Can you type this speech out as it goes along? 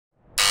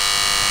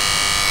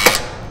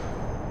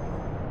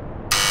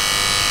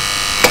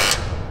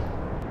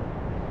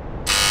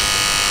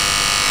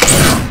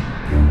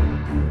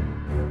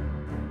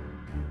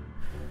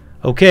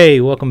Okay,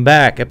 welcome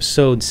back.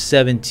 Episode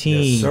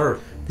 17. Yes, sir.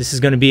 This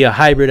is going to be a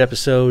hybrid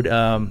episode.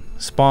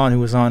 Spawn, who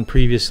was on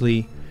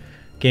previously,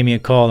 gave me a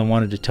call and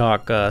wanted to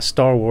talk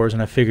Star Wars,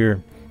 and I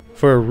figure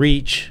for a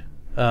reach,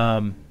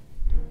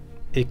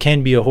 it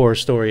can be a horror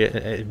story,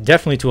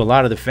 definitely to a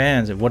lot of the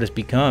fans of what it's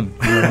become.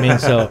 You know what I mean?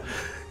 So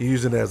you're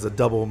using it as a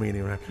double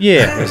meaning, right?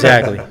 Yeah,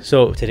 exactly.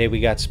 So today we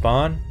got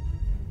Spawn,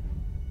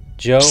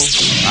 Joe,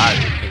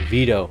 and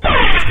Vito.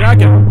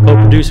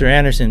 Co-producer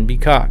Anderson B.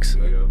 Cox.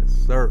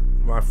 Sir,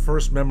 my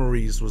first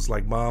memories was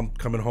like mom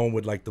coming home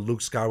with like the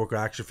Luke Skywalker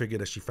action figure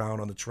that she found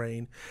on the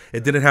train.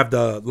 It didn't have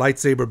the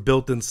lightsaber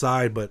built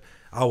inside, but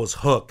I was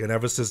hooked. And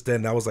ever since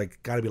then, that was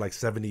like got to be like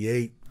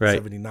 78, right.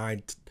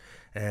 79.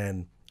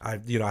 And I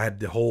had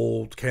the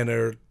whole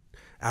Kenner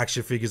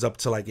action figures up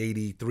to like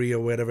 83 or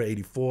whatever,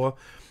 84.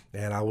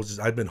 And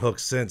I've been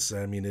hooked since.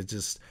 I mean, it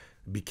just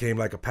became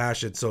like a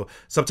passion. So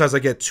sometimes I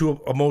get too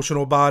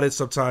emotional about it.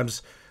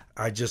 Sometimes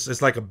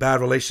it's like a bad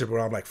relationship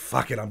where I'm like,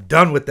 fuck it, I'm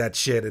done with that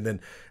shit. And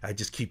then I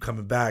just keep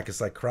coming back. It's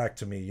like crack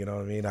to me, you know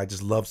what I mean? I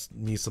just love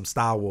me some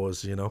Star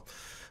Wars, you know?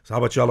 So how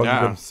about y'all?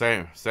 Yeah,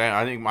 same.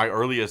 I think my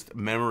earliest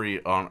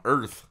memory on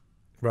Earth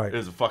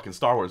is the fucking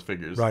Star Wars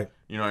figures. Right.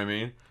 You know what I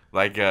mean?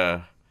 Like,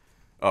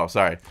 oh,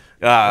 sorry.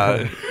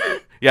 Yeah,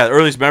 the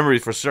earliest memory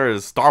for sure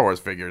is Star Wars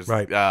figures.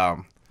 Right.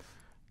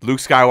 Luke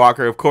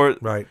Skywalker, of course.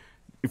 Right.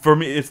 For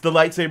me, it's the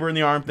lightsaber in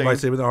the arm thing.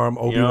 Lightsaber in the arm,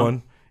 Obi-Wan. You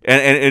know?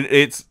 And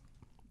it's,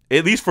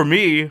 at least for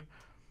me,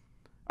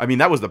 I mean,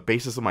 that was the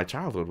basis of my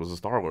childhood, was the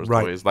Star Wars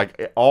toys.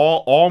 Like,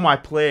 all my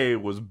play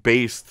was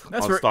based on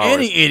Star Wars. That's for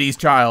any 80s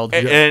child.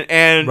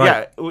 And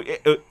right.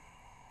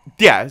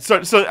 yeah.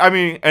 So I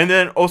mean, and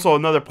then also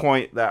another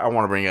point that I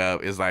want to bring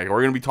up is, like,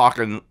 we're going to be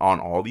talking on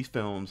all these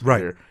films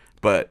here,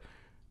 but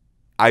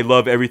I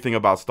love everything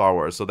about Star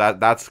Wars. So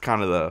that's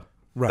kind of the...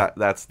 Right.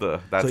 That's so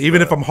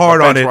even if I'm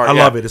hard on it, I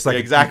love it. It's like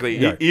exactly.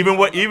 Yeah. Even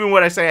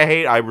what I say I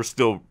hate, I will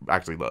still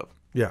actually love.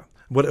 Yeah.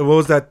 What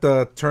was that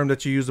term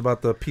that you used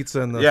about the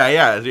pizza and the...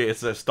 Yeah.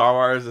 It's Star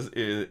Wars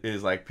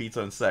is like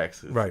pizza and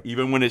sex. Right.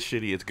 Even when it's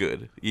shitty, it's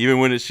good. Even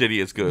when it's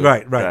shitty, it's good.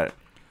 Right.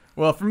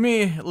 Well, for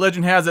me,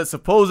 legend has it,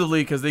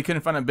 supposedly, because they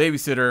couldn't find a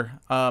babysitter,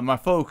 my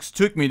folks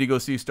took me to go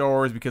see Star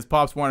Wars because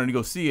Pops wanted to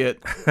go see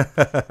it.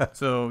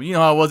 So, you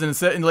know how it was in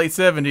the late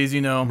 70s,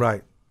 you know.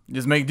 Right.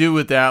 Just make do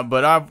with that.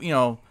 But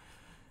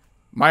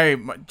my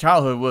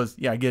childhood was,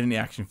 getting the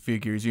action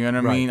figures, you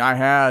know what I mean? I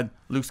had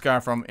Luke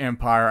Skywalker from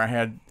Empire. I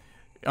had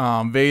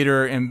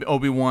Vader and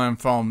Obi-Wan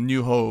from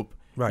New Hope.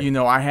 Right. You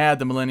know, I had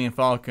the Millennium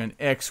Falcon,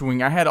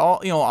 X-Wing. I had a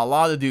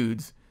lot of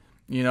dudes,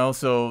 you know.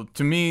 So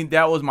to me,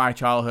 that was my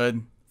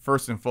childhood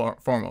first and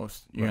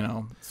foremost, you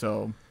know.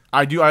 So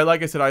like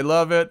I said, I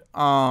love it.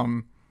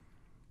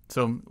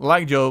 So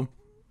like Joe,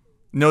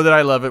 know that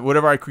I love it.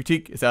 Whatever I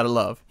critique is out of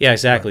love. Yeah,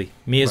 exactly.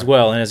 Right. Me as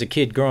well. And as a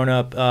kid growing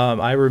up,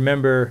 I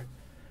remember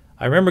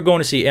going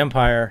to see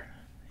Empire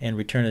and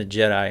Return of the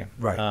Jedi.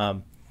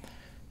 Right.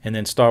 And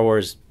then Star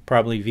Wars,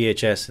 probably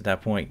VHS at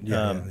that point.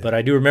 Yeah. But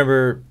I do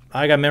remember,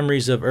 I got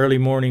memories of early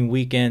morning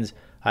weekends.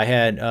 I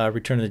had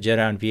Return of the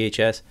Jedi on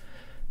VHS,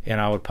 and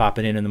I would pop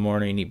it in the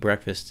morning and eat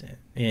breakfast.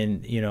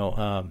 And,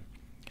 and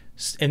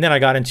then I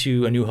got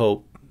into A New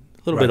Hope,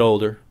 a little bit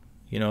older,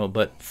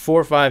 but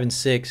 4, 5, and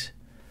 6,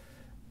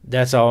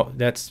 that's all.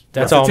 That's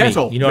all me.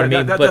 You know what I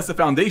mean? That's the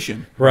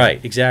foundation.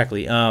 Right,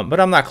 exactly. But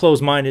I'm not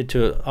closed-minded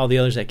to all the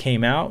others that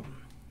came out,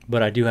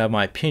 but I do have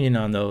my opinion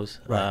on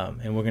those,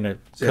 and we're going to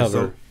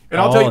cover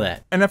all of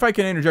that. And if I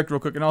can interject real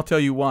quick, and I'll tell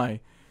you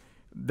why.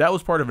 That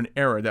was part of an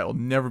era that will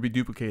never be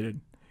duplicated.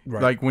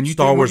 Right. Like when you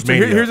Star Wars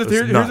mania. Here's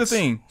the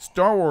thing.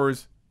 Star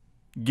Wars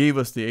gave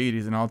us the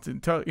 80s, and I'll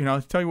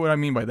tell you what I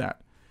mean by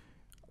that.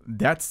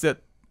 That set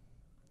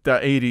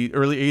the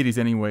early 80s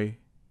anyway.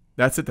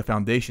 That set the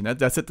foundation.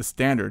 That set the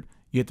standard.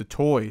 You had the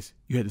toys.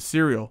 You had the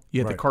cereal.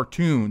 You had the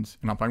cartoons.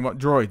 And I'm talking about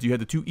droids. You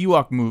had the 2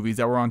 Ewok movies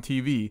that were on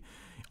TV.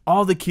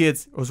 All the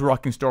kids was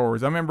rocking Star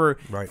Wars. I remember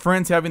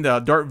friends having the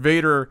Darth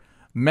Vader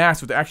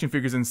mask with the action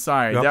figures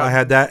inside. Yep, I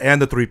had that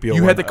and the 3PO.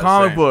 You had the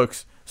comic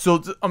books.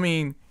 So, I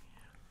mean,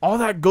 all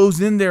that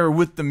goes in there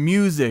with the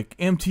music,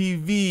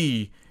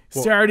 MTV,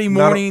 Saturday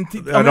morning.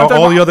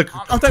 All the other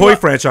toy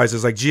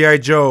franchises like G.I.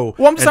 Joe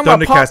and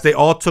Thundercats, they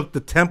all took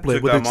the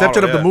template, with the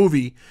exception of the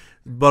movie,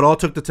 but all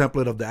took the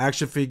template of the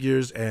action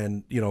figures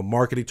and,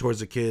 marketing towards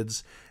the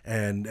kids.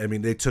 And, I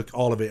mean, they took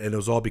all of it, and it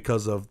was all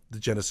because of the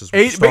genesis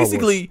with Star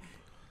Wars.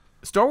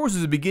 Star Wars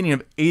is the beginning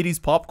of 80s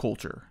pop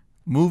culture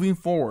moving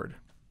forward.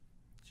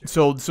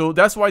 So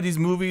that's why these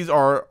movies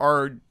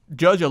are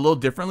judged a little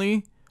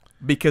differently,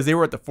 because they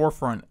were at the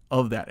forefront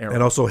of that era,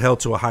 and also held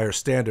to a higher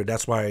standard.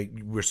 That's why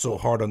we're so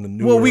hard on the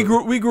new. Well, we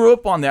grew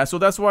up on that, so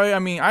that's why. I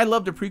mean, I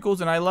love the prequels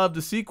and I love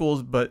the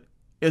sequels, but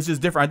it's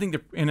just different. I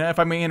think, and if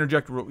I may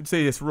interject,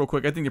 say this real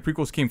quick, I think the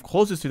prequels came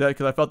closest to that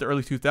because I felt the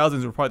early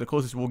 2000s were probably the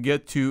closest we'll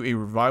get to a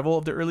revival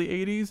of the early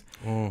 80s.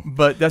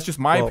 But that's just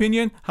my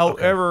opinion.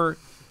 However,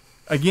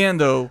 again,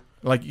 though.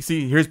 Like, you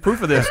see, here's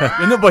proof of this.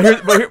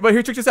 But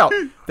here, check this out.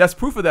 That's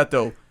proof of that,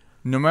 though.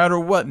 no matter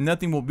what,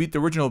 nothing will beat the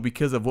original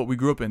because of what we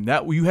grew up in.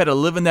 That you had to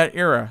live in that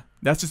era.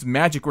 That's just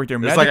magic right there.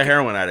 It's Magic, like a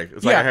heroin addict.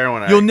 It's like a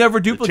heroin addict. You'll never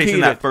duplicate chasing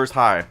it. that first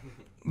high.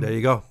 There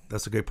you go.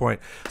 That's a great point.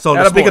 So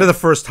Attaboy. speaking of the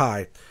first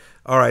high,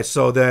 all right.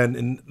 So then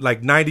in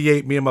like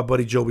 '98, me and my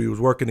buddy Joey was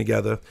working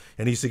together,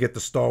 and he used to get the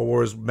Star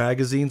Wars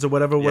magazines or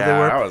whatever what they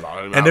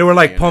were, and they were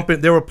like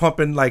pumping. They were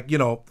pumping like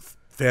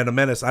Phantom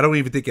Menace. I don't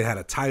even think it had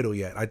a title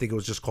yet. I think it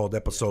was just called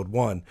Episode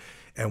 1,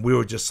 and we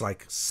were just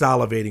like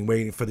salivating,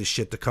 waiting for this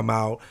shit to come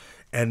out,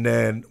 and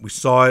then we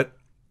saw it.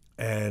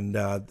 And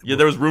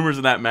there was rumors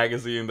in that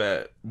magazine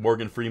that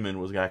Morgan Freeman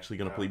was actually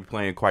going to be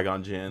playing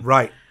Qui-Gon Jinn.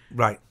 Right.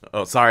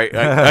 Oh, sorry.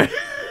 But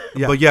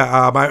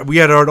yeah, we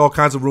had heard all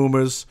kinds of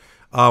rumors.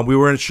 We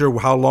weren't sure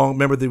how long.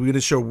 Remember that we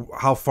weren't sure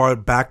how far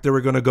back they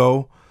were going to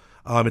go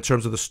in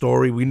terms of the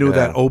story. We knew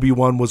that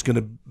Obi-Wan was going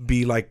to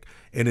be like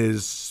in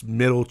his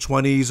middle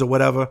 20s or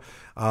whatever.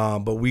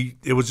 But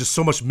it was just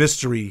so much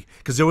mystery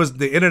because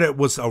the internet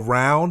was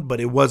around,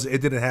 but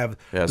it didn't have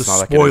the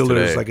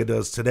spoilers like it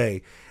does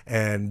today.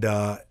 And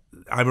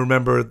I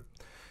remember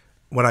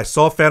when I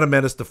saw Phantom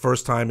Menace the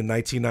first time in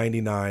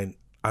 1999,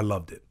 I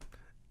loved it.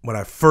 When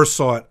I first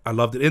saw it, I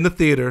loved it in the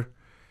theater.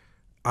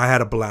 I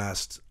had a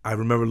blast. I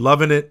remember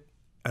loving it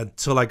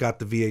until I got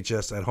the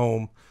VHS at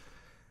home.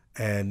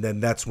 And then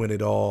that's when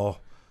it all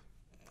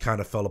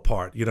kind of fell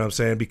apart. You know what I'm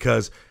saying?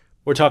 Because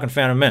we're talking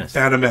Phantom Menace.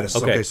 Phantom Menace.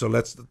 Okay, so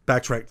let's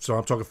backtrack. So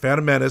I'm talking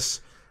Phantom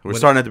Menace. We're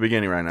starting at the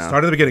beginning right now.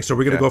 Starting at the beginning. So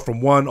we're going to go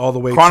from 1 all the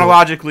way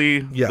chronologically,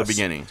 the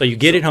beginning. So you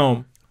get it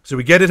home. So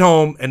we get it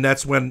home, and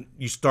that's when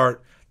you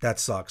start. That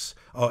sucks.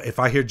 If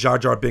I hear Jar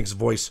Jar Binks'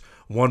 voice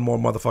one more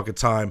motherfucking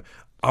time,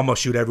 I'm gonna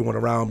shoot everyone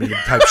around me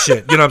type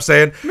shit. You know what I'm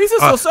saying? Misa's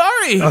so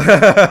sorry.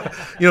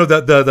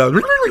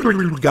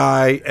 The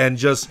guy and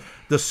just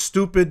the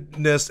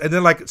stupidness. And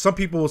then like some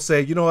people will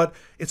say, you know what?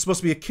 It's supposed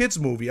to be a kids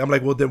movie. I'm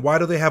like, well, then why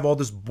do they have all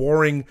this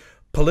boring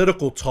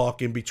political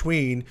talk in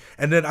between?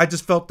 And then I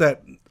just felt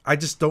that I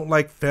just don't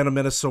like Phantom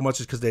Menace so much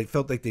because they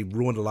felt like they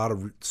ruined a lot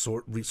of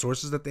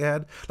resources that they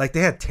had. Like they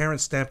had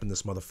Terrence Stamp in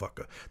this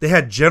motherfucker. They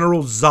had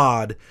General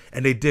Zod,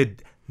 and they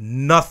did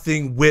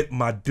nothing with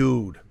my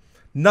dude.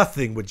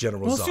 Nothing with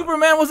General Zod.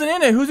 Superman wasn't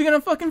in it. Who's he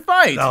gonna fucking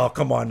fight? Oh,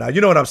 come on now. You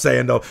know what I'm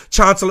saying though.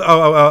 Chancellor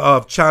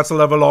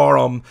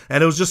Valorum,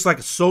 and it was just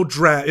like so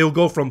drab. It'll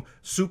go from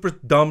super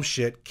dumb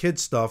shit, kid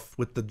stuff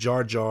with the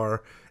Jar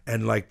Jar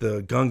and like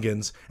the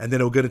Gungans, and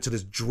then it'll get into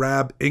this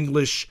drab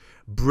English,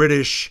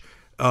 British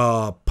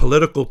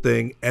political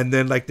thing, and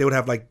then like they would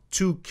have like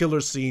 2 killer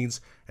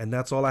scenes, and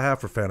that's all I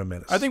have for Phantom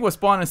Menace. I think what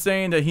Spawn is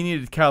saying that he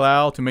needed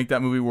Kal-El to make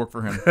that movie work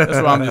for him. That's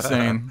what I'm just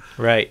saying.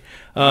 Right.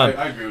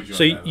 I agree with you.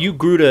 So on that,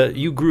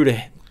 you grew to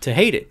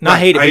hate it, not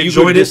hate it, but you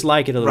grew to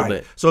dislike it a little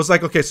bit. So it's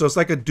like so it's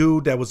like a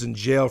dude that was in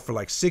jail for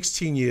like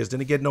 16 years,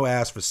 didn't get no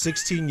ass for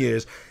 16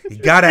 years. He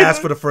got ass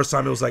for the first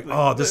time. It was like,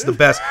 oh, this is the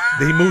best.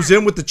 Then he moves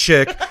in with the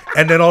chick,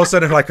 and then all of a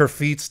sudden like her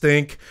feet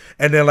stink,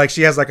 and then like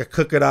she has like a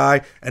crooked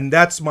eye, and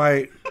that's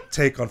my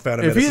take on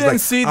Phantom Menace. If he didn't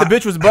see the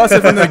bitch was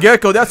busted from the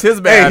get-go, that's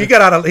his bad. Hey, he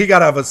got out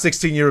of a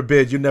 16-year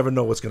bid. You never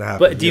know what's gonna happen.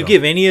 But do you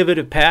give any of it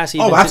a pass?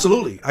 Oh,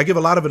 absolutely. I give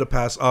a lot of it a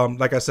pass.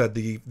 Like I said,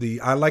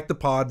 I like the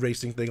pod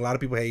racing thing. A lot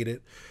of people hate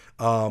it.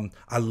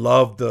 I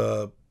love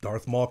the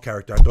Darth Maul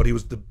character. I thought he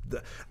was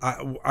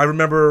I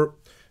remember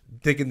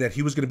thinking that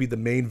he was going to be the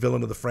main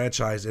villain of the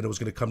franchise, and it was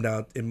going to come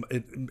down. In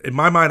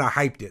my mind, I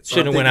hyped it. So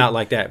shouldn't have went out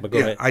like that. But go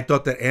ahead. I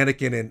thought that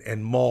Anakin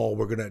and Maul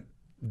were going to,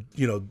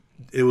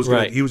 he was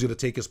going to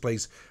take his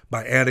place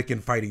by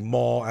Anakin fighting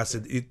Maul. I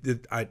said,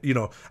 I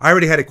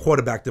already had it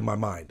quarterbacked in my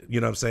mind.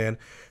 You know what I'm saying?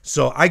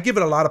 So I give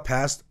it a lot of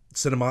pass.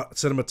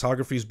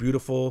 Cinematography is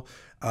beautiful.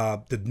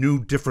 The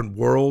new different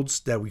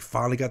worlds that we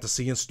finally got to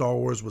see in Star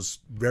Wars was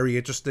very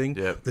interesting.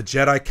 Yep. The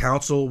Jedi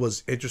Council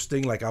was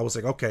interesting. Like I was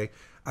like, okay,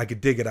 I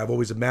could dig it. I've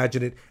always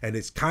imagined it, and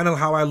it's kind of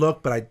how I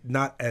look, but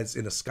not as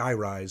in a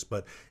skyrise.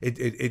 But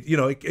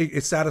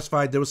it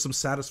satisfied. There was some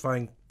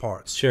satisfying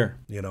parts. Sure.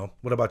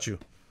 What about you?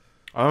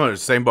 I'm in the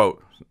same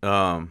boat.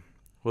 Well,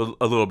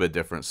 a little bit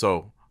different.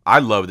 So I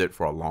loved it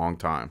for a long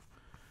time.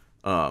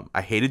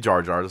 I hated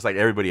Jar Jar just like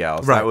everybody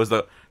else. Right. That was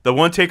the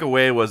one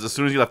takeaway was as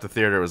soon as you left the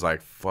theater, it was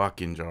like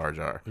fucking Jar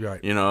Jar. Right.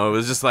 It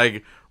was just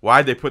like,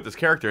 why'd they put this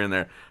character in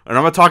there? And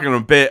I'm talking a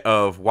bit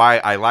of why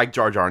I like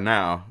Jar Jar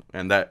now,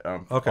 and that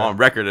on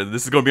record, and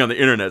this is gonna be on the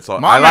internet, so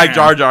I like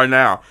Jar Jar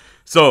now.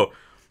 So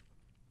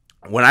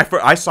when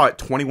I saw it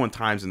 21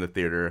 times in the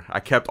theater, I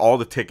kept all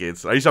the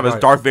tickets. I used to have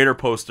this Darth Vader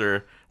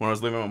poster when I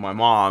was living with my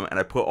mom, and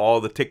I put all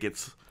the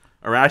tickets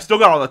around. I still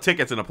got all the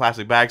tickets in a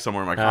plastic bag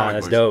somewhere in my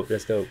comic books.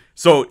 That's dope.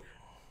 So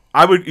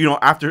I would,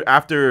 after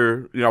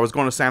I was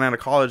going to Santa Ana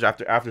College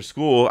after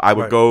school, I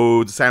would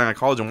go to Santa Ana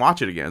College and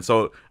watch it again.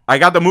 So I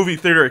got the movie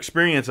theater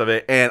experience of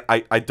it, and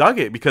I dug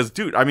it because,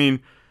 dude, I mean,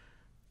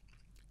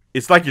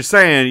 it's like you're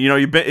saying, you know,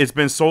 it's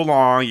been so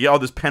long, you get all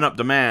this pent up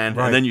demand,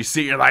 Right. and then you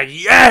see, you're like,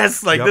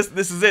 yes, like Yep.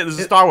 this is it. This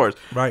is Star Wars.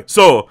 Right.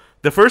 So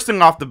the first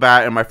thing off the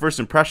bat, and my first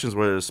impressions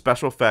were the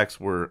special effects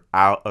were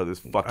out of this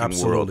fucking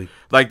Absolutely. world.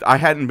 Like I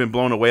hadn't been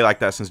blown away like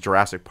that since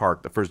Jurassic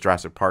Park. The first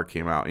Jurassic Park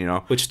came out, you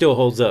know, Which still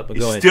holds up. But it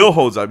go ahead. still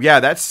holds up. Yeah,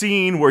 that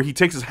scene where he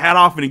takes his hat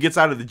off and he gets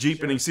out of the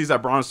Jeep and he sees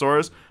that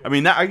Brontosaurus. I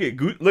mean, that I get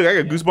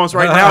goosebumps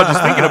right now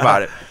just thinking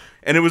about it.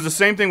 And it was the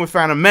same thing with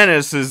Phantom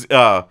Menace. Is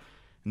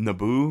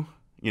Naboo,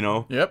 you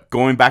know,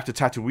 going back to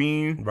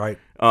Tatooine, Right.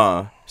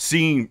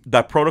 Seeing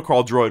that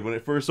protocol droid when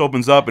it first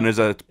opens up and there's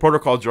a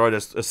protocol droid,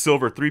 a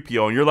silver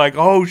 3PO, and you're like,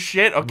 oh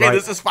shit, okay, Right.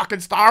 this is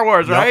fucking Star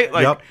Wars, Yep, right?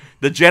 Like yep.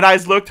 the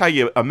Jedi's looked how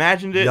you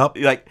imagined it, Yep.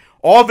 like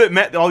all of it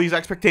met all these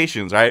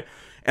expectations, right?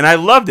 And I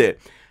loved it,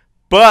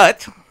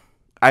 but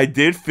I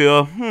did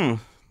feel,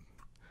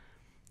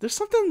 there's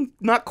something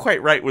not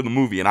quite right with the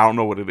movie, and I don't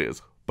know what it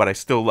is, but I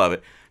still love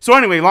it. So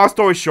anyway, long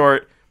story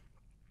short,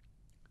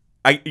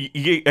 I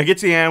get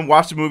to the end,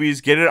 watch the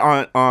movies, get it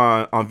on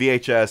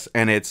VHS,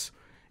 and it's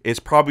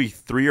probably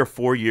 3 or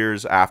 4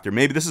 years after.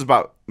 Maybe this is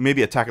about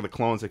Attack of the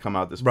Clones that come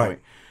out at this Right. point.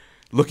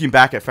 Looking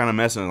back at Phantom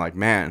Menace and like,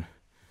 man,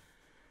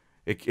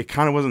 it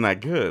kind of wasn't that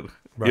good,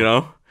 you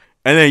know.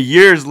 And then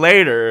years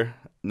later,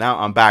 now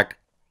I'm back.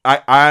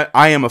 I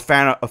am a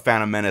fan of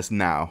Phantom Menace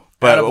now,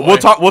 but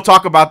Attaboy. we'll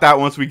talk about that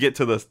once we get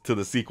to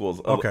the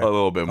sequels a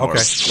little bit more. Okay.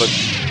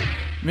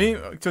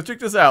 But So check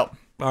this out.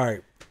 All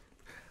right.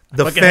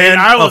 The Fucking fan hate,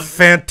 I of was-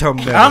 Phantom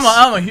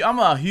Menace. I'm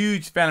a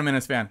huge Phantom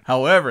Menace fan.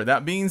 However,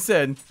 that being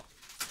said,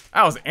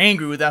 I was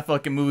angry with that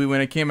fucking movie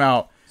when it came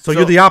out. so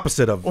you're the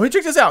opposite of. Well,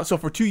 check this out. So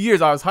for 2 years,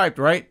 I was hyped,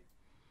 right?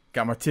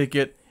 Got my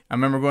ticket. I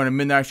remember going to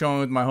midnight showing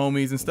with my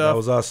homies and stuff. That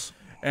was us.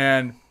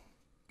 And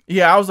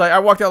yeah, I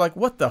walked out like,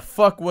 what the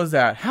fuck was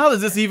that? How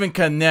does this even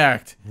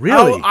connect?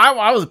 Really?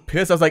 I was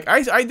pissed. I was like,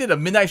 I did a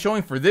midnight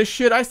showing for this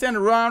shit. I stand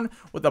around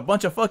with a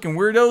bunch of fucking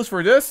weirdos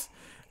for this.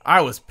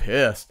 I was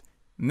pissed.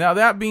 Now,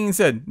 that being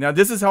said,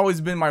 this has always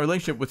been my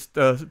relationship with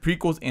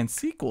prequels and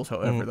sequels,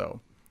 however,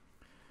 though.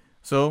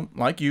 So,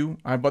 like you,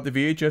 I bought the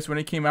VHS when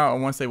it came out. I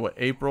want to say,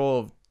 April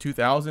of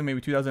 2000, maybe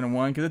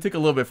 2001, because it took a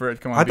little bit for it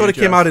to come out. I thought it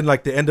came out in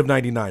like the end of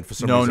 '99 for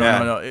some reason.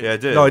 No. yeah,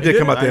 it did. No, it did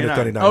come out did? the end of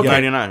 99. Okay. Yeah.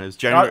 99. It's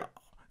January.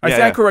 I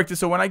stand corrected.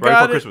 So when I Right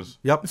got before it, Christmas.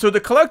 Yep. so the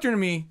collector in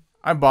me,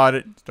 I bought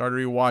it, started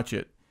to rewatch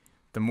it.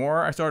 The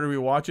more I started to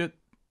rewatch it,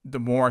 the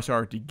more I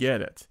started to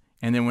get it.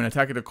 And then when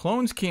Attack of the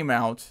Clones came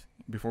out,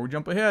 before we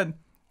jump ahead,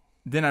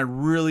 then I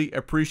really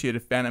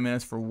appreciated Phantom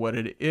Menace for what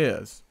it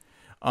is.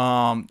 The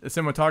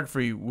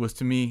cinematography was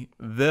to me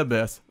the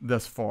best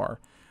thus far.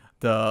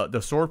 The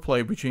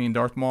swordplay between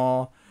Darth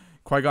Maul,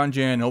 Qui-Gon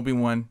Jinn, and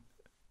Obi-Wan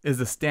is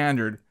the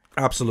standard.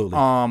 Absolutely.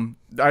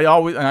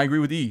 I agree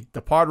with E.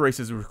 The pod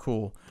races were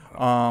cool.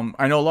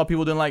 I know a lot of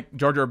people didn't like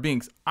Jar Jar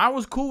Binks. I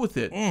was cool with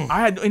it. And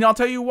I'll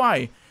tell you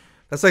why.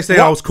 That's like saying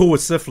I was cool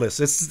with syphilis.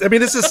 It's just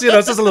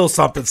a little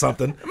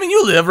something. I mean,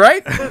 you live,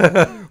 right?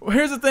 Well,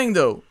 here's the thing,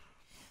 though.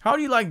 How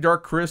do you like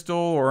Dark Crystal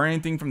or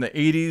anything from the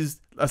 80s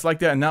that's like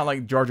that and not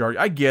like Jar Jar?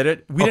 I get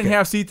it. We didn't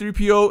have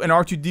C-3PO and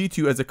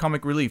R2-D2 as a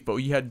comic relief, but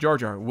you had Jar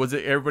Jar. Was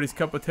it everybody's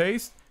cup of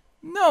taste?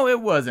 No,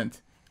 it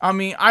wasn't. I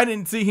mean, I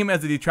didn't see him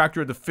as a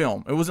detractor of the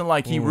film. It wasn't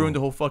like he ruined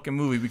the whole fucking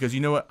movie because you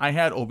know what? I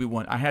had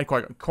Obi-Wan. I had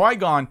Qui-Gon.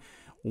 Qui-Gon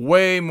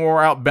way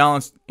more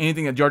outbalanced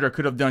anything that Jar Jar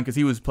could have done because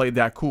he was played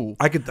that cool.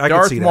 I could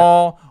Darth see that.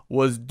 Maul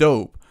was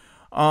dope.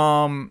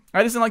 I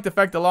just didn't like the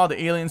fact that a lot of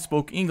the aliens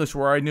spoke English,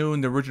 where I knew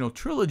in the original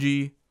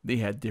trilogy they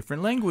had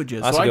different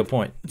languages. That's a good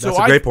point. That's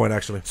a great point,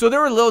 actually. So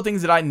there were little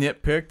things that I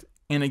nitpicked,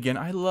 and again,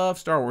 I love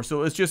Star Wars,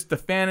 so it's just the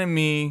fan in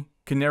me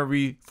can never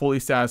be fully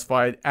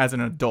satisfied as an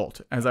adult.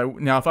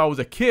 Now, if I was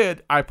a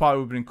kid, I probably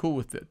would have been cool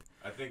with it.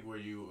 I think where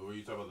you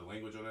talk about the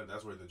language on it,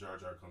 that's where the Jar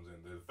Jar comes in.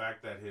 The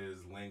fact that his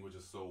language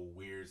is so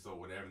weird, so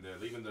whatever, they're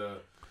leaving the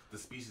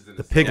species in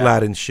The pig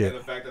Latin shit. And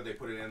the fact that they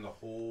put it in the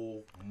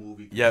whole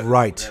movie, Yeah.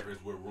 Right. whatever is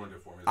what ruined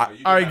it for me. I- So you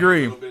can I have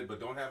agree. a little bit, but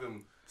don't have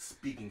him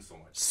speaking so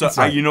much.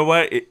 So you know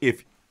what?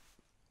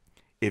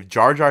 If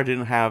Jar Jar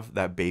didn't have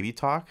that baby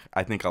talk,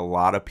 I think a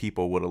lot of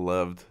people would have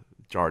loved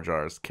Jar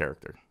Jar's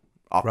character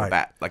off the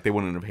bat. Like they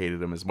wouldn't have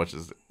hated him as much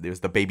as it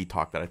was the baby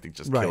talk that I think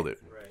just killed it.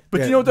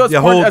 But Yeah, you know, that's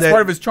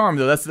part of his charm,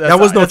 though. That's That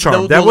was no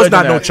charm. That was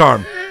not no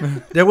charm.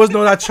 charm. There was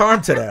no that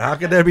charm to that. How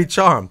could there be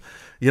charm?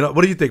 You know,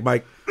 what do you think,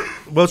 Mike?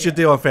 What's your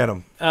deal on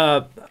Phantom?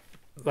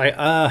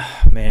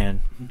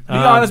 Man. Be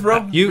honest,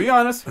 bro. Be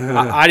honest.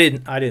 I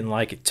didn't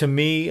like it. To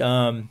me,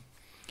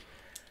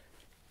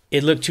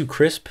 it looked too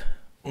crisp.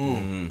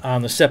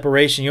 On the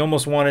separation, you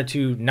almost wanted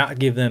to not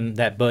give them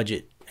that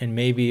budget, and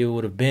maybe it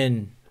would have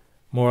been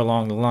more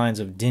along the lines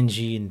of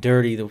dingy and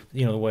dirty. The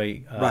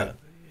way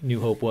New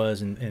Hope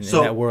was in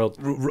that world.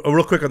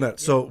 Real quick on that.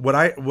 So what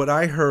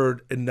I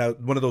heard in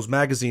one of those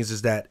magazines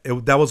is that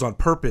that was on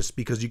purpose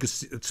because you could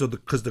see,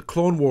 because the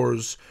Clone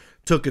Wars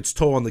took its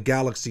toll on the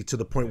galaxy to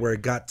the point where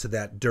it got to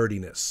that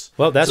dirtiness.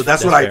 Well, that's what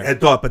fair. I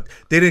thought, but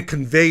they didn't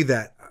convey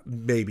that.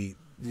 Maybe.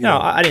 No,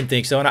 I didn't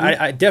think so, and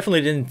I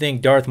definitely didn't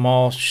think Darth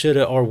Maul should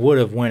have or would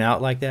have went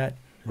out like that.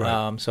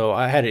 Right. So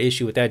I had an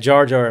issue with that.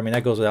 Jar Jar, I mean,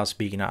 that goes without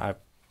speaking. I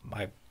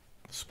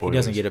He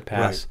doesn't get a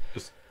pass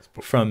Just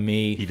from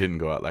me. He didn't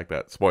go out like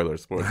that.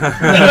 Spoilers.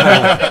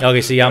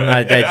 Okay, see, I'm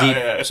not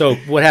that deep. So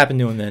what happened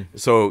to him then?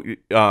 So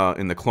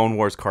in the Clone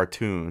Wars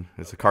cartoon,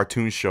 it's a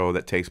cartoon show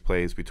that takes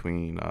place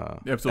between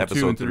Episode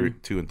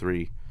two and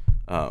 3.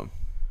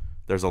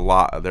 There's a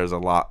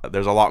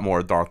lot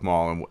more Darth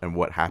Maul and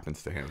what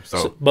happens to him.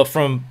 So But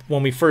from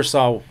when we first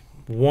saw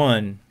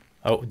 1,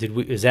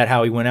 is that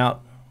how he went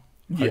out?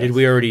 Or did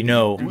we already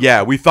know?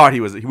 yeah, we thought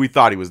he was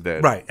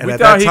dead. Right. And We at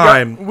thought that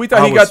time, he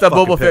got I the was Boba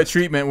fucking Fett pissed.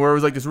 treatment where it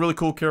was like this really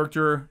cool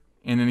character,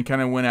 and then he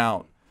kind of went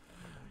out.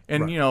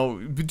 And Right. you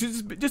know,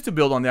 just to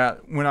build on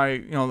that, when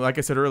like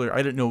I said earlier, I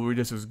didn't know where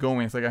this was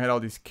going. It's like I had all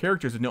these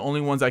characters, and the only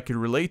ones I could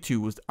relate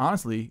to was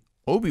honestly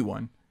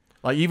Obi-Wan.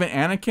 Like even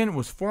Anakin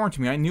was foreign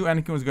to me. I knew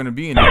Anakin was going to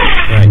be in it,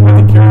 Right.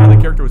 but how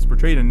the character was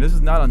portrayed, and this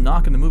is not a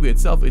knock on the movie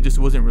itself. It just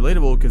wasn't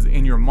relatable because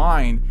in your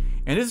mind,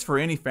 and this is for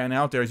any fan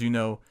out there, as you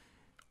know,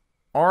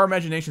 our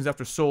imaginations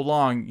after so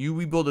long,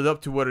 we build it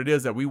up to what it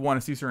is that we want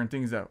to see certain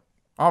things that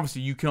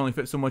obviously you can only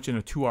fit so much in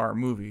a 2-hour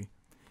movie,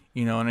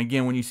 you know. And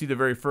again, when you see the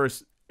very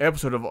first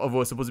episode of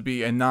what's supposed to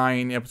be a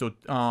 9-episode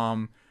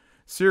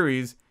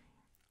series,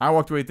 I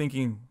walked away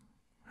thinking,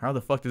 how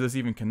the fuck does this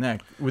even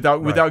connect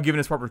without giving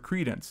us proper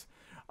credence?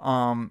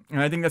 And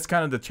I think that's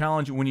kind of the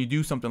challenge when you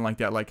do something like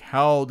that. Like,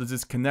 how does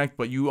this connect?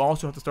 But you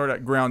also have to start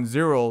at ground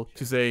zero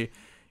to say,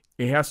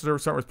 it has to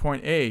start with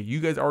point A.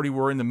 You guys already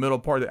were in the middle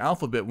part of the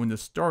alphabet when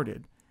this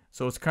started.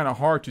 So it's kind of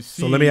hard to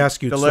see let me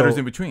ask you, the letters so-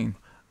 in between.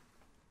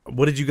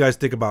 What did you guys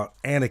think about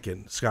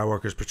Anakin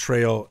Skywalker's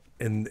portrayal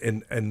in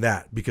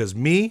that? Because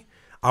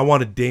I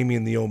wanted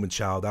Damien the Omen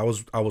Child. I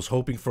was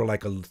hoping for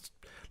like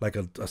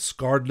a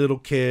scarred little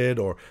kid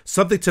or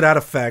something to that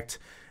effect.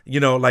 You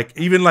know, like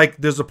even like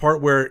there's a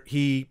part where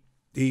he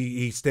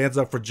stands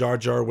up for Jar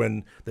Jar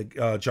when the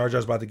Jar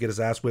Jar's about to get his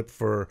ass whipped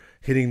for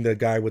hitting the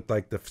guy with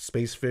like the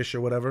space fish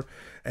or whatever,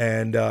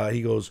 and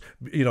he goes,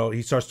 you know,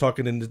 he starts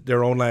talking in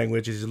their own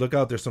language. He says, "Look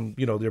out, there's some,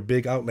 you know, they're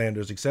big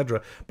outlanders,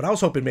 etc." But I was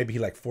hoping maybe he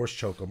like force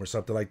choke him or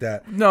something like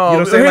that. No, you know what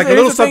I'm saying, here's- like a here's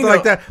little the something thing,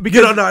 like though, that.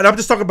 because- No, I'm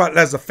just talking about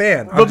as a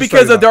fan. But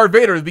because of Darth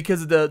Vader,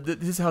 because of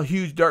this is how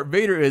huge Darth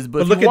Vader is.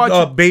 But, But look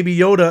at Baby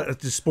Yoda.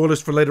 The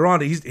spoilers for later on.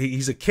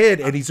 He's a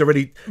kid and he's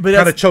already But kind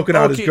of that's- choking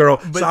out his okay, girl.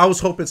 but- So I was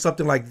hoping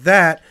something like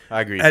that.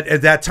 I agree.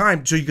 At that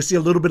time, so you can see a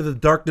little bit of the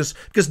darkness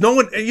because no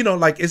one, you know,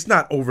 like it's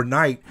not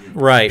overnight.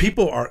 Right.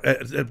 People are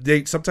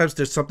they sometimes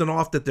there's something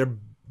off that they're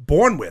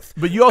born with.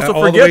 But you also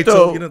all the way forget,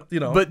 till, though. you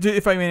know. But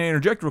if I may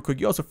interject real quick,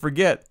 you also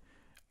forget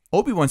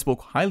Obi-Wan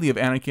spoke highly of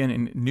Anakin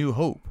in New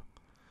Hope.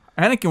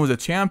 Anakin was a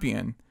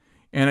champion,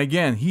 and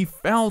again, he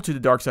fell to the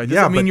dark side. Doesn't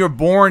Yeah, mean but- you're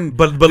born.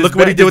 But this look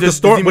what he bad- did with the this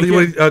storm.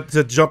 demon kid.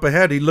 To jump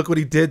ahead, look what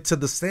he did to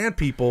the Sand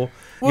People.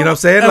 Well, you know what I'm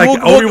saying? and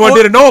Like we'll- Obi-Wan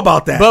didn't know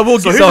about that. But we'll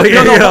get so to he,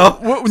 you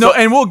know.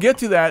 and we'll get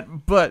to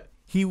that. But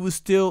he was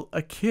still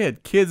a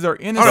kid. Kids are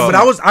innocent. All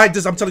right,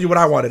 but I'm telling you what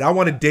I wanted. I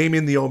wanted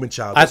Damien the Omen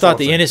Child. I That's thought all I'm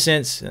the saying.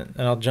 innocence, and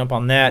I'll jump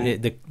on that.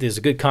 There's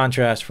a good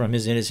contrast from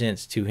his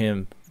innocence to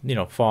him, you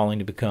know, falling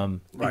to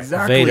become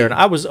Exactly. Vader. And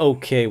I was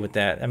okay with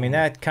that. I mean,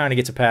 that kind of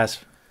gets a pass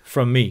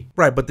from me.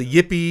 Right, but the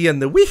yippee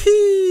and the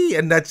wee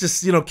and that's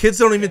just, you know, kids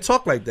don't even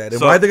talk like that. And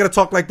So- why are they gonna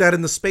talk like that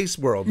in the space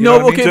world? You No,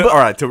 know what I mean? okay, but- All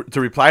right,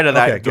 to reply to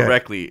that Okay, go ahead.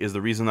 directly is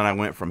the reason that I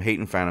went from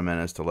hating Phantom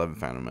Menace to loving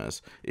Phantom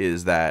Menace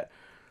is that,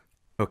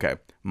 okay,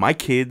 my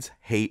kids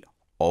hate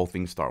all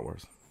things Star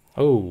Wars.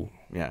 Oh,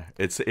 Yeah,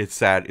 it's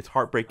sad, it's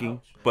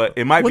heartbreaking, but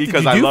it might What be did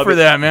because you I do love for it.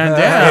 that, man? It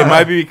Damn.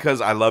 might be because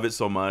I love it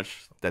so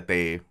much that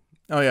they,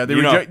 Oh yeah, they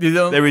you know, reject.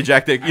 they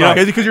reject it. You know,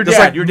 Okay, because you're Just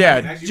dad. like- You're I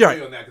dad. actually Yeah. feel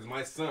you on that because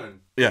my son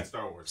Yeah. hates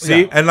Star Wars.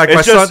 See? And like It's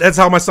my son, just- that's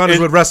how my son is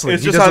it- with wrestling.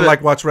 it's He just doesn't how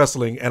like watch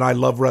wrestling, and I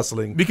love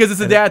wrestling. Because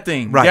it's a dad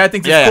thing. Right. Dad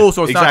thinks it's cool,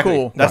 so it's exactly. not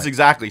cool. That's Right.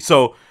 exactly.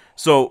 So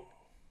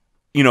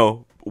you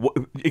know,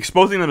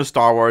 exposing them to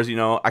Star Wars. You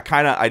know,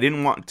 I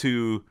didn't want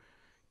to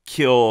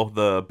kill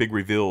the big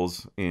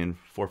reveals in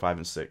 4, 5,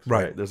 and 6.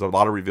 Right. There's a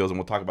lot of reveals, and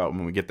we'll talk about them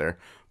when we get there.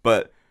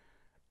 But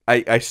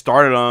I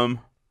started them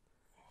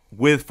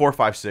with 4,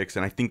 5, 6,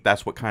 and I think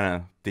that's what kind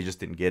of they just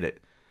didn't get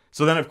it.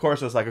 So then, of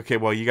course, I was like, okay,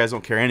 well, you guys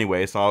don't care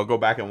anyway, so I'll go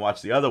back and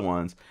watch the other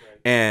ones. Right.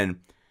 And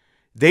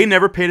they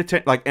never paid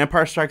attention. Like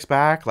Empire Strikes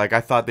Back, like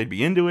I thought they'd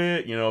be into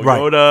it. You know, Right.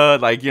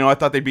 Yoda, like, you know, I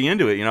thought they'd be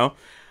into it. You know,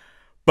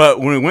 but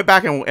when we went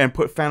back and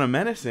put Phantom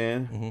Menace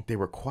in, they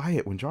were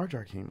quiet when Jar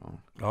Jar came on,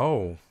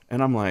 Oh,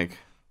 and I'm like,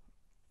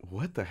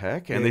 what the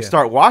heck? And Yeah, they yeah.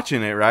 start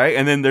watching it, right?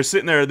 And then they're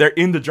sitting there, they're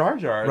into Jar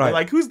Jar. Right. They're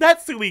like, who's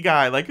that silly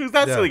guy? Like, who's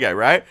that Yeah. silly guy,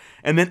 right?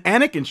 And then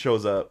Anakin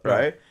shows up, Right.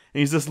 right? And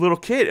he's this little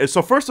kid. And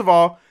so first of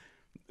all,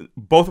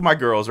 both of my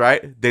girls,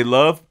 right? They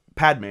love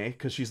Padme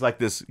because she's like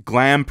this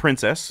glam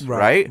princess,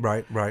 right?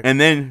 Right. And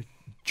then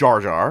Jar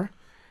Jar,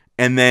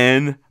 and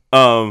then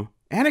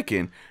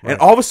Anakin. And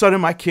all of a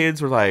sudden, my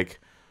kids were like,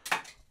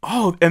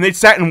 oh, and they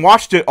sat and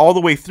watched it all the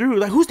way through.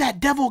 Like, who's that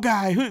devil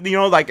guy? Who, you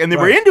know, like, and they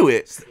were Right. into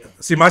it.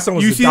 See, my son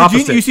was You the see,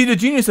 opposite. you see the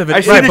genius of it. I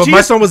see Right, the but my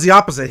genius- son was the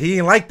opposite. He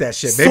didn't like that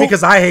shit. Maybe So-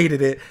 because I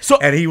hated it, So-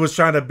 and he was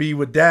trying to be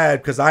with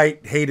dad because I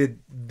hated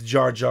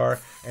Jar Jar,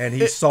 and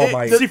he saw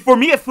my. See, for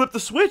me, it flipped the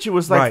switch. It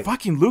was like Right.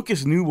 fucking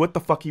Lucas knew what the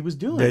fuck he was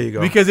doing. There you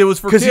go. Because it was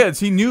for 'Cause kids.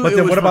 He knew. But it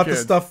then was what for about kids.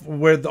 the stuff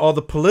where all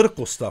the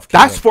political stuff came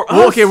That's in? for us.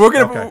 Well, okay, we're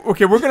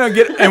gonna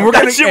get and we're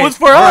That gonna shit hey, was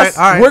for us.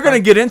 all right. we're gonna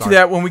get into Sorry.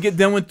 that when we get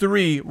done with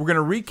 3. We're gonna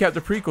recap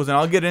the prequels, and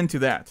I'll get into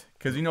that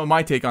because you know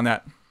my take on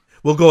that.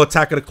 We'll go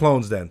Attack of the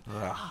Clones then.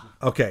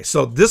 Okay,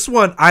 so this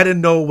one I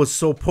didn't know was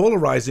so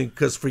polarizing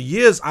because for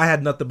years I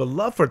had nothing but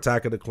love for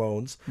Attack of the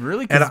Clones.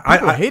 Really? And Because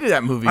people hated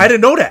that movie. I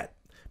didn't know that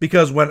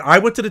because when I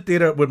went to the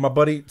theater with my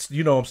buddy,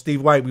 you know him,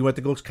 Steve White, we went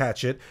to go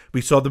catch it. We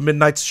saw the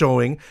midnight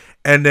showing,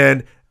 and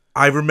then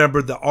I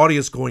remember the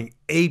audience going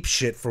ape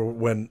shit for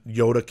when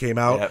Yoda came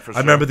out. Yeah, for I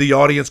remember the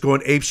audience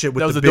going ape shit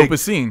with That was the the big, dopest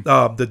scene.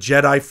 the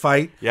Jedi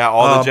fight. Yeah,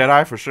 all the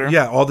Jedi for sure.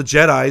 Yeah, all the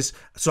Jedis.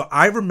 So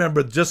I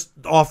remember just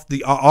off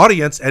the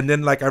audience, and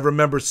then like I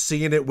remember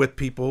seeing it with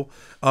people.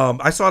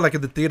 I saw it like in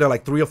the theater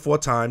like 3 or 4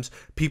 times.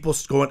 People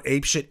going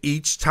ape shit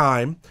each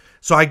time.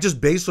 So I just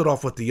based it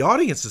off what the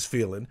audience is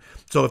feeling.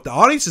 So if the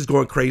audience is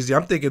going crazy,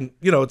 I'm thinking,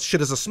 you know,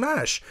 shit is a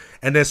smash.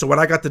 And then so when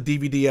I got the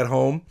DVD at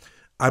home,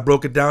 I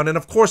broke it down, and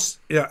of course,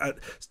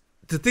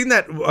 the thing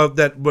that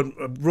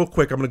real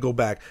quick, I'm gonna go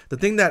back. The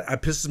thing that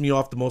pisses me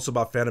off the most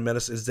about Phantom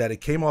Menace is that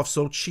it came off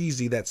so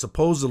cheesy that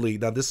supposedly,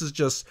 now this is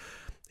just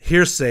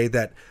hearsay,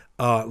 that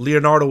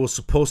Leonardo was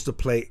supposed to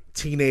play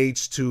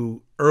teenage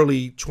to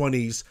early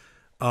 20s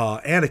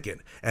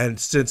Anakin, and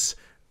since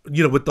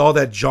you know with all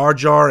that Jar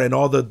Jar and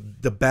all the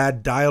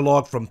bad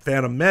dialogue from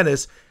Phantom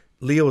Menace,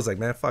 Leo was like,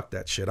 man, fuck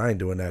that shit. I ain't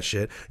doing that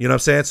shit. You know what I'm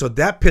saying? So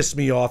that pissed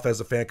me off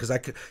as a fan because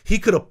he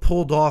could have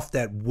pulled off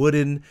that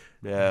wooden,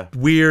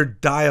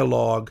 weird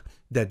dialogue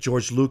that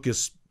George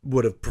Lucas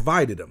would have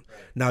provided him.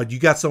 Now you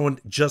got someone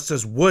just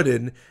as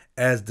wooden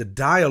as the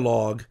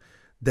dialogue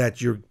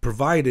that you're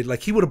provided.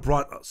 Like he would have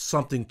brought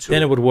something to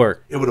Then it would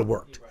work. It would have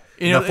worked.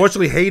 You know,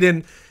 unfortunately,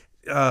 Hayden.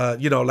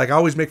 You know, like I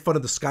always make fun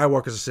of the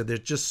Skywalkers. I said they're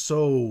just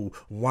so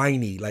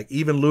whiny. Like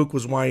even Luke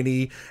was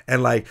whiny,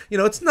 and like you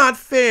know, it's not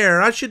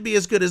fair. I should be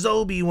as good as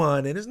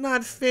Obi-Wan, and it's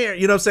not fair.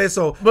 You know what I'm saying?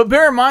 So, but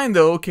bear in mind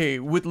though, okay,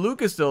 with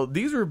Lucas though,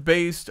 these were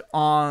based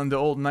on the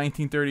old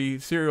 1930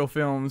 serial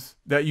films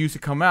that used to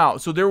come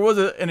out. So there was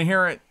an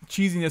inherent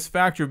cheesiness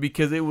factor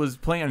because it was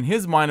playing on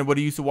his mind of what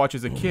he used to watch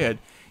as a kid.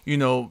 You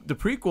know, the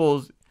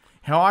prequels.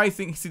 How I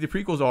think see the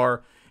prequels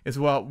are is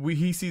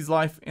he sees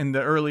life in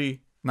the early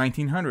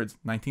 1900s,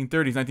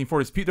 1930s,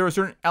 1940s. There was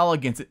certain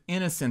elegance and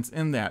innocence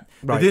in that.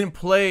 Right. They didn't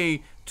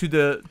play to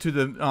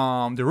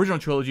the original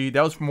trilogy.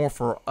 That was more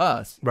for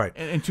us, right?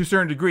 And to a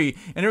certain degree.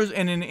 And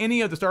in any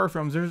of the Star Wars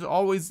films, there's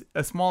always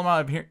a small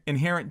amount of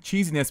inherent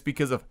cheesiness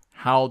because of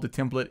how the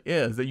template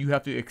is that you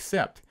have to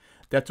accept.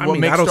 That's what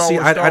makes Star Wars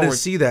Star Wars. I didn't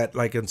see that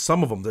like in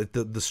some of them.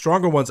 The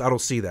stronger ones, I don't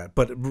see that.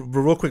 But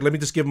real quick, let me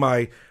just give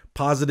my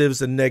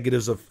positives and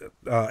negatives of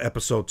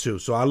episode 2.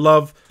 So I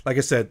love, like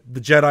I said, the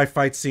Jedi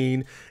fight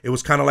scene. It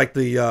was kind of like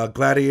the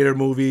Gladiator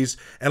movies,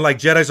 and like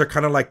Jedis are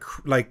kind of like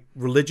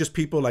religious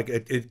people. Like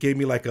it gave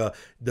me like a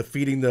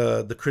defeating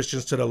the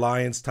Christians to the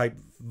lions type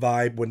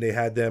vibe when they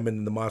had them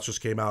and the monsters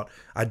came out.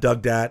 I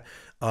dug that.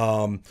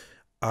 Count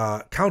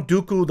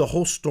Dooku, the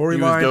whole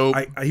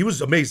storyline, he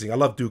was amazing. I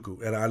love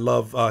Dooku, and I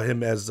love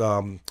him as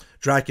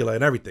Dracula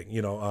and everything.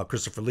 You know,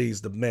 Christopher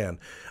Lee's the man.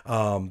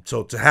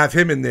 So to have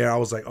him in there, I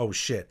was like, oh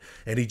shit!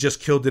 And he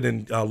just killed it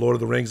in Lord of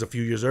the Rings a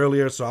few years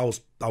earlier, so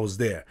I was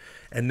there.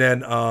 And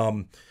then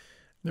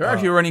they're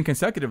actually running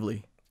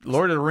consecutively.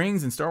 Lord of the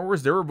Rings and Star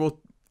Wars, they were both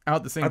out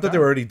at the same time. I thought they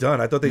were already done.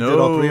 I thought they did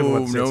all 3 of them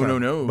at the same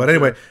time. No. But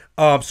anyway,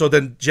 so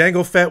then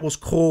Jango Fett was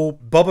cool.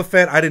 Boba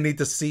Fett, I didn't need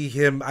to see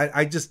him.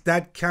 I just,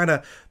 that kind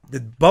of,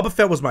 Boba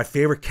Fett was my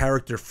favorite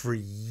character for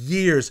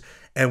years.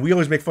 And we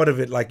always make fun of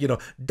it, like, you know,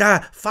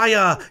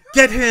 fire,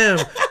 get him.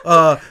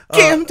 Get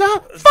him,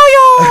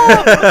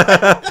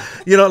 fire.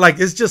 You know, like,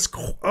 it's just,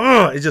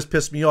 it just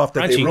pissed me off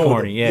that they rolled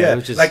corny, him. yeah. It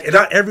was just... Like,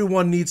 not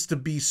everyone needs to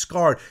be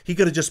scarred. He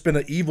could have just been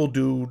an evil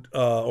dude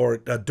or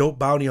a dope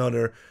bounty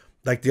hunter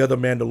like the other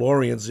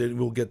Mandalorians. It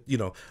will get, you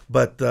know,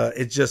 but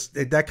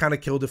that kind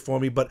of killed it for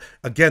me. But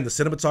again, the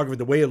cinematography,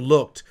 the way it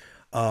looked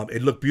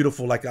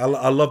beautiful. Like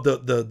I love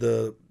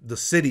the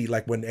city,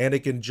 like when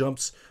Anakin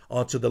jumps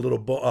onto the little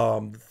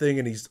thing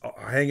and he's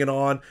hanging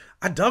on.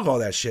 I dug all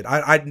that shit.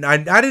 I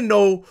didn't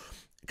know,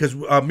 because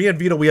me and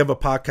Vito, we have a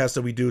podcast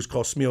that we do. It's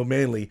called Smeal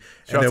Manly.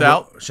 Shout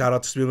out to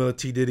Smeal,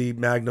 T Diddy,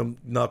 Magnum,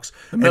 Nux,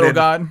 the Middle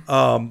God.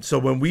 So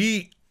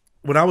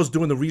when I was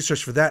doing the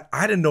research for that,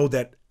 I didn't know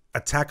that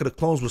Attack of the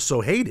Clones was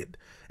so hated,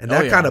 and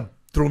that kind of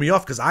threw me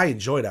off because I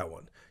enjoyed that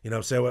one. You know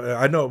what I'm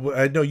saying?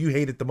 I know you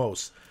hate it the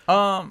most.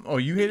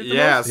 You hate it the most?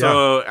 Yeah,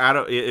 so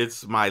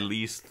it's my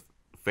least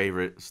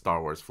favorite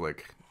Star Wars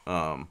flick.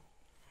 You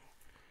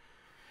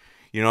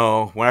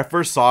know, when I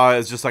first saw it,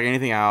 it's just like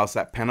anything else,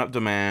 that pent-up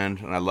demand,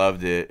 and I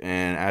loved it.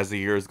 And as the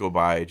years go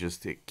by, it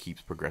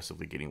keeps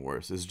progressively getting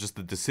worse. It's just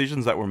the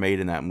decisions that were made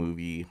in that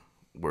movie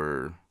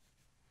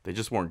they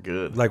just weren't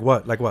good. Like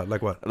what?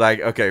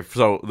 Like, okay,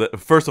 so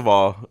first of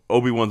all,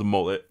 Obi-Wan's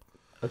mullet.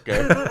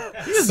 Okay.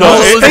 So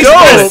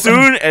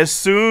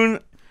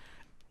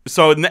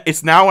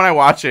it's now when I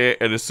watch it,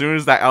 and as soon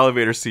as that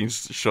elevator scene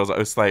shows up,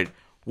 it's like,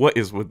 what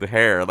is with the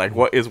hair? Like,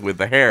 what is with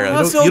the hair? Oh,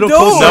 that's so you don't dope.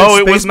 post No, like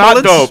it was space not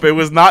bullets? dope. It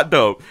was not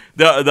dope.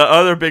 The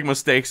other big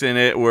mistakes in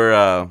it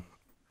were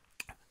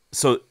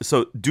so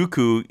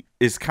Dooku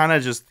is kind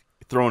of just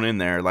thrown in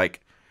there like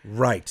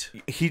Right.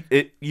 you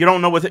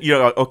don't know what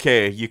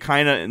okay, you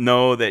kind of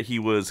know that he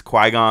was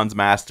Qui-Gon's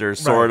master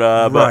sort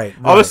of, but right,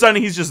 all of a right.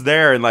 sudden he's just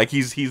there and like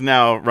he's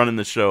now running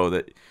the show,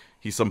 that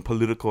he's some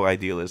political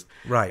idealist.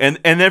 Right. And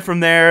then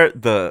from there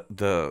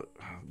the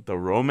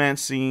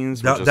romance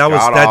scenes were just That was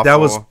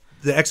god-awful.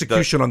 the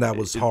execution on that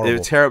was horrible. They're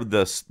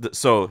terrible.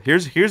 So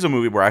here's a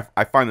movie where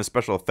I find the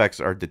special effects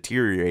are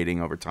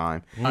deteriorating over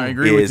time. I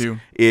agree with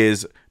you.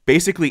 Is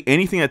basically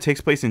anything that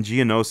takes place in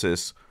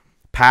Geonosis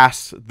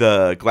past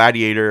the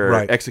gladiator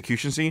Right.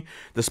 execution scene,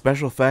 the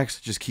special effects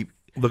just keep.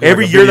 Looking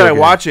Every like a year that I video game.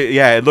 watch it,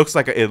 yeah, it looks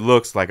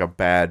like a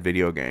bad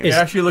video game. It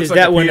actually looks is like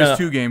a that when,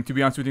 PS2 game, to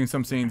be honest with you, in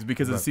some scenes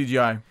because of the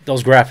CGI.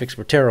 Those graphics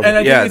were terrible. And I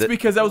think Yeah, it's that-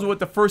 because that was what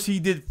the first he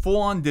did full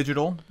on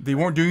digital. They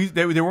weren't doing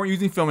they weren't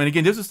using film. And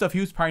again, this is stuff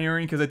he was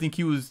pioneering because I think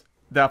he was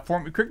that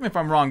form. Correct me if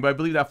I'm wrong, but I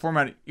believe that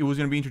format it was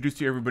going to be introduced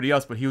to everybody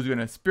else, but he was going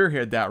to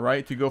spearhead that,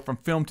 right, to go from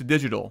film to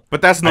digital.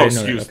 But that's no I didn't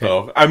know that, excuse, okay.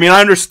 though. I mean,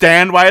 I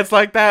understand why it's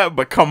like that,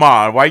 but come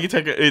on, why you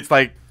take it? It's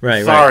like,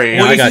 Right, sorry, right.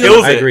 No, it I got kills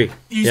you. I it. agree.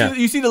 You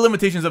Yeah. see the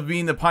limitations of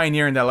being the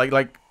pioneer in that.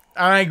 Like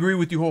I agree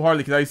with you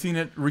wholeheartedly because I've seen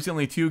it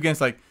recently too.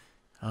 Against like,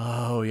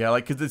 oh yeah,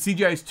 like because the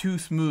CGI is too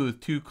smooth,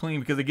 too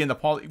clean. Because again,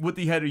 what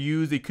they had to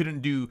use, they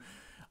couldn't do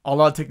a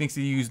lot of techniques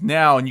they use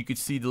now, and you could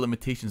see the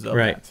limitations of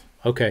Right. that.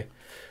 Okay.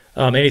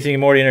 Anything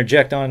more to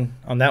interject on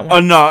that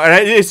one? No,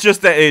 and it's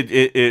just that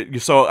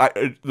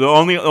the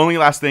only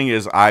last thing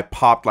is I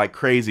popped like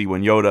crazy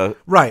when Yoda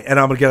Right, and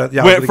I'm gonna get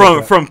yeah.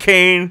 went from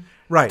Kane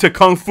Right. to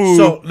Kung Fu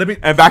So, let me-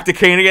 and back to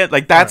Kane again.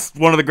 Like that's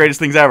one of the greatest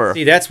things ever.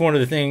 See, that's one of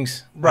the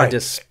things I Right.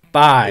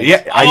 despise.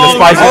 Yeah, I Oh,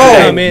 despise oh,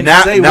 it. come in,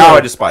 Now, say now what? I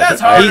despise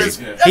That's it. hard.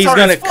 He's hard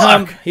gonna as fuck.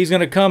 come. He's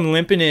gonna come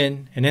limping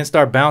in and then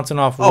start bouncing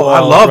off Oh, walls. I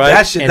love right?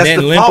 that shit. And That's then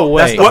the limp fault.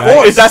 away. That's the Well,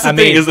 fault. oh, that's the I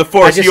thing mean, is the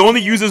Force. I just- He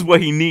only uses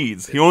what he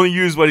needs. He only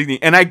uses what he needs,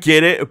 and I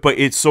get it, but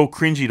it's so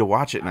cringy to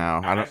watch it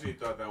now. I I don't. actually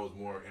thought that was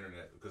more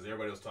internet because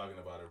everybody was talking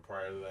about it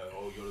prior to that.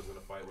 Oh, Yoda's gonna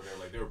fight, whatever.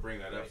 Like they were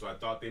bringing that up, so I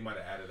thought they might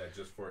have added that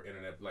just for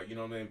internet. Like you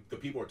know what I mean? The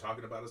people were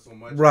talking about it so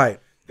much, Right.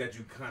 That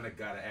you kind of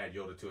gotta add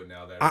Yoda to it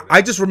now. That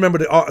I just remember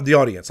the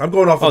audience. I'm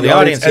going off of Oh, the the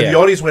audience, audience, and yeah. the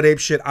audience went ape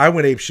shit. I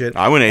went ape shit.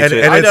 I went ape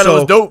shit. And I then thought it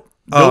was dope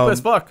um,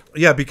 as fuck.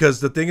 Yeah, because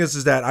the thing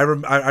is that I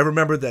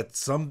remember that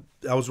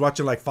I was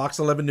watching like Fox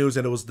 11 News,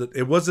 and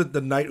it wasn't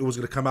the night it was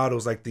gonna come out. It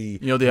was like the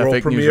You know, they have world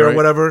fake news, premiere or right?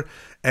 whatever,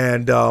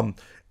 and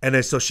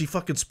then so she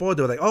fucking spoiled.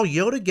 They were like, "Oh,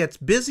 Yoda gets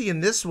busy in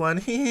this one."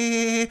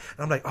 And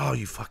I'm like, "Oh,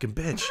 you fucking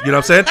bitch," you know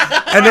what I'm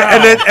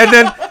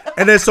saying?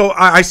 And then so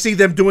I see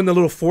them doing the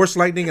little force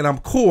lightning, and I'm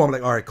cool. I'm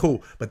like, "All right,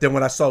 cool." But then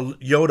when I saw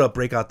Yoda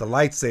break out the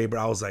lightsaber,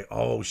 I was like,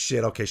 "Oh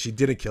shit, okay, she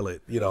didn't kill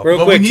it," you know? Real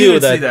But we quick needed too,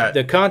 to see that.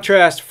 the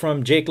contrast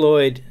from Jake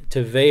Lloyd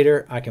to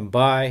Vader, I can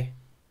buy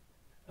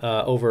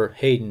over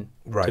Hayden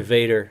to Right.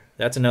 Vader.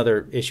 That's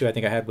another issue I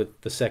think I had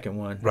with the second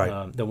one.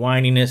 Right. The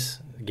whininess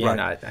again.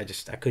 Right.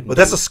 I couldn't. But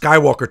that's do a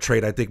Skywalker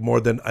trait, I think, more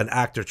than an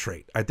actor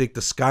trait. I think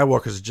the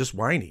Skywalkers is just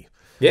whiny.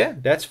 yeah,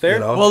 that's fair. You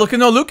know? Well, look,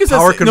 no, Lucas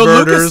Power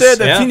Lucas said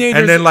that Yeah. teenagers.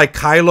 And then like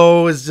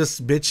Kylo is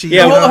just bitchy.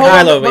 Yeah, you well, know? hold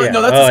on. Kylo, but yeah.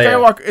 no, that's Oh, a yeah.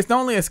 Skywalker. It's not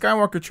only a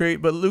Skywalker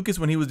trait, but Lucas,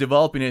 when he was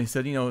developing it, he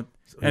said,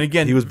 and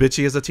again, He was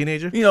bitchy as a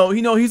teenager.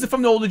 he's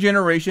from the older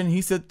generation.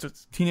 He said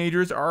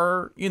teenagers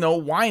are,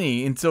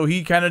 whiny, and so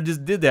he kind of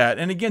just did that.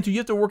 And again, you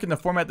have to work in the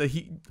format that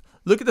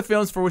look at the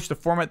films for which the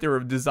format they were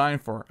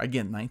designed for.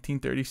 Again,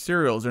 1930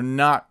 serials are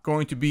not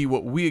going to be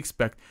what we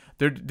expect.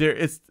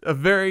 It's a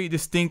very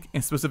distinct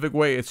and specific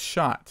way it's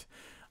shot.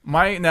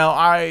 Now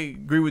I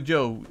agree with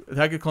Joe.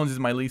 Attack of the Clones is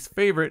my least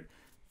favorite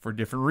for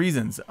different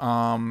reasons.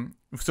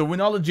 So when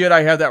all the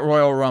Jedi have that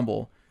Royal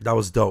Rumble, That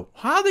was dope.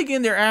 how are they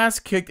getting their ass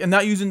kicked and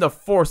not using the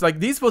Force? Like,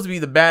 these supposed to be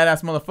the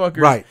badass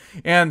motherfuckers. Right.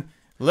 And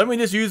let me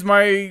just use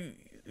my,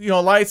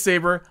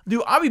 lightsaber.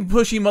 Dude, I'll be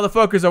pushing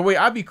motherfuckers away.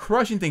 I'll be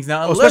crushing things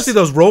now. Oh, especially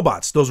those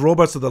robots. Those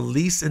robots are the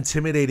least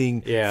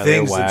intimidating Yeah, they're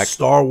things in whack.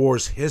 Star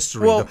Wars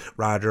history. Well-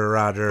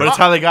 Roger. But it's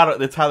how they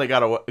got. It's how they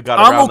got I'm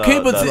around okay,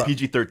 the, but the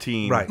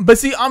PG-13. Right. But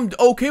see, I'm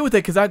okay with that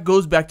because that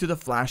goes back to the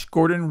Flash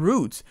Gordon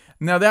roots.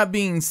 Now, that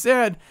being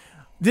said,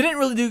 they didn't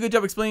really do a good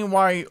job explaining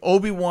why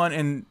Obi-Wan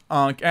and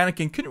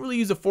Anakin couldn't really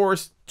use the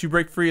Force to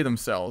break free of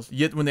themselves.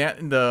 Yet when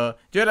the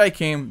Jedi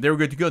came, they were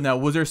good to go. Now,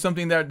 was there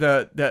something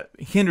that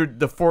hindered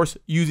the Force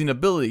using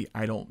ability?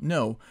 I don't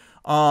know.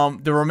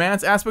 The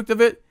romance aspect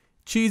of it,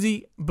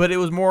 cheesy, but it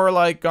was more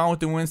like Gone with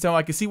the Wind style.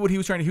 I could see what he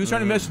was trying to. He was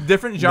trying to mesh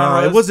different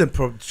genres. No, it wasn't.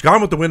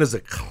 Gone with the Wind is a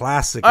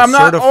classic. I'm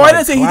not. Oh, I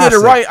didn't say he did it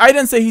classic. right. I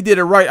didn't say he did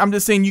it right. I'm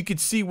just saying you could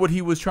see what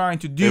he was trying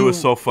to do. It was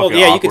so fucking. Well,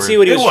 yeah, you awkward. could see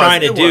what he was, It was,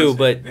 trying to it do, was.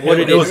 but what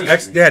It it It is.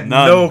 was. They had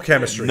None. no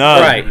chemistry.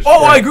 None. Right.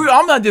 Oh, I agree.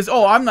 I'm not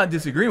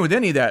disagreeing with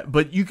any of that.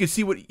 But you could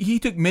see what he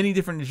took many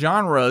different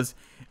genres.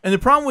 And the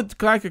problem with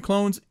Attack of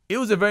Clones, it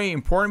was a very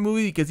important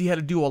movie because he had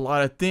to do a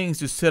lot of things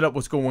to set up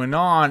what's going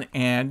on.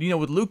 And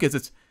with Lucas,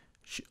 it's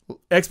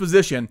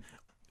exposition.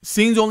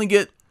 Scenes only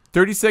get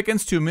 30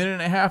 seconds to a minute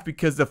and a half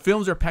because the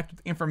films are packed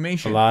with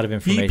information. A lot of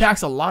information. He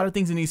packs a lot of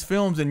things in these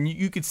films, and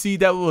you could see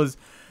that was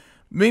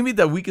maybe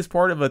the weakest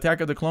part of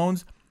Attack of the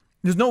Clones.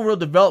 There's no real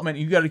development.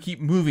 You got to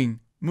keep moving.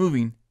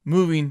 You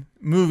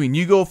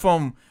go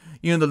from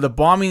the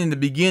bombing in the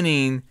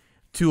beginning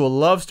to a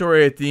love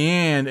story at the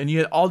end, and you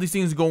had all these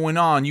things going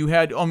on.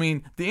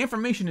 The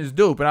information is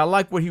dope, and I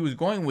like what he was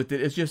going with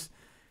it. It's just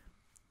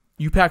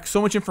you pack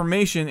so much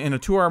information in a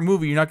 2-hour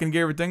movie, you're not going to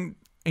get everything.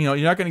 You're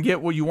not going to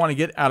get what you want to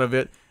get out of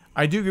it.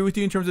 I do agree with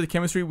you in terms of the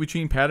chemistry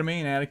between Padme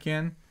and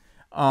Anakin.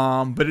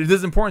 But it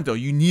is important though.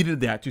 You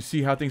needed that to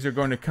see how things are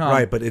going to come.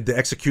 Right, but the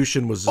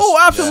execution was just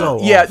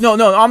absolutely. so off.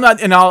 No, I'm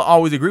not, and I'll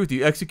always agree with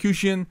you.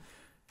 Execution.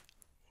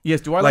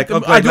 Yes, do I like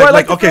them?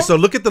 So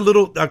look at the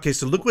little. Okay,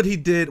 so look what he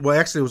did. Well,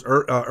 actually, it was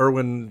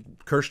Erwin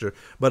Kirschner.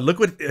 But look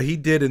what he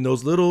did in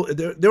those little.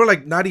 They were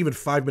like not even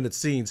 5-minute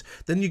scenes.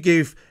 Then you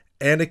gave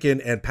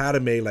Anakin and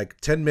Padme like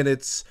 10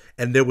 minutes,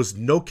 and there was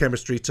no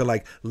chemistry to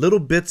like little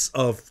bits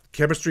of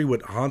chemistry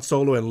with Han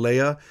Solo and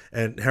Leia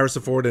and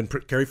Harrison Ford and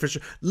Carrie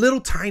Fisher, little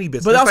tiny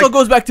bits. But it also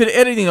goes back to the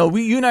editing.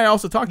 You and I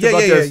also talked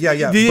about this. Yeah.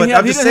 He didn't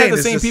have the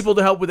same people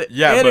to help with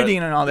the editing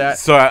and all that.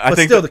 So I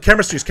think still, the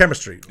chemistry is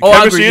chemistry.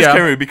 Chemistry is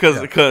chemistry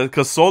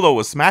because Solo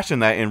was smashing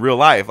that in real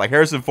life. Like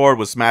Harrison Ford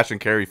was smashing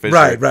Carrie Fisher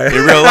in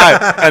real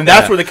life, and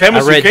that's where the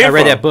chemistry came from. I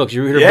read that book.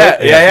 You read her book?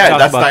 Yeah.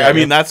 That's like, I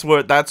mean,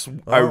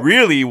 I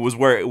really was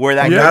where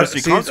that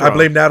chemistry comes from. I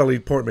blame Natalie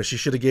Portman. She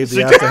should have gave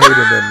the ass to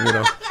Hayden,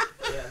 then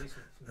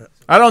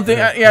I don't think.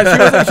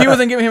 She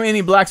wasn't giving him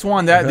any Black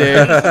Swan that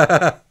day.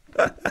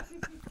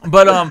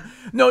 But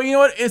no, you know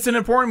what? It's an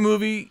important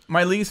movie.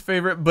 My least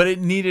favorite, but it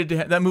needed to.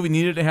 That movie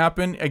needed to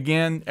happen.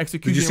 Again,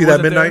 execution. Did you see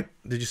that midnight?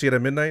 Did you see it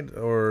at midnight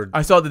or?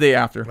 I saw it the day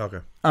after. Okay.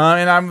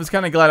 And I was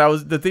kind of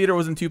glad. The theater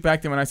wasn't too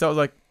packed, and when I saw it, I was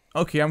like,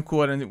 okay, I'm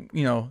cool. And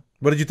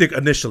What did you think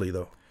initially,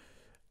 though?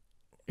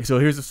 So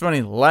here's what's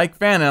funny. Like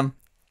Phantom,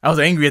 I was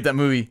angry at that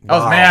movie. I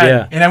was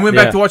mad. And I went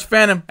back to watch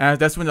Phantom, and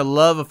that's when the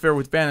love affair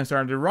with Phantom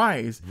started to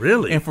rise.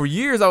 Really? And for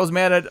years, I was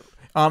mad at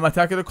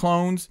Attack of the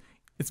Clones.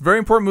 It's a very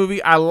important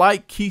movie. I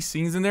like key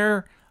scenes in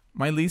there.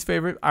 My least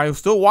favorite. I'll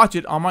still watch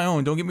it on my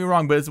own. Don't get me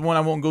wrong, but it's one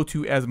I won't go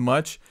to as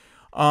much.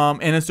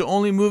 And it's the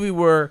only movie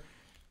where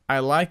I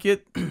like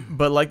it,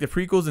 but like the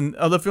prequels and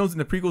other films in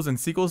the prequels and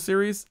sequels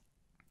series,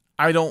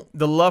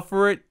 the love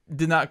for it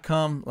did not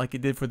come like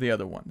it did for the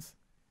other ones.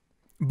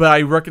 But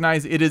I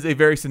recognize it is a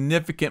very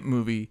significant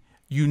movie.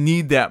 You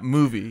need that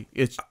movie.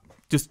 It's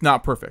just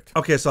not perfect.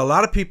 Okay, so a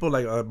lot of people,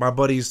 like my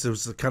buddies, it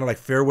was kind of like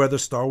fair weather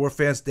Star Wars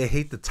fans. They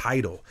hate the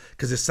title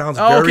because it sounds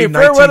very 1950s.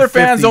 Fair weather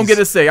fans don't get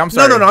a say. I'm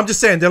sorry. No. I'm just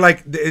saying they're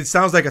like it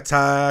sounds like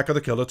Attack of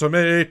the Killer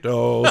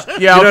Tomatoes.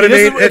 Yeah, you know what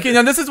I mean?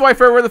 Now this is why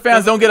fair weather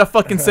fans don't get a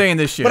fucking say in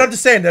this shit. But I'm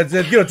just saying that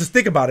just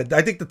think about it.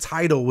 I think the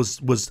title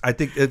was I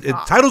think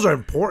titles are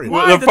important.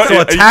 So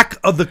Attack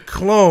of the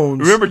Clones.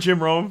 Remember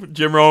Jim Rome?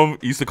 Jim Rome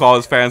used to call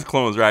his fans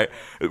clones, right?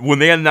 When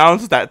they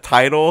announced that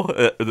title,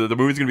 the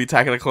movie's gonna be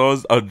Attack of the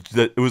Clones.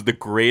 It was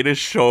the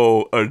greatest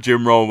show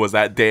Jim Rome was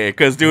that day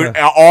because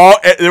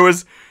there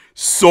was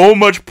so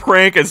much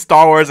prank and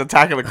Star Wars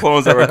Attack of the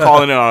Clones that were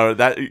calling it on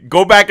that.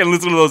 Go back and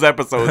listen to those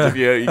episodes if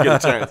you get a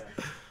chance.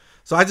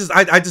 So I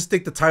just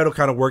think the title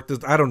kind of worked.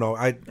 I don't know.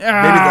 I don't know.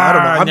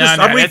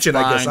 I'm reaching.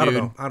 I guess I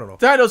don't know.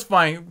 Title's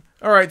fine.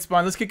 All right,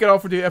 Spawn. Let's kick it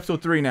off for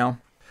episode 3 now.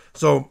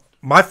 So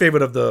my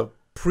favorite of the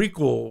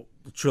prequel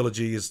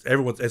trilogy is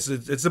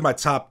it's in my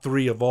top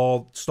 3 of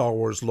all Star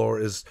Wars lore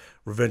is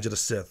Revenge of the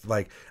Sith.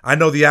 Like I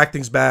know the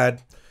acting's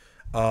bad.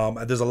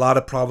 There's a lot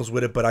of problems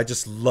with it, but I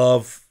just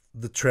love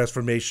the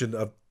transformation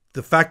of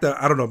the fact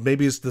that I don't know.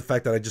 Maybe it's the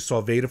fact that I just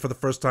saw Vader for the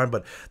first time,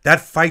 but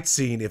that fight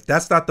scene, if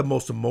that's not the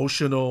most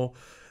emotional,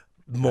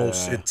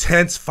 most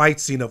intense fight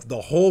scene of the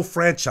whole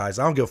franchise,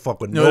 I don't give a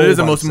fuck what. No, it is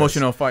the most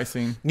emotional fight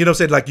scene. You know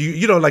what I'm saying? Like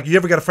like you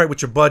ever got a fight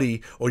with your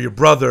buddy or your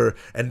brother,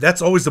 and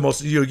that's always the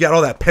most. You got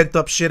all that pent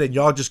up shit, and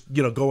y'all just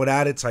going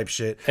at it type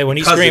shit. Hey, when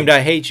he screamed,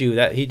 "I hate you!"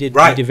 That he did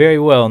very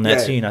well in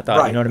that scene. I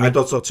thought, you know what I mean? I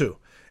thought so too.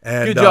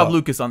 And, good job,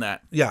 Lucas, on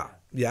that. Yeah,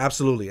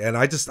 absolutely. And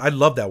I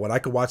love that one. I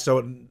could watch that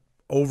one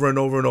over and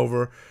over and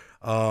over.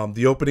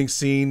 The opening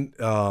scene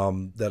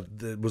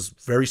that was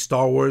very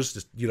Star Wars.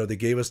 Just, they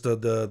gave us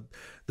the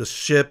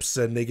ships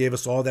and they gave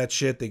us all that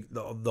shit.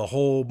 The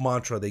whole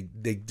mantra.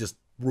 They just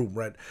room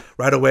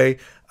right away.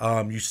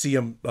 You see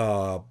them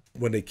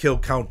when they kill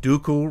Count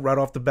Dooku right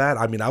off the bat.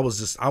 I mean, I was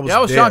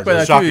there. Shocked by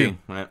that shocking.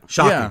 too.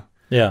 Shocking.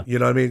 Yeah. You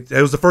know what I mean?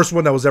 It was the first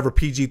one that was ever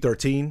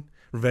PG-13.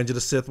 Revenge of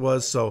the Sith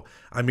was. So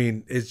I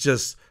mean, it's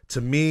just, to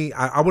me,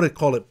 I wouldn't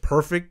call it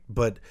perfect,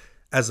 but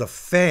as a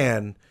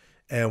fan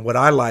and what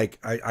I like,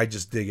 I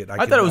just dig it.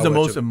 I thought it was the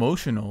most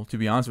emotional, to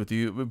be honest with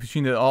you,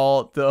 between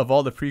all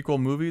the prequel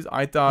movies.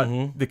 I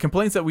thought the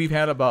complaints that we've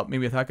had about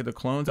maybe Attack of the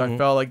Clones, I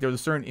felt like there was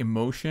a certain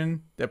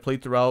emotion that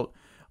played throughout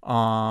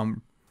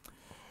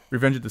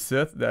Revenge of the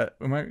Sith. That's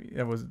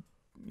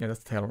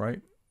the title,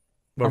 right?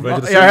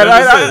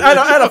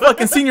 I had a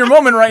fucking senior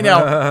moment right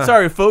now.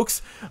 Sorry,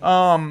 folks.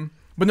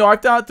 But no, I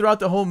thought throughout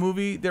the whole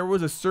movie there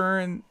was a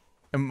certain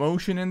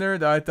emotion in there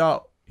that I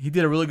thought he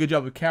did a really good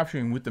job of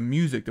capturing with the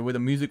music, the way the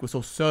music was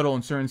so subtle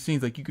in certain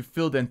scenes. Like you could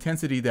feel the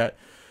intensity that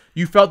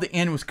you felt the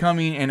end was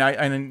coming,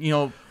 and you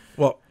know.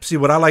 Well, see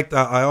what I liked.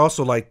 I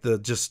also liked the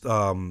just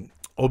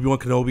Obi-Wan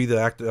Kenobi, the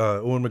actor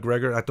Owen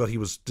McGregor. I thought he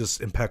was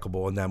just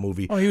impeccable in that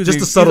movie. Oh, he was just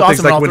the he's subtle things,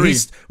 awesome like in all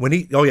when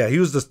he oh yeah, he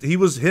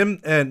was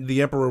him and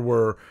the Emperor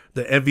were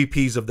the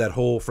MVPs of that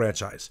whole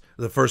franchise.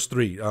 The first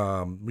three,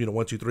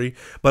 1, 2, 3.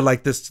 But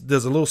like this,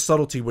 there's a little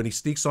subtlety when he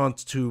sneaks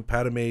onto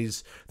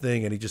Padme's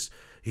thing, and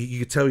you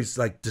could tell he's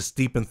like just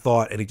deep in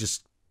thought, and he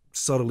just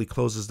subtly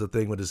closes the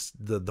thing with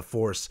the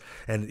force,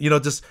 and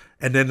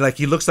and then like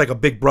he looks like a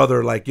big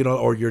brother, like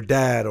or your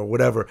dad or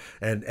whatever,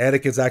 and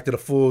Anakin's acted a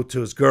fool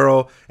to his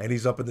girl, and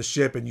he's up in the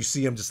ship, and you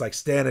see him just like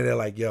standing there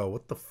like, yo,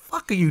 what the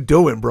fuck are you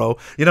doing, bro?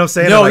 You know what I'm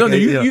saying? No, like, no,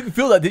 you can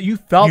feel that you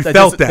felt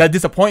that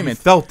disappointment.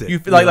 You felt it. You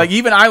like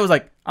even I was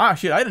like, ah,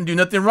 shit, I didn't do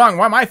nothing wrong.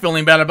 Why am I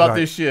feeling bad about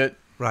this shit?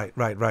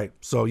 Right.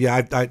 So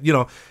yeah, I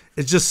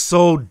it's just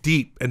so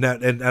deep, and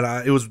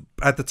it was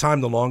at the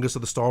time the longest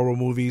of the Star Wars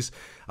movies.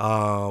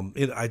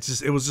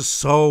 It was just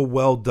so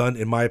well done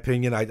in my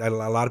opinion. A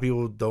lot of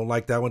people don't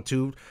like that one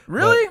too.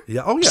 Really?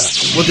 Yeah. Oh yeah.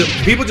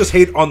 Well, people just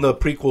hate on the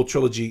prequel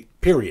trilogy.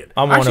 Period.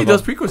 Actually,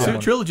 those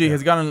prequel trilogy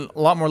has gotten a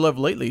lot more love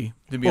lately.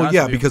 To be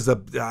honest, because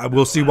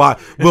we'll see why.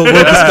 We'll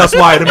discuss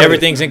why. In a minute.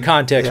 Everything's in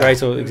context, right?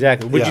 So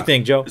exactly. What'd you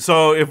think, Joe?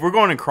 So if we're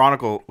going in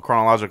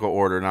chronological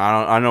order,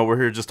 now I know we're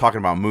here just talking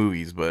about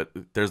movies, but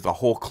there's the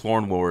whole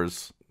Clone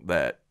Wars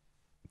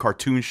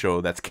cartoon show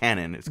that's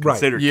canon. It's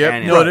considered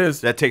canon. No, it is.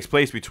 That takes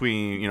place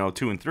between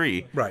 2 and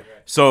 3. Right.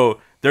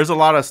 So there's a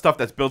lot of stuff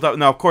that's built up.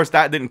 Now, of course,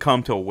 that didn't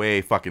come till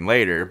way fucking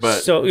later.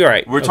 But so you're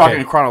right. We're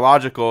talking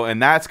chronological,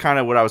 and that's kind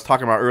of what I was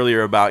talking about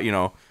earlier. About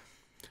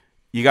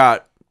you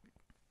got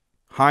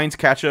Heinz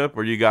ketchup,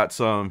 or you got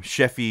some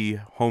chefy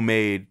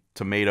homemade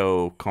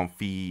tomato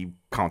confit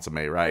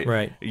consomme, right?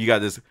 Right. You got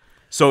this.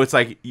 So it's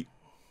like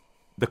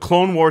the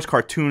Clone Wars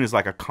cartoon is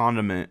like a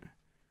condiment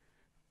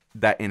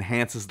that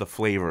enhances the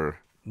flavor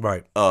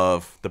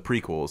of the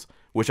prequels,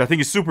 which I think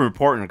is super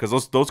important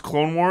because those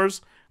Clone Wars,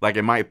 like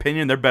in my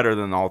opinion, they're better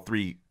than all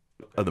 3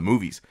 of the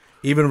movies.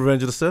 Even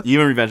Revenge of the Sith?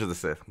 Even Revenge of the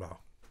Sith. Wow.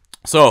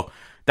 So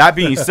that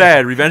being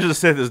said, Revenge of the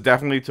Sith is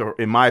definitely,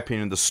 in my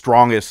opinion, the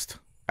strongest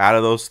out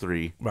of those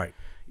 3. Right.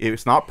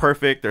 It's not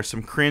perfect. There's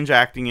some cringe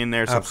acting in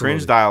there, some Absolutely.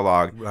 cringe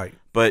dialogue. Right.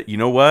 But you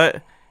know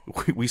what?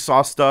 We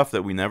saw stuff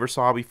that we never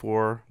saw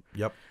before.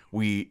 Yep.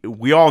 We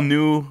all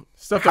knew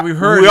stuff that we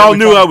heard. We all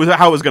knew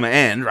how it was going to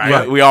end,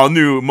 right? We all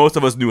knew. Most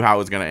of us knew how it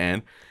was going to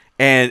end,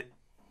 and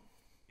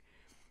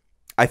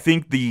I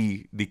think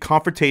the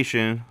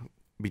confrontation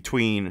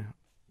between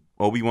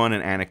Obi-Wan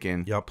and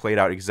Anakin played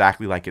out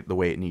exactly like the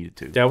way it needed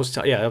to. That was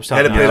and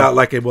it played out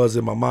like it was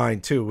in my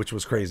mind too, which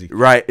was crazy.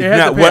 Right. It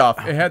had the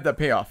payoff. It had that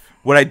payoff.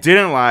 What I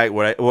didn't like,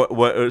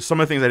 what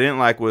some of the things I didn't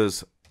like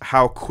was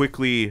how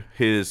quickly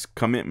his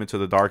commitment to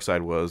the dark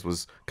side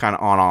was kind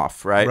of on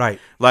off, right? Right.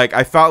 Like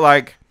I felt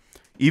like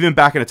even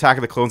back in Attack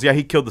of the Clones,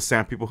 he killed the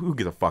Sand People. Who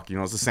gives a fuck?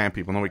 It's the Sand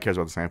People. Nobody cares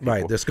about the Sand People.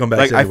 Right. They're scumbags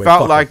Like anyway. I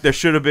felt like there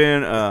should have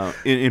been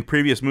in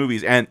previous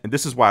movies, and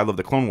this is why I love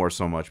the Clone Wars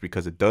so much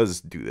because it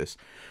does do this.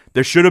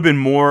 There should have been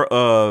more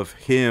of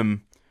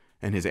him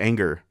and his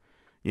anger,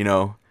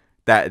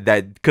 that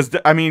because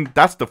I mean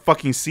that's the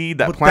fucking seed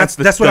that plants.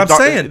 That's what I'm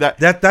saying.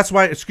 That's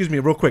why. Excuse me,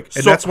 real quick.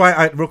 And that's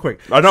why real quick.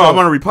 I know I'm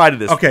gonna reply to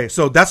this. Okay,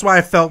 so that's why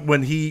I felt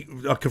when he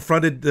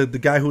confronted the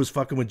guy who was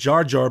fucking with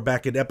Jar Jar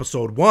back in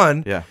episode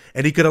 1. Yeah,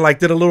 and he could have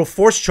did a little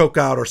force choke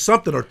out or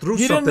something or threw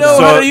something. He didn't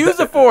know how to use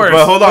the force.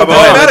 But hold on,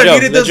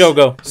 let Joe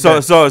go.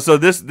 So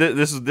this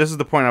is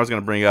the point I was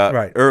gonna bring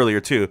up earlier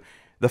too.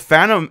 In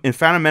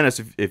Phantom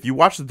Menace, if you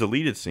watch the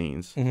deleted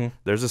scenes,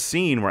 there's a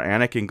scene where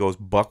Anakin goes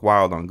buck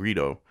wild on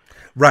Greedo.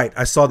 Right,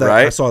 I saw that.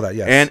 Right? I saw that.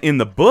 Yes. And in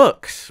the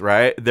books,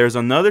 right, there's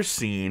another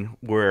scene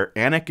where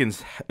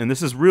Anakin's, and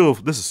this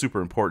is super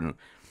important.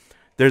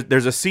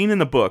 There's a scene in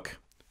the book,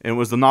 and it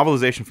was the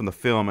novelization from the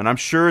film, and I'm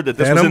sure that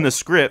this was in the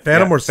script.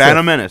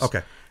 Phantom Menace.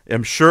 Okay.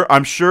 I'm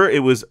sure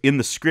it was in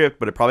the script,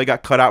 but it probably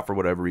got cut out for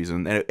whatever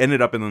reason, and it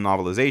ended up in the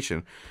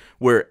novelization.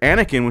 Where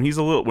Anakin, when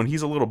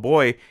he's a little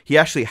boy, he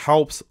actually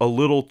helps a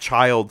little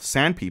child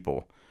Sand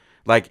People.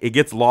 Like it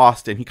gets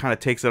lost, and he kind of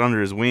takes it under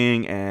his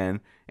wing and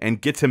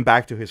gets him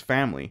back to his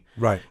family.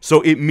 Right.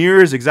 So it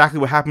mirrors exactly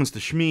what happens to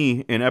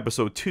Shmi in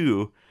episode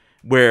 2,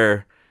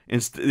 where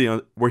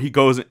where he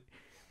goes.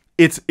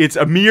 It's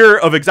a mirror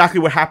of exactly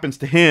what happens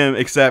to him,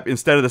 except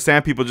instead of the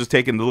Sand People just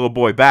taking the little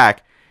boy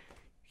back,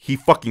 he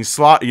fucking he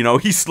slaughters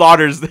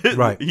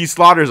he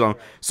slaughters them.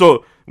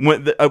 So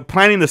when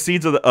planting the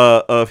seeds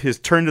of his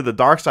turn to the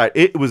dark side,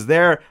 it was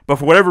there, but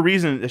for whatever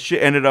reason, the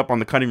shit ended up on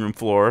the cutting room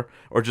floor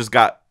or just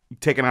got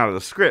taken out of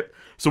the script.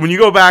 So when you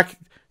go back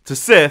to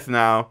Sith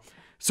now,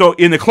 so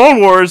in the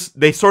Clone Wars,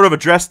 they sort of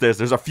address this.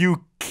 There's a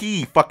few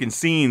key fucking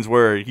scenes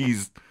where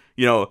he's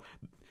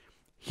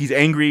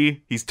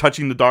angry, he's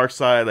touching the dark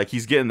side, like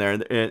he's getting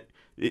there. And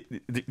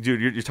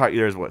dude, you're talking.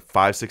 There's what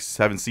 5, 6,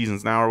 7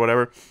 seasons now or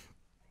whatever.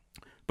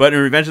 But in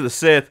Revenge of the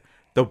Sith,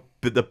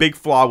 the big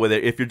flaw with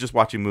it, if you're just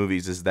watching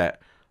movies, is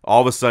that all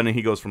of a sudden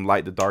he goes from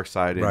light to dark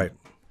side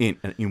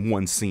in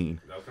one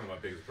scene. That was kind of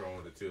my biggest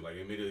problem with it too. Like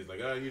immediately, he's like,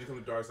 "Oh, you need to come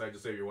to the dark side to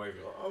save your wife."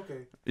 Oh, okay.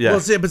 Yeah. Well,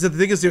 see, but the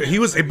thing is, he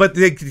was, but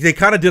they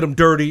kind of did him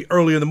dirty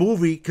early in the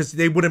movie because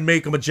they wouldn't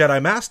make him a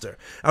Jedi Master.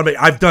 I mean,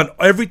 I've done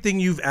everything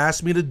you've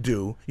asked me to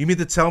do. You mean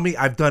to tell me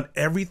I've done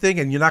everything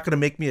and you're not going to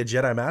make me a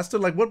Jedi Master?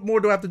 Like, what more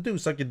do I have to do?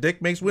 Suck your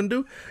dick, Mace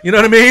Windu? You know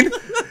what I mean?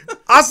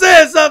 I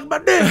said suck my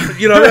dick.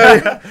 You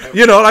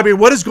know, I mean,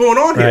 what is going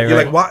on here? Right, You're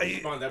right. like, why?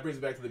 Spawn, that brings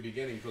me back to the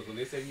beginning because when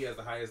they say he has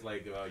the highest,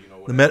 like,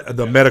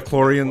 The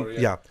Metachlorian,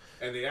 yeah.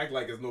 And they act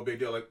like it's no big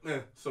deal. Like,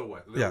 so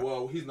what? Like, Yeah.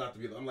 Well, he's not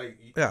the be. I'm like,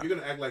 Yeah. you're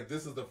gonna act like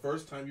this is the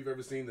first time you've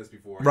ever seen this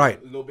before.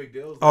 Right. No big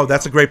deal. Oh,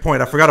 that's a great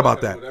point. I forgot about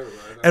that. Whatever,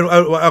 right? And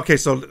okay,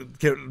 so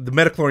the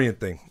Metachlorian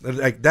thing,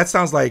 like that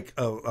sounds like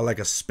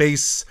a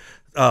space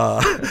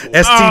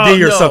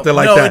STD or something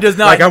like that. No, it does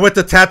not. Like I went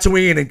to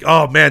Tatooine and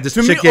oh man, this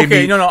chick gave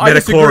me I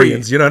disagree.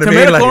 Metachlorians. You know what I to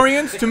mean?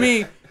 Metachlorians, to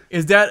me,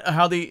 is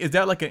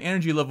that like an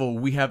energy level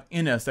we have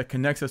in us that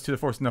connects us to the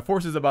Force? And the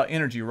Force is about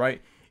energy,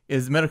 right?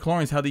 Is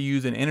Metachlorians how they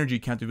use an energy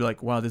count to be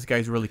like, wow, this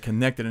guy's really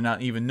connected and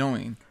not even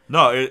knowing?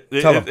 No,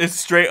 it's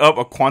straight up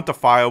a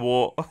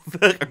quantifiable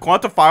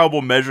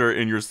measure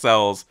in your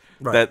cells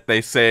that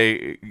they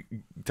say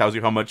tells you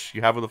how much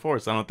you have of the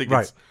Force. I don't think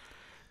it's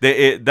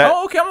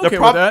okay, I'm okay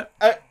with that.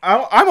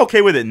 I'm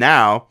okay with it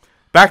now.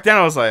 Back then,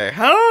 I was like,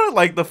 huh?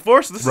 Like the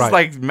Force.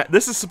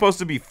 This is supposed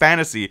to be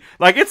fantasy.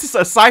 Like it's a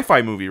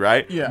sci-fi movie,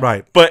 right? Yeah.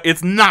 Right. But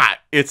it's not.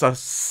 It's a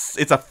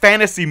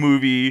fantasy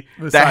movie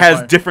that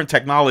has different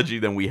technology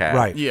than we have.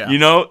 Right. Yeah. You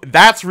know,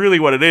 that's really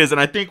what it is.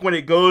 And I think when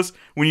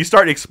you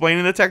start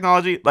explaining the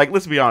technology, like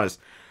let's be honest,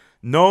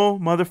 no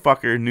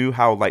motherfucker knew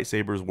how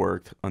lightsabers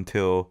worked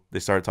until they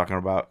started talking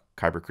about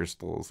kyber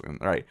crystals and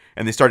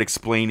they start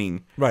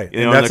explaining Right.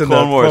 You And know, that's in the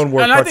Clone Wars.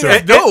 And I think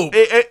that's dope.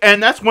 dope.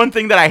 And that's one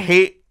thing that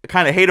I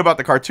kind of hate about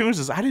the cartoons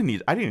is I didn't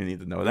even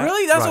need to know that.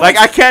 Really? That's like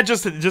I can't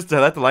just let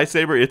the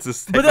lightsaber. It's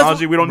this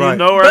technology we don't need to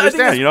know or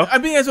understand. You know, I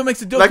think that's what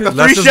makes it dope. like the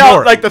less is three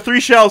more. the three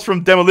shells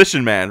from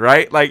Demolition Man,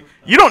 right? Like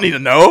you don't need to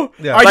know.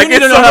 Yeah. Like I do need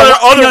it's to know some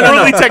how to-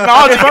 otherworldly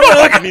technology. You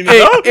don't fucking need to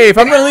know. Hey, if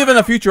I'm gonna live in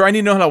the future, I need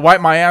to know how to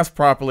wipe my ass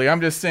properly.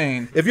 I'm just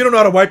saying. If you don't know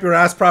how to wipe your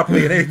ass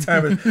properly at any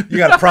time, you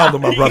got a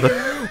problem, my brother.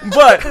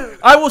 But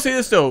I will say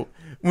this though,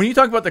 when you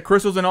talk about the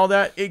crystals and all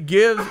that, it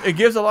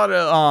gives a lot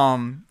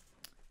of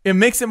it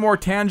makes it more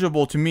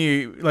tangible to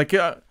me. Like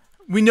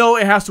we know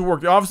it has to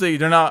work. Obviously, a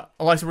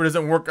lightsaber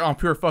doesn't work on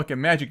pure fucking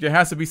magic. There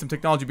has to be some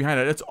technology behind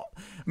it.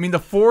 The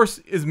Force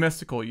is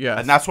mystical,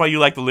 yes, And that's why you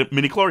like the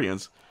mini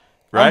chlorians,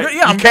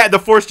 right? The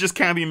Force just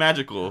can't be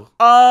magical.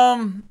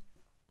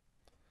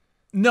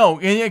 No,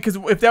 because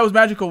if that was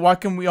magical, why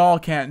can we all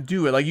can't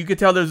do it? Like you could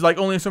tell, there's like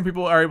only some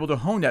people are able to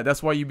hone that.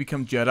 That's why you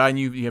become Jedi, and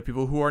you have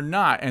people who are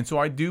not. And so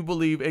I do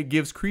believe it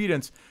gives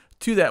credence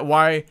to that.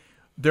 Why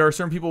there are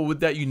certain people with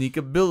that unique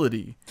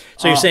ability.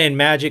 So you're saying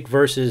magic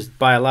versus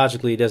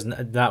biologically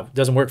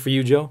doesn't work for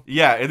you, Joe?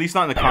 Yeah, at least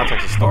not in the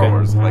context of Star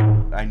Wars. Like,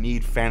 I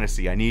need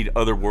fantasy. I need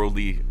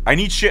otherworldly. I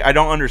need shit I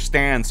don't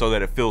understand so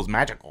that it feels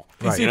magical.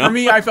 Right. See, for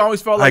me, I've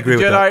always felt like the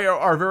agree with Jedi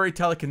are very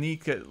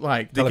telekinetic,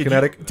 like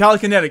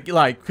Telekinetic?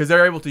 like because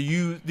they're able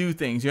to do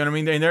things. You know what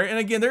I mean? And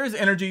again, there is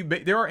energy.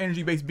 There are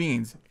energy-based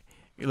beings.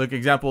 Like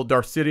example,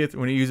 Darth Sidious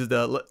when he uses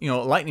the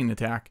lightning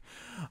attack.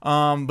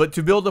 But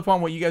to build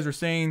upon what you guys are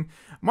saying,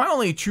 my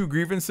only true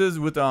grievances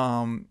with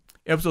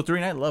episode 3,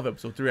 and I love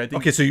episode 3. I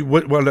think. Okay, so I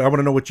want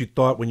to know what you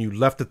thought when you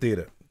left the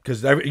theater.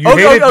 Because you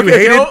hated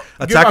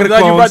Attack of the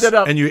Clones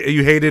and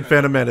you hated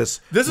Phantom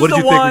Menace. This what is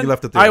did the you think one when you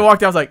left the theater? I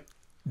walked out. I was like,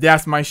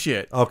 "That's my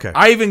shit." Okay.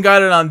 I even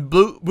got it on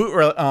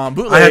bootleg.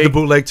 I had the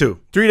bootleg too.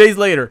 3 days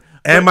later,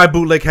 And my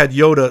bootleg had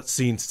Yoda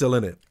scene still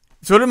in it.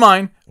 so did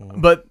mine.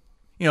 But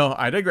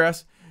I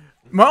digress.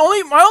 My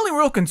only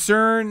real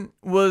concern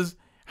was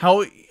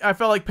how I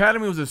felt like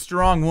Padme was a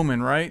strong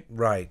woman, right?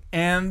 Right.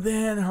 And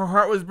then her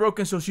heart was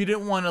broken, so she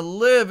didn't want to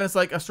live. And it's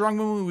like a strong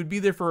woman would be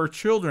there for her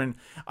children.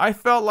 I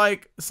felt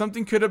like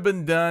something could have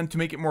been done to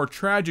make it more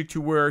tragic, to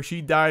where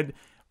she died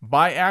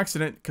by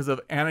accident because of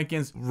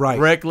Anakin's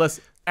reckless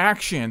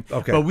action.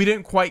 Okay. But we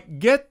didn't quite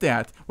get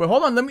that. Well,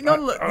 hold on. I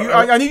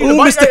need you to Ooh,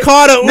 bite. Mr.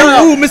 Carter.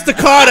 Ooh, Mr.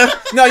 Carter.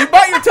 No, you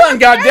bite your tongue.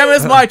 God damn it!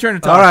 It's my turn to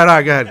talk. All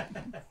right, go ahead.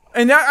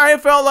 And I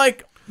felt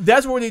like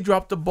that's where they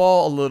dropped the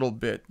ball a little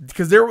bit,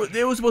 because it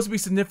was supposed to be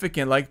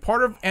significant. Like,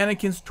 part of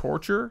Anakin's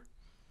torture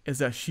is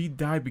that she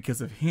died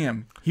because of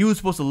him. He was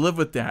supposed to live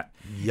with that.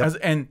 Yep.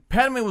 And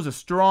Padme was a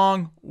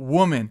strong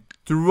woman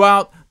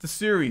throughout the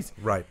series.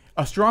 Right.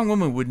 A strong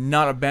woman would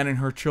not abandon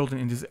her children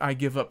and just, I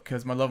give up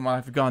because my love of my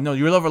life is gone. No,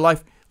 your love of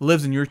life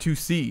lives in your 2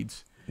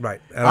 seeds.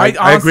 Right. And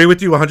I agree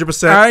with you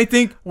 100%. I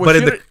think.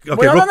 But no,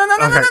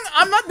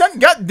 I'm not done.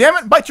 God damn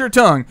it! Bite your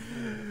tongue.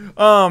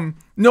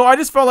 No, I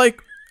just felt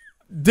like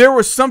there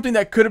was something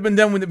that could have been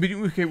done with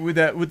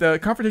the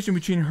confrontation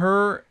between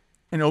her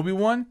and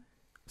Obi-Wan.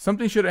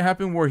 Something should have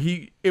happened where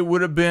it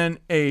would have been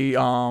a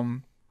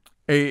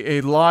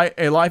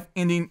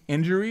life-ending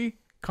injury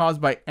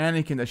caused by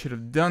Anakin that should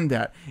have done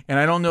that. And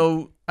I don't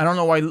know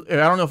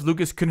if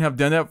Lucas couldn't have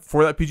done that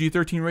for that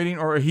PG-13 rating,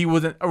 or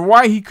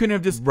why he couldn't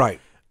have just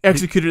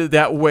executed it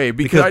that way.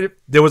 Because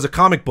there was a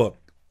comic book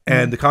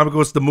And the comic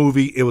goes to the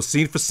movie. It was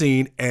scene for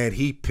scene, and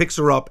he picks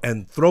her up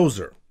and throws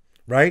her,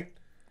 right?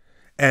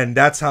 And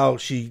that's how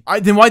she.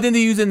 Then why didn't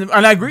they use it? And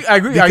I agree.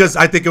 Because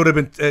I think it would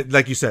have been,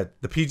 like you said,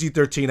 the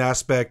PG-13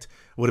 aspect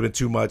would have been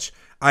too much.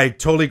 I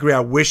totally agree. I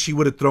wish he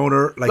would have thrown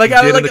her like he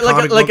did in the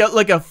comic book.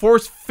 Like a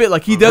force fit,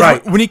 like he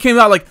does when he came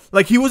out.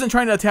 Like he wasn't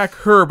trying to attack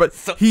her, but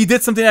he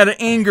did something out of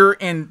anger,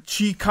 and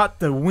she caught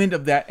the wind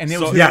of that, and it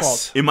was his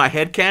fault. In my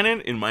head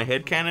canon,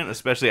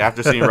 especially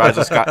after seeing Rise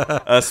of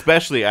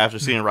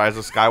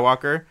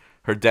Skywalker,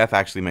 her death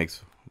actually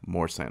makes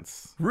more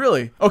sense.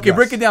 Really? Okay, Yes.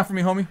 break it down for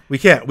me, homie. We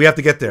can't. We have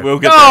to get there. We'll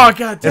get Oh there.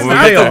 God, It's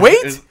I have the to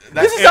wait.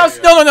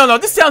 No.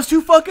 This sounds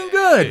too fucking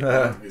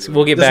good. So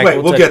we'll get Just back.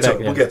 wait. We'll touch get back, to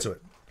it. yeah. We'll get to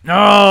it.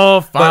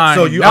 No, fine.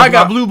 so you- now I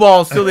got blue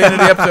balls till the end of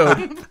the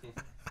episode.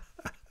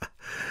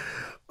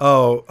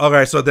 Oh,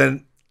 okay. So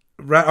then,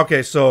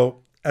 so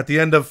at the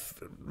end of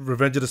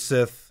Revenge of the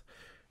Sith,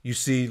 you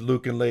see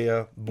Luke and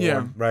Leia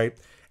born, right?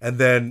 And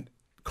then,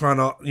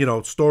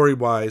 story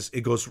wise,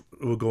 it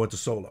will go into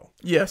Solo.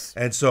 Yes.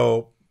 And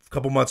so a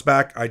couple months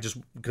back,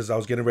 because I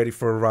was getting ready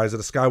for Rise of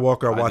the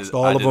Skywalker, I watched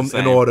all I of did them the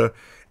in same. order,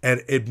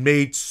 and it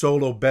made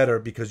Solo better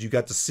because you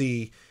got to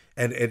see.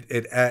 And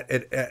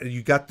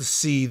you got to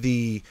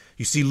see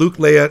you see Luke,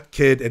 Leia,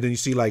 kid, and then you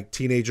see like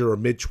teenager or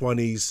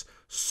mid-20s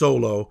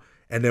Solo,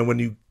 and then when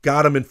you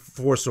got him in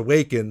Force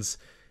Awakens,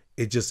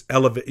 it just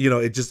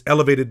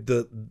elevated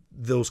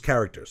those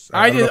characters.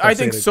 I don't know if I'm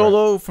think saying it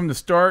Solo from the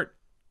start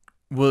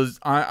was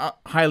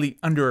highly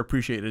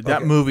underappreciated.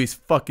 That movie's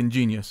fucking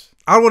genius.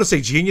 I don't want to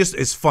say genius.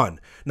 It's fun.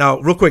 Now,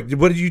 real quick,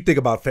 what did you think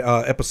about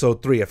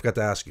episode 3? I forgot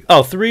to ask you.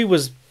 Oh, 3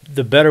 was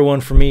the better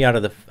one for me out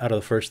of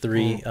the first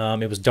 3.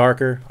 It was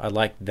darker. I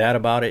liked that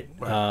about it.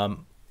 Right.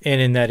 And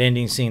in that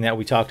ending scene that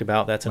we talked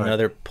about, that's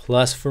another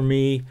plus for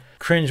me.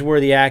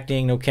 Cringeworthy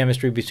acting, no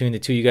chemistry between the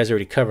two. You guys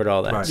already covered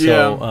all that. Right.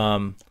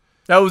 So,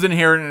 that was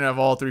inherent of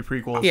all 3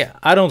 prequels. yeah,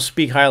 I don't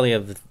speak highly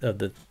of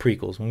the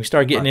prequels. When we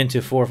start getting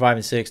into 4, 5,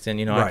 and 6,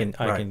 then I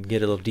can get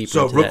a little deeper.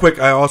 So into real that. quick,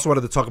 I also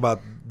wanted to talk about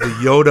the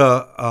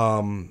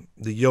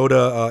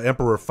Yoda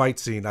Emperor fight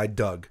scene. I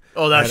dug.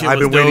 Oh, that And shit I've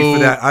was been waiting for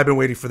dope. that. I've been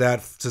waiting for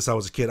that since I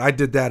was a kid. I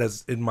did that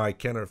as in my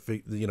canon,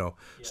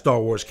 Star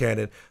Wars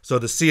canon. So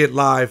to see it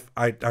live,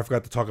 I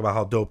forgot to talk about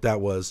how dope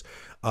that was.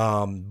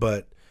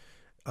 But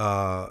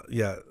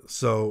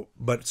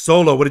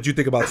Solo, what did you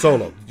think about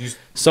Solo?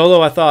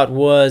 Solo, I thought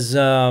was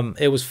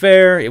it was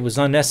fair. It was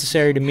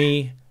unnecessary to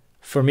me.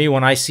 For me,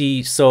 when I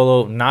see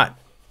Solo not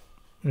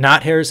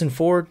Harrison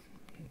Ford,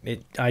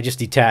 I just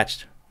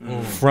detached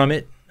from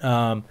it.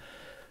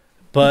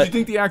 But do you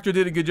think the actor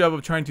did a good job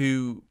of trying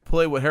to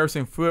play what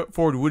Harrison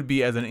Ford would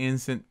be as an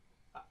innocent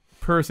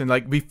person,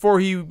 like before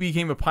he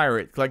became a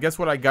pirate? Like that's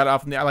what I got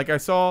off from there. Like I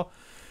saw,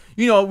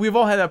 we've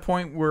all had that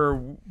point where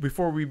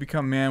before we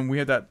become man, we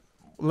had that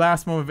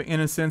last moment of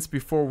innocence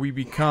before we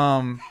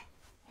become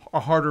a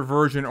harder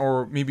version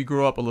or maybe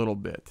grow up a little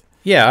bit.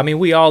 yeah, I mean,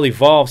 we all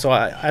evolve, so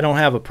I don't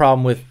have a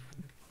problem with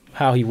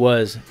how he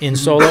was in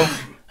Solo.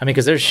 I mean,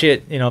 because there's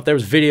shit, if there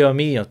was video of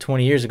me,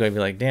 20 years ago, I'd be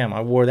like, damn,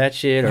 I wore that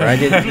shit, or I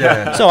did.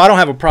 So I don't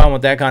have a problem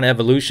with that kind of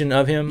evolution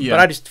of him. Yeah.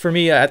 But for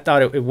me, I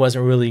thought it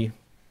wasn't really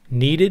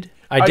needed.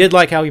 I did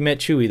like how he met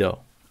Chewie, though.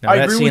 Now,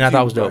 that agree scene with I thought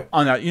you was dope.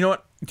 on that. You know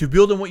what? To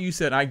build on what you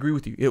said, I agree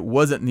with you. It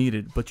wasn't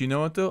needed, but you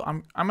know what though?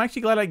 I'm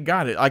actually glad I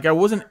got it. Like I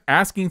wasn't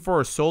asking for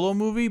a Solo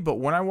movie, but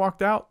when I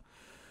walked out,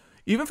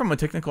 even from a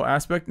technical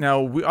aspect,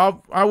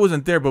 now I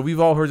wasn't there, but we've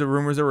all heard the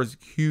rumors there was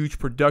huge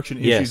production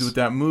issues with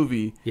that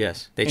movie.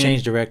 Yes, they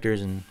changed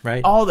directors and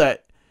right. All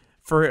that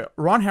for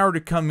Ron Howard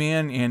to come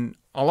in, and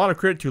a lot of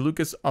credit to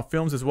Lucas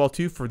Films as well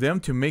too, for them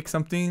to make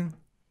something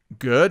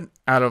good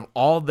out of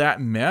all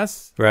that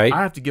mess. Right.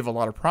 I have to give a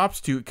lot of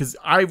props to, because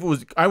I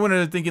went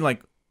in thinking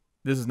like,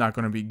 this is not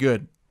going to be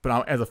good,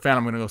 but as a fan,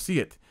 I'm going to go see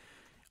it.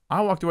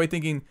 I walked away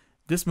thinking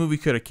this movie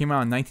could have came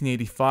out in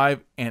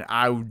 1985, and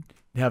I would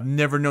have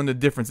never known the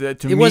difference.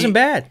 It wasn't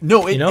bad.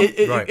 No, you know?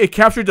 it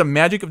captured the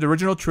magic of the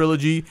original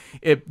trilogy.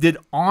 It did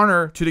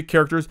honor to the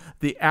characters.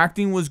 The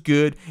acting was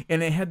good,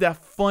 and it had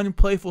that fun,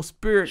 playful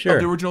spirit of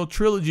the original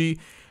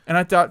trilogy. And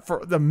I thought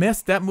for the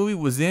mess that movie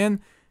was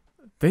in,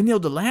 they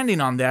nailed the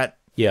landing on that.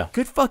 Yeah.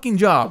 Good fucking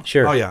job.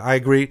 Sure. Oh yeah, I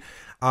agree.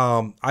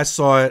 I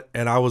saw it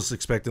and I was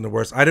expecting the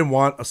worst. I didn't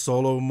want a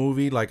Solo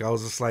movie. Like I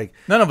was just like,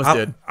 None of us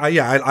did.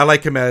 I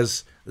like him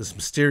as this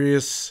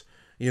mysterious,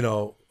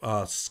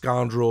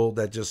 scoundrel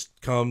that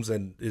just comes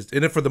and is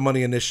in it for the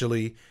money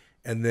initially,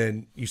 and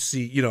then you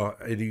see,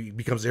 and he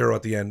becomes the hero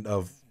at the end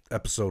of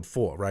episode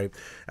 4. Right?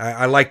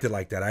 I liked it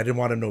like that. I didn't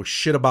want to know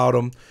shit about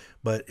him,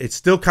 but it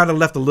still kind of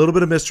left a little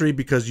bit of mystery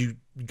because you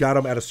got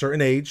him at a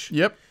certain age.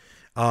 Yep.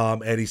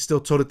 And he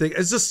still told a thing.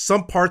 It's just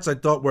some parts I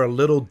thought were a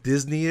little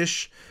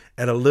Disney-ish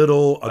and a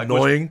little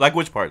annoying. Like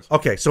which parts?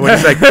 Okay, so when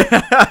he's like,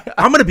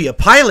 I'm going to be a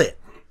pilot.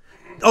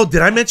 Oh,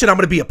 did I mention I'm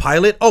going to be a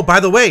pilot? Oh, by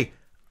the way,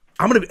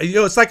 I'm gonna be,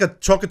 it's like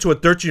talking to a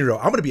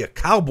 13-year-old. I'm gonna be a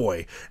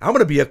cowboy. I'm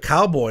gonna be a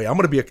cowboy. I'm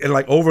gonna be and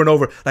like over and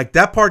over. Like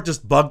that part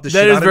just bugged the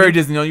shit out of me. That is very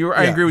Disney. No,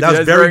 I agree with you.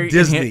 That's very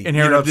Disney. Inherent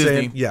you know what I'm Disney.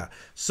 saying? Yeah.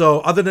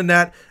 So other than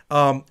that,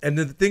 and then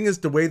the thing is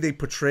the way they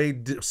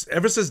portrayed.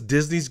 Ever since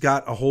Disney's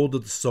got a hold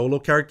of the Solo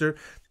character,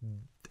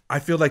 I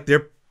feel like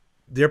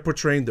they're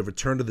portraying the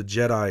Return of the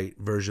Jedi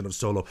version of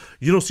Solo.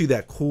 You don't see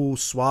that cool,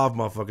 suave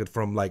motherfucker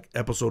from like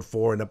episode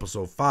 4 and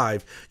episode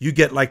 5. You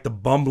get like the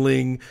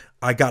bumbling,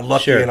 I got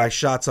lucky and I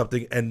shot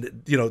something.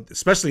 And,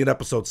 especially in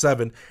episode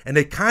 7. And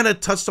they kind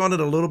of touched on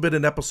it a little bit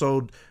in not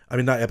episode,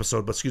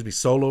 but excuse me,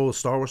 Solo, a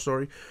Star Wars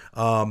story.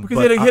 Because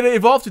he had to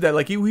evolve to that.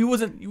 Like he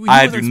wasn't.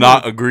 I do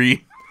not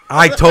agree.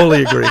 I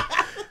totally agree.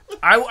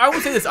 I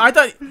would say this. I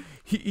thought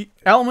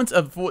elements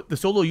of what the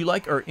Solo you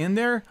like are in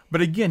there.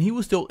 But again, he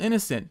was still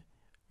innocent.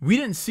 We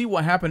didn't see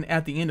what happened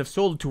at the end of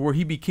Solo to where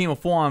he became a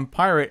full-on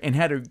pirate and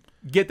had to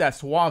get that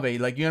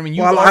suave. Like, you know what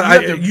I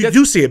mean? You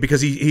do see it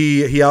because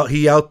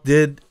he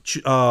outdid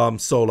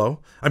Solo.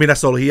 I mean, not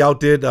Solo. He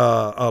outdid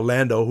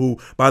Lando, who,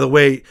 by the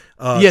way,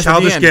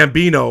 Childish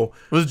Gambino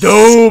was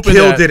dope.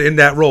 Killed it in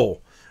that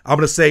role. I'm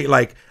gonna say,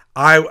 like,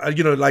 I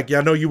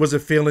know you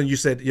wasn't feeling. You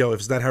said, if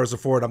it's not Harrison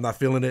Ford, I'm not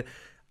feeling it.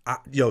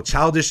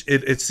 Childish.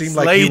 It seemed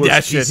like he was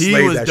that shit.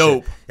 He was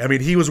dope. Shit. I mean,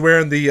 he was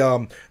wearing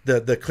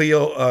the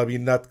Cleo,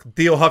 not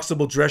Theo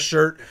Huxtable dress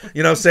shirt.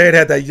 You know what I'm saying?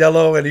 Had that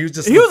yellow, and he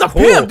was a cool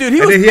pimp, dude.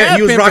 He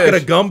was rocking a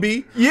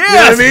Gumby. Yeah, you know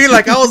what I mean?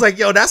 Like I was like,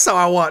 that's how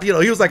I want.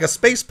 He was like a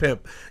space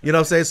pimp. You know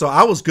what I'm saying? So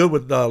I was good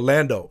with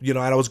Lando. And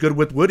I was good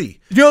with Woody.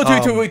 To build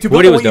on what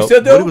you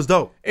said though, Woody was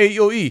dope.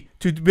 AOE.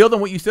 To build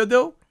on what you said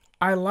though,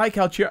 I like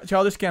how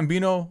Childish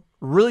Gambino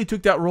really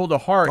took that role to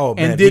heart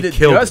and did it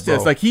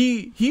justice. Like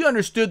he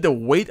understood the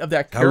weight of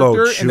that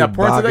character and the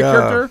importance of that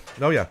character.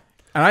 Oh yeah.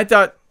 And I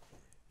thought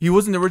he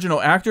wasn't the original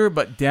actor,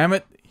 but damn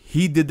it,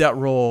 he did that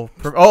role.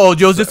 Oh,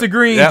 Joe's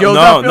disagreeing. Yeah, Joe's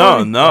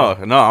no.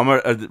 I'm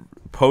a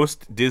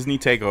post Disney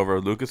takeover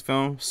of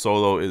Lucasfilm.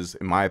 Solo is,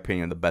 in my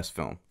opinion, the best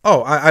film.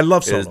 Oh, I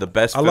love Solo. It is the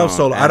best. I love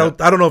Solo. I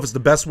don't know if it's the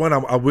best one.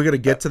 We're gonna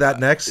get to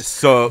that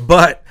next.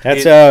 But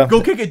that's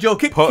go kick it, Joe.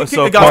 Kick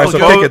the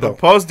gospel.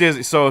 Post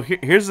Disney. So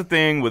here's the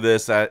thing with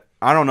this. That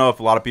I don't know if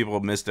a lot of people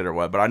missed it or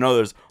what, but I know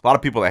there's a lot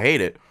of people that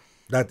hate it.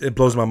 That it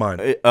blows my mind.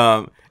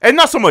 And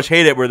not so much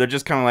hate it, where they're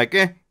just kind of like,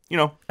 and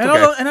I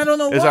don't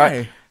know why.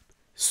 Right.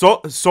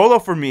 Solo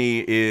for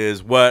me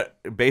is what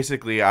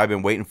basically I've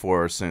been waiting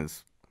for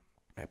since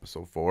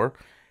episode 4.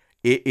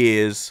 It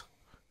is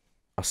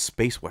a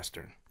space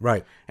western,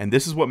 right? And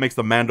this is what makes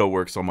the Mando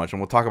work so much, and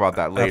we'll talk about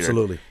that later.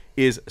 Absolutely.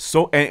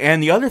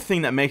 And the other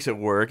thing that makes it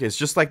work is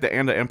just like the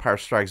end of Empire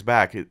Strikes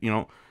Back.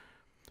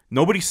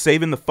 Nobody's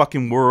saving the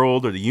fucking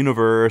world or the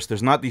universe.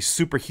 There's not these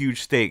super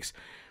huge stakes.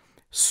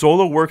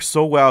 Solo works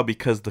so well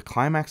because the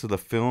climax of the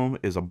film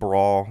is a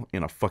brawl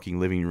in a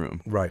fucking living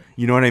room. Right.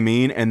 You know what I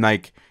mean? And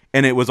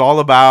it was all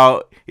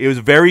about, it was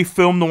very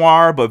film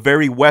noir, but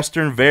very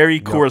Western, very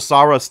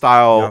Kurosawa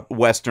style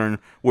Western,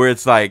 where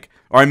it's like,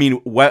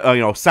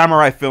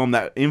 samurai film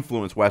that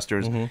influenced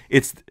Westerns. Mm-hmm.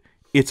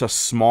 It's a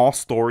small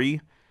story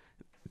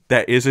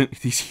that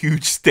isn't these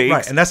huge stakes.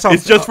 Right, and that's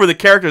it's just for the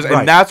characters,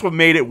 and that's what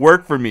made it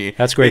work for me.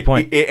 That's a great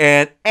point.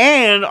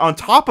 And on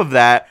top of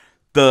that,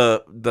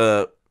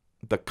 the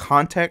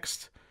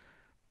context,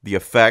 the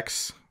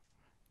effects,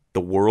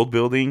 the world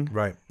building,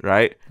 right,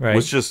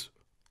 was just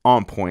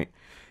on point.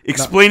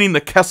 Explaining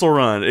the Kessel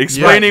Run,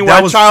 explaining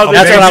why Childish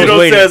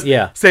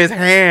says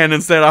Han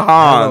instead of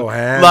Han. Hello,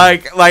 Han.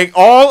 Like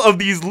all of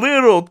these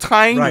little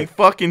tiny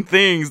fucking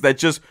things that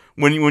just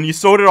when you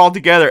sewed it all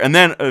together, and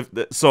then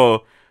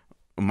so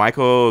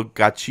Michael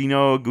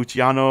Giacchino,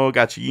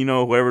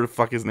 whatever the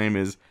fuck his name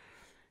is,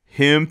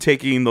 him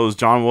taking those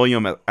John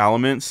Williams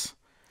elements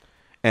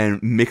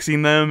and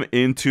mixing them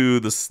into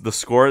the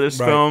score of this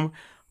film,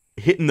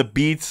 hitting the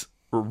beats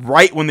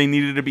right when they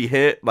needed to be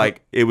hit,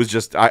 like it was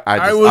just let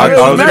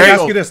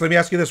me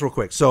ask you this real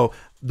quick. So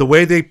the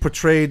way they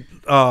portrayed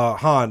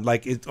Han,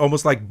 like it's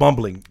almost like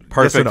bumbling.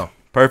 Perfect. Yes or no?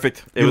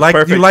 Perfect. You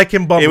like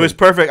him bumbling. It was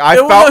perfect. I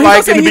felt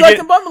like in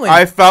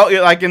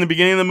the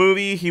beginning of the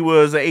movie he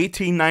was an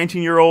 18,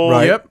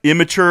 19-year-old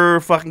immature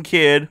fucking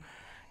kid,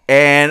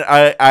 and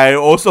I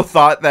also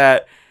thought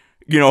that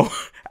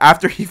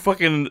after he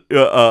fucking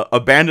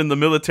abandoned the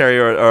military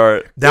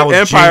or that was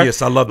Empire,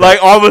 genius. I love that.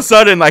 Like all of a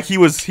sudden, like he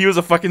was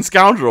a fucking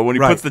scoundrel when he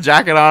puts the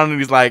jacket on and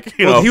he's like,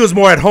 he was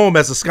more at home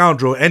as a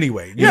scoundrel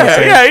anyway. You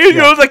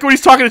know like when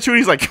he's talking to Chewie,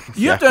 he's like,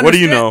 what do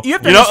you know?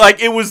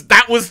 Like it was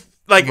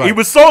he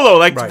was Solo.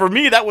 Like for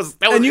me, that was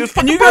and you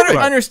gotta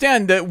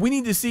understand that we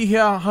need to see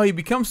how he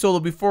becomes Solo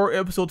before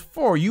episode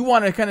 4. You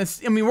want to kind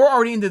of, we're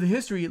already into the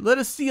history. Let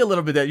us see a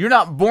little bit of that. You're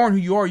not born who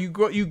you are.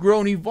 You grow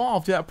and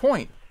evolve to that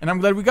point, and I'm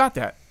glad we got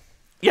that.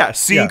 Yeah,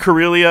 seeing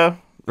Corellia,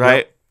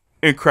 right? Yep.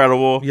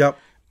 Incredible. Yep.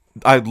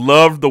 I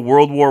loved the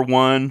World War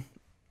I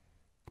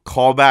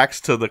callbacks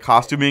to the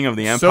costuming of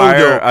the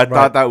Empire. I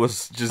thought that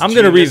was just. I'm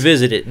gonna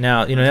revisit it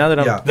now. Now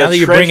that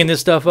you're bringing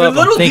this stuff up,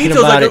 I'm thinking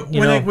about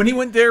it. When he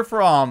went there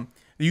for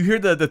You hear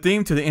the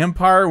theme to the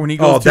Empire when he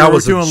Oh, goes that to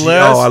was two and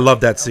less. I love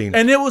that scene.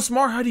 And it was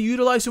smart how to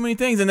utilize so many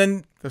things. And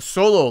then the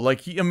Solo,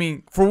 like, I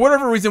mean, for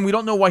whatever reason, we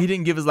don't know why he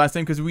didn't give his last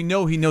name because we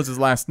know he knows his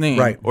last name.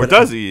 Right. Or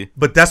does he?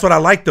 But that's what I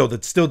like, though.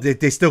 That still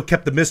they still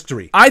kept the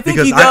mystery. I think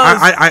because he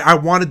does. I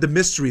wanted the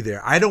mystery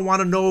there. I don't want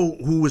to know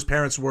who his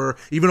parents were,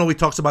 even though he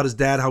talks about his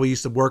dad, how he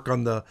used to work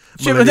on the.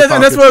 Shit, and that's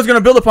what I was going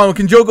to build upon.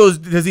 When Joe goes,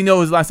 does he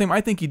know his last name?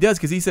 I think he does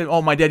because he said,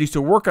 "Oh, my dad used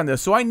to work on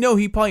this," so I know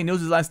he probably knows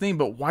his last name.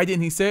 But why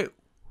didn't he say it?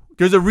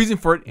 There's a reason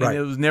for it, and Right.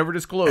 it was never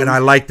disclosed. And I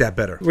like that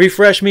better.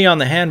 Refresh me on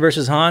the Han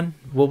versus Han.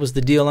 What was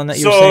the deal on that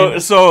you were saying?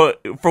 So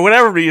for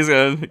whatever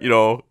reason,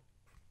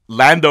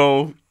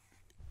 Lando,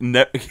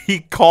 he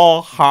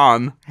called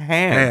Han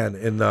Han, And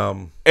and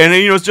then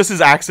it's just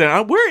his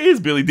accent. Where is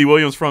Billy D.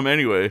 Williams from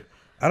anyway?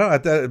 I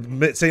don't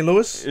know, St.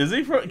 Louis. Is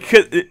he from?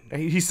 'Cause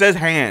he says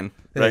Han.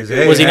 Like,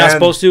 Hey, Was he not Han.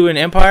 supposed to in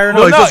Empire?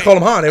 No, he no, just called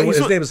him Han. he's-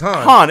 His name is Han.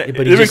 Han. but he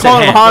They've been just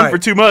calling said him Han. Han Right. for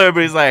 2 months,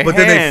 but he's like, But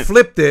Han. then they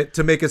flipped it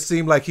to make it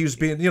seem like he was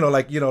being,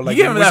 like You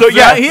gave him that So, swag-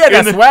 yeah, he had in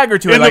that the- swagger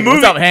to it. in Like, the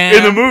movie, what's up, Han?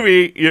 in the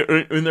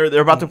movie, when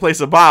they're about to play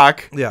Sabak,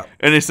 Yeah.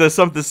 and it says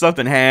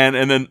something Han,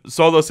 and then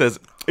Solo says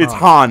it's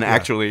Han.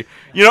 Actually,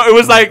 it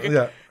was like,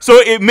 Yeah. so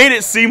it made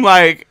it seem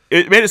like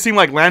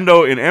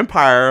Lando in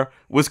Empire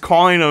was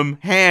calling him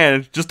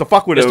Han just to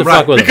fuck with Just him, to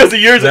fuck with him. because of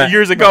years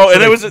ago, So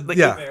and they- it was like,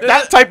 yeah.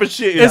 that type of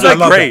shit is It's like-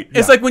 like great.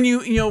 It's like when you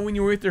when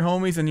you're with your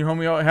homies and your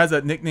homie has a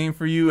nickname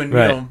for you, and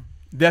Right.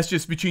 that's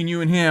just between you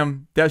and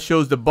him. That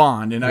shows the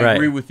bond, and I Right.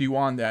 agree with you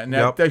on that. And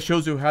Yep. that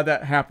shows you how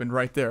that happened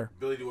right there.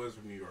 Billy D. Williams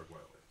from New York, by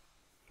the way.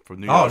 From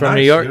New Oh, York. From nice.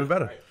 New York? Even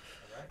better.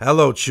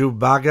 Hello,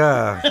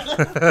 Chewbacca.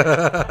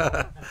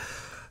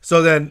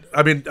 So then,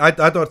 I mean, I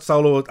thought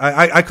Solo.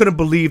 I couldn't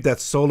believe that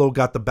Solo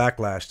got the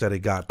backlash that it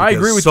got. I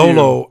because agree with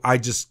Solo, you. I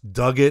just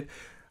dug it.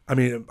 I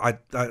mean,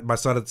 my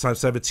son at the time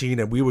 17,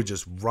 and we were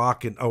just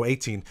rocking.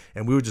 18,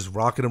 and we were just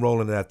rocking and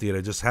rolling in that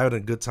theater, just having a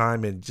good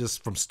time, and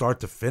just from start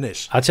to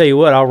finish. I'll tell you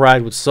what, I'll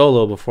ride with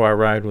Solo before I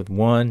ride with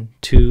 1,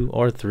 2,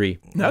 or 3.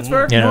 That's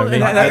fair. You know what I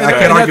mean? I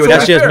can't argue with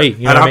That's that. just me.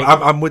 You know And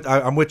what I mean?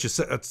 I'm with you,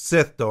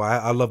 Sith though.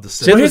 I love the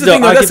Sith. Sith Well, here's the Though,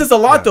 thing, though. I That could- says a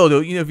lot, yeah.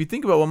 though. If you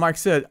think about what Mike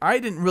said, I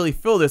didn't really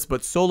feel this,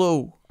 but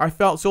Solo, I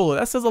felt Solo.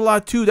 That says a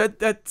lot too.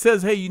 That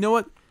says, hey, you know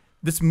what?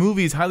 This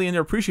movie is highly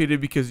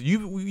underappreciated because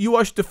you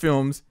watched the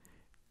films.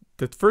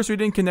 The first three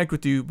didn't connect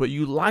with you, but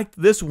you liked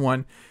this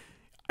one.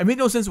 It made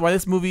no sense why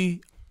this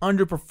movie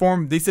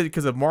underperformed. They said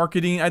because of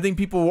marketing. I think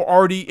people were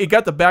already. It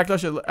got the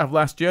backlash of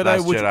Last Jedi,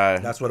 Last which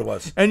Jedi. That's what it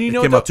was. And it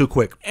came out too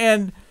quick.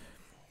 And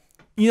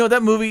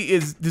that movie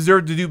is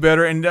deserved to do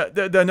better. And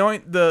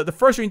the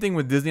frustrating thing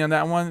with Disney on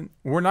that one,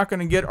 we're not going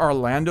to get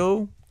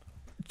Orlando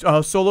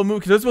Solo movie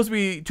because there's supposed to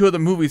be 2 other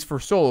movies for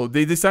Solo.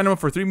 They signed him up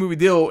for a 3-movie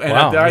deal, and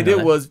Wow, the I idea didn't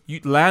know was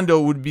Lando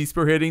would be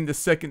spearheading the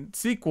second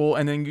sequel,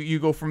 and then you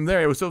go from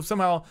there. It was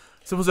somehow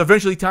supposed to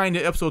eventually tie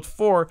into Episode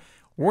 4.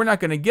 We're not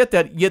going to get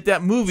that yet.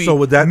 That movie So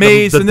with that,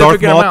 made the Darth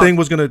significant Maul amount. thing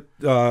was gonna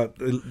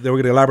they were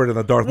gonna elaborate on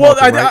the Darth Well,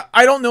 Maul thing, right?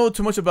 I don't know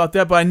too much about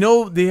that, but I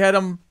know they had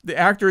them. The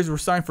actors were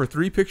signed for a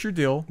 3-picture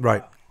deal.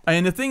 Right.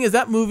 And the thing is,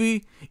 that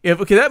movie,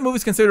 that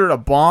movie's considered a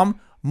bomb.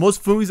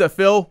 Most movies that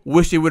fail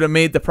wish they would have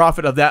made the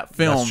profit of that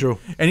film. That's true.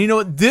 And you know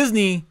what?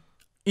 Disney,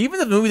 even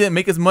if the movie didn't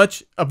make as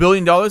much, $1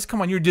 billion,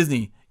 come on, you're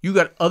Disney. You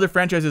got other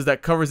franchises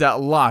that covers that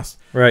loss.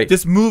 Right.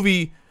 This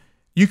movie,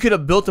 you could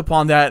have built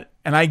upon that,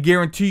 and I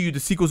guarantee you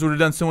the sequels would have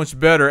done so much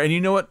better. And you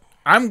know what?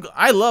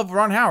 I love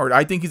Ron Howard.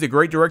 I think he's a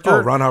great director.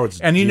 Oh, Ron Howard's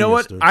And you know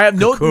genius, what? dude. I have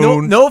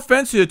Cocoon. no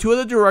offense to the 2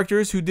 other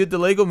directors who did the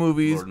Lego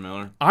movies. Lord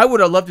Miller. I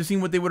would have loved to see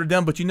what they would have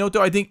done, but you know what,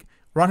 though? I think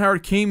Ron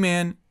Howard came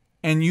in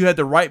and you had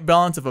the right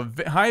balance of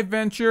a high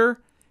adventure,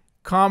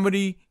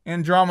 comedy,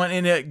 and drama,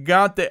 and it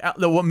got the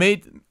what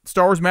made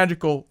Star Wars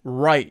magical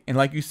right. And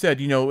like you said,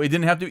 it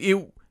didn't have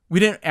to. We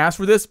didn't ask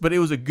for this, but it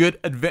was a good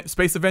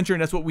space adventure,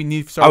 and that's what we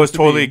need. Star I Wars was to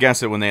totally be.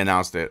 against it when they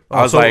announced it. Oh,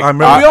 I was so like, I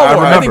remember- We all I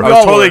were. I remember. think I we was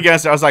all totally were.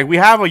 against it. I was like, we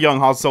have a young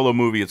Han Solo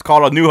movie. It's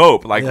called A New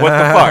Hope. Like, what the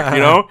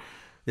fuck,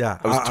 Yeah.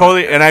 I was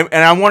totally, and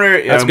I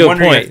wonder. That's a I'm good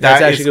wondering point. if That's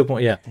that actually a good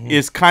point. Yeah.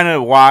 is kind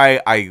of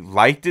why I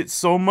liked it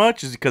so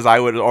much, is because I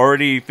was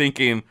already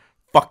thinking,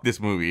 "Fuck this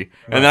movie,"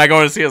 and then I go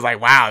and see, it, I was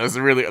like, "Wow, this is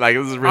really good."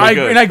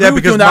 And I agree with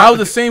you because on that. my- I was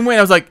the same way.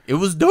 I was like, it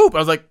was dope. I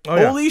was like, Oh,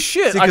 yeah. holy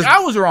shit! See, Like 'cause- I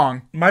was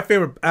wrong. My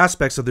favorite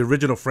aspects of the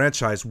original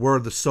franchise were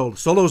the Solo.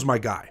 Solo's my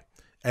guy,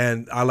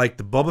 and I like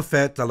the Boba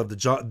Fett. I love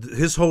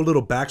his whole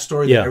little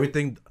backstory, Yeah.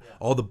 everything,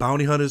 all the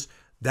bounty hunters.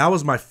 That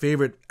was my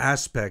favorite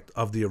aspect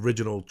of the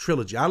original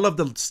trilogy. I love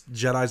the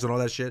Jedis and all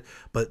that shit,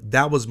 but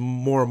that was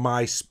more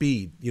my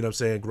speed. You know what I'm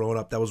saying? Growing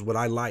up, that was what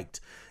I liked,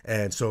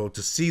 and so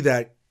to see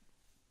that,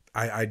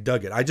 I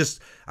dug it. I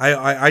just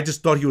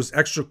thought he was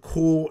extra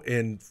cool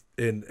in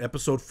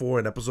episode 4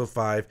 and episode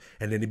 5,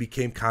 and then he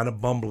became kind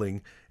of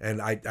bumbling,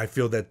 and I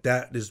feel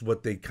that is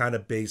what they kind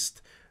of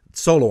based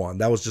Solo on.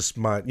 That was just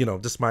my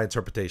my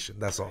interpretation.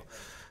 That's all.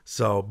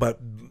 So, but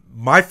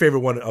my favorite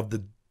one of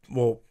the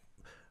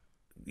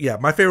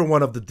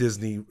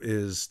Disney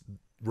is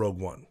Rogue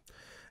One.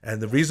 And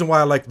the reason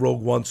why I like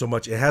Rogue One so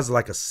much, it has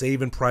like a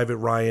Saving Private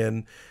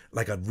Ryan,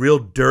 like a real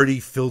dirty,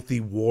 filthy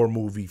war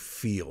movie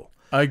feel.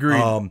 I agree.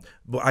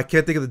 But I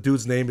can't think of the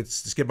dude's name. It's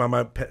skipped my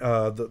mind.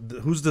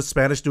 Who's the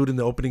Spanish dude in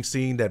the opening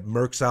scene that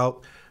murks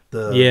out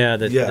the?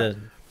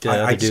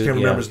 I just can't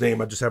remember his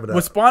name. I just have it.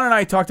 What Spawn and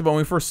I talked about when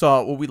we first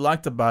saw it, what we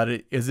liked about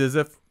it is as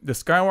if the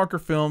Skywalker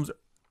films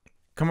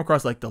come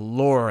across like the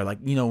lore, like,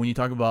 you know, when you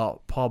talk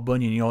about Paul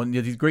Bunyan, you know, and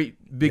these great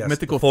big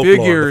mythical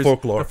figures,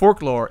 the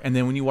folklore, and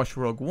then when you watch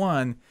Rogue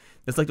One,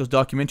 it's like those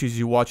documentaries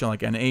you watch on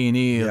like an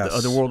A&E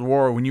of the World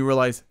War, when you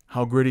realize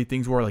how gritty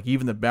things were. Like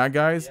even the bad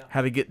guys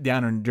had to get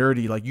down and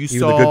dirty. Like you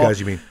saw the good guys,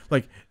 you mean?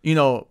 Like, you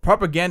know,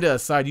 propaganda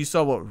aside, you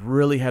saw what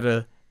really had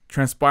to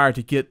transpire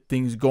to get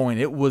things going.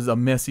 It was a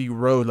messy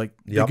road. Like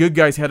the good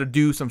guys had to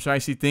do some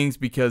shicey things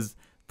because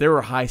there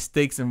were high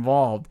stakes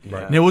involved.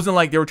 Right. And it wasn't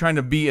like they were trying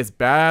to be as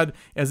bad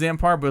as the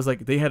Empire, but it was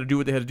like they had to do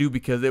what they had to do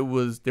because there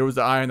was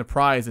the eye on the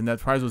prize, and that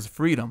prize was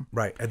freedom.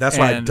 Right. And that's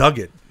why I dug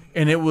it.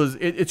 And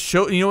it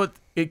showed, you know what,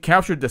 it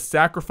captured the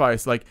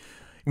sacrifice. Like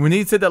when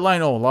he said that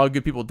line, oh, a lot of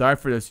good people died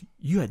for this,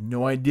 you had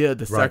no idea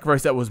the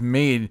sacrifice that was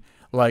made.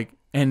 Like,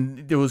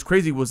 and it was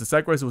crazy was the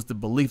sacrifice was the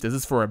belief that this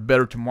is for a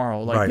better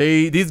tomorrow. Like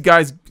these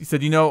guys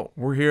said, you know,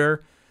 we're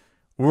here.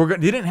 They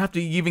didn't have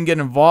to even get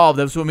involved.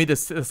 That's what made the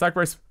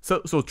sacrifice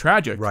so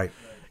tragic. Right.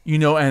 You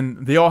know,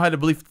 and they all had to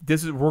believe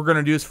we're going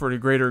to do this for the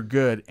greater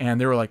good. And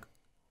they were like,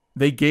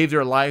 they gave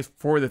their lives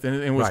for this.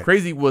 And what's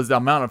crazy was the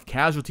amount of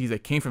casualties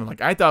that came from it. Like,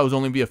 I thought it was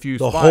only be a few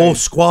The spies. whole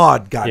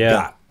squad got.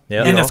 Yeah.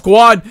 And that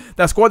squad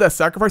that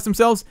sacrificed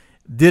themselves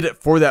did it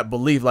for that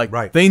belief.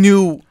 Like they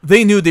knew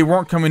they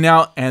weren't coming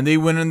out, and they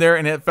went in there,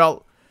 and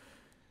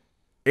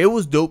it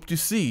was dope to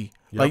see.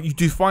 Like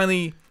you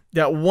finally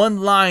that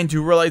one line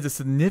to realize the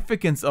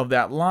significance of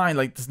that line.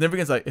 Like the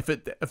significance, like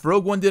if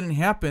Rogue One didn't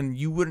happen,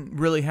 you wouldn't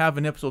really have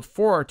an Episode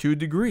 4 to a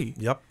degree.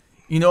 Yep.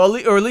 You know,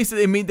 or at least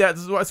it made that.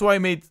 That's why it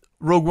made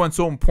Rogue One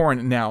so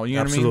important now. You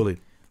know what I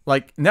mean?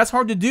 Like, and that's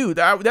hard to do.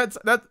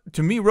 That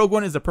to me, Rogue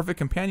One is the perfect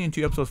companion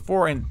to Episode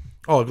 4, and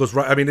it goes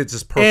right. I mean, it's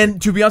just perfect.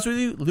 And to be honest with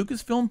you,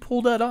 Lucasfilm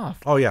pulled that off.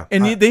 Oh yeah,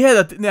 and they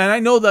had, and I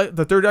know that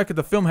the third act of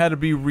the film had to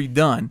be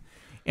redone,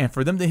 and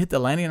for them to hit the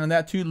landing on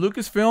that too,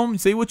 Lucasfilm,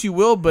 say what you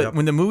will, but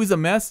when the movie's a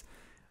mess,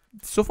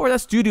 so far that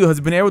studio has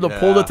been able to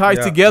pull the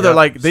ties together.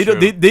 Like they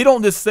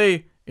don't just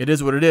say it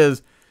is what it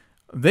is.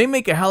 They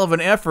make a hell of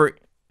an effort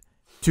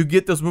to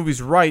get those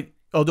movies right.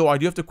 Although I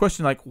do have to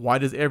question, like, why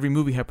does every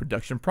movie have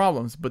production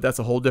problems? But that's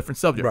a whole different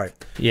subject. Right.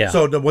 Yeah.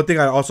 So the one thing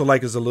I also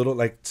like is a little,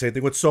 like, same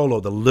thing with Solo,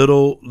 the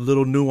little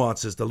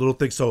nuances, the little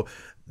things. So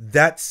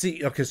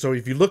so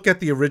if you look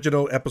at the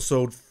original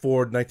Episode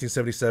 4,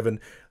 1977,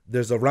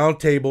 there's a round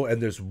table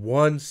and there's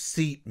one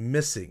seat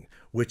missing,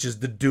 which is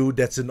the dude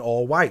that's in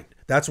all white.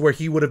 That's where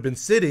he would have been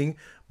sitting,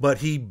 but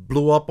he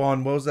blew up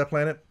on, what was that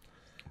planet?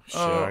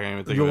 I can't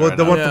even think of it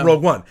the one from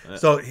Rogue One.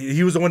 So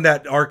he was the one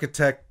that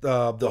architect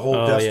the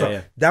whole Death Star.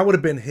 Yeah. That would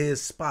have been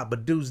his spot,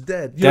 but dude's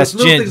dead. That's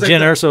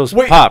Jen Erso's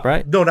pop,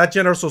 right? No, not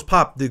Jen Erso's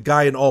pop. The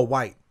guy in all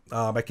white.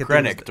 I can't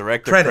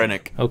Director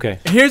Krennic. Okay.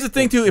 And here's the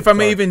thing too. If I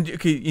may even,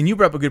 and you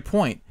brought up a good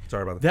point.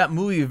 Sorry about that. That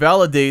movie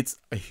validates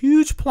a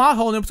huge plot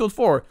hole in Episode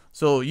 4.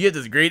 So you have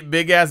this great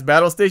big ass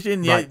battle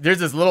station. Yeah, there's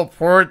this little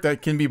port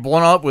that can be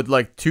blown up with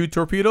like 2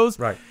 torpedoes.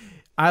 Right.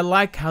 I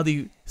like how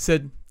they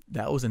said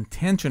that was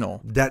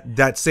intentional.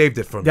 That saved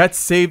it from. That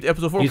saved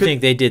Episode 4. You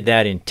think they did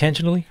that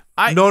intentionally?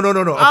 No. Okay,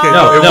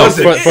 no,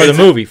 for the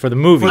movie. For the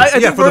movie. For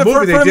the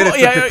movie, they did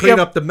it to clean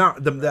up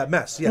that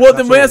mess. Yeah,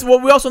 well,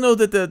 we also know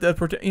that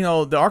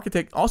the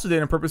architect also did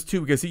it on purpose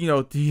too, because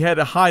he had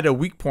to hide a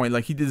weak point.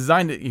 Like he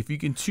designed it. If you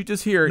can shoot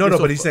this here.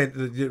 But he's saying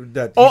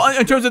that.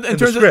 In terms of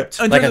the script,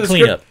 like a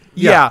cleanup.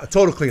 Yeah, a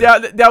total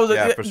cleanup. That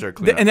was for sure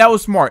cleanup. And that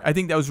was smart. I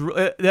think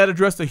that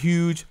addressed a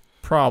huge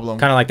problem.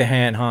 Kind of like the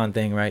Han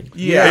thing, right?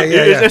 Yeah.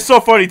 It's so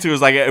funny too.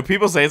 It's like if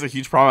people say it's a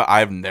huge problem,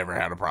 I've never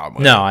had a problem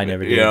with it. No, I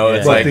never did.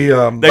 It's like they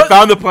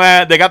found the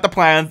plan, they got the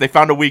plans, they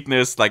found a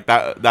weakness, like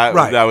that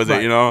was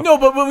it, No,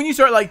 but when you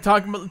start like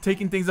talking about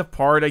taking things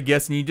apart, I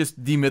guess, and you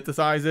just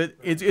demythicize it,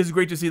 it's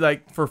great to see,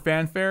 like, for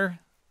fanfare,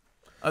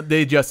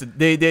 they addressed it.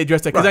 They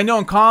addressed it, because I know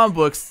in comic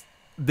books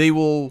they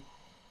will,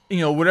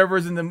 whatever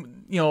is in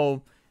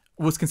the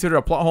was considered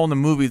a plot hole in the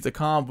movies, the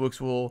comic books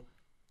will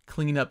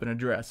clean up and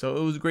address. So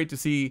it was great to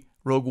see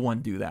Rogue One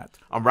do that.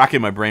 I'm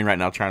racking my brain right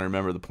now trying to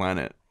remember the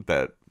planet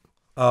that.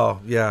 Oh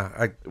yeah,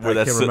 I can't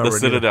remember the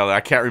Citadel.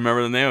 I can't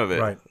remember the name of it.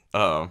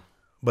 Right.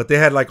 But they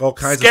had like all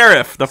kinds of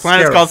Scarif. The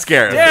planet's called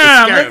Scarif.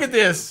 Yeah, look at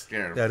this.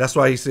 Scarif. Yeah, that's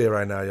why he's here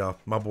right now, y'all.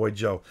 My boy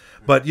Joe.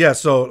 But yeah,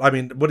 so I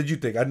mean, what did you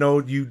think? I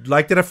know you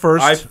liked it at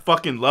first. I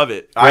fucking love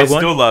it. I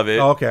still love it.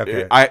 Oh,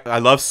 okay. I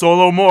love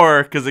Solo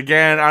more because,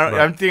 again,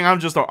 I think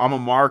I'm a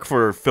mark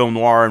for film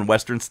noir and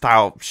Western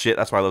style shit.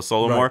 That's why I love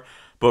Solo more.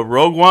 But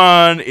Rogue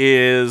One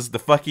is the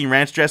fucking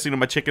ranch dressing of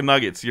my chicken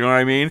nuggets. You know what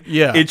I mean?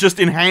 Yeah. It just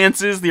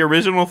enhances the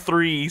original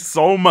 3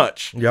 so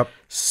much. Yep.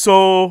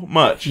 So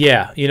much.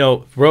 Yeah.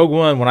 Rogue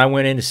One, when I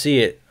went in to see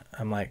it,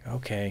 I'm like,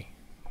 okay,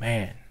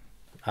 man,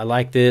 I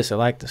like this. I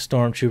like the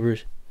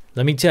stormtroopers.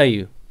 Let me tell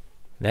you,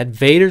 that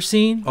Vader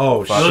scene.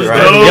 Oh, shit.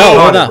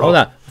 Yo, hold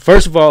on.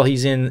 First of all,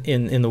 he's in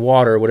the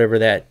water or whatever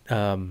that.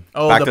 The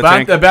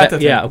bat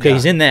tank. Yeah, okay,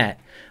 he's in that.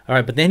 All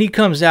right, but then he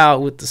comes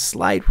out with the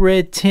slight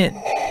red tint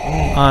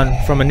on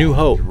from A New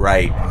Hope.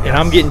 Right. And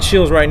I'm getting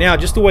chills right now,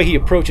 just the way he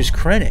approaches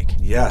Krennic.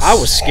 Yes. I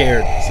was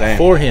scared Same.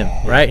 for him,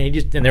 right?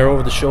 And they're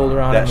over the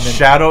shoulder on him.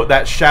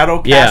 That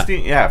shadow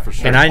casting, yeah, for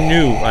sure. And I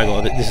knew, I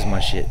go, this is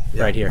my shit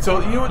right here. So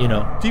you know what? You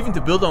know. Even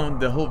to build on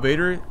the whole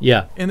Vader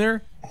in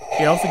there,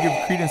 it also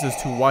gives credence as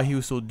to why he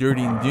was so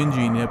dirty and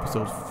dingy in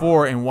episode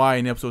 4 and why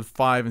in episode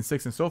 5 and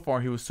 6 and so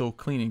far he was so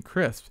clean and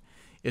crisp.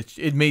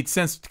 It made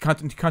sense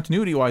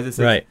continuity wise.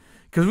 Right.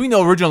 Because we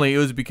know originally it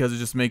was because of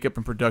just makeup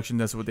and production.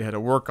 That's what they had to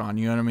work on.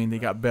 You know what I mean? They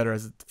got better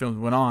as the films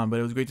went on. But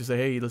it was great to say,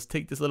 hey, let's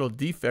take this little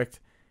defect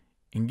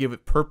and give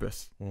it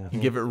purpose and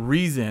give it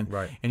reason.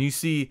 Right. And you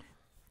see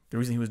the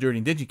reason he was dirty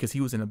and dingy because he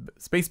was in a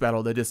space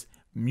battle that just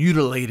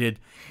mutilated.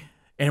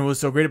 And it was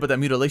so great about that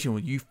mutilation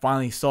when you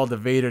finally saw the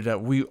Vader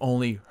that we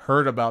only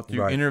heard about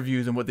through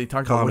interviews and what they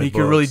talked about, what he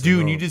could really do.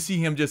 And you just see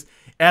him just,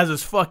 as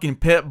his fucking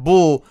pet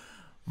bull,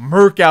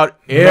 murk out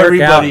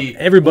everybody.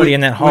 Everybody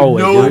in that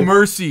hallway. With no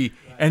mercy.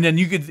 And then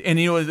you could, and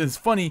you know, it's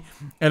funny.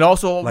 And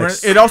also,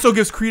 it also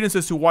gives credence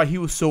as to why he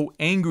was so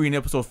angry in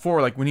episode 4.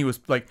 Like when he was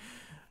like,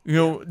 you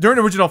know, during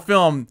the original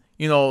film,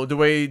 you know, the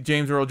way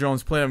James Earl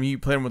Jones played him, he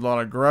played him with a lot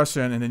of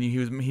aggression, and then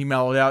he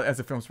mellowed out as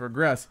the films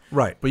progressed.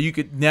 Right. But you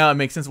could now it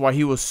makes sense why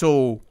he was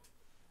so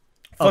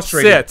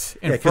frustrated upset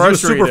and frustrated. He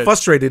was super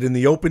frustrated in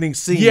the opening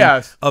scene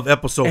of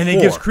episode 4. And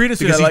it gives credence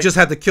to because that, he just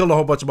had to kill a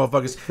whole bunch of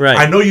motherfuckers. Right.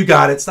 I know you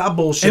got it. Stop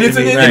bullshitting and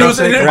me. the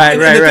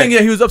thing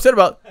that he was upset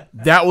about,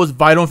 that was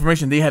vital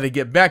information they had to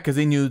get back because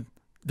they knew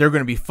they're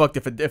going to be fucked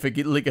if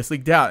it gets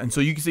leaked out. And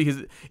so you can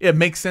see it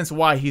makes sense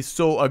why he's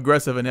so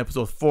aggressive in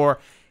episode 4.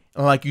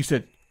 And like you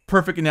said,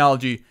 perfect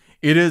analogy.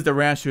 It is the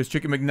ranch to his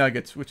chicken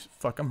McNuggets, which,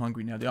 fuck, I'm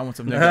hungry now, dude. I want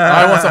some nuggets.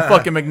 I want some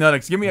fucking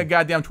McNuggets. Give me a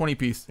goddamn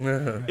 20-piece.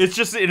 It's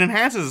just, it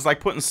enhances. It's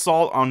like putting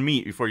salt on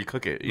meat before you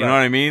cook it. You know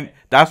what I mean?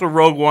 That's what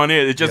Rogue One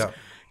is. It just,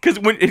 because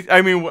when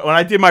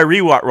I did my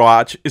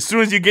rewatch, as soon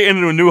as you get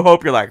into A New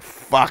Hope, you're like,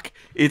 fuck,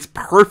 it's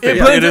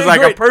perfect. It is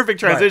like a perfect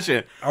transition.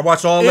 Right. I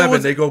watched all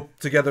 11. They go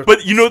together.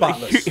 But you know,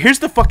 here's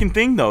the fucking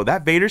thing, though.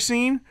 That Vader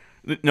scene.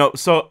 No,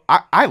 so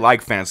I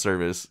like fan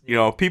service. You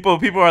know, people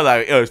are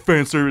like, oh, it's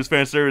fan service.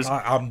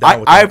 I'm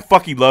down with that. I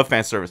fucking love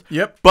fan service.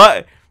 Yep.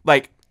 But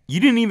like, you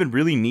didn't even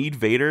really need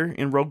Vader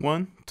in Rogue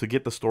One to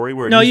get the story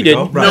where it No, needs you to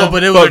didn't. go. No,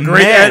 but it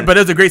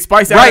was a great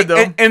spice added,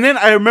 though. And then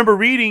I remember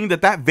reading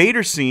that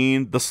Vader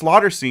scene, the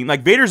slaughter scene,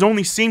 like Vader's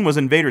only scene was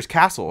in Vader's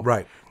castle.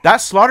 Right. That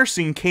slaughter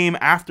scene came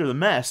after the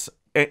mess,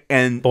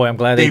 and boy, I'm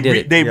glad they did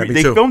it.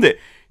 They filmed it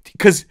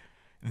because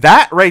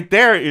that right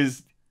there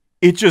is.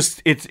 It's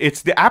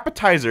the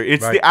appetizer.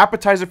 It's the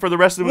appetizer for the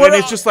rest of the movie.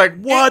 And it's just like,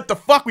 what the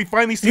fuck? We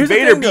finally see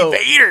Vader be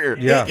Vader.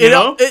 Yeah. You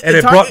know?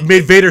 It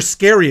made Vader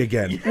scary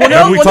again.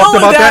 Well, we talked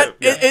about that.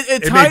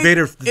 It made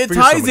Vader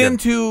ties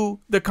into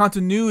the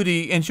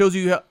continuity and shows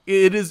you how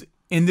it is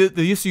in the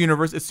DC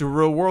universe. It's the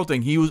real world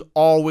thing. He was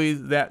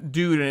always that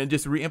dude, and it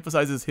just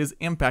reemphasizes his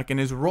impact and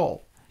his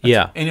role.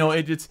 Yeah. And, you know,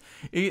 it just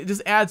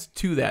adds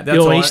to that.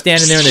 That's when he's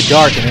standing there in the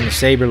dark and then the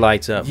saber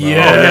lights up. Bro.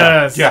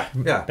 Yes. Yeah.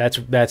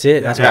 That's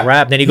it. That's a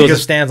wrap. Then he goes and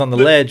stands on the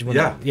ledge. When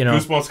you know.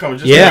 Goosebumps coming.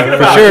 Just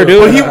for sure,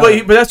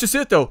 dude. But that's just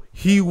it, though.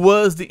 He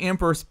was the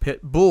Emperor's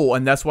pit bull,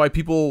 and that's why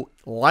people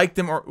liked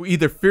him or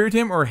either feared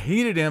him or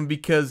hated him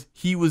because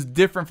he was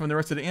different from the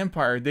rest of the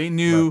Empire. They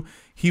knew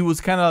he was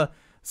kind of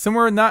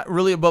somewhere not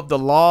really above the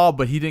law,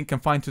 but he didn't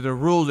confine to the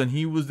rules, and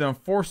he was the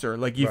enforcer.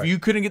 Like, if you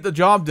couldn't get the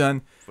job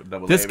done,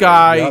 this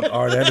guy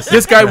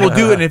will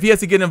do it, and if he has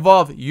to get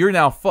involved, you're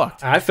now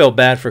fucked. I felt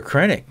bad for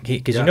Krennic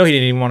because you know he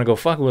didn't even want to go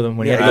fuck with him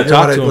when he had to go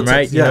talk to him,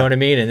 right? You know what I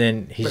mean? And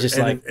then he's just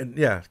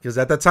because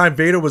at that time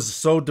Vader was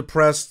so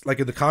depressed. Like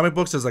in the comic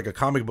books, there's like a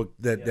comic book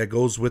that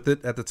goes with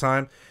it at the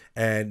time,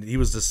 and he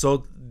was just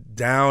so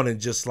down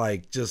and just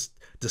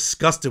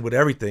disgusted with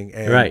everything.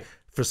 And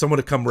for someone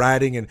to come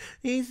riding and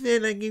he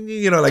said, like,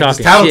 you know, like talking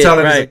this tattletale,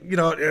 right. like, you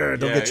know,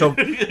 don't get choked.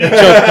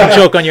 Don't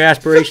choke on your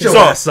aspirations.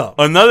 So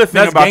another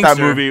thing about that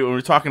movie when we're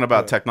talking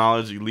about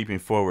technology leaping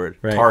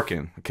forward,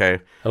 Tarkin.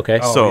 Okay.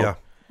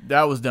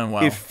 That was done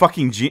well.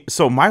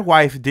 So my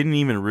wife didn't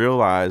even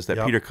realize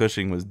that Peter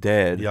Cushing was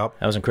dead. Yep.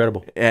 That was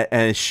incredible.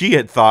 And she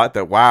had thought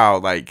that, wow,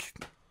 like,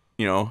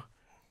 you know,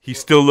 he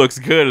still looks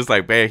good. It's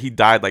like, man, he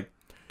died like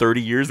 30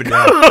 years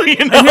ago.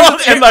 You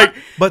know?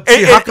 But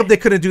see, how come they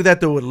couldn't do that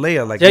though with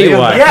Leia? Like, tell you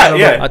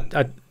Leia, what,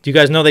 do you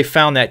guys know they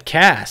found that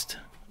cast?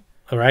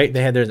 All right,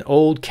 they had their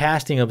old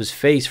casting of his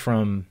face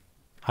from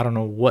I don't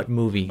know what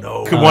movie.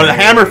 No, one of the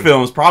Hammer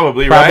films,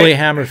 probably a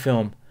Hammer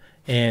film,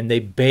 and they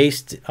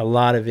based a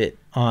lot of it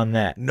on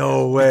that.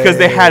 No way, because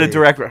they had a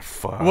director.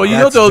 Fuck. Well, you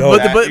know those,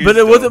 but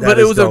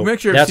it was a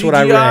mixture of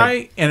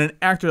CGI and an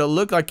actor that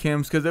looked like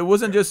him, because it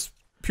wasn't just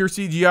pure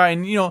CGI.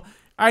 And you know,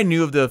 I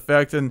knew of the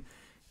effect and.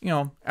 You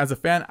know, as a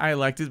fan, I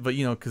liked it, but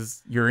you know,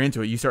 because you're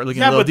into it, you start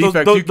looking at little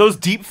defects. Those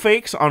deep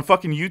fakes on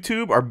fucking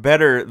YouTube are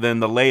better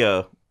than the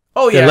Leia.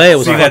 Oh yeah, the Leia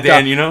was fucked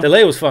off. You know? The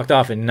Leia was fucked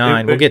off in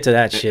 9. We'll get to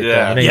that shit.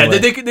 Yeah, though. Anyway.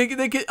 They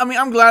could. I mean,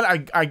 I'm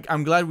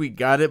glad we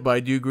got it, but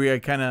I do agree. I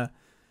kind of,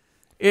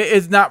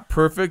 It's not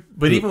perfect,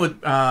 but even with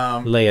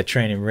Leia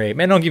training Rey.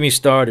 Man, don't get me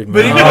started, man.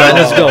 But even- All right,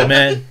 let's go,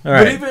 man. All But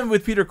right. even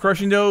with Peter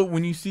crushing though,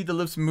 when you see the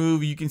lips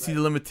move, you can see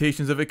the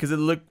limitations of it because it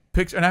looked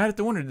Pixar. And I had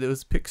to wonder,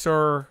 was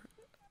Pixar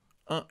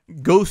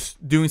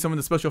Ghost doing some of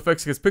the special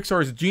effects? Because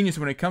Pixar is a genius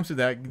when it comes to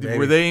that. Maybe.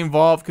 Were they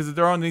involved? Because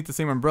they're underneath the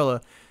same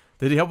umbrella.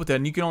 Did they help with that?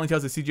 And you can only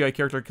tell it's a CGI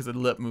character because of the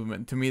lip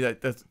movement. To me,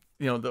 that's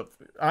the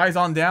eyes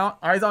on down,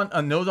 eyes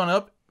on nose on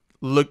up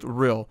looked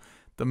real.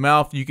 The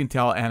mouth, you can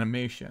tell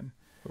animation.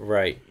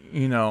 Right.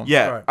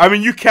 Yeah, Right. I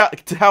mean, you can't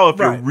tell if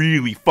Right. you're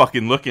really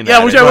fucking looking Yeah,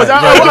 at which it. I was.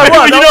 Right, I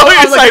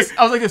was. I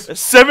I was like this.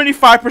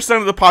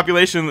 75% of the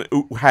population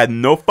had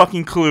no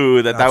fucking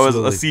clue that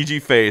Absolutely. was a CG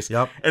face.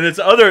 Yep. And it's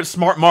other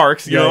smart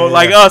marks, you Yeah, know, yeah,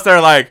 like yeah. us that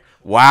are like,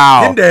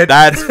 wow, Been dead.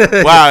 that's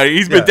wow,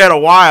 he's been Yeah. dead a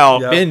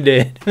while. Yeah. Been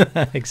dead.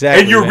 Exactly.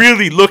 And you're man.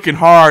 really looking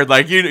hard,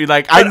 like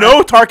I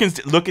know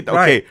Tarkin's look at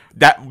Right.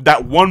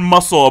 that one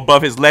muscle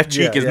above his left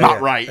cheek Yeah, is yeah, not yeah.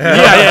 right.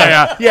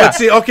 Yeah. But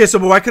see, okay, so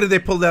why couldn't they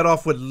pull that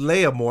off with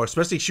Leia more?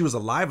 Especially if she was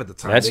alive at the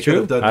time. That's They could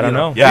have true. I don't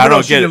know. Yeah, I Even though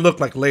don't she get didn't it. look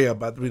like Leia,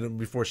 but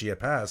before she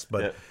had passed.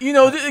 But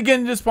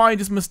Again, just probably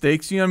just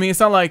mistakes. You know what I mean? It's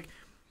not like,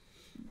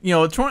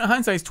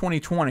 hindsight's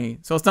 2020.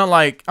 So it's not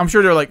like, I'm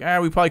sure they're like,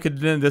 we probably could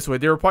have done it this way.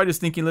 They were probably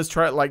just thinking, let's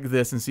try it like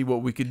this and see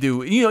what we could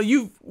do.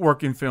 You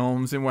work in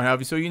films and what have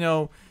you,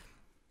 so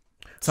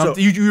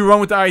something you run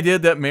with the idea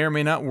that may or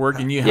may not work,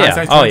 and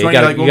hindsight's Oh, you 2020,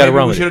 gotta- like, you gotta maybe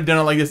run we with should it. have done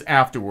it like this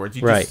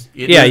afterwards. Right.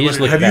 It Yeah, is you what just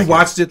it look is. have back you at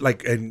watched it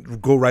like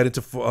and go right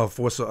into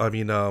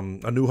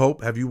A New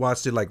Hope? Have you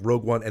watched it like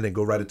Rogue One and then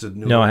go right into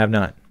New No, Hope? I have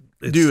not.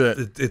 Do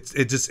it.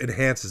 It just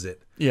enhances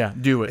it. Yeah,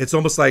 do it. It's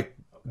almost like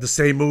the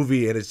same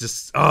movie, and it's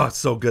just it's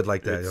so good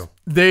like that.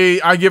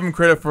 I give them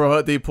credit for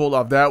what they pulled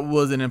off. That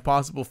was an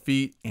impossible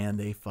feat, and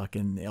they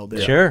fucking nailed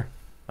it. Sure.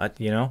 I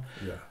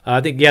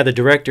think the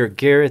director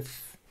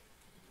Gareth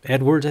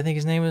Edwards, I think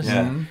his name is.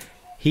 Yeah.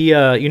 He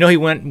he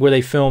went where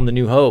they filmed The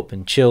New Hope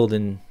and chilled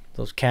in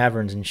those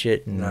caverns and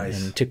shit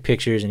Nice. and took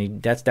pictures,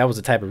 and that was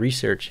the type of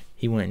research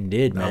he went and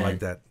did, man. I like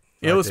that.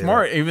 It was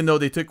smart, even though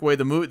they took away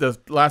the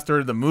last third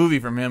of the movie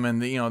from him,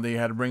 and they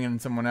had to bring in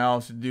someone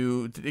else to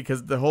do,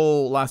 because the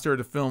whole last third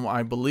of the film,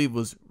 I believe,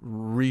 was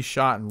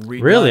reshot and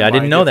redone. Really? I by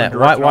didn't a know different that.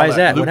 director Why and is all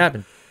that? What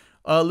happened?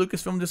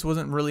 Lucasfilm just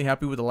wasn't really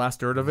happy with the last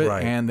third of it,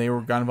 Right. and they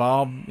got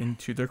involved. And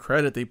to their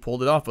credit, they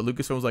pulled it off. But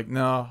Lucasfilm was like,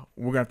 "No,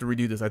 we're gonna have to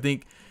redo this." I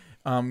think,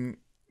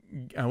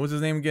 what's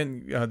his name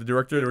again? The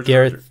director, the original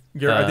Gareth, director.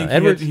 Gareth. I think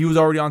Edwards? he was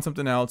already on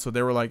something else, so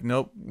they were like,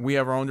 "Nope, we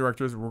have our own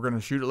directors. We're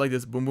gonna shoot it like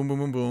this. Boom, boom, boom,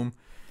 boom, boom."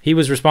 He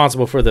was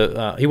responsible for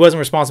the. He wasn't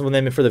responsible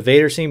then for the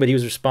Vader scene, but he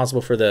was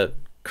responsible for the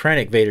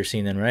Krennic Vader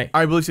scene, then, right?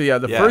 I believe so. Yeah,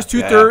 the Yeah, first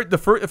yeah.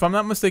 two-thirds. If I'm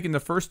not mistaken, the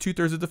first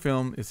 2/3 of the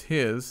film is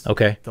his.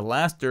 Okay. The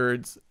last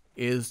thirds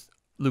is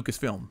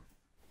Lucasfilm,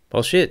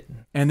 Well, shit.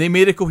 and they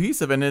made it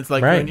cohesive. And it's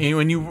like Right.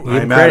 when you I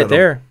ain't mad Credit at him.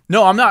 there.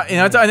 no, I'm not,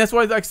 and that's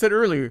why, like I said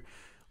earlier,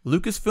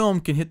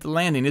 Lucasfilm can hit the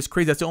landing. It's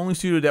crazy. That's the only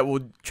studio that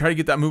will try to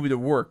get that movie to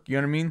work. You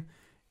know what I mean?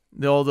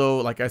 Although,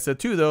 like I said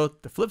too, though,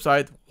 the flip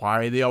side,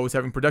 why are they always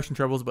having production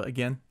troubles? But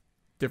again,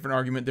 different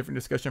argument, different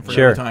discussion for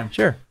Sure. another time.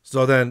 Sure.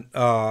 So then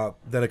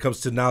it comes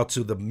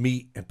to the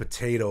meat and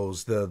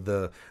potatoes.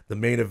 The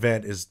main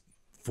event is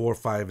 4,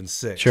 5, and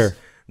 6. Sure.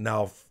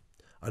 Now,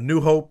 A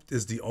New Hope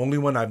is the only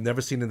one I've never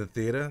seen in the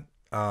theater.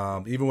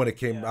 Even when it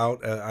came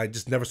out, I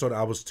just never saw it.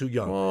 I was too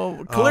young.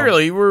 Well,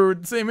 clearly we're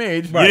the same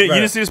age. Right. You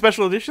didn't see the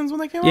special editions when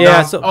they came out? Yeah,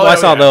 I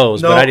saw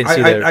those, but I didn't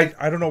see that.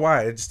 I don't know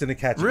why. I just didn't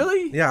catch it.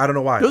 Really? Yeah, I don't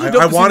know why. Those are I dope to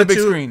see on the wanted big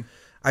to. screen.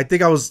 I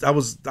think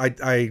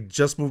I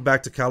just moved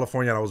back to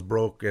California and I was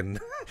broke and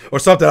or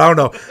something. I don't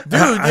know.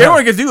 Dude,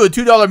 everyone can do a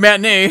 $2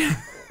 matinee.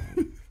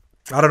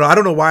 I don't know. I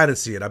don't know why I didn't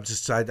see it. I'm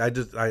just I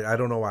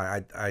don't know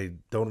why. I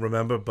don't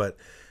remember, but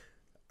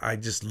I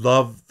just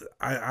love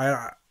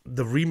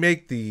the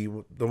remake, the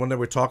one that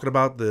we're talking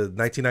about, the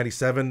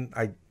 1997.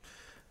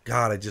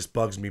 God, it just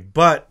bugs me.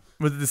 But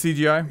Was it the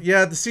CGI?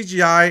 yeah, the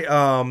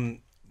CGI.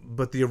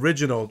 But the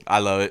original, I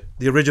love it.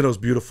 the original is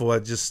beautiful.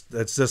 It's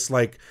just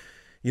like,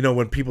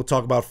 when people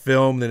talk about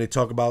film, then they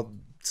talk about,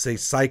 say,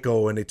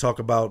 Psycho, and they talk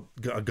about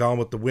Gone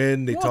with the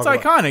Wind. They Well, talk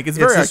it's about, iconic. It's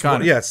very just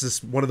iconic. It's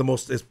just one of the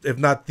most, if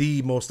not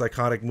the most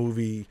iconic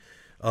movie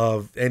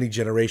of any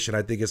generation.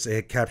 I think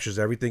it captures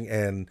everything,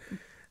 and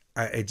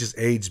it just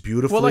aged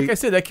beautifully. Well, like I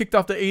said, that kicked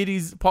off the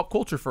 '80s pop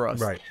culture for us.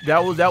 Right.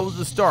 That was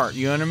the start.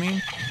 You know what I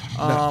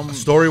mean?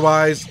 Story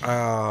wise,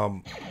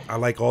 I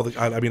like all the.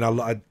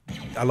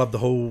 I love the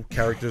whole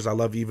characters. I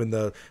love even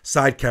the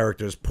side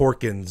characters,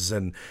 Porkins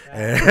and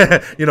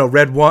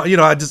Red One.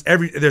 There's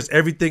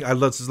everything. I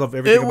just love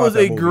everything. It about was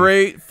that a movie.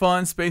 great,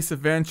 fun space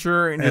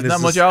adventure, and there's And not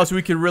it's much just- else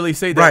we could really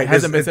say that Right,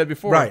 hasn't been it's- said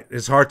before. Right,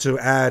 it's hard to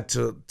add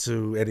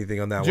to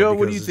anything on that Joe, one.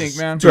 what do you because think, it's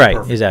man? too Right,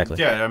 perfect. exactly.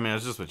 Yeah, I mean,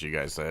 it's just what you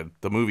guys said.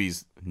 The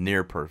movie's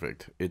near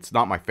perfect. It's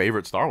not my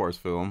favorite Star Wars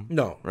film.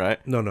 No,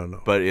 Right?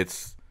 no. But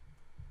it's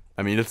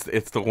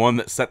the one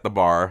that set the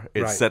bar.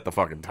 It Right. set the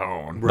fucking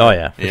tone. Oh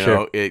yeah, for You sure.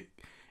 know,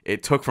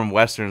 it took from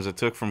westerns, it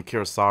took from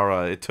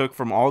Kurosawa, it took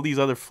from all these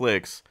other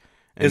flicks.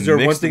 And Is there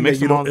one mixed- thing that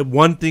mixed you them all- don't?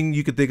 One thing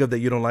you could think of that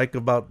you don't like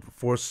about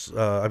Force?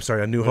 I'm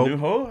sorry, A New Hope. New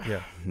Hope?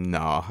 Yeah.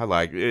 No, I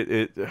like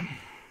it.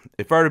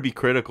 if I were to be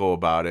critical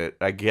about it,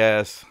 I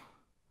guess,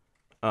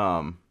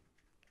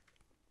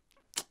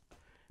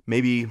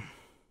 maybe,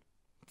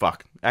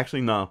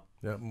 actually no.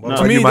 Yeah. No.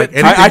 To me,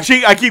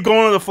 I keep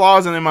going to the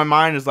flaws, and in my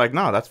mind is like,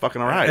 no, that's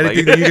fucking all right. Anything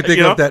like, that you can think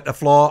you know? of that a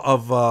flaw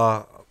of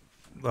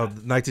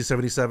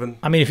 1977.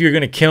 I mean, if you're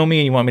gonna kill me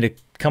and you want me to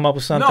come up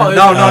with something, No.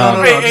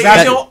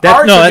 that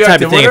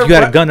type of thing. If you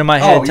got a gun to my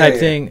head, type yeah.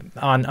 thing.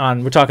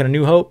 On we're talking A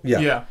New Hope.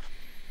 Yeah.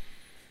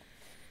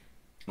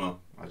 Well,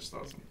 I just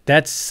thought something.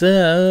 That's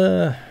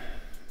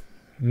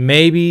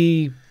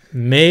maybe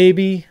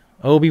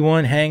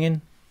Obi-Wan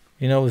hanging,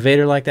 with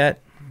Vader like that,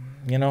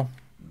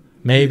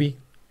 maybe,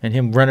 and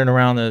him running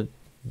around the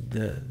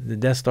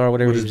Death Star,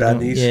 whatever With he his was bad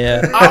doing. knees?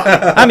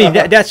 Yeah. I mean,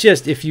 that's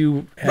just if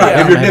you. Right,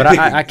 I, if you're but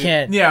nitpicking. I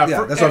can't. Yeah,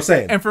 that's what I'm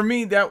saying. And for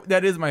me,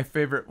 that is my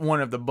favorite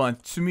one of the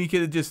bunch. To me,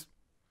 it just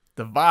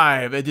the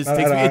vibe. It just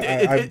takes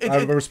me.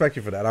 I respect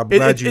you for that. I'm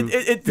glad you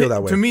feel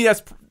that way.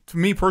 To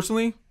me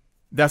personally,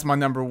 that's my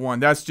number one.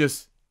 That's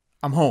just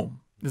I'm home.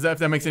 Does that if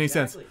that makes any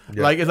sense?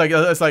 Yeah. Like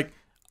it's like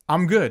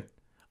I'm good.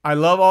 I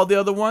love all the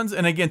other ones,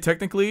 and again,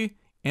 technically,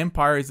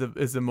 Empire is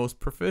the most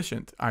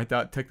proficient. I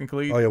thought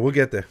technically. Oh yeah, we'll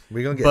get there.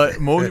 We're gonna get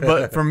there.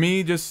 But for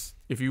me, just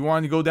if you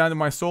want to go down to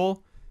my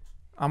soul,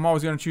 I'm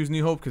always gonna choose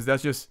New Hope because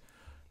that's just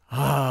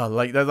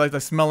like that's like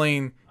the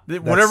smelling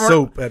whatever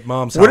soap at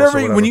mom's house. whatever,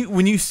 Or whatever.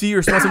 when you see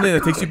or smell something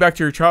that takes you back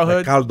to your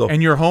childhood caldo.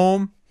 and you're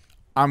home,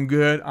 I'm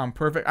good. I'm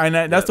perfect. And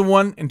that's the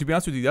one. And to be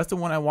honest with you, that's the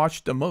one I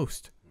watched the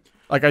most.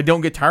 Like I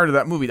don't get tired of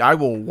that movie. I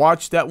will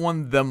watch that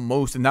one the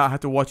most and not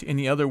have to watch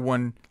any other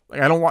one.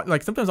 Like I don't watch.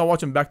 Like sometimes I'll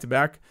watch them back to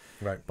back.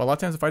 Right. But a lot of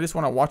times, if I just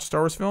want to watch a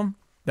Star Wars film,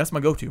 that's my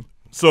go-to.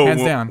 So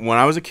Hands down. when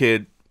I was a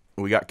kid,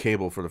 we got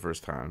cable for the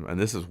first time, and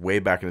this is way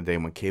back in the day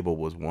when cable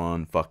was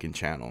one fucking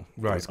channel.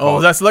 Right. It's Oh, called-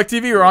 was that Select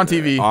TV or on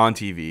TV? On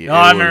TV. Oh,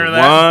 I remember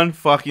that. One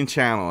fucking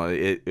channel.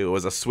 It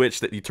was a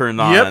switch that you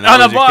turned on, Yep, and that on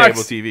was a your box.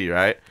 cable TV,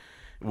 right?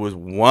 It was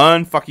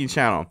one fucking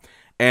channel.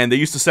 And they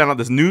used to send out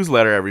this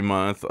newsletter every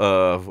month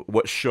of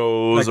what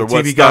shows Like or a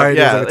what TV stuff. guide,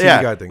 Yeah, like a TV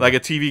yeah, guide thing. like a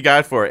TV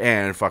guide for it,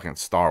 and fucking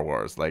Star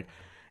Wars. Like,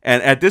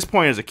 and at this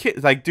point as a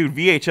kid, like, dude,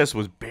 VHS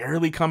was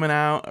barely coming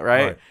out,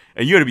 right?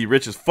 And you had to be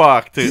rich as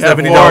fuck to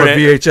 $70 afford it.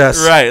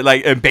 VHS. Right?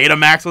 Like, and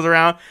Betamax was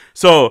around,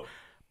 so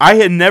I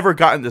had never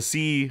gotten to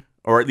see.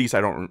 Or at least I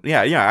don't.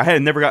 Yeah. I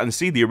had never gotten to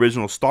see the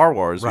original Star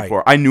Wars Right.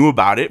 before. I knew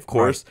about it, of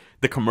course. Right.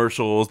 The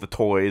commercials, the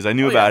toys. I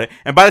knew about it.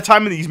 And by the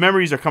time these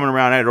memories are coming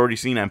around, I had already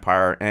seen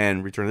Empire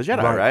and Return of the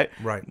Jedi. Right.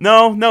 Right.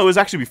 No, it was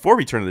actually before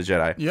Return of the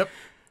Jedi. Yep.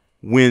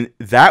 When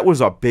that was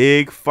a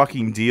big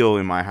fucking deal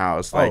in my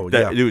house. Like,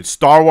 yeah. dude,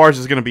 Star Wars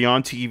is gonna be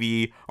on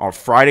TV on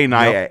Friday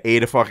night at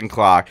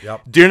 8:00.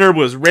 Yep. Dinner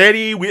was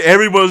ready.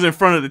 Everybody was in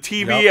front of the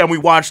TV, Yep. and we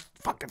watched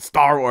fucking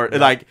Star Wars.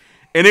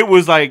 And it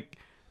was like,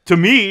 to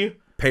me.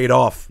 Paid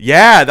off.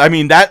 Yeah, I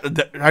mean that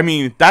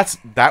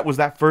was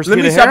that first. Let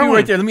hit me of stop you heroin.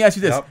 right there. Let me ask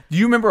you this: Yep. Do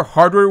you remember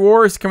Hardware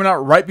Wars coming out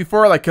right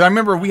before? Like, cause I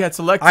remember we had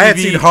Select TV. I had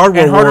seen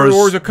Hardware and Hardware Wars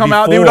Wars would come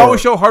out. They would before.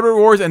 always show Hardware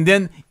Wars, and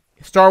then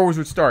Star Wars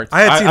would start.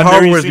 I had seen I've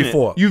Hard never Wars seen it.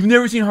 before. You've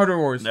never seen Hardware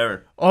Wars?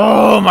 Never.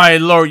 Oh my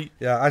lord!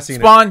 Yeah, I seen it.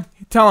 Spawn,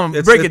 tell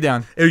them, break it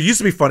down. It used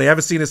to be funny. I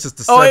haven't seen it since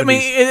the Oh,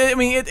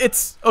 70s.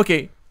 it's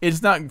okay.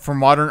 It's not for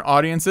modern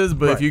audiences,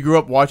 but if Right. you grew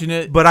up watching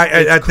it, But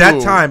it's at that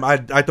cool. time, I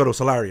thought it was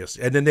hilarious.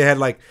 And then they had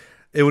like,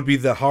 it would be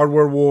the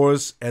Hardware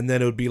Wars, and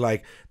then it would be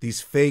like these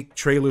fake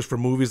trailers for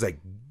movies like.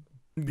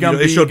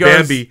 It showed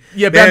Bambi.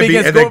 Yeah, Bambi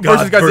and then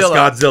versus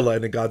Godzilla. Godzilla,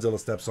 and then Godzilla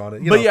steps on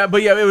it. But yeah,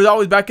 it was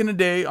always back in the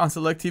day on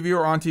Select TV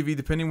or on TV,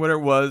 depending what it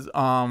was.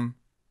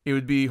 It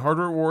would be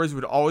Hardware Wars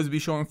would always be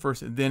showing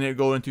first, and then it'd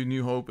go into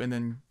New Hope, and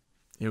then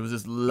it was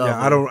just lovely.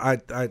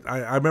 Yeah,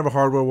 I remember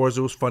Hardware Wars.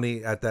 It was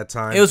funny at that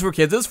time. It was for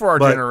kids. It was for our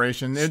But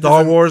generation. It Star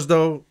doesn't- Wars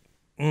though,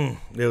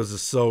 it was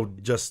just so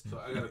just. So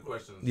I got a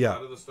question. So Yeah.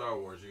 out of the Star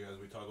Wars, you guys,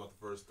 we talked about the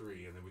first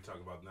three, and then we talk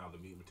about now the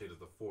meat and potatoes,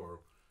 the four,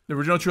 the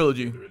original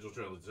trilogy. the original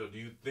trilogy. So do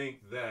you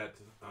think that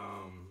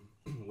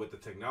with the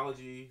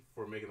technology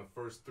for making the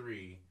first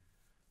three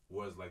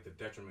was like the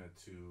detriment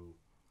to,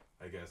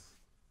 I guess,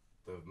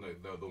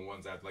 the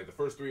ones that like the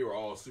first three were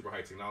all super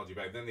high technology.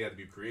 Back then they had to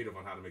be creative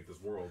on how to make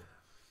this world.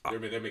 They're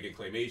making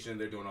claymation.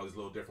 They're doing all these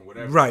little different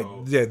whatever. Right.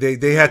 So Yeah.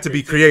 They had to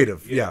be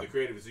creative. Yeah. the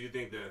creative. So you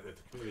think that the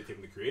community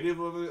taking the creative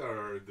of it,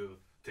 or the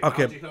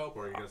technology help,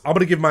 or you guess I'm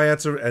gonna give my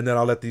answer, and then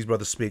I'll let these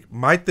brothers speak.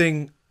 My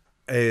thing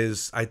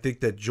is, I think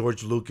that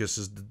George Lucas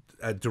is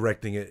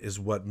directing it is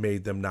what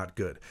made them not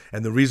good.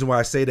 And the reason why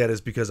I say that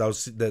is because I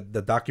was the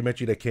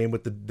documentary that came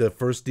with the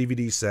first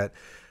DVD set.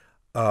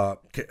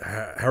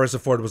 Harrison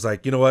Ford was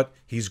like, you know what?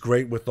 He's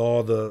great with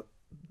all the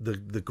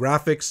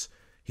graphics.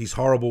 He's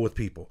horrible with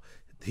people.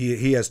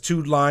 He has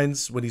two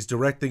lines when he's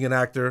directing an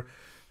actor: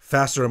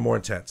 faster and more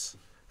intense,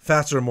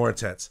 faster and more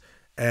intense,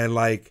 and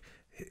like.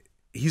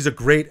 He's a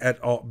great at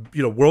all,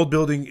 world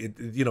building.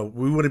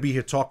 We wouldn't be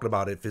here talking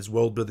about it if his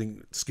world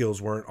building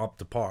skills weren't up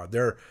to par.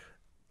 They're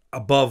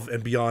above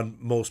and beyond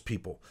most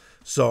people.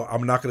 So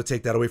I'm not going to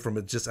take that away from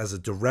it. Just as a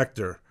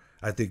director,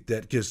 I think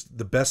that gives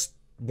the best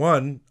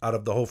one out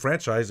of the whole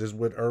franchise is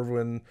with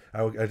Irwin.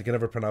 I can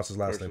never pronounce his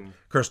last name.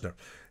 Kirshner.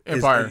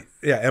 Empire.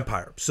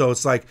 Empire. So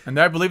it's like, and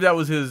I believe that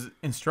was his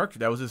instructor.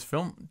 That was his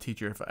film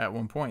teacher at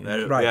one point.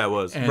 Right. Yeah, it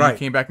was. And he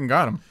came back and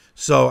got him.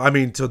 So I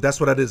mean, so that's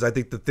what that is. I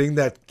think the thing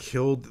that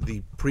killed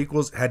the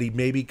prequels, had he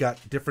maybe got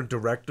different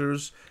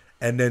directors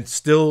and then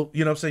still,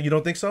 you know what I'm saying? You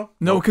don't think so?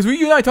 No, because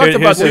you and I talked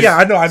about here's- this. Well, yeah,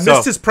 I know. I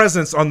missed his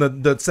presence on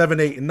the 7,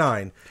 8, and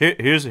 9.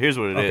 Here's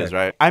what it is, Okay.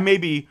 right? I may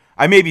be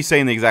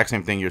saying the exact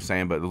same thing you're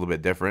saying, but a little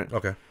bit different.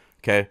 Okay.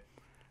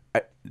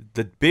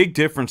 The big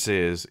difference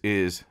is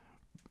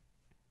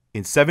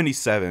in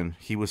 77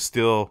 he was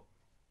still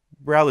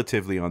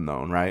relatively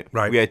unknown, right?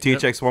 Right. We had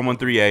THX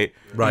 1138,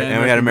 Right.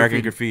 and we had American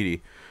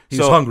Graffiti. He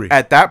was hungry.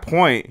 At that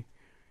point,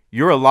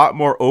 you're a lot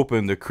more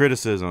open to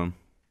criticism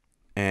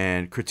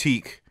and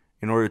critique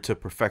in order to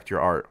perfect your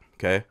art.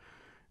 Okay, and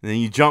then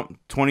you jump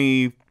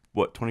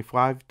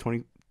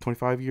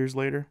 25 years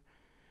later.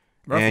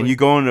 Roughly. And you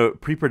go into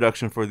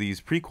pre-production for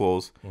these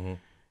prequels. Mm-hmm.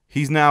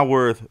 He's now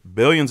worth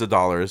billions of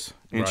dollars,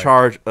 in Right.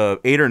 charge of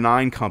 8 or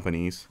 9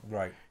 companies.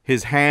 Right.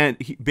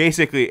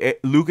 Basically,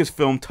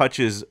 Lucasfilm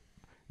touches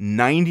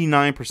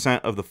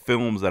 99% of the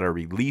films that are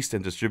released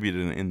and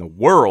distributed in the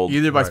world.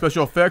 Either by Right.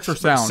 special effects or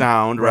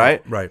sound.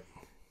 Right? Right.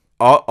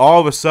 All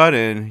of a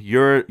sudden,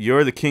 you're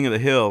the king of the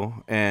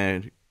hill,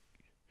 and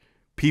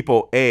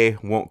people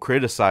won't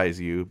criticize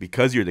you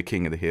because you're the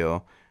king of the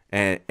hill,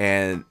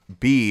 and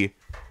B,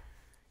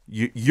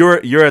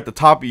 you're at the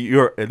top.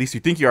 At least you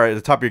think you are at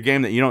the top of your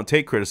game, that you don't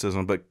take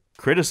criticism, but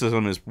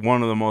criticism is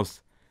one of the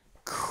most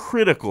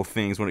critical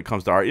things when it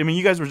comes to art. I mean,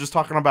 you guys were just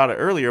talking about it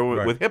earlier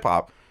with hip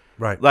hop.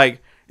 Right.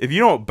 Like, if you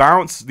don't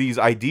bounce these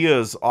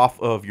ideas off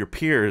of your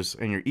peers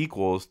and your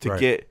equals to Right.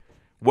 get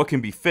what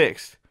can be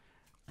fixed,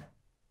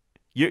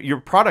 your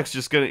product's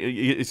just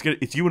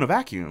it's you in a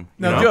vacuum. you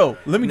Now, know? Joe,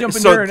 let me jump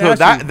in there and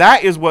so ask you.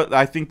 that is what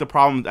I think the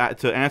problem,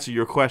 to answer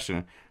your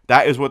question.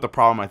 That is what the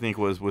problem I think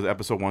was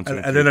episode 1, 2,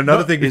 And then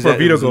another thing is before that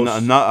Vito it was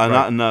goes.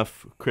 not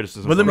enough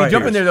criticism. But let me Right.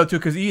 jump in there, though, too,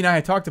 because E and I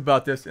had talked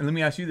about this. And let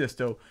me ask you this,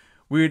 though.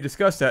 We had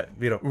discussed that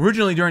Vito.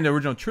 originally during the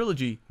original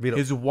trilogy, Vito.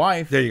 his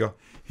wife. There you go.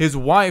 His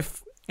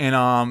wife and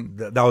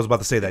That was about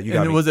to say that. You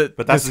got and me. was it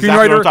But that's the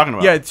exactly what I'm screenwriter? talking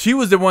about. Yeah, she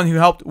was the one who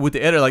helped with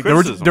the edit. Like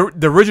Criticism.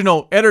 the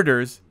original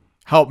editors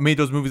helped make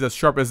those movies as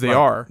sharp as they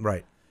are.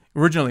 Right.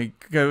 Originally,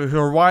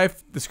 her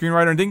wife, the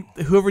screenwriter, and I think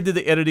whoever did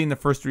the editing in the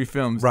first 3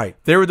 films, Right.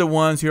 they were the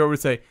ones who would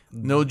say,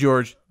 "No,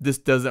 George, this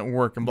doesn't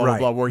work," and blah Right,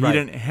 blah blah. Where right. he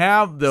didn't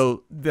have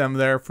them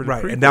there for the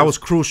Right. prequels. And that was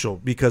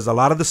crucial because a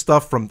lot of the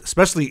stuff from,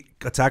 especially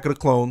Attack of the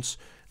Clones,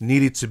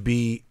 needed to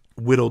be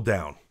whittled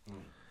down.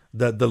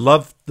 The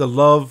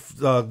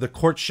the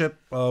courtship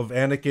of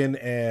Anakin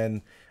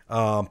and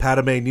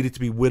Padme needed to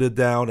be whittled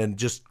down and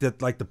just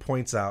get like the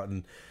points out.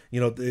 And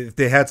if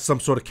they had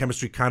some sort of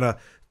chemistry, kind of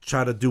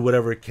try to do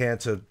whatever it can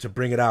to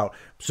bring it out.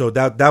 So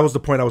that was the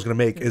point I was going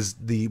to make. Is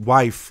the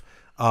wife,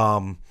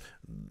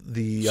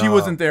 she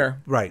wasn't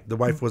there. Right, the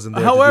wife wasn't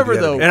there. However, to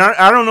do the editing. And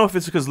I don't know if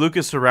it's because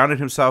Lucas surrounded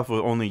himself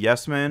with only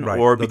yes men, Right.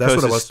 or No, that's because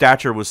what it his was.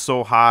 stature was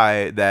so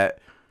high that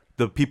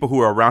the people who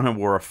were around him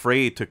were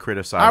afraid to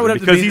criticize I would him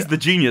have to because be- he's the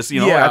genius.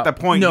 Yeah, At that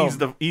point, no.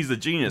 he's the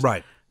genius.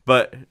 Right.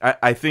 But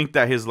I think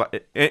that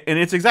and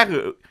it's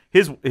exactly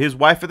his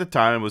wife at the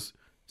time was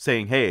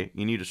saying, "Hey,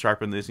 you need to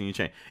sharpen this and you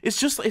change." It's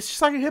just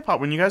like in hip hop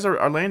when you guys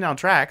are laying down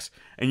tracks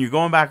and you're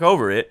going back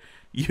over it.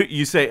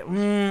 You say,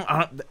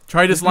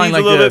 Try this line needs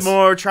like a little this. bit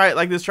more. Try it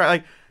like this. Try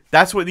like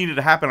that's what needed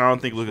to happen. I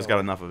don't think Lucas got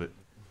enough of it.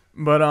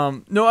 But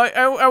no,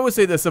 I would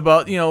say this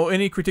about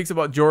any critiques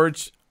about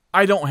George.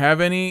 I don't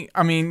have any.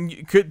 I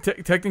mean,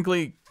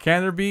 technically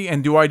can there be?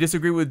 And do I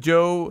disagree with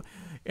Joe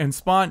and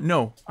Spawn?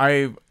 No,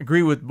 I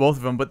agree with both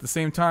of them. But at the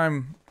same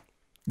time,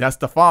 that's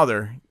the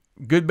father.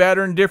 Good, bad,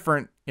 or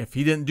indifferent. If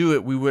he didn't do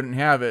it, we wouldn't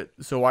have it.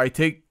 So I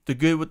take the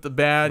good with the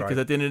bad because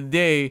Right. at the end of the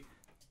day,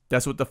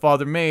 that's what the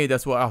father made.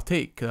 That's what I'll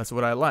take because that's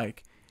what I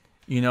like.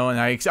 And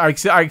I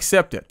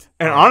accept it.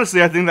 And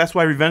honestly, I think that's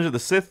why Revenge of the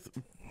Sith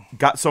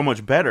got so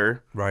much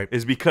better. Right.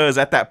 Is because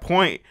at that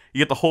point, you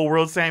get the whole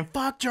world saying,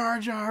 fuck Jar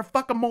Jar,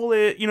 fuck a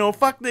mullet,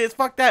 fuck this,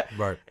 fuck that.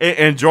 Right.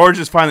 And George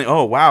is finally,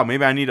 oh, wow,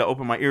 maybe I need to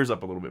open my ears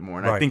up a little bit more.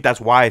 And I Right. think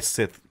that's why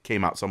Sith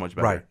came out so much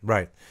better. Right,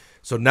 right.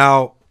 So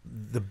now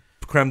the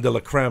creme de la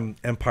creme,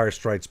 Empire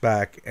Strikes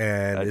Back,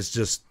 and it's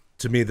just,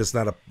 to me, this is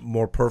not a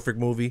more perfect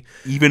movie.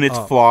 Even its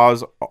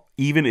flaws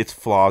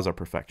are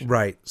perfection.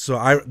 Right.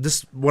 So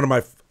this is one of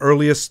my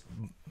earliest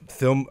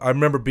film. I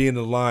remember being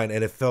in line,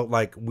 and it felt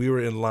like we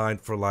were in line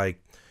for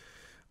like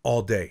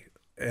all day.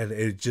 And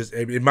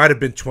it might have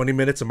been 20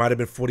 minutes. It might have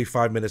been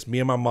 45 minutes. Me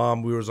and my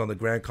mom, we was on the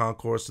Grand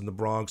Concourse in the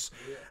Bronx,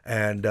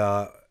 and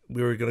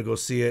we were going to go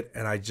see it.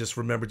 And I just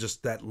remember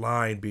just that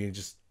line being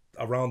just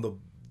around the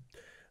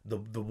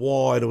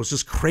wall, and it was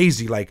just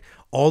crazy. Like,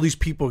 all these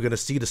people are going to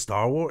see the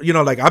Star Wars.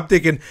 Like, I'm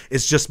thinking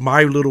it's just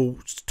my little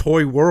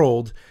toy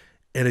world,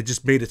 and it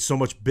just made it so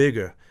much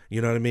bigger.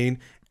 You know what I mean?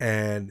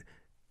 And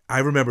I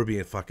remember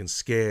being fucking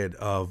scared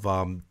of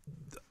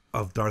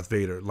Darth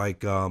Vader.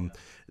 Like,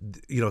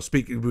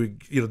 speaking,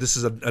 this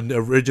is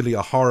originally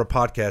a horror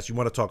podcast. You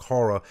want to talk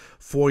horror?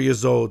 4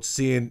 years old,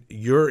 seeing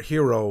your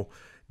hero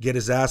get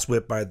his ass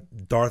whipped by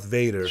Darth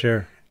Vader.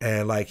 Sure.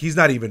 And like he's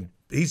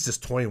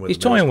just toying with him. He's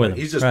toying with him.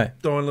 He's just right.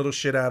 throwing little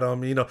shit at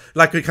him, you know,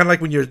 like kind of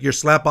like when you're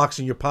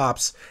slapboxing your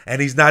pops,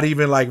 and he's not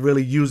even like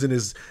really using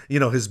his, you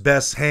know, his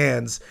best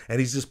hands,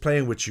 and he's just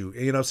playing with you.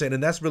 You know what I'm saying?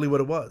 And that's really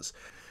what it was.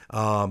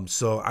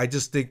 So I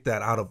just think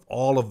that out of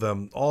all of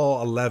them,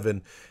 all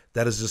 11,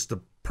 that is just the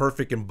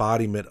perfect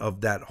embodiment of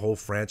that whole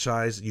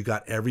franchise. You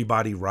got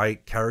everybody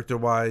right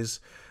character-wise.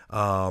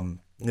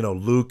 You know,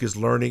 Luke is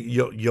learning.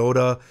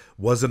 Yoda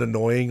wasn't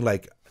annoying.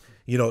 Like,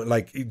 you know,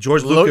 like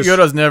George Lucas.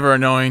 Yoda's never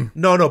annoying.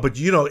 No, but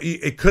you know,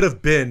 it could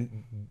have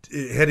been.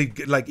 Had he,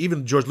 like,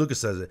 even George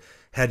Lucas says it.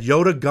 Had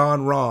Yoda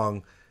gone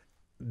wrong,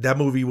 that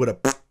movie would have.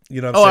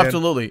 You know what I'm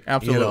saying?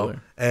 Absolutely. You know,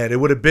 and it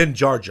would have been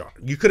Jar Jar.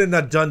 You could have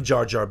not done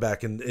Jar Jar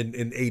back in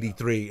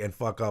 83 and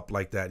fuck up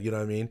like that. You know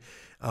what I mean?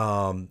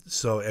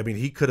 So I mean,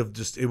 he could have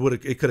just it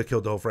could have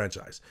killed the whole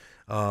franchise.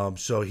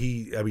 So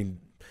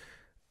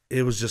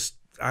it was just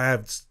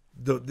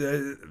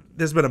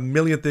there's been a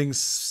million things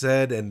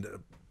said and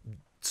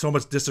so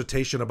much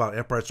dissertation about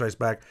Empire Strikes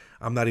Back.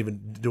 I'm not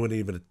even doing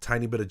even a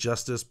tiny bit of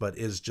justice, but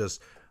it's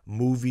just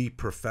movie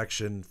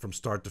perfection from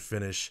start to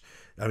finish.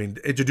 I mean,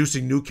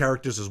 introducing new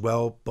characters as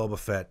well. Boba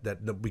Fett,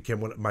 that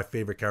became one of my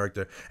favorite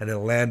character, and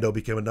then Lando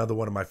became another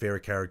one of my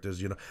favorite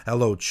characters. You know,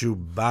 hello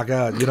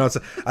Chewbacca. You know,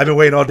 I've been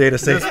waiting all day to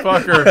say this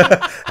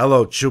fucker.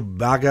 Hello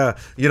Chewbacca.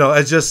 You know,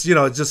 it's just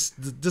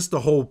just the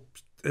whole.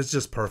 It's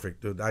just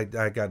perfect, dude.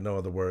 I got no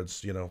other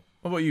words. You know.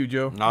 What about you,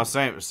 Joe? No,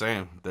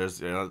 same.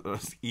 There's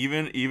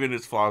even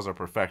its flaws are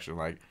perfection.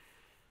 Like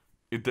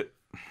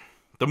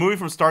the movie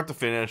from start to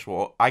finish.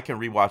 Well, I can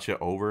rewatch it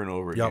over and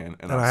over again,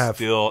 and I'm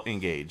still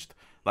engaged.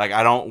 Like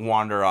I don't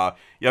wander off.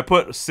 Yeah,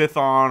 put Sith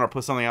on or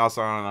put something else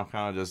on, and I'm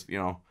kind of just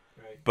Right.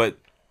 But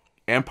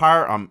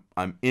Empire,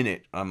 I'm in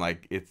it. I'm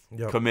like it's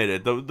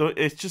committed.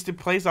 It's just it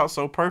plays out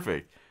so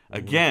perfect.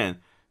 Again,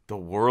 the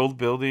world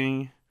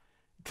building.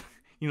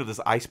 You know,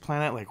 this ice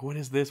planet, like, what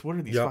is this? What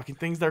are these fucking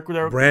things that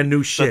are brand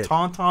new shit? The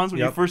Tauntauns,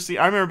 when you first see,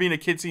 I remember being a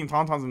kid seeing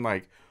Tauntauns and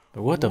like,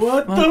 what the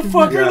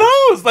fuck are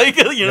those? Like,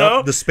 you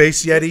know, the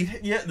Space Yeti.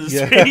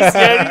 Space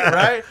Yeti,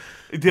 right?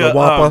 The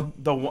Wampa.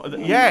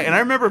 And I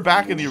remember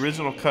back in the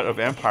original cut of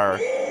Empire,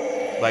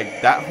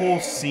 like that whole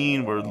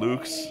scene where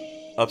Luke's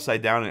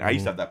upside down, and I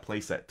used to have that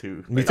playset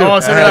too. Me too. Oh,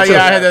 so I had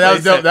that. That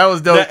was dope. That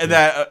was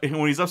dope.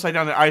 When he's upside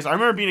down in the ice, I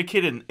remember being a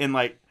kid and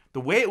like. The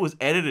way it was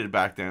edited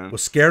back then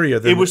was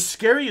scarier. It was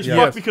scary as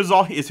fuck because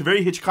it's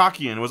very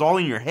Hitchcockian. It was all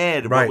in your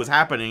head what was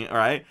happening,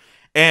 right?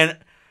 And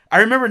I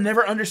remember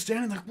never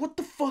understanding like what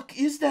the fuck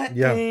is that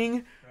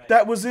thing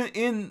that was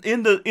in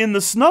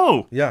the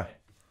snow? Yeah.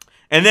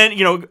 And then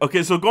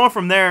so going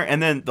from there,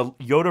 and then the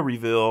Yoda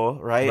reveal,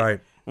 right? Right.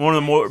 One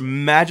of the more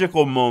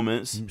magical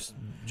moments.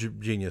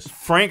 Genius.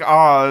 Frank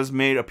Oz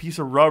made a piece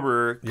of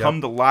rubber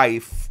come to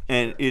life,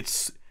 and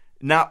it's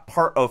not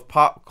part of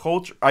pop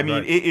culture. I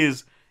mean, it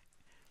is.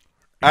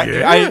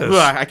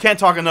 I can't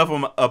talk enough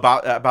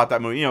about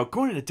that movie. You know,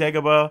 going to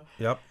Dagobah.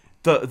 Yep.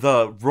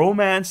 The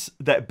romance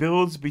that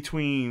builds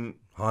between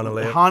Han and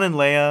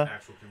Leia.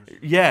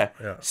 Yeah.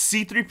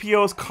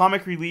 C-3PO's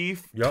comic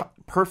relief. Yep.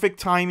 Perfect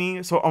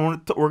timing. So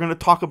we're gonna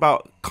talk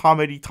about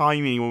comedy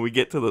timing when we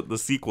get to the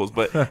sequels,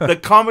 but the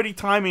comedy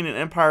timing in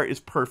Empire is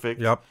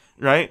perfect. Yep.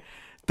 Right.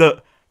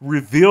 The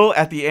reveal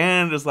at the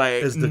end is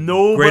like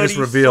nobody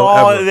reveal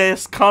saw ever.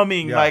 this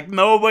coming. Yeah. Like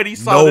nobody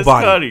saw this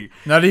coming.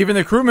 Not even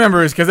the crew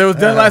members because it was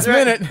done last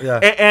minute. Yeah.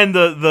 And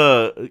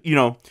the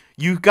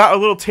you got a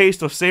little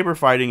taste of saber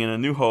fighting in A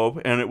New Hope,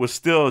 and it was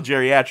still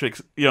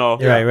geriatrics,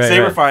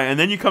 saber fighting. And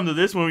then you come to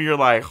this movie, you're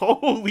like,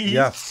 holy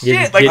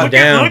shit! Like look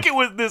at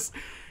what this.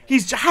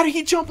 How did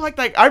he jump like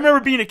that? I remember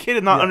being a kid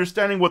and not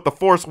understanding what the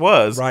Force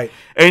was. Right.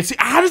 And see,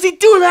 how does he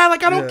do that?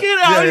 Like I don't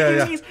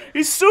get it.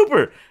 He's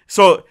super.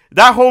 So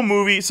that whole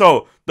movie.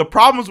 So the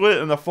problems with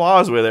it and the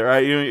flaws with it,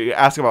 right? You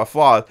ask about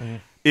flaws.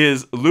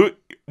 Is Luke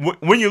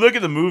when you look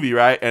at the movie,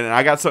 right? And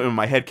I got something in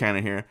my head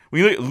canon here.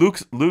 When you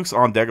look at Luke's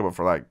on Dagobah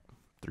for like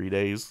 3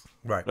 days.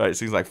 Right. It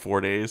seems like 4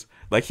 days.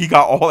 Like he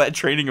got all that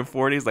training in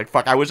 4 days. Like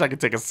fuck, I wish I could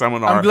take a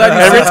seminar. I'm glad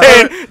you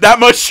retain that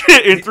much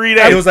shit in 3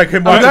 days. It was like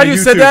him. I'm glad you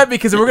said that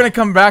because we're gonna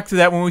come back to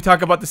that when we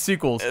talk about the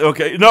sequels.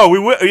 Okay. No, we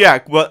will. Yeah.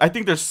 Well, I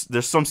think there's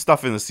some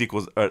stuff in the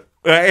sequels.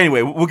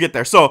 Anyway, we'll get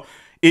there. So.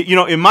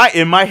 In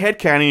my head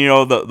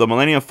canon, the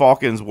Millennium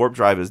Falcon's warp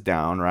drive is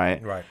down,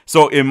 right? Right.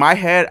 So in my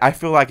head, I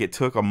feel like it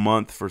took a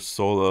month for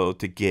Solo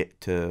to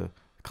get to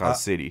Cloud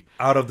City.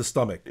 Out of the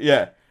stomach.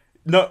 Yeah.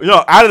 No,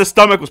 out of the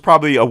stomach was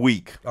probably a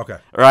week. Okay.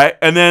 Right?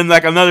 And then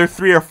like another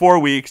 3 or 4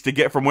 weeks to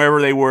get from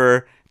wherever they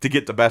were to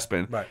get to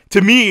Bespin. Right.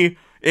 To me,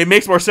 it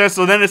makes more sense.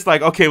 So then it's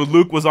like, okay,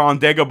 Luke was on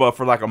Dagobah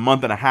for like a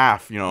month and a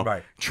half,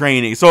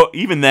 training. So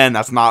even then,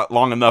 that's not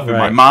long enough in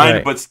my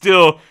mind. But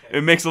still,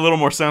 it makes a little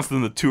more sense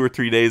than the 2 or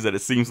 3 days that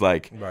it seems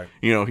like,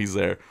 he's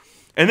there.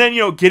 And then,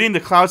 getting to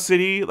Cloud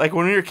City, like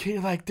when you're a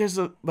kid, like there's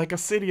a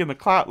city in the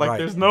cloud. Like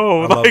there's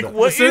no, like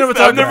what is that?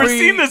 I've never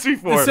seen this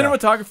before. The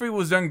cinematography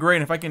was done great.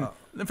 And if I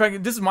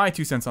can, this is my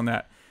 2 cents on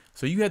that.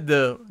 So you had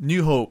the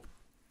New Hope.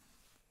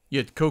 You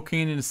had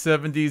cocaine in the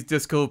 70s,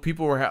 disco.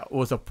 People were it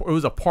was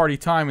a party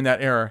time in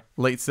that era,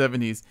 late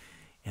 70s,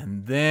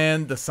 and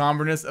then the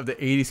somberness of the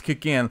 80s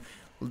kick in.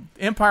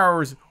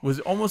 Empire was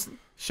almost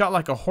shot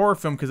like a horror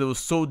film because it was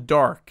so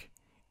dark,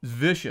 it was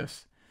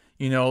vicious.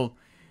 You know,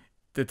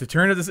 at the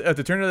turn of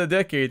the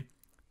decade,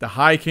 the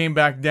high came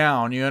back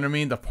down. You know what I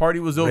mean? The party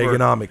was over.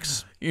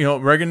 Reaganomics. You know,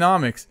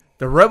 Reaganomics.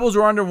 The rebels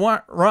were on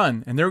the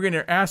run, and they were getting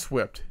their ass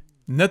whipped.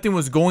 Nothing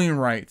was going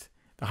right.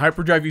 The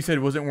hyperdrive, you said,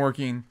 wasn't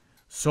working.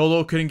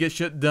 Solo couldn't get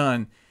shit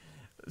done.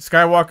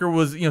 Skywalker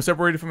was,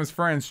 separated from his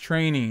friends,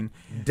 training.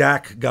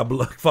 Dak got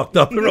fucked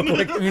up real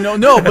quick.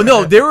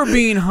 No, they were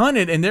being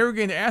hunted and they were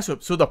getting their ass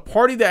whipped. So the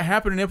party that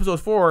happened in Episode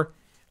 4,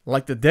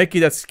 like the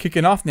decade that's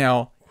kicking off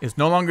now, is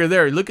no longer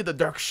there. Look at the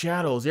dark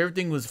shadows.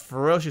 Everything was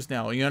ferocious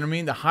now. You know what I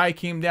mean? The high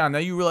came down. Now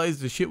you realize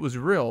the shit was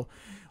real.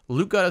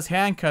 Luke got his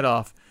hand cut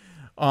off.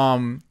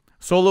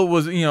 Solo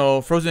was,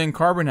 frozen in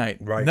carbonite.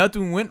 Right.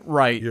 Nothing went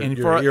right.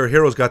 Your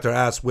heroes got their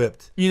ass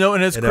whipped.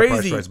 And it's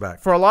crazy. Back.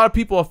 For a lot of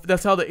people,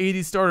 that's how the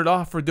 80s started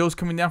off for those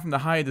coming down from the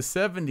high of the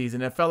 70s.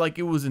 And it felt like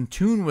it was in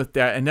tune with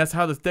that. And that's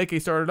how this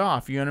decade started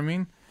off. You know what I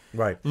mean?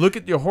 Right. Look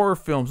at your horror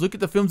films. Look at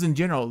the films in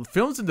general.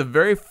 Films in the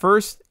very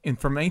first,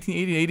 from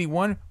 1980 to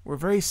 81, were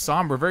very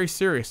somber, very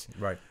serious.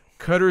 Right.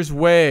 Cutter's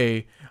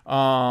Way.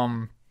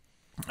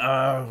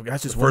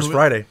 That's just First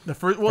Friday.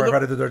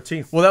 Friday the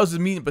 13th. Well, that was the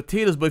meat and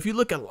potatoes. But if you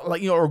look at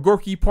or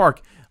Gorky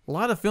Park, a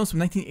lot of films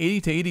from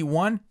 1980 to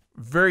 81,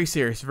 very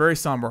serious, very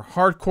somber.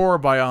 Hardcore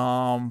by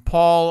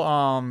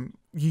Paul.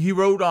 He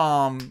wrote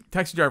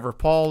Taxi Driver.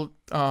 Paul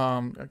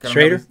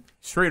Schrader.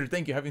 Schrader.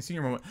 Thank you. Haven't seen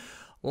your moment.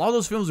 A lot of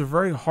those films are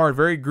very hard,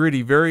 very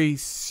gritty, very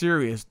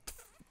serious,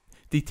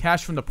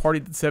 detached from the party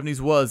that the 70s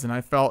was, and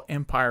I felt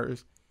Empire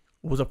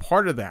was a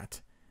part of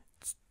that.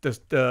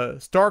 The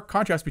stark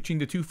contrast between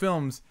the two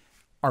films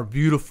are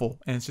beautiful,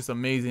 and it's just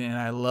amazing, and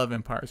I love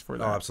Empires for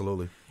that. Oh,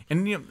 absolutely.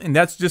 And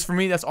that's just for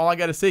me. That's all I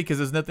got to say because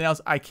there's nothing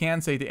else I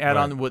can say to add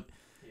on to what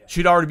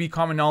should already be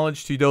common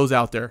knowledge to those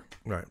out there.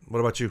 Right. What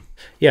about you?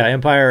 Yeah,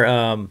 Empire.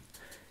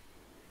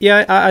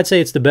 I'd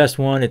say it's the best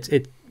one.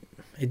 It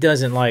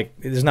doesn't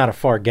there's not a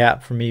far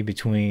gap for me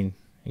between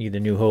either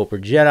New Hope or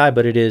Jedi,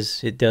 but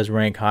it does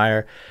rank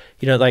higher.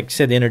 Like I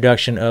said, the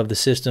introduction of the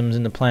systems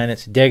and the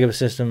planets, Dagobah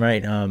system,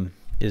 right?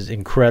 Is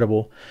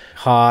incredible.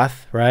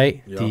 Hoth,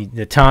 right? Yeah.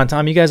 The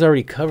Tauntaun. You guys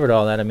already covered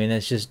all that. I mean,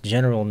 it's just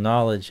general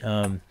knowledge.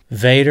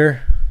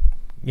 Vader,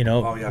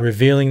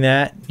 revealing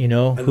that, and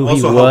who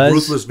also he was. How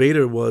ruthless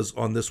Vader was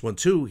on this one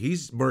too.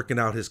 He's murking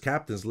out his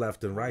captains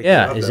left and right.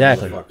 Yeah,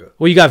 exactly.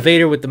 Well, you got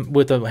Vader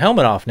with the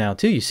helmet off now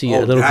too. You see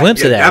a little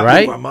glimpse of that,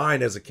 right? Blew my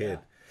mind as a kid.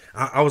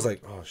 I was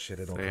like, oh shit,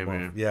 it don't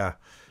come off. Yeah,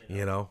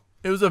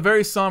 It was a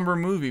very somber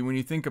movie when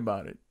you think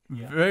about it.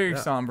 Yeah. Very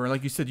somber.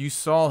 Like you said, you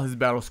saw his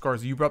battle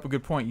scars. You brought up a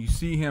good point. You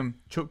see him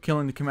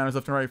killing the commanders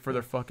left and right for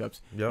their fuck-ups.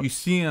 Yep. You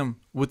see him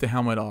with the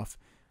helmet off.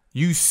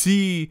 You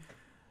see,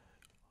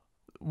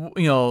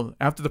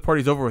 after the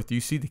party's over with,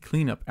 you see the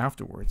cleanup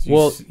afterwards.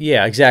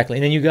 Yeah, exactly.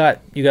 And then you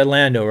got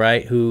Lando,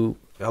 right, who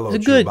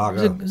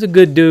is a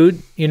good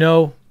dude,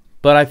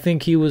 but I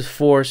think he was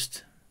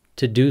forced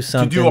to do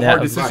something. To do a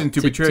hard decision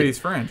to betray his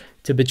friend.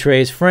 To betray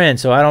his friend.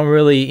 So I don't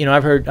really,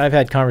 I've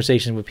had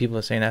conversations with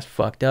people saying that's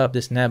fucked up,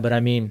 this and that, but I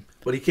mean,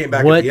 but he came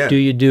back. What do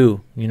you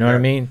do? You know what I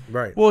mean?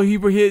 Right. Well,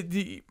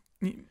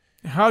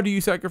 how do you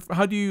save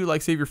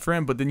your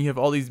friend, but then you have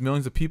all these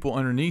millions of people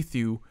underneath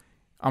you?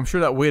 I'm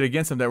sure that weighed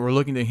against him that were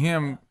looking to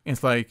him.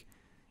 It's like,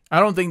 I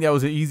don't think that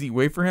was an easy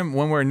way for him,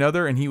 one way or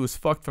another, and he was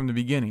fucked from the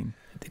beginning.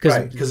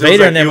 Because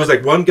it was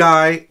like one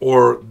guy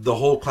or the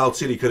whole Cloud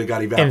City could have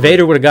got evaporated. And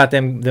Vader would have got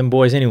them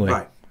boys anyway.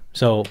 Right.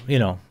 So,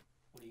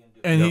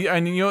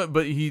 And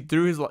but he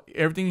threw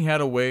everything he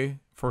had away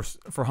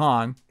for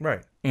Han,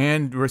 right,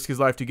 and risked his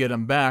life to get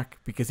him back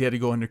because he had to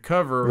go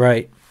undercover,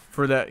 right.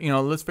 For that,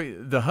 let's face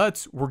it, the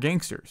Hutts were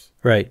gangsters,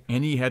 right,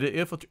 and he had to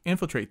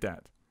infiltrate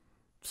that.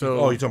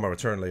 So, you're talking about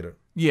Return later,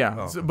 yeah.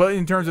 Oh. So, but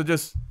in terms of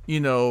just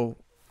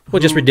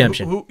just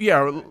redemption,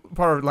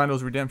 part of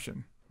Lando's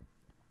redemption.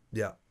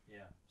 Yeah.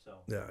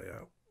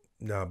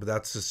 No, but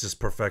that's just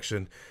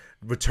perfection.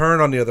 Return,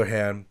 on the other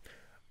hand,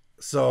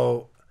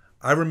 so.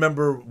 I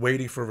remember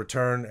waiting for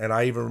Return, and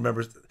I even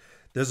remember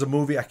there's a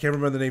movie, I can't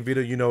remember the name, Vito,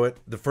 you know it.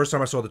 The first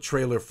time I saw the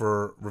trailer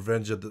for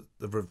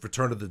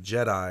Return of the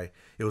Jedi,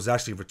 it was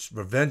actually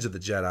Revenge of the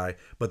Jedi,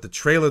 but the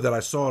trailer that I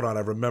saw it on, I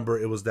remember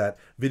it was that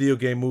video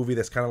game movie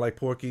that's kind of like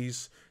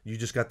Porky's. You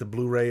just got the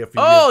Blu-ray.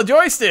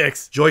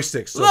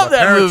 Joysticks. So love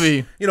that parents,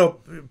 movie.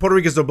 Puerto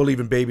Ricans don't believe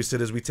in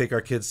babysitters. We take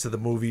our kids to the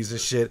movies and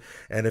shit,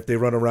 and if they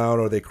run around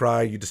or they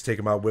cry, you just take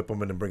them out, whip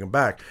them, and then bring them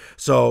back.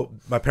 So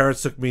my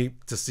parents took me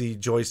to see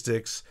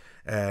Joysticks.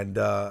 And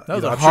that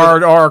was a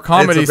hard R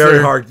comedy. It's a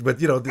very hard, but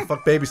the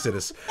fuck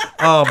babysitters.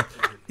 So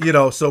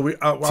we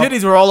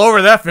titties were all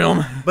over that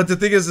film. But the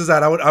thing is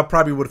that I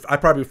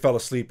probably fell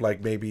asleep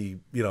like maybe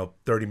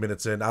 30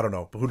 minutes in. I don't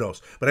know, who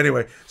knows. But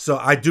anyway, so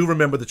I do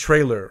remember the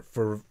trailer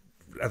for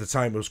at the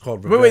time it was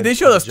called. Wait, they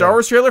showed a Star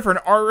Wars trailer for an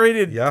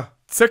R-rated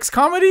sex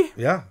comedy.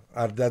 Yeah,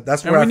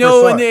 that's and where we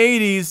know in the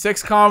 '80s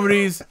sex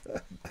comedies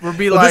would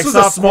be But like this was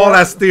a softcore. small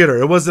ass theater.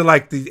 It wasn't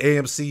like the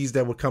AMC's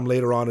that would come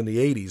later on in the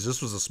 80s.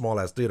 This was a small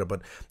ass theater,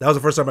 but that was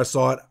the first time I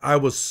saw it. I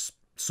was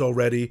so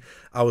ready.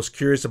 I was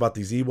curious about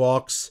these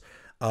Ewoks.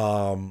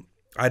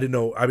 I didn't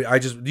know. I mean, I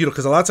just,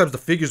 because a lot of times the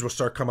figures would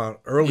start coming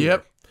out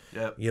earlier.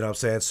 Yep. You know what I'm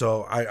saying?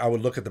 So I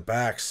would look at the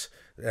backs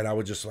and I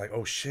would just like,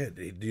 oh shit,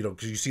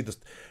 because you see this,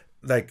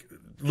 like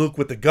Luke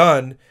with the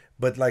gun.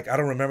 But like I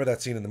don't remember that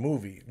scene in the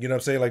movie. You know what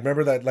I'm saying? Like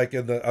remember that like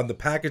on the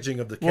packaging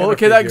of the Well,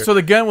 Kenner okay, figure. so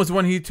the gun was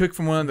one he took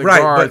from one of the Right,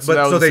 guards. but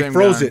that was so the they same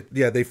froze gun. it.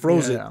 Yeah, they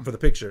froze Yeah. it for the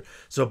picture.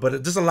 So,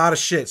 but just a lot of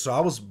shit. So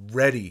I was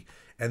ready,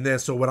 and then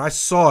so when I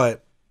saw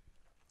it,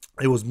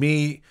 it was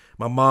me,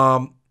 my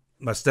mom,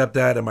 my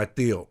stepdad, and my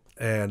Theo,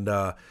 and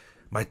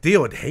my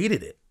Theo had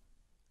hated it.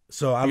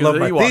 So I Because love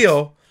of my the Ewoks.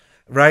 Theo.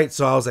 Right,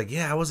 so I was like,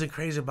 yeah, I wasn't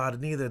crazy about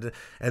it neither.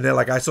 And then,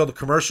 like, I saw the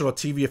commercial on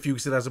TV a few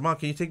weeks ago. I was like, Mom,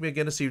 can you take me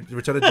again to see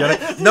Return of the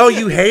Jedi? No,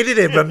 you hated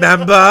it,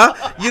 remember?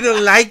 You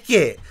didn't like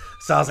it.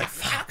 So I was like,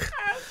 fuck.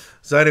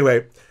 So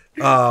anyway,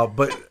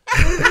 but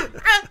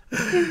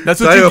That's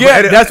so what you anyway,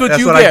 get. That's what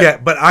you I get.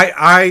 get. But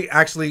I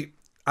actually,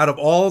 out of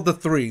all the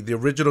three, the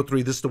original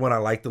three, this is the one I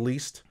liked the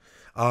least.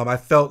 I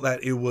felt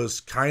that it was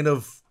kind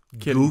of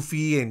Kiddie.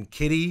 goofy and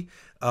kiddie.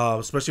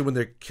 Especially when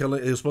they're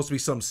killing, it was supposed to be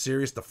something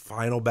serious, the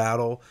final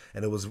battle,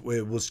 and it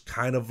was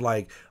kind of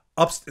like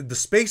the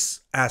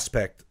space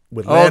aspect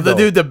with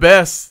Lando the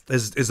best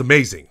is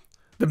amazing.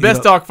 The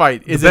best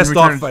dogfight is the best in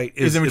Return, dogfight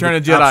is in Return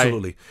of the Jedi.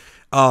 Absolutely.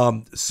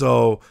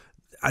 So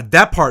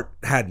that part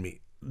had me.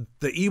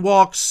 The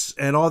Ewoks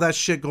and all that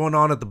shit going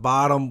on at the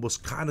bottom was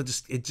kind of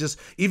just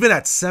even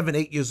at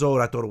 7-8 years old,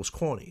 I thought it was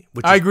corny.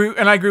 I agree,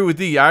 and I agree with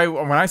D.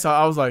 When I saw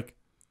it, I was like,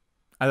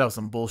 I thought it was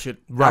some bullshit.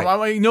 Right. I'm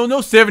like, no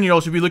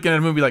 7-year-old should be looking at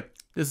a movie like,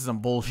 this is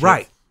some bullshit.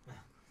 Right.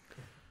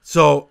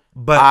 So,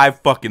 but I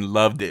fucking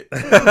loved it.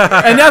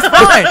 And that's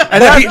fine.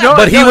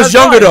 And he was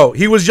younger though.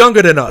 He was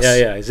younger than us.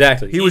 Yeah,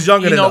 exactly. He was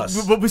younger than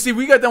us. But see,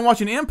 we got done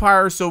watching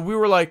Empire, so we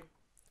were like,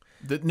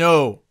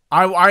 no,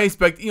 I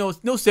expect, no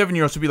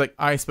 7-year-old should be like,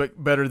 I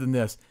expect better than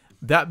this.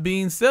 That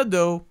being said,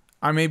 though,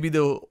 I may be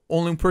the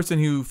only person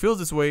who feels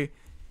this way.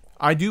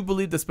 I do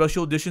believe the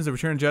special editions of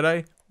Return of the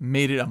Jedi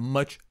made it a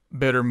much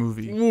better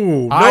movie.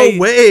 Ooh, no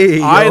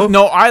way.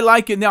 I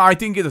like it now. I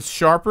think it's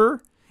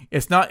sharper.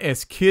 It's not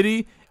as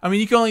kiddie. I mean,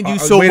 you can only do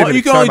so wait a much. minute,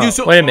 You can only do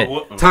so. Wait a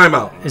minute. Time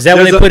out. Is that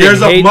when they put in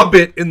There's a Hayden?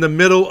 Muppet in the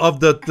middle of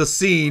the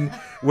scene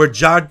where when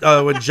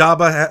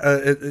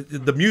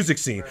Jabba the music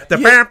scene. The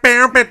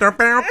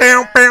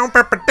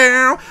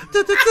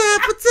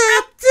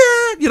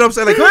you know what I'm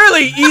saying? Like,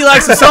 Clearly, he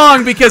likes the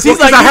song because he's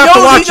Well, 'cause like, I have to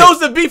he watch knows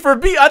the beat for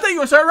beat. I thought you were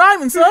gonna start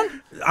rhyming,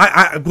 son.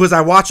 because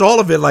I watch all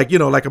of it like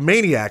like a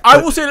maniac. I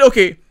but- will say that,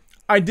 okay,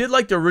 I did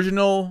like the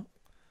original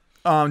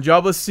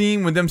Jabba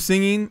scene with them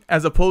singing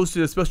as opposed to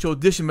the special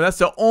edition, but that's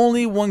the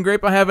only one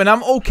gripe I have, and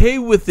I'm okay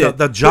with it.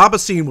 The Jabba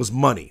scene was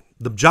money.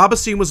 The Jabba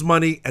scene was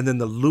money, and then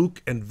the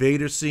Luke and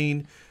Vader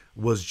scene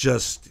was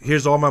just,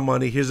 here's all my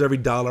money, here's every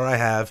dollar I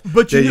have.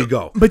 But there you know- you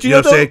go. but you know know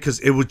what I'm saying? though- Because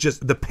it was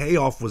just, the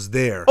payoff was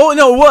there. Oh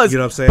no, it was. You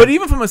know what I'm saying? But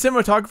even from a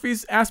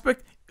cinematography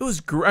aspect, it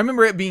was. I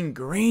remember it being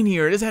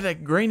grainier. It just had a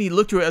grainy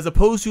look to it, as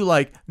opposed to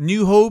like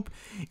New Hope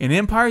and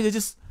Empire. They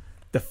just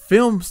the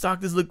film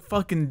stock just looked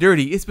fucking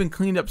dirty. It's been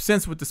cleaned up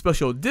since with the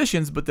special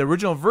editions, but the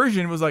original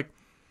version was like,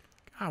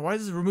 God, why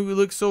does this movie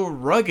look so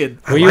rugged?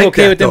 Were you like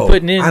okay that, with them though.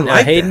 putting in I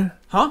like Hayden? that.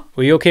 Huh?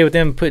 Were you okay with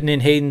them putting in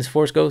Hayden's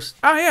Force Ghost?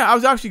 Oh yeah, I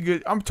was actually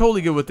good. I'm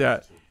totally good with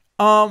that.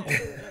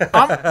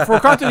 For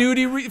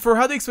continuity, for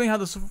how they explain how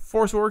the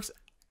Force works,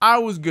 I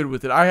was good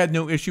with it. I had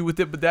no issue with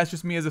it, but that's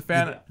just me as a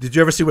fan. Did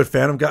you ever see what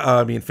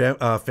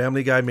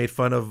Family Guy made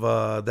fun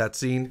of that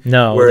scene?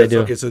 No, Where they it's, do.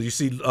 okay, so you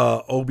see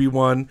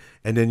Obi-Wan,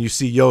 and then you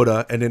see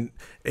Yoda, and then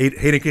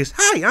Hayden goes,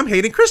 "Hi, I'm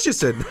Hayden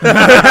Christensen."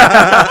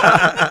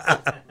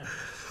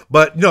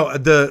 But no,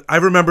 I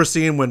remember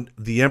seeing when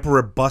the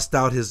Emperor bust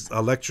out his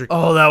electric.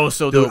 Oh, that was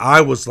so Dude, dope.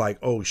 I was like,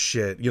 oh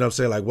shit. You know what I'm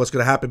saying? Like, what's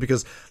gonna happen?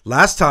 Because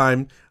last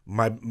time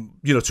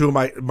two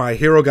of my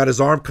hero got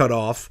his arm cut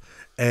off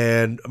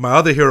and my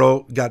other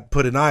hero got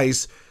put in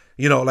ice,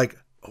 I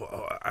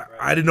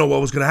didn't know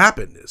what was gonna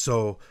happen.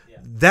 So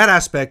that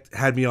aspect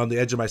had me on the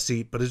edge of my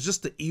seat, but it's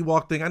just the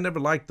Ewok thing. I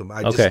never liked them.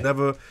 I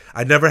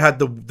never had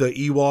the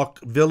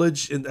Ewok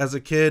village as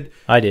a kid.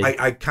 I did.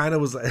 I kind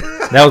of was like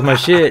That was my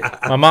shit.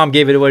 My mom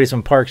gave it away to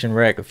some Parks and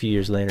Rec a few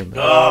years later. But,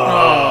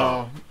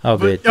 oh,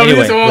 good. I mean,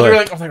 Anyway, so go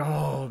ahead. I was like,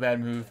 oh, bad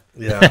move.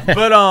 yeah.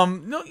 But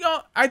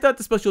no, I thought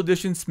the special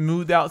edition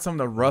smoothed out some of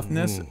the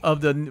roughness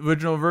of the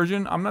original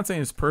version. I'm not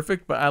saying it's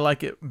perfect, but I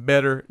like it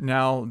better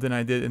now than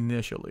I did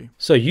initially.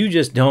 So you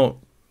just don't.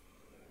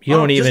 You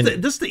don't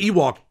even. This the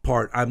Ewok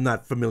part. I'm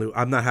not familiar.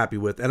 I'm not happy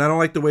with, and I don't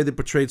like the way they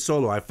portrayed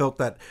Solo. I felt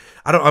that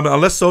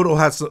unless Solo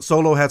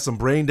had some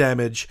brain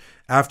damage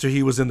after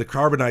he was in the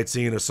carbonite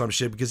scene or some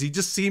shit, because he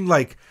just seemed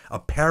like a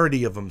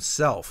parody of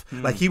himself.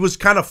 Like he was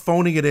kind of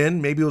phoning it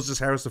in. Maybe it was just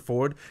Harrison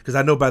Ford, because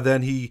I know by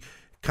then he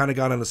kind of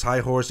got on his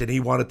high horse and he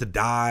wanted to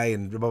die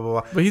and blah blah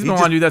blah. But he's been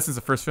wanting to do that since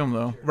the first film,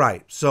 though.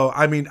 Right. So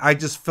I mean, I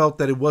just felt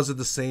that it wasn't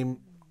the same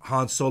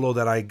Han Solo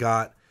that I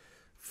got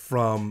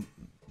from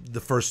the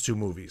first two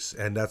movies,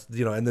 and that's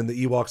and then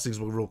the Ewoks things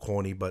were real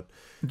corny. But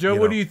Joe,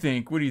 what do you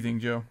think? What do you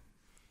think, Joe?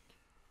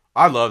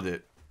 I loved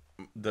it.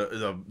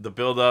 The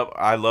build up.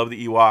 I love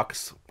the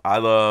Ewoks. I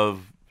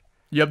love.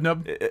 Yub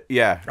Nub.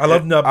 Yeah, I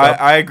love Nub.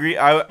 I agree.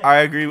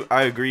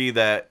 I agree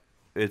that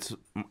it's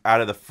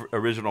out of the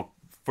original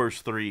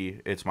first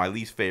three. It's my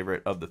least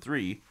favorite of the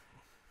three,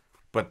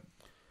 but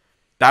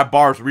that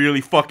bar's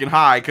really fucking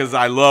high because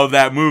I love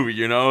that movie.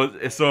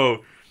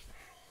 So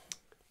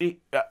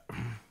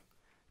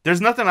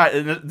there's nothing.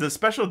 The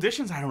special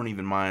editions I don't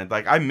even mind.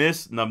 Like I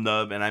miss Nub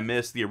Nub and I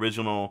miss the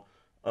original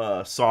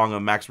song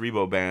of Max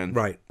Rebo Band.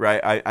 Right.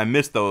 I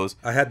miss those.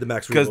 I had the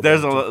Max Rebo because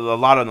there's a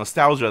lot of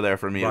nostalgia there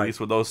for me, at least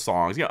with those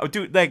songs.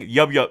 Dude, like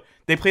Yub Yub,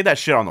 they played that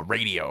shit on the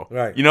radio.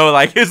 Right.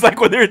 Like it's like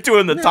when they were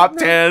doing the top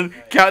 10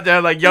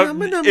 countdown, like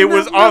it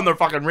was on the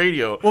fucking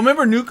radio. Well,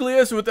 remember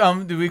Nucleus with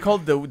do we call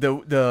it the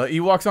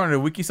Ewok song or the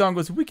Wiki song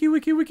goes Wiki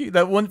Wiki Wiki,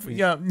 that one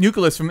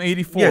Nucleus from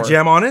 '84. Yeah,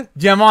 Jam on It.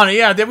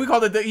 Yeah. Then we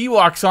called it the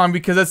Ewok song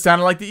because that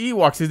sounded like the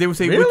Ewoks. They would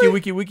say Really? Wiki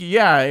Wiki Wiki.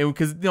 Yeah,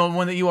 because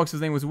one of the Ewoks'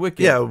 name was Wicked.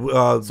 Yeah,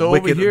 so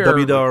Wicked, over here,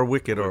 W.R.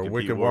 Wicked or Wicked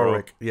Wicked Warwick.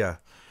 Warwick. Yeah.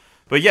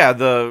 But yeah,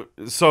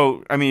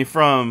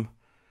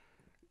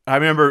 I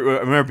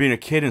remember being a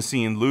kid and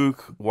seeing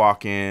Luke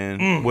walk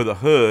in with a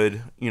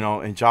hood, in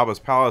Jabba's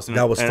palace. And,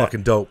 That was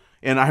fucking dope.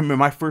 And I remember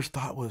my first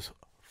thought was,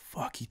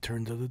 fuck, he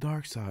turned to the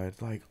dark side.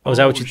 Like, is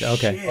that what you...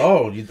 Okay. shit.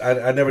 Oh,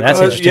 I never That's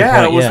thought. interesting.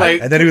 Yeah, point, it was yeah.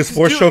 like... And then he was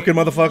force choking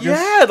motherfuckers.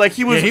 Yeah, like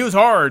he was... he was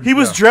hard. He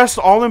was dressed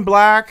all in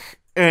black,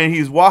 and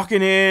he's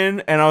walking in,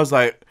 and I was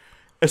like...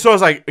 So I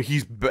was like,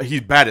 he's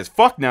bad as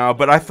fuck now,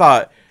 but I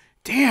thought,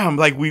 damn,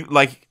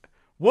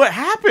 what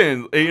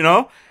happened, I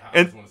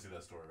just want to see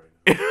that story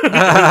right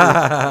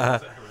now.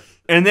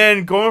 And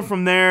then going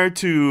from there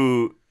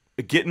to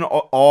getting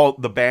all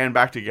the band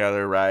back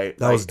together, right?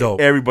 That was dope.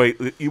 Everybody,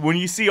 when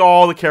you see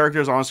all the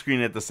characters on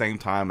screen at the same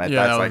time, that's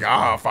like,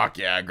 oh, fuck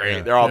yeah, great.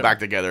 Yeah. They're all back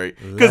together.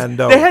 Because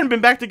Lando. they hadn't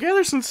been back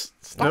together since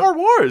Star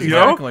Wars,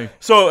 Exactly.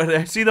 So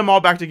to see them all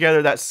back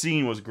together, that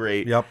scene was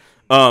great. Yep.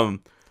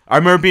 I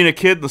remember being a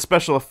kid, the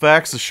special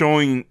effects of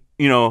showing,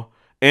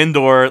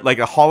 Endor like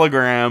a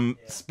hologram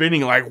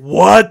spinning, like,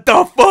 what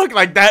the fuck?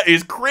 Like, that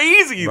is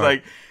crazy. Right.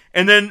 Like,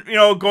 and then,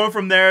 going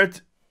from there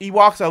to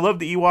Ewoks, I love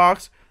the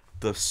Ewoks.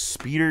 The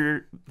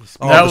speeder.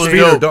 Oh, That the was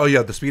speeder. dope. Oh,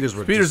 yeah, the speeders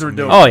were. Speeders just were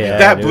dope. Oh, yeah.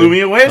 That dude. blew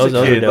me away as Those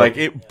a are kid. dope. Like,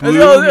 it blew It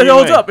me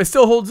holds away. up. It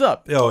still holds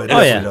up. Oh, it Oh,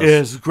 is, yeah. it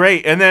is. It's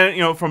great. And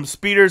then, from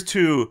speeders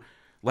to,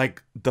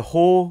 like, the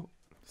whole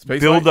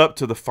Space build fight? up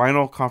to the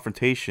final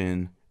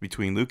confrontation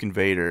between Luke and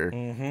Vader.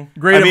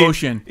 Great I mean,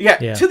 emotion. Yeah,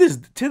 Yeah. to this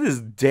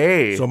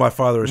day. So my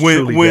father is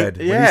truly dead.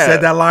 When he yeah.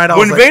 said that line, I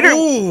when was Vader, like,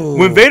 ooh.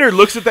 when Vader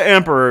looks at the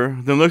Emperor,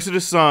 then looks at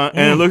his son, and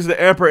then looks at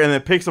the Emperor, and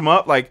then picks him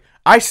up, like,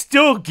 I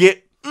still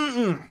get,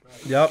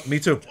 Yep, me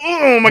too.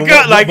 oh my But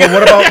god, like, but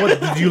what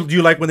about do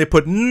you like when they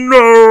put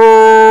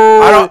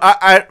no?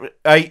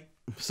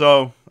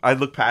 so I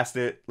look past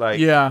it, like,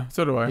 Yeah,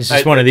 so do I. It's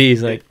just one of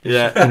these, like...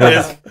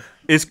 yeah,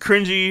 it's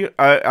cringy.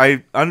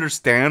 I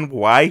understand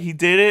why he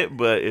did it,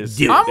 but it's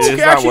I'm it's okay.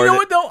 not Actually, you worth know it.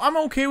 what though? I'm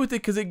okay with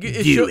it because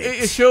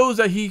it shows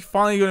that he's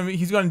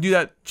gonna do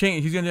that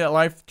change. He's gonna do that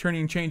life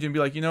turning change and be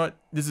like, you know what,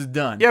 this is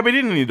done. Yeah, but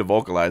he didn't need to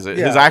vocalize it.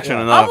 Yeah, His action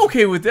yeah. enough. I'm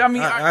okay with it. I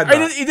mean,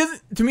 it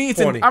doesn't. To me,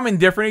 it's Corny. I'm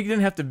indifferent. He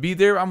didn't have to be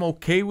there. I'm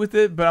okay with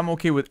it, but I'm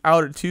okay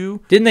without it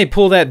too. Didn't they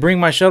pull that "Bring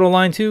My Shuttle"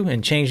 line too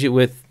and changed it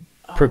with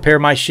 "Prepare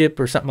My Ship"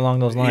 or something along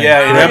those lines?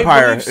 Yeah, in I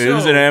Empire. believe It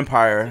was so. an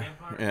Empire.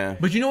 Yeah.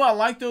 But you know what I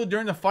liked though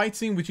during the fight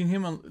scene between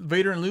him and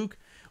Vader and Luke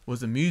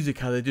was the music,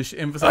 how they just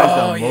emphasized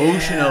the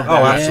emotion of that.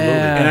 Oh, absolutely.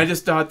 Yeah. And I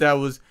just thought that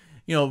was,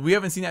 we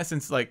haven't seen that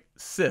since like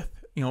Sith,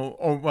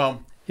 or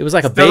well, It was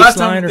like a the last bass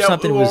time line or that-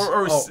 something.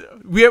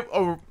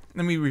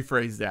 let me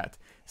rephrase that.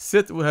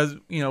 Sith has,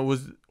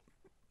 was,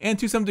 and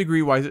to some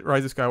degree, Rise of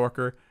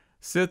Skywalker,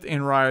 Sith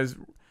and Rise,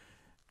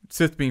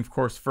 Sith being, of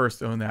course,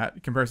 first on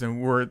that comparison,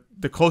 were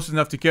the closest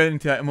enough to get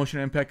into that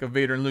emotional impact of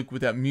Vader and Luke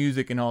with that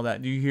music and all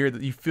that. You hear that,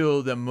 you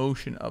feel the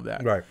emotion of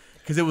that, Right.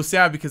 Because it was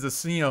sad because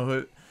it's,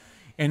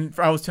 and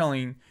I was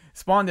telling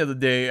Spawn the other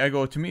day, I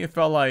go, to me, it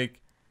felt like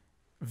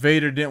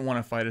Vader didn't want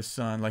to fight his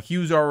son. Like, he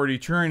was already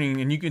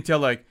turning, and you can tell,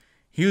 like,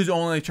 he was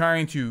only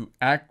trying to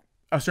act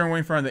a certain way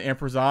in front of the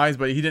Emperor's eyes,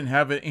 but he didn't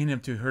have it in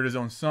him to hurt his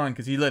own son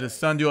because he let his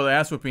son do all the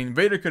ass whooping.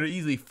 Vader could have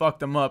easily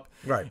fucked him up.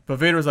 Right. But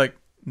Vader was like,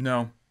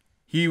 no.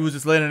 He was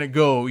just letting it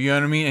go, you know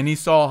what I mean? And he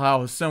saw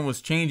how his son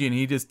was changing, and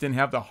he just didn't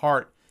have the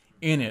heart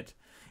in it.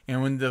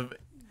 And when the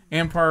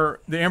Emperor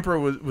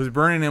was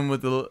burning him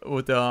with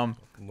dark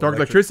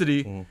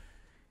electricity,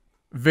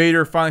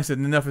 Vader finally said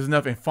enough is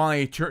enough, and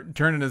finally turned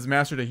to his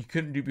master that he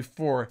couldn't do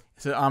before.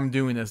 He said, "I'm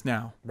doing this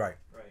now." Right.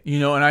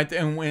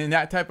 And in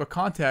that type of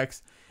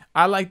context,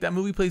 I like that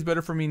movie plays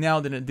better for me now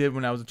than it did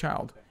when I was a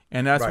child,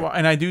 and that's Right. why.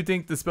 And I do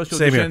think the special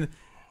Same edition here.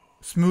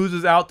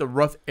 smoothes out the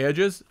rough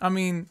edges. I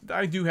mean,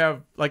 I do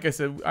have, like I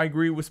said, I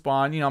agree with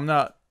Spawn.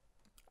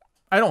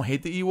 I don't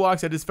hate the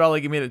Ewoks. I just felt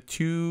like it made it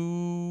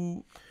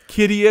too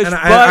kiddie-ish. And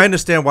but I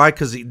understand why,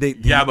 because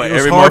Yeah, but it was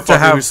every hard to motherfucker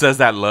have. who says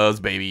that loves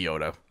Baby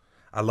Yoda.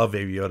 I love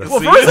Baby Yoda. Well,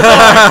 first of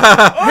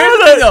all, here's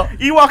the thing, though.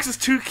 Ewoks is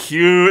too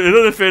cute. It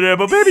doesn't fit in,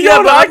 but Baby Yeah,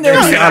 Yoda, but I've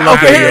never seen. I love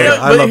Okay, Baby Yoda.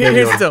 I love Baby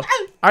here's Yoda. the deal.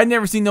 I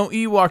never seen no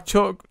Ewok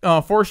choke,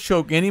 force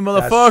choke any true.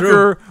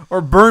 motherfucker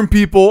or burn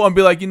people and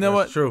be like, you know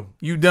That's what? true.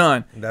 You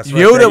done. That's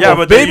right. Yoda, yeah, will,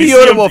 but then Baby you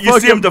see Yoda him, will you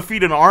fuck see him him.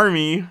 defeat an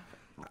army.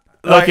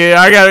 Okay,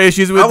 I got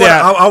issues with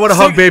that. I want to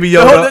hug Baby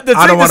Yoda.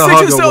 I don't want to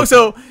hug him.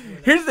 So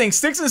here's the thing: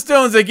 sticks and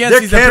stones against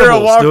They're these Imperial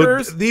cannibals,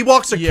 Walkers. dude. The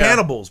Ewoks are Yeah.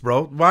 cannibals,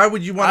 bro. Why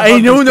would you want to I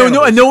hug no these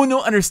no cannibals?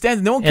 no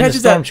understands. No one And the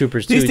catches that.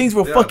 stormtroopers, These too. things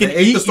will Yeah, fucking they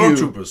ate eat the you.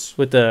 stormtroopers.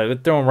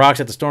 with throwing rocks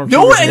at the stormtroopers.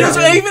 No one, and and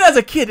everything. even as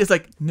a kid, it's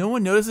like no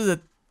one notices that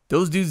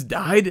those dudes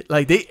died.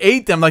 Like they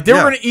ate them. Like they were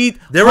Yeah. gonna eat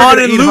They were Han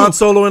going and to eat Luke. Han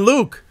Solo and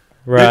Luke.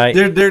 Right.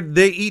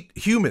 They eat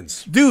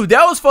humans. Dude,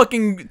 that was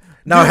fucking.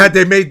 Now, dude, had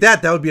they made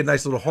that, that would be a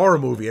nice little horror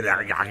movie.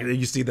 And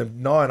you see them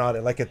gnawing on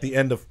it, like at the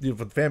end of the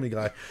Family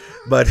Guy.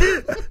 But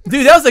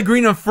dude, that was a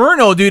Green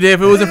Inferno, dude.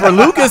 If it wasn't for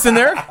Lucas in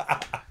there,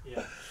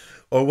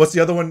 or what's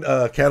the other one?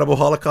 Cannibal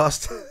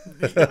Holocaust.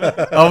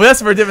 oh,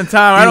 that's for a different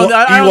time. I don't.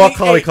 I don't Ewok think-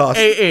 Holocaust.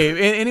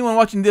 Hey, anyone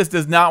watching this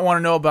does not want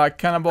to know about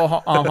Cannibal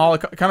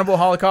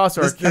Holocaust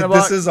or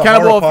This is a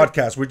Cannibal. horror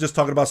podcast. We're just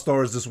talking about Star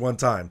Wars this one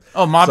time.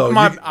 Oh my So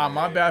my you-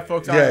 my bad,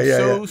 folks. Yeah, I'm yeah,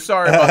 so yeah.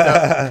 sorry about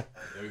that.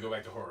 Then we go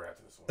back to horror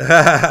after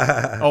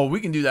this one. Oh, we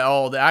can do that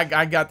all day.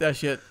 I got that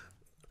shit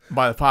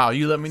by the pile.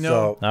 You let me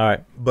know. So, All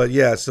right. but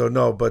yeah, so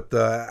no, but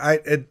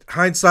in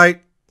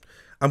hindsight,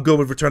 I'm good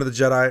with Return of the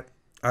Jedi.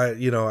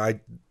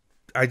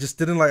 I just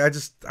didn't like.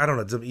 I don't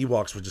know. The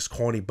Ewoks were just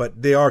corny,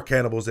 but they are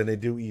cannibals and they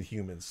do eat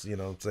humans. You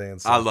know what I'm saying?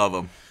 So, I love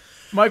them.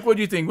 Mike, what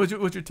do you think? What's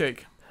your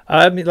take?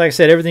 I mean, like I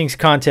said, everything's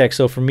context.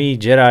 So for me,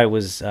 Jedi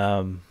was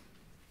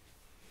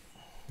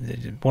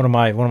one of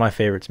my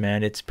favorites.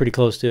 Man, it's pretty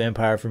close to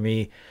Empire for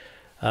me.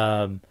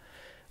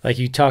 Like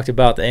you talked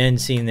about the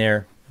end scene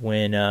there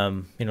when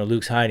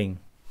Luke's hiding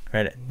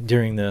right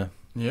during the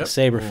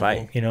saber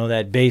fight. You know,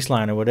 that bass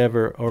line or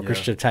whatever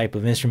orchestra type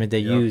of instrument they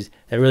used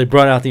that really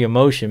brought out the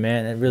emotion.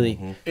 Man, that really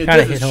It kind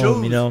of does. hit It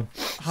home. You know,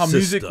 How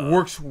music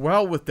works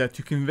well with that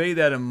to convey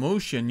that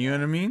emotion. You know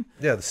what I mean?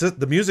 yeah,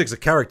 the music's a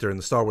character in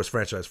the Star Wars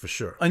franchise for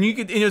sure. And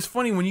and it's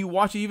funny when you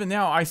watch it. Even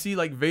now, I see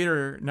like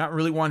Vader not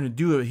really wanting to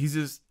do it.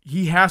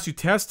 He has to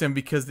test him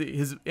because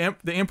the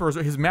emperors,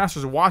 his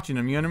masters, are watching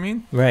him. You know what I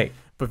mean? right?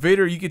 But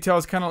Vader, you could tell,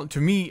 it's kind of, to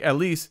me at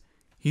least,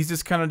 he's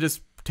just kind of just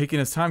taking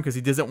his time because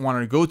he doesn't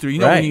want to go through. You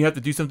know, when Right. you have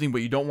to do something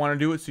but you don't want to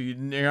do it, so you're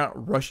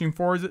not rushing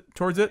towards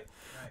it.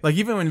 Like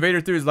even when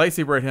Vader threw his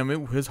lightsaber at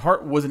him, his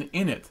heart wasn't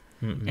in it,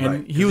 and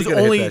Right, 'cause he was gonna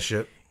hit only that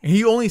shit.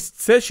 he only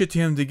said shit to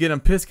him to get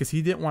him pissed because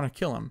he didn't want to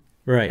kill him.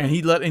 Right. And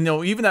he let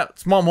even that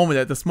small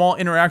moment, the small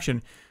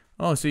interaction.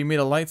 Oh, so you made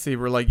a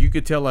lightsaber? Like you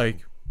could tell,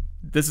 like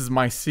this is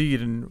my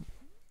seed, and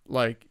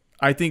like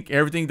I think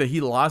everything that he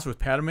lost with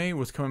Padme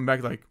was coming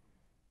back. Like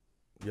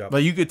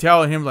you could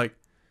tell him, like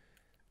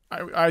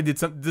I did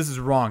something. This is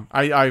wrong.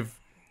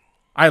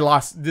 I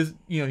lost this.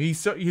 You know,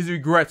 his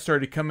regrets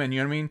started to come in.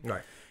 You know what I mean?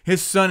 Right.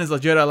 His son is a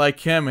Jedi like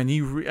him, and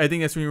I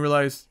think that's when he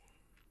realized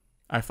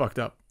I fucked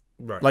up.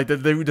 Right. Like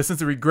the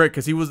sense of regret,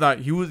 because he was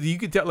not. You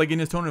could tell, like in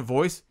his tone of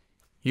voice,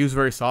 he was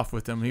very soft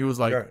with him. He was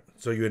like, Right.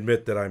 So you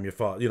admit that I'm your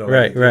father. You know,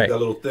 Right, right. That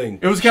little thing.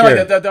 it was kind of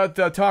Sure. like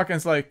that talk, and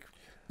it's like,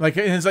 and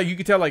it's like you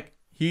could tell, like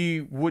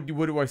what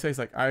do I say? It's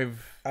like I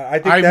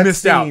think I that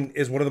missed scene out.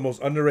 is one of the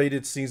most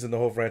underrated scenes in the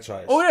whole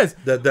franchise. Oh, it is.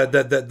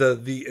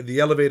 The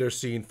elevator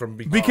scene from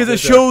Because it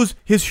shows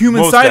his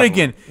human Most side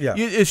definitely. again.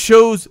 Yeah. It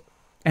shows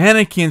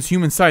Anakin's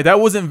human side. That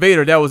wasn't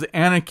Vader. That was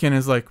Anakin.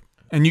 Is like,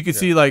 and you could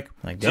see like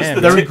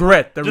Damn. the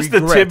regret. Just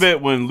the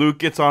tidbit when Luke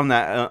gets on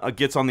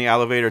the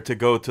elevator to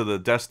go to the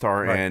Death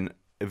Star, Right. and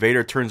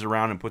Vader turns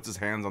around and puts his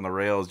hands on the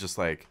rails, just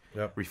like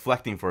Yep.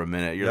 reflecting for a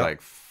minute. You're Yep.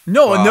 like,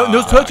 No, and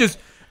those fuck. touches.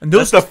 And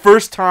That's those the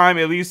first time,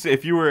 at least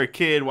if you were a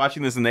kid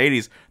watching this in the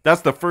 80s, that's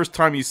the first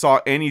time you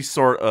saw any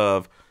sort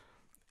of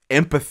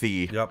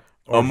empathy, Yep.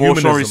 Or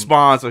emotional humanism.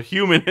 response, or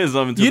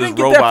humanism into you this didn't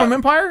get robot. that from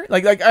Empire.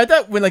 Like I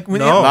thought when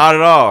No. Not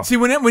at all. see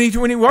when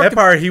he walked.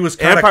 Empire, he was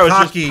kind of Empire was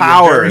just cocky. and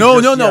power. very No,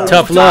 just, no, no. yeah,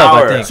 Tough love, I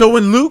Power. think. So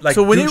when Luke, Like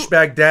so when he,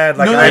 douchebag dad.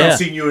 Like No, no, I yeah. haven't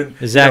seen you in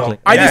Exactly.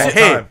 I a just-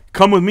 long Hey, time.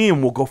 come with me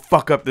and we'll go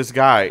fuck up this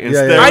guy.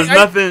 Instead, yeah. it was I-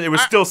 nothing. It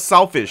was still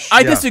selfish.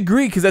 I Yeah.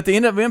 disagree because at the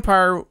end of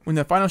Empire, when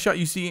the final shot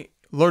you see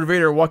Lord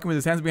Vader walking with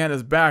his hands behind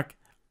his back,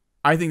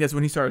 I think that's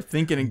when he started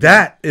thinking again.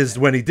 That is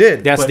when he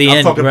did. That's But the I'm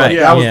end, talking right,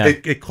 About, that was,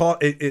 yeah.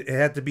 it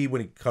had to be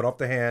when he cut off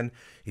the hand.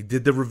 He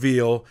did the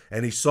reveal,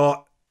 and he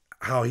saw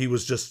how he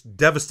was just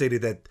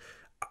devastated that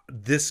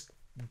this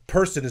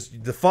person is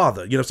the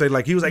father. You know what I'm saying?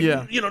 Like he was like,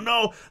 Yeah.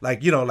 no.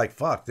 Like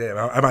fuck, damn,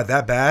 am I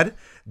that bad?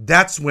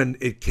 That's when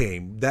it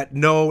came. That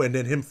no, and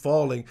then him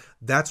falling.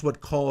 That's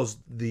what caused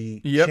the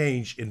Yep.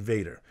 change in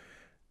Vader.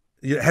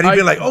 Had he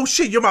been like, "Oh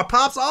shit, you're my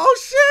pops," oh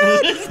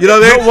shit, then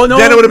it would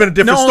have been a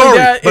different not only story.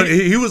 that, But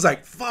he was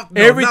like, "Fuck,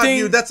 no, not everything-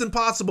 you. That's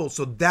impossible."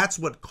 So that's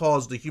what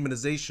caused the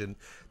humanization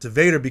to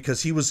Vader,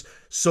 because he was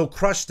so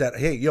crushed that,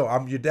 hey, yo,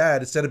 I'm your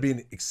dad. Instead of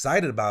being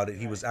excited about it,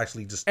 he was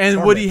actually just.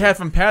 and what he tormented. had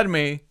from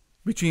Padme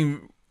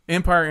between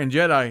Empire and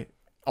Jedi,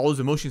 all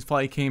those emotions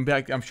probably came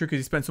back. I'm sure because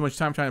he spent so much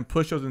time trying to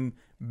push those and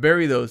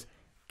bury those,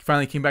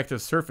 finally came back to the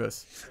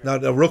surface. Now,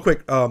 real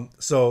quick.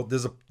 So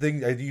there's a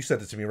thing you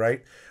said it to me,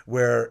 right?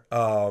 Where,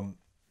 all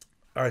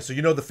right. So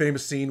the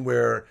famous scene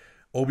where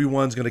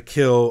Obi-Wan's gonna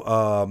kill,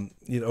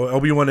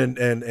 Obi-Wan and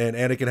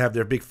Anakin have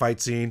their big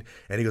fight scene,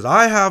 and he goes,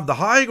 "I have the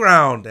high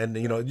ground," and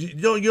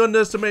you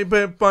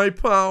underestimate my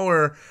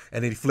power,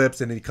 and then he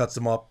flips and then he cuts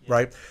him up,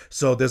 right?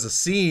 So there's a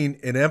scene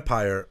in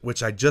Empire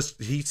which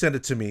he sent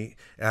it to me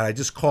and I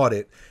just caught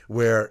it,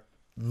 where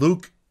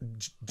Luke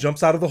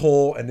jumps out of the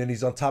hole and then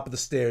he's on top of the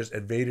stairs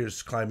and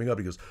Vader's climbing up.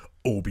 He goes,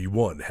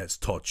 "Obi-Wan has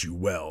taught you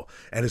well,"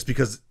 and it's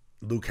because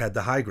Luke had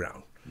the high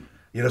ground.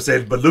 You know what I'm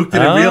saying? But Luke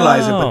didn't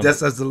realize it, but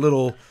that's as a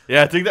little...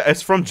 Yeah, I think that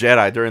it's from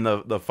Jedi during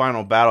the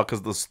final battle,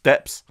 because the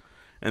steps,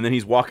 and then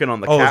he's walking on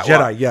the catwalk.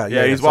 Jedi,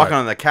 yeah, he's walking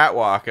on the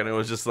catwalk, and it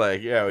was just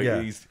like,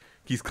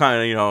 he's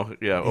kind of,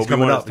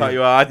 Obi-Wan has taught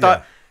you well. I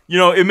thought,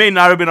 it may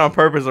not have been on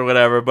purpose or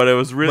whatever, but it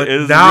was really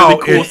a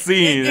really cool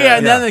scene.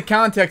 And then the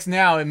context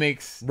now, it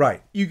makes...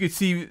 Right. You could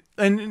see...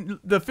 And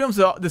the films,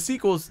 the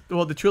sequels,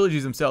 well, the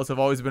trilogies themselves have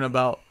always been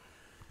about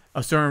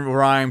a certain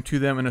rhyme to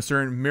them and a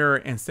certain mirror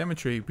and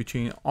symmetry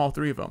between all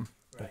three of them.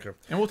 Okay.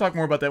 And we'll talk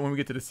more about that when we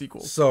get to the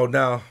sequels. So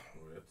now,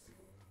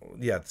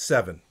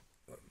 7.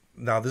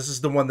 Now, this is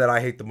the one that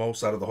I hate the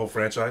most out of the whole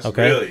franchise.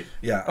 Okay. Really?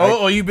 Yeah.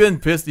 Oh, you've been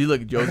pissed. You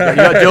look, Joe's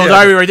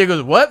Diary right there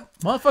goes, what?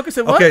 Motherfucker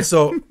said what? Okay,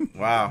 so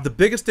Wow. the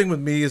biggest thing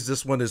with me is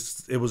this one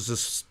it was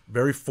just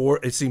very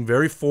it seemed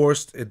very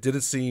forced. It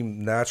didn't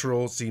seem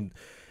natural. It seemed,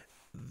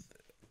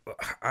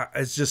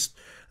 it's just,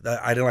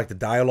 I didn't like the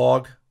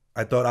dialogue.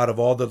 I thought out of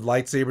all the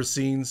lightsaber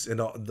scenes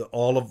in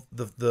all of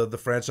the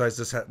franchise,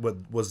 this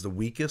was the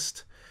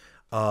weakest.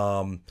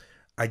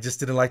 I just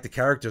didn't like the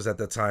characters at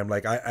that time.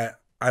 Like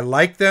I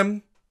liked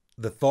them,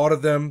 the thought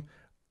of them,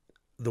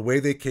 the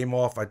way they came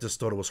off. I just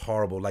thought it was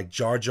horrible. Like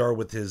Jar Jar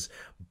with his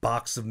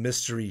box of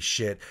mystery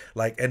shit.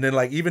 Like, and then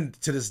like even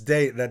to this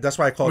day, that's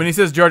why I call. When he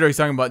says Jar Jar, he's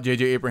talking about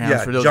J.J. Abrams.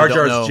 Yeah, for those Jar that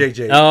don't Jar's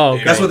know. JJ. Oh,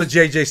 okay. That's what the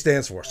JJ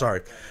stands for.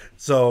 Sorry.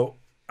 So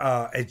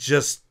it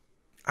just,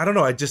 I don't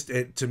know.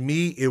 To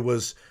me, it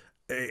was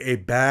a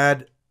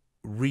bad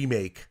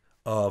remake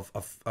of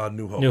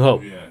New Hope. New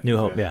Hope. Yeah. New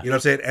Hope, yeah. You know what I'm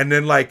saying? And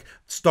then like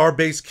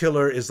Starbase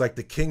Killer is like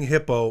the King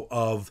Hippo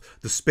of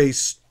the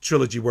space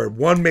trilogy, where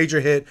one major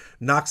hit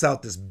knocks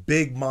out this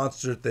big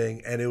monster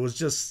thing, and it was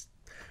just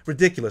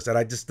ridiculous. And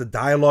the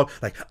dialogue,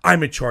 like,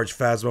 "I'm in charge,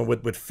 Phasma,"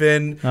 with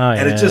Finn,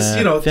 and it just,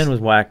 Finn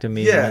was whacked to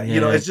me. yeah,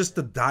 it's just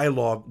the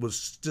dialogue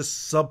was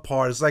just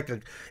subpar. It's like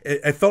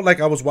it felt like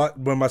I was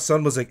when my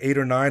son was like 8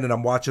 or 9, and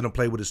I'm watching him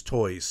play with his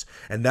toys,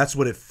 and that's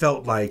what it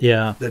felt like.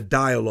 Yeah, the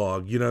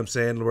dialogue, you know what I'm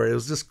saying? Where it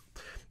was just,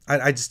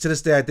 I just to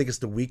this day I think it's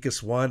the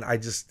weakest one.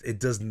 It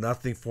does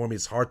nothing for me.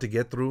 It's hard to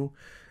get through,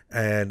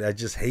 and I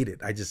just hate it.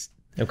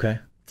 Okay.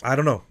 I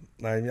don't know.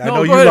 I No,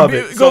 know you go ahead, love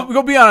it.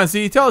 Go be honest.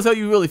 See, tell us how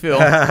you really feel.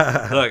 Look,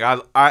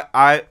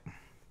 I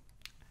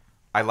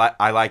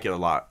like it a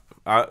lot.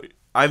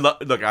 I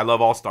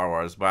love all Star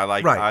Wars, but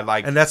I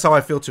like, and that's how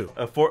I feel too.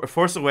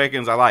 Force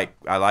Awakens. I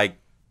liked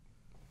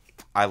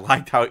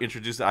how it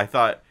introduced it. I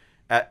thought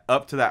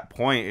up to that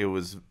point it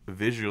was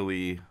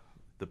visually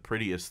the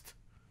prettiest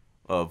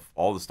of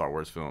all the Star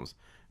Wars films.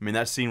 I mean,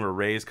 that scene where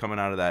Rey's coming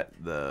out of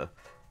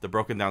the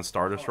broken down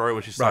Star Destroyer,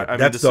 which is right. I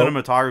mean, the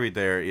cinematography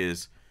there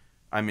is,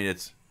 I mean,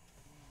 it's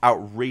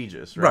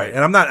outrageous, right?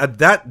 And I'm not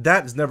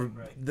that is never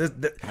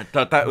I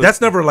thought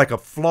that's never like a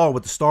flaw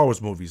with the Star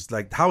Wars movies.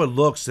 Like how it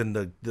looks and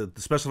the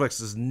special effects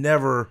is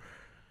never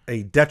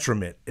a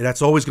detriment.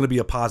 That's always going to be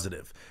a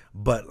positive.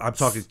 But I'm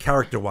talking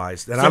character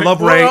wise, and I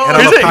love Rey. And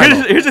I love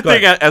Kylo. Here's the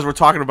thing: as we're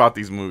talking about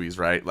these movies,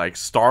 right? Like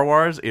Star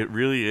Wars, it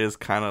really is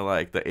kind of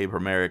like the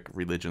Abrahamic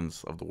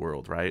religions of the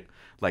world, right?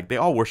 Like they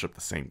all worship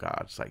the same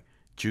God. It's like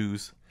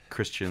Jews,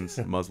 Christians,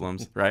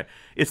 Muslims, right?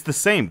 It's the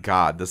same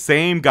God. The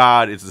same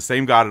God. It's the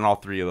same God in all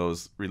three of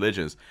those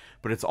religions.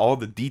 But it's all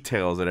the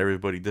details that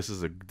everybody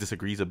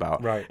disagrees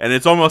about. Right. And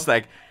it's almost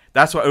like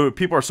that's why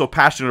people are so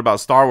passionate about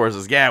Star Wars.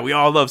 Is we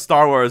all love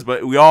Star Wars,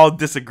 but we all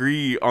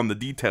disagree on the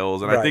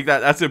details. And I think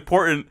that's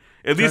important,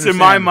 at least in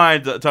my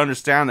mind, to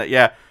understand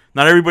that.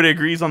 Not everybody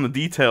agrees on the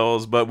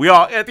details, but we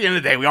all, at the end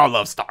of the day, we all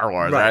love Star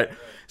Wars, right?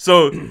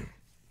 So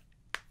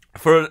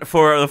for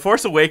The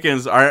Force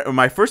Awakens,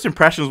 my first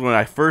impressions when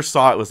I first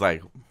saw it was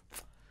like,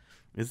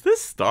 is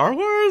this Star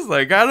Wars?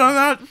 Like, I don't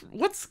know,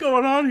 what's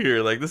going on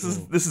here? Like, this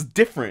is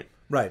different,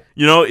 Right?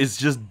 It's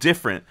just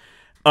different.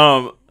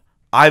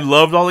 I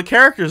loved all the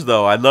characters,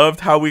 though. I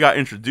loved how we got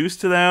introduced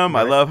to them.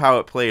 Right. I love how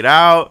it played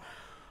out.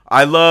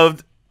 I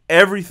loved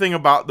everything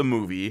about the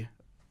movie,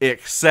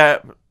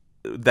 except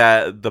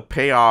that the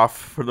payoff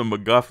for the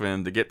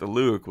MacGuffin to get to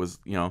Luke was,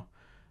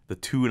 the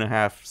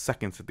 2.5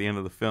 seconds at the end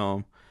of the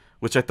film,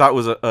 which I thought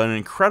was an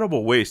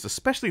incredible waste,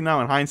 especially now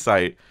in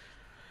hindsight.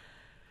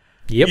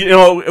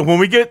 Yep. When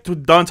we get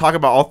done talking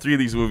about all three of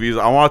these movies,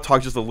 I want to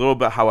talk just a little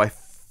bit how I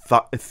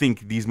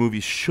think these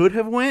movies should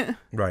have went.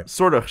 Right.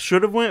 Sort of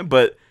should have went,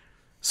 but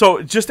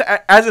so just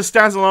as it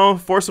stands alone,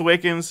 Force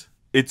Awakens,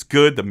 it's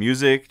good. The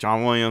music,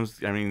 John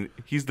Williams. I mean,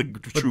 he's the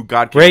true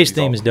God. Ray's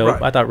theme is dope.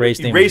 Right. I thought Ray's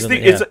theme. Ray's was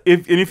theme. yeah.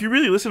 If you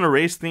really listen to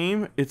Ray's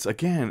theme, it's a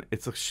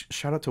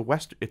shout out to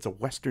Western. It's a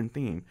Western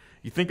theme.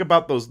 You think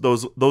about those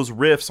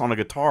riffs on a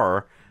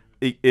guitar,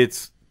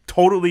 it's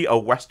totally a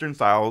Western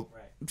style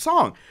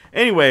song.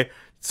 Anyway,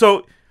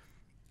 so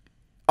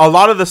a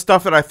lot of the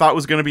stuff that I thought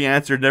was going to be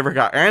answered never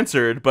got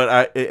answered,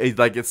 but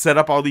it set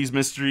up all these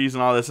mysteries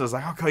and all this. I was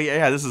like, okay,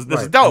 yeah, this is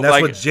dope. And that's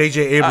like, what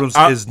J.J. Abrams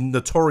is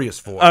notorious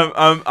for.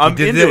 I'm he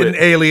did into that it. in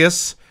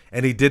Alias,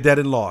 and he did that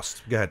in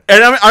Lost. Go ahead.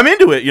 And I'm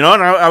into it, and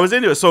I was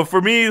into it. So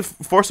for me,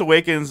 Force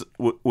Awakens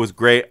was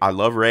great. I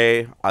love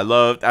Rey. I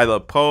love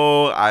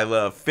Poe. I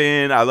love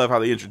Finn. I love how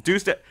they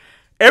introduced it.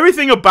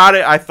 Everything about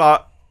it I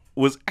thought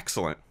was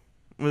excellent.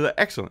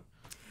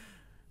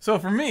 So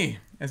for me,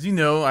 as you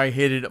know, I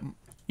hated.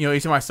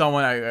 Each time I saw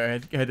one, I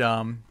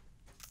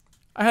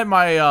had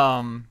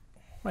my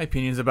my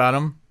opinions about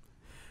them.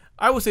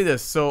 I will say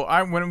this. So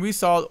when we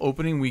saw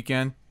opening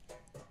weekend,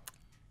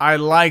 I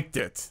liked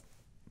it,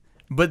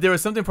 but there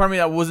was something part of me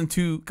that wasn't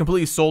too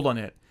completely sold on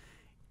it.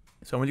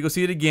 So I went to go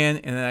see it again,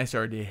 and then I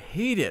started to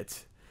hate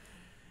it.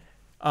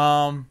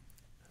 As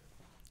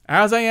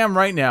I am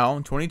right now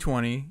in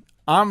 2020,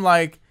 I'm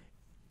like,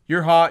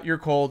 you're hot, you're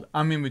cold.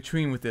 I'm in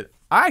between with it.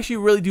 I actually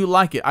really do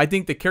like it. I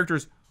think the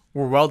characters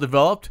were well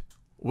developed.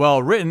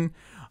 Well written.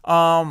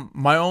 You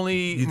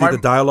think the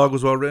dialogue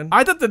was well written?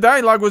 I thought the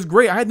dialogue was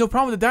great. I had no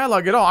problem with the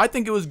dialogue at all. I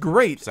think it was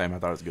great. Same. I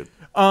thought it was good.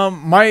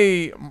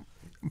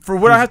 For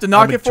what I have to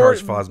knock it for,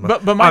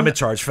 I'm in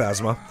charge,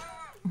 Phasma.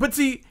 But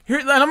see, here,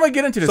 and I'm gonna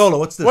get into this. Solo,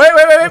 what's this? Wait.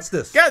 What's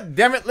this? God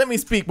damn it, let me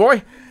speak,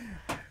 boy.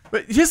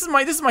 But this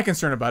is my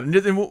concern about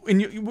it,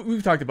 and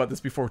we've talked about this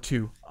before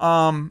too.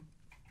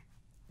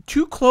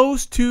 Too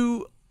close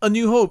to A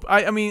New Hope.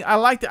 I mean, I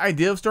like the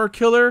idea of Star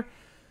Killer.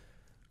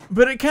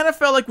 But it kind of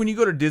felt like when you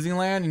go to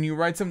Disneyland and you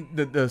ride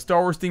the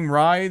Star Wars themed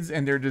rides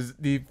and they're just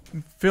the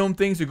film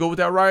things to go with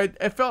that ride.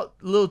 It felt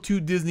a little too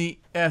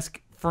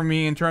Disney-esque for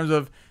me in terms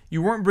of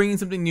you weren't bringing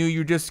something new.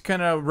 You're just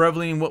kind of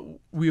reveling in what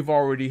we've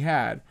already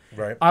had.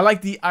 Right. I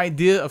like the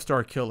idea of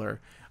Star Killer.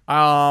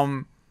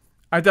 I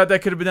thought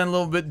that could have been done a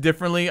little bit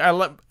differently.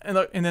 And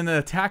then the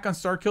attack on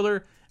Star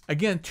Killer,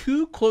 again,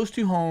 too close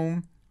to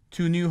home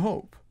to New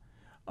Hope.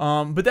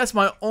 But that's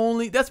my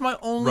only.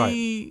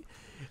 Right.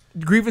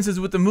 Grievances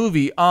with the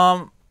movie.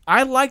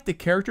 I liked the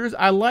characters.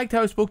 I liked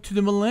how it spoke to the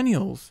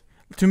millennials.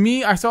 To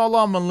me, I saw a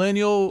lot of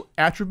millennial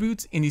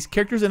attributes in these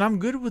characters, and I'm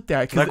good with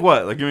that. Like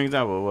what? Like give me an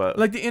example of what?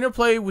 Like the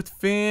interplay with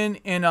Finn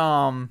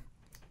and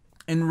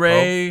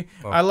Rey.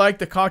 Oh. I like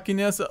the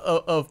cockiness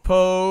of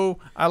Poe.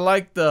 I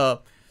like the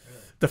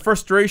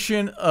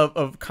frustration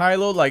of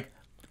Kylo. Like,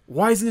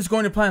 why isn't this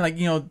going to plan? Like,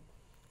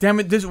 damn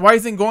it, why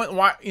isn't going?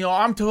 Why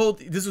I'm told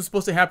this was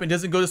supposed to happen. It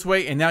doesn't go this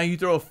way, and now you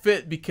throw a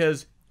fit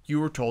because you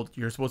were told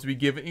you're supposed to be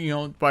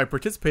given, by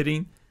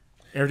participating,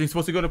 everything's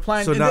supposed to go to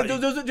plan. So now,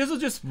 those are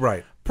just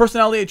right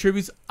personality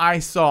attributes I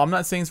saw. I'm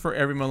not saying it's for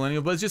every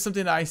millennial, but it's just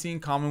something that I see in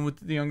common with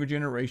the younger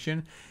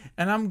generation,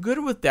 and I'm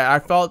good with that. I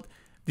felt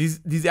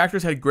these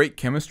actors had great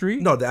chemistry.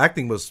 No, the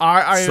acting was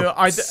I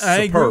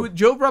agree with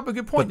Joe. Brought up a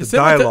good point. But the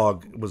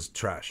dialogue was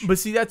trash. But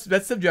see,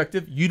 that's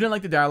subjective. You didn't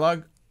like the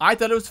dialogue. I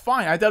thought it was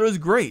fine. I thought it was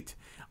great.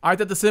 I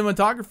thought the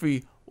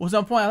cinematography was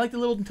on point. I like the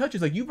little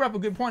touches. Like you brought up a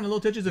good point. The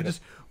little touches of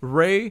just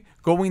Rey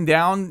going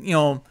down,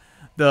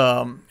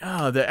 the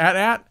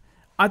AT-AT.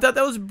 I thought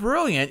that was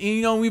brilliant.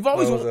 And, we've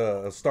always... That was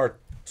a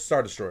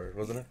Star Destroyer,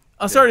 wasn't it?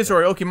 A Star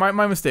Destroyer. Okay,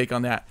 my mistake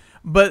on that.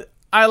 But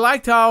I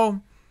liked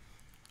how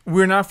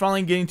we're not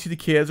finally getting to the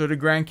kids or the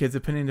grandkids,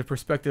 depending on the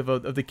perspective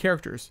of the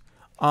characters.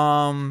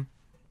 I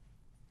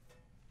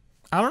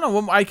don't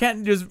know. I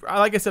can't just...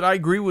 Like I said, I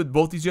agree with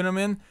both these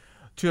gentlemen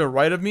to the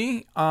right of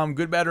me.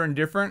 Good, bad, or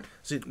indifferent.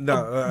 See,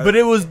 no, but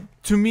it was,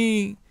 to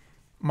me,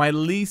 my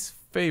least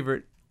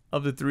favorite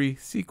of the three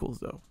sequels,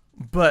 though.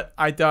 But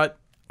I thought...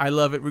 I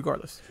love it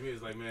regardless. To me,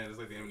 it's like, man, it's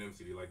like the Eminem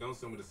CD. Like, don't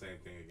send me the same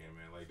thing again,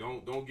 man. Like,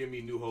 don't give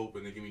me New Hope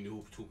and then give me New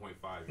Hope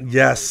 2.5.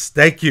 Yes,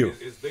 thank you.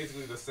 It's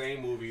basically the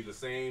same movie, the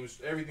same,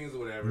 everything's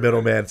whatever.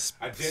 Middleman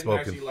I didn't spoken.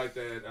 actually like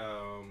that,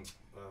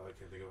 I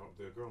can't think of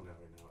the girl now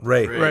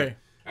Rey.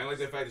 I like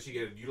the fact that she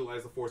could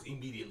utilize the Force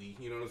immediately.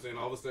 You know what I'm saying?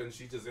 All of a sudden,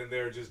 she's just in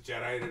there, just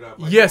Jediing it up.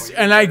 Like, yes,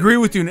 and I agree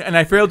with you, and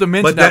I failed to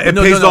mention that. But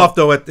it pays off,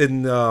 though,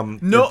 in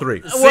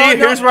 3. See,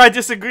 here's where I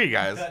disagree,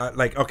 guys.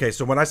 Okay,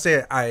 so when I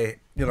say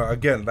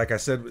again, like I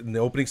said in the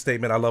opening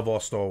statement, I love all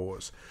Star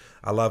Wars.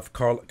 I love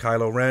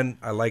Kylo Ren.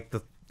 I like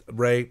the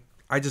Rey.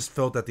 I just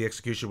felt that the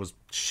execution was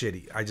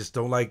shitty. I just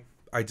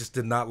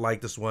did not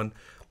like this one.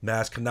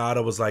 Maz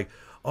Kanata was like,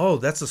 oh,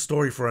 that's a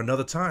story for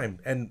another time.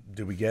 And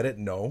did we get it?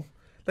 No.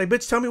 Like,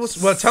 bitch, tell me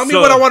what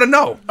I want to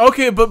know.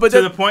 Okay, but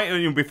to the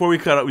point before we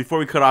cut off, you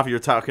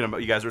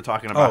guys were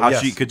talking about how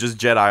she could just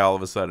Jedi all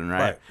of a sudden,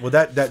 right? Right. Well,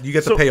 that you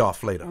get the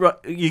payoff later. Right,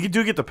 you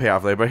do get the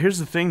payoff later, but here's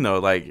the thing, though.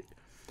 Like,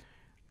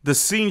 the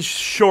scene's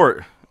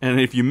short, and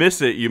if you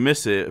miss it, you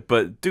miss it.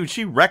 But dude,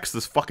 she wrecks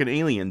this fucking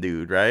alien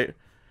dude, right?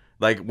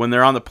 Like when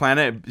they're on the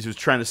planet, she was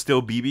trying to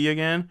steal BB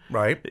again.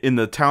 Right. In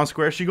the town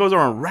square, she goes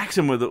over and wrecks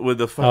him with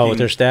the fucking with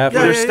their staff.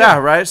 With their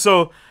staff, right?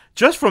 So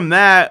just from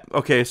that,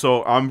 okay.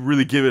 So I'm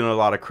really giving it a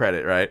lot of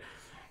credit, right?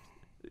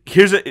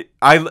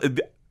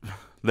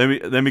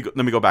 Let me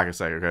go back a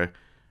second, okay?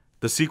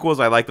 The sequels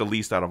I like the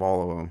least out of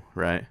all of them,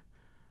 right?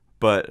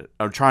 But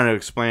I'm trying to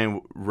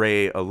explain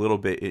Rey a little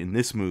bit in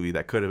this movie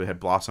that could have had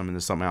blossomed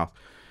into something else.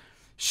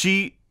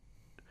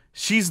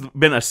 She's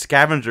been a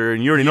scavenger,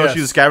 and you already know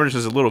she's a scavenger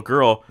as a little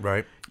girl.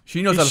 Right.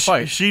 She knows how to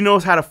fight. She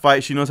knows how to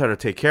fight. She knows how to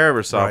take care of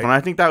herself, Right. and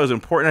I think that was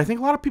important. I think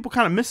a lot of people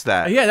kind of miss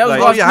that. Yeah, that was.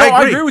 Like,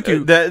 I agree with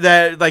you.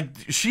 That like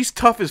she's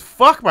tough as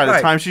fuck by the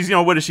Right. time she's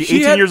what is she She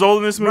 18 had- years old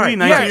in this movie? Right.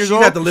 19 Yeah, years she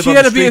old. had to live She on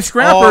had the to be a streets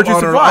scrapper all to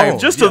on her survive. own.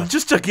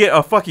 just to get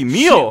a fucking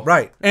meal.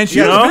 Right. And she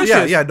You was know?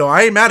 vicious. Yeah. No,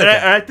 I ain't mad at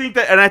that.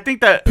 And I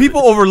think that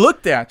People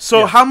overlooked that.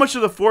 So how much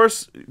of the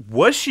Force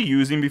was she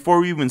using before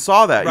we even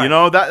saw that? Right. You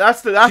know,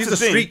 that's She's the a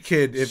thing. street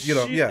kid. If you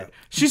know, yeah.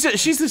 She's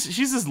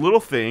this little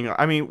thing.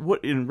 I mean,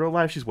 what in real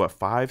life she's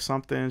 5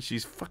 something.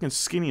 She's fucking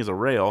skinny as a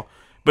rail,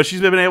 but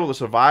she's been able to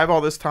survive all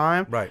this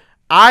time. Right.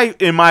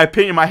 In my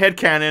opinion, my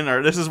headcanon,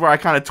 or this is where I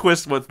kind of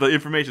twist what the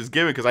information is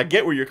given because I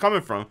get where you're coming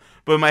from.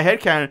 But in my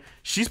headcanon,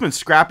 she's been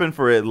scrapping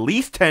for at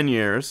least 10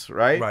 years,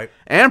 right? Right.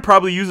 And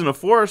probably using the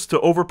Force to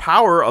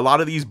overpower a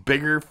lot of these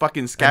bigger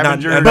fucking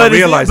scavengers. and But not is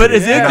it- realizing but it.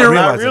 is And ignorant-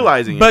 not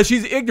realizing it. But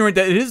she's ignorant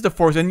that it is the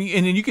Force, and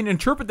then you can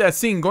interpret that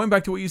scene. Going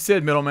back to what you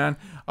said, Middleman,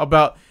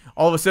 about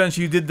all of a sudden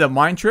she did the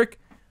mind trick.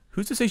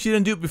 Who's to say she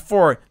didn't do it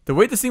before? The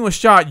way the scene was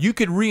shot, you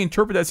could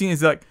reinterpret that scene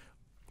as like,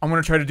 I'm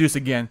gonna try to do this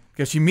again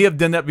because she may have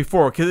done that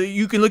before. Because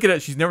you can look at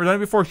it, she's never done it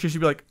before. She should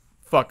be like,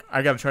 fuck,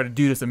 I gotta try to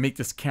do this and make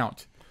this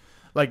count.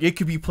 Like it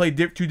could be played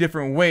two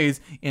different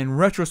ways in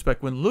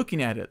retrospect when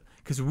looking at it.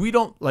 Because we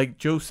don't, like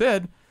Joe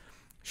said,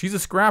 she's a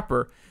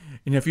scrapper.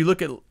 And if you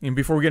look at, and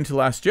before we get into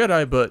Last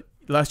Jedi, but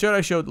Last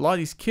Jedi showed a lot of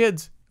these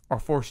kids are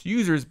Force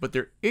users, but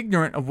they're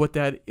ignorant of what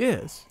that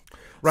is.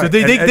 Right. So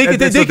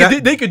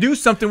they could do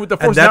something with the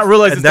Force and not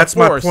realize it's that's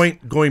the Force. my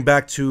point. Going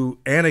back to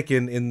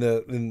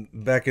Anakin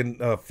back in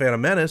Phantom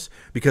Menace,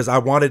 because I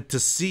wanted to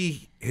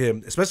see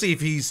him, especially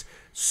if he's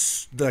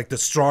like the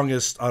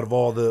strongest out of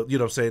all the, you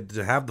know, say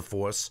to have the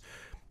Force.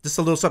 Just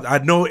a little something. I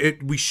know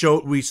it. We saw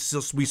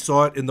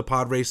it in the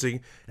pod racing,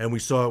 and we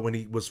saw it when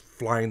he was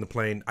flying the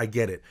plane. I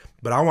get it,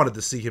 but I wanted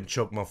to see him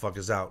choke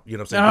motherfuckers out. You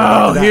know what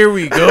I'm saying? Oh, here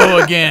we go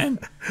again.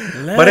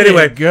 But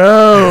anyway,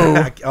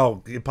 go.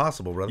 oh,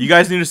 impossible, brother. You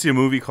guys need to see a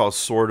movie called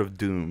Sword of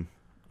Doom.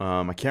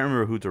 I can't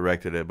remember who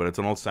directed it, but it's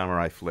an old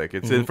samurai flick.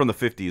 It's from the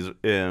 50s.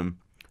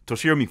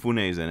 Toshiro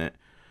Mifune is in it.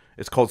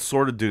 It's called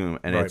Sword of Doom,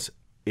 and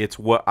it's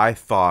what I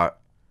thought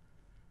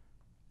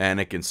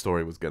Anakin's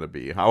story was gonna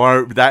be.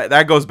 However,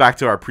 that goes back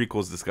to our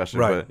prequels discussion.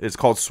 Right. But it's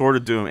called Sword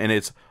of Doom, and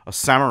it's a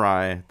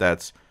samurai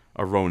that's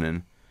a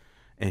Ronin,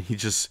 and he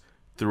just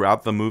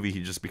throughout the movie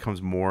he just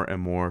becomes more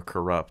and more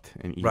corrupt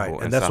and evil. Right,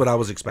 and and that's stuff. what I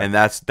was expecting. And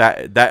that's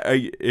that.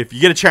 If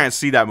you get a chance,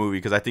 see that movie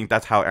because I think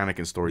that's how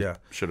Anakin's story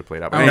should have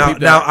played out. But anyway,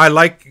 Now I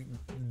like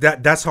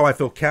that. That's how I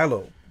feel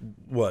Kylo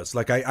was.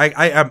 Like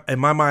I in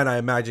my mind I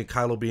imagine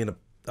Kylo being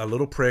a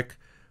little prick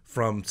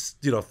from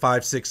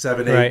 5, 6,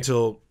 7, 8 Right.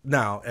 till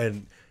now,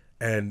 and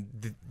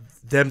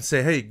them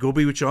say, hey, go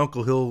be with your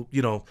uncle. He'll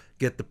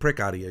get the prick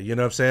out of you. You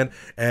know what I'm saying?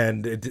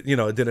 And it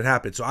didn't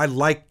happen. So I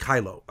like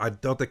Kylo. I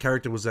thought the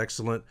character was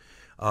excellent.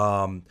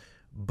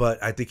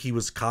 But I think he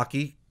was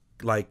cocky,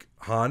 like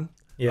Han.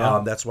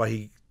 Yeah. That's why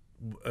he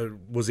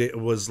was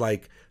able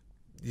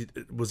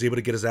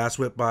to get his ass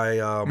whipped by.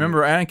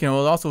 Remember, Anakin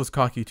also was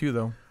cocky too,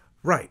 though.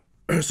 Right.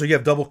 So you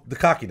have double the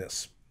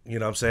cockiness. You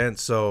know what I'm saying?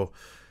 So,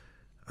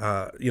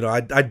 I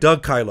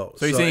dug Kylo.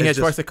 So you're saying he had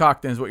twice the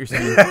cock, then is what you're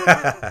saying.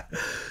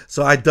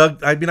 So I dug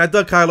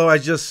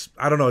Kylo.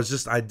 I don't know.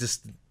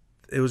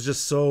 It was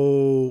just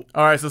so.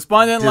 All right, so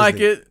Spawn didn't like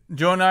Disney. it.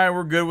 Joe and I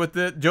were good with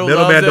it. Joe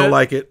Middleman loves it. don't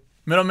like it.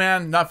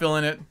 Middleman, not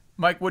feeling it.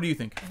 Mike, what do you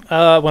think? When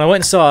I went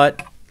and saw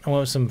it, I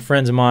went with some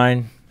friends of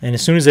mine, and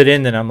as soon as it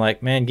ended, I'm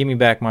like, man, give me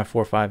back my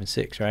 4, 5, and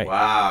 6, right?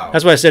 wow.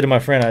 That's what I said to my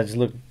friend. I just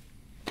looked.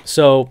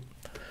 So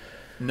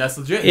And that's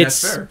legit.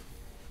 It's- That's fair.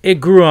 it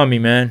grew on me,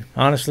 man.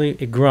 Honestly,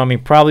 it grew on me.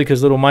 Probably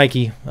because little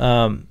Mikey,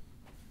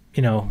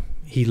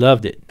 he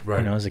loved it.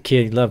 Right. As a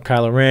kid, he loved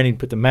Kylo Ren. He'd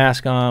put the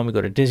mask on. We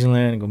go to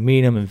Disneyland and go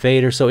meet him and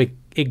Vader. So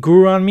it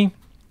grew on me.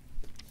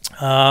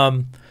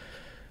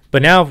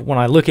 But now when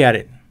I look at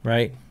it,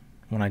 right,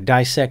 when I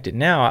dissect it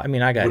now, I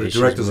mean, I got With the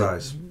issues director's with it.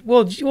 eyes.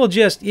 Well,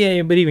 just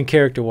yeah, but even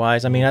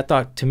character-wise, I mean, I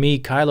thought to me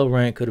Kylo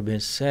Ren could have been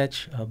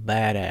such a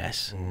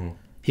badass. Mm-hmm.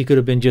 He could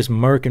have been just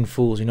murking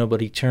fools, but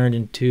he turned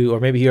into, or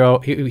maybe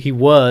he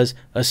was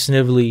a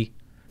snivelly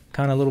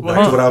kind of little Well,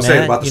 punk, That's what I was man.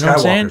 saying about the You know what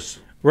I'm saying? Skywalkers.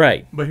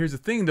 Right. But here's the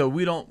thing, though.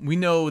 We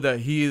know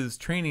that his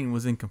training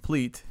was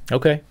incomplete.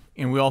 Okay.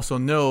 And we also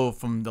know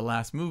from the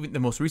last movie, the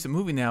most recent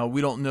movie now,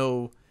 we don't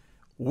know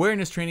where in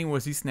his training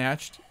was he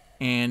snatched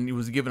and he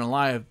was given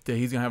alive that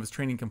he's going to have his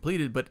training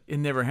completed, but it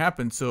never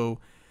happened. So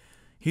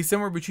he's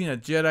somewhere between a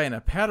Jedi and a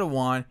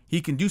Padawan. He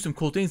can do some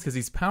cool things because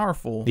he's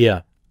powerful,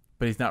 Yeah.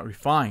 but he's not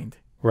refined.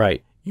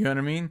 Right. You know what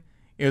I mean?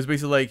 It was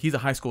basically like he's a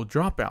high school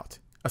dropout,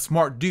 a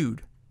smart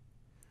dude,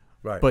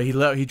 Right. But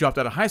he dropped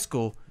out of high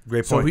school.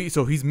 Great point.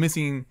 So he's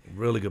missing.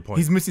 Really good point.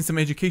 He's missing some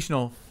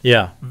educational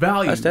Yeah.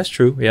 value. That's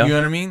true. Yeah. You know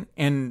what I mean?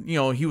 And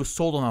he was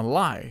sold on a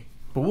lie.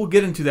 But we'll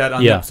get into that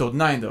on Yeah. episode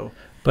 9, though.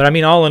 But I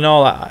mean, all in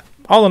all,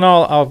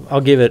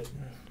 I'll give it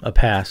a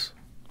pass.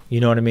 You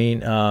know what I mean?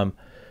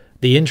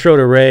 The intro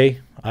to Ray,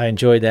 I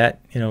enjoyed that.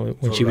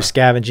 When she was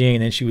scavenging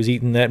and then she was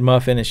eating that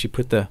muffin and she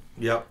put the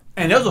Yep.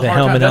 And that was a the hard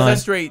time. helmet on.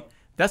 That's straight.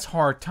 That's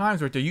hard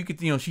times right there. You could,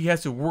 she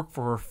has to work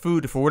for her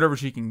food for whatever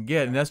she can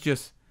get, and that's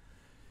just,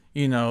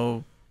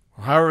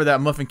 however that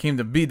muffin came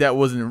to be. That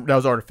was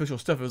artificial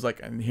stuff. It was like,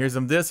 and here's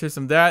some this, here's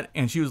some that,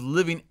 and she was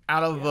living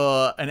out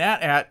of an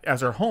at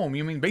as her home.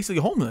 You mean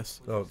basically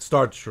homeless? Oh,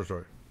 start short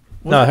story.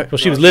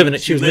 she was living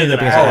it. She was living up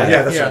against Oh, the yeah,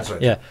 attic. that's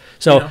right. Yeah.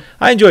 So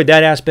I enjoyed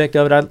that aspect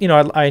of it.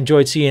 I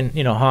enjoyed seeing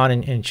Han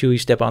and Chewie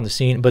step on the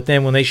scene. But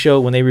then when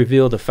they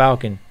revealed the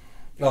Falcon,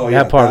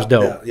 that part was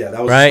dope. Yeah,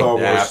 that was right?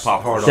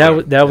 Star Wars. Yeah,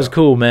 hard That was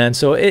cool, man.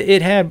 So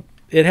it had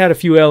a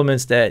few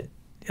elements that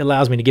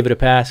allows me to give it a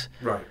pass.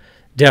 Right.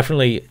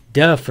 Definitely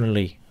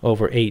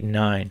over 8 and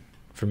 9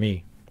 for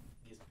me.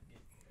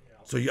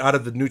 So you out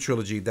of the new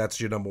trilogy, that's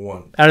your number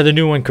one. Out of the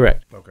new one,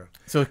 correct. Okay.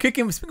 So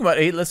speaking about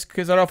 8, let's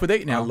kick that off with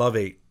 8 now. I love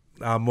 8.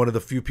 I'm one of the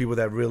few people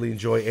that really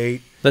enjoy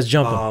 8. Let's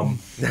jump them.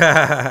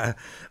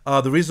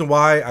 The reason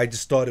why I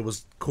just thought it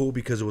was cool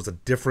because it was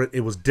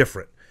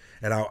different,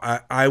 and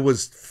I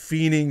was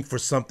fiending for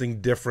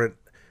something different.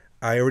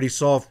 I already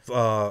saw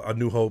A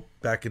New Hope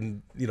back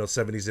in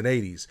 70s and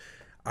 80s.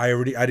 I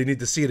didn't need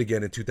to see it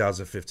again in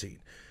 2015.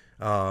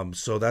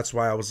 So that's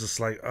why I was just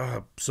like,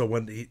 so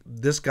when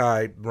this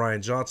guy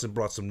Rian Johnson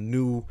brought some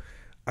new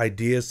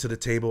ideas to the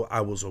table,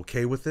 I was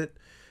okay with it.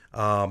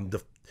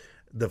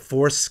 The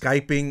Force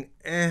Skyping,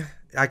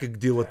 I could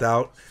deal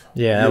without.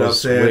 Yeah, that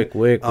was wick,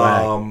 whack.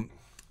 I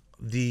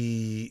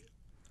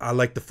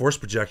like the Force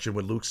projection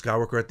with Luke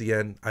Skywalker at the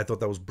end. I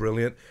thought that was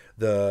brilliant.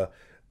 The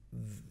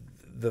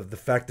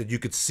fact that you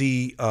could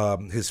see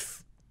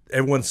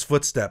everyone's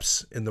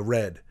footsteps in the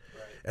red.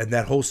 And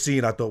that whole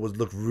scene I thought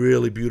looked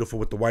really beautiful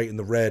with the white and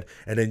the red.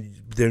 And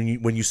then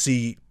when you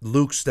see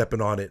Luke stepping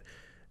on it,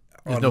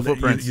 there's no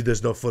footprints.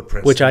 There's no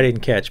footprints. Which I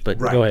didn't catch, but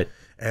go ahead.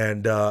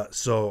 And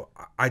so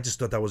I just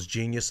thought that was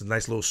genius, a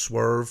nice little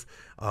swerve.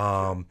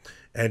 And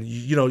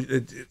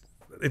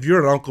if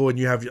you're an uncle and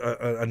you have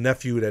a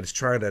nephew that's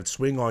trying to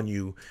swing on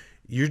you,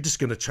 you're just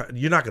gonna try.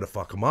 You're not gonna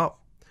fuck him up.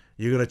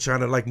 You're gonna try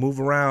to move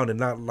around and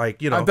not I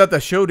thought the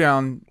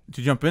showdown,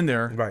 to jump in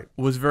there, Right.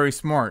 was very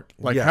smart.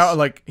 Yes.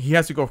 How he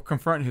has to go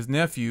confront his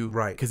nephew,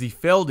 Right. Because he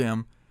failed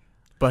him,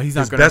 but he's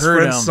not his going to best hurt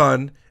friend's him.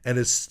 son and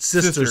his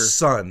sister's Sister.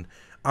 son.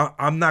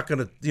 I'm not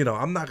gonna,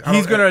 I'm not.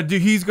 He's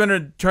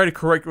gonna try to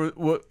correct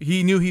what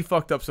he knew he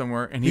fucked up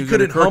somewhere, and He was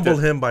gonna couldn't correct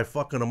humble it. him by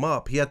fucking him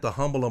up. He had to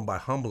humble him by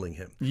humbling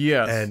him.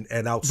 Yes, and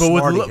but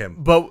outsmarting him.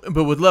 But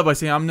with love, by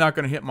saying I'm not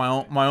gonna hit my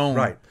own.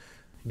 Right.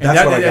 And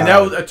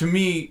that was to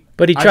me.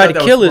 But he I tried thought to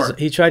that kill was his. smart.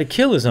 He tried to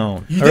kill his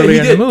own He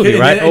earlier in did. the movie,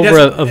 right? And Over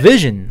that's- a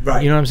vision.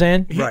 Right. You know what I'm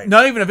saying? Right.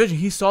 Not even a vision.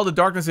 He saw the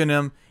darkness in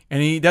him,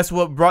 and that's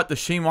what brought the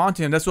shame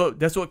onto him. That's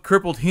what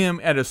crippled him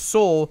at his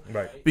soul.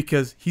 Right.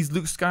 Because he's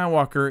Luke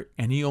Skywalker,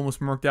 and he almost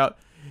murked out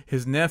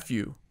his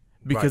nephew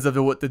because Right.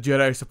 of what the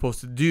Jedi are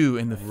supposed to do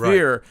and the Right.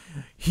 fear.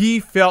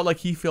 He felt like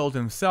he failed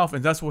himself,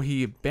 and that's why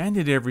he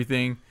abandoned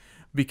everything.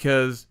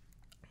 Because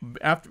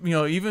after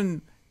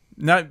even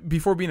not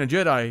before being a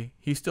Jedi,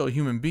 he's still a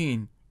human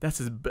being. That's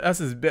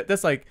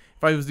like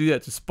if I was to do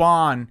that to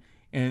Spawn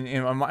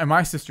and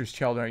my sister's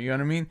child, you know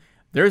what I mean?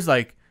 There's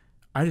I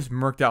just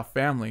murked out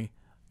family.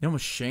 You know how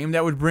much shame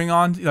that would bring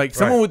on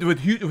someone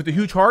with a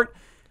huge heart.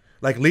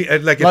 Leia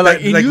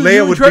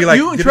would be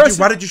like,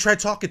 why did you try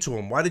talking to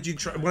him? Why did you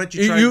try?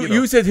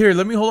 You said, here,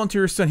 let me hold on to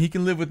your son. He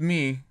can live with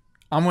me.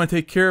 I'm going to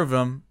take care of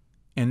him,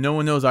 and no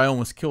one knows I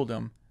almost killed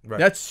him. Right.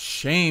 That's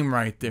shame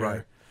right there.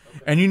 Right.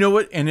 And you know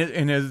what? And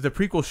as the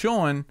prequel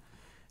showing,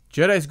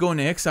 Jedi's go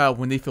into exile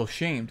when they feel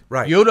shamed.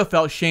 Right. Yoda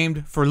felt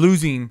shamed for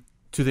losing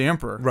to the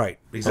Emperor. Right.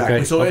 Exactly.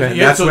 Okay. So, Okay.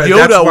 so That's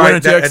Yoda why went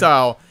into that-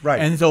 exile. right.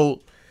 And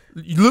so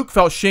Luke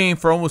felt shame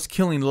for almost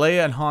killing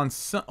Leia and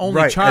Han's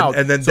only Right. child.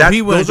 And then so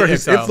he went those are into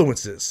his exile.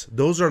 influences.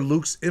 Those are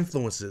Luke's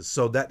influences.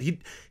 So that he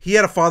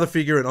had a father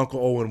figure in Uncle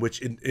Owen,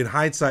 which in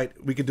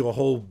hindsight we could do a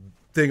whole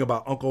thing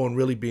about Uncle Owen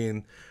really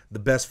being the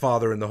best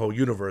father in the whole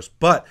universe.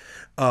 But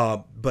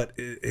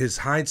his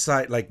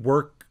hindsight,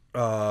 work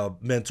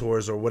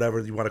mentors or whatever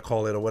you want to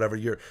call it, or whatever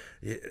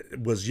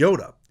was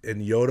Yoda.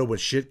 And Yoda, when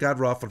shit got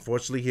rough,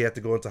 unfortunately, he had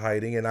to go into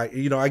hiding. And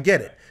I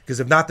get it, because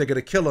if not, they're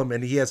gonna kill him.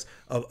 And he has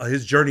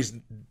his journey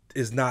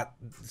is not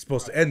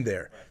supposed to end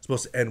there. It's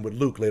supposed to end with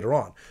Luke later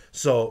on.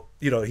 So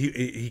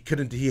he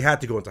couldn't. He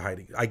had to go into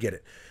hiding. I get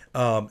it.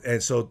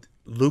 And so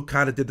Luke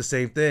kind of did the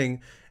same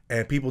thing,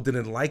 and people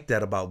didn't like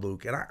that about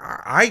Luke. And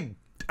I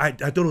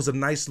thought it was a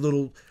nice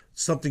little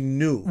something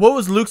new. What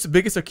was Luke's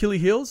biggest Achilles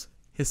heels?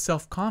 His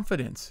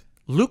self-confidence.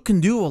 Luke can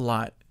do a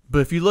lot, but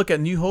if you look at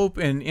New Hope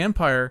and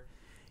Empire,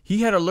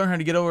 he had to learn how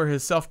to get over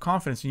his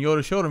self-confidence. And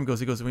Yoda showed him.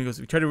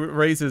 He tried to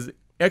raise his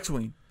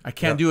X-wing. I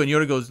can't do it. And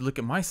Yoda goes, look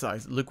at my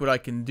size. Look what I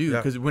can do.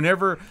 Because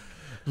whenever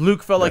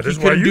Luke felt like That he is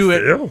why couldn't you do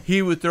it, fail.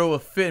 he would throw a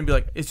fit and be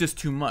like, "It's just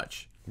too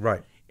much."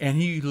 Right. And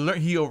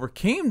he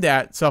overcame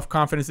that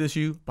self-confidence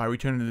issue by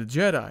returning to the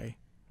Jedi.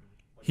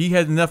 He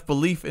had enough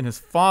belief in his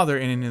father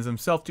and in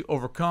himself to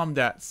overcome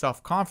that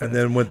self-confidence.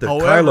 And then with the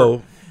However,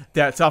 Kylo,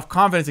 that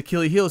self-confidence,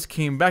 Achilles' heels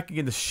came back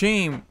again. The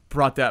shame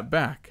brought that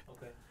back.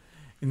 Okay.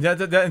 And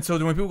and so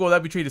when people go,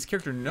 that betrayed his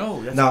character,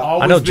 no. That's Now,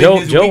 always I know been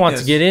his Joe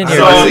wants to get in here.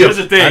 So here's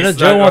the thing. I know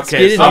Joe wants to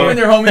get in Up in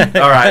here. there,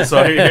 homie. All right,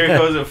 so here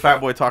goes a fat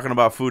boy talking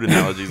about food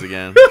analogies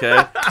again.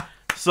 Okay,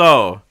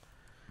 so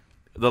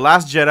the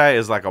Last Jedi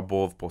is like a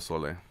bowl of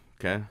pozole.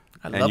 Okay,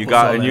 and love you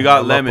got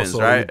pozole. lemons,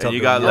 pozole. right? You And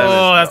you tell got me. lemons.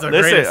 Oh, that's the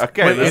Listen, greatest.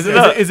 okay, Wait, listen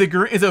up. is it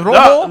No,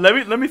 rojo?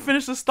 let me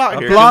finish this thought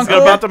here. 'cause Blanco?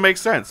 It's about to make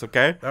sense.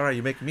 Okay. all right,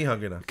 you're making me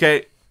hungry now.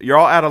 Okay, you're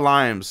all out of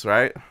limes,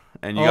 right?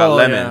 And you got Oh,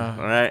 lemon, yeah.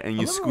 all right? And you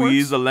lemon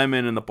squeeze works. the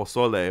lemon in the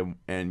pozole,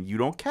 and you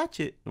don't catch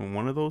it, and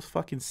one of those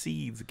fucking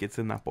seeds gets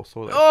in that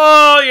pozole.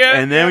 Oh yeah.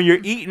 And then when you're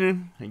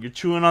eating and you're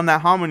chewing on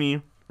that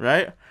hominy,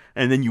 right?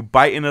 And then you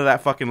bite into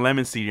that fucking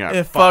lemon seed, you're like,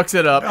 it fucks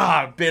it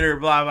up. bitter,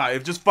 blah blah.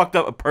 It just fucked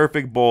up a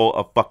perfect bowl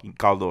of fucking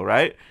caldo,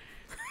 right?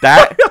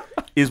 That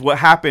is what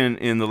happened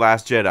in The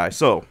Last Jedi.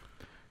 So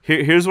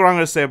here's what I'm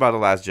gonna say about The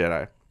Last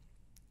Jedi.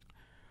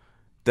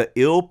 The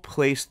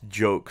ill-placed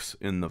jokes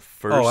in the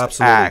first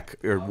absolutely.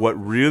 act are what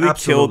really killed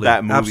Absolutely.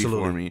 that movie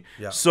Absolutely. for me.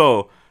 Yeah.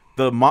 So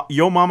the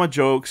Yo Mama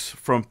jokes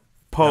from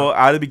Poe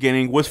out of the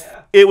beginning was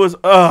it was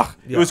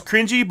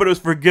cringy, but it was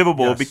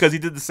forgivable Yes. because he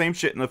did the same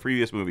shit in the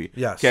previous movie.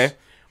 Yes. Okay.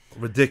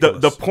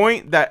 Ridiculous. The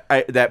point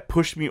that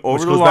pushed me over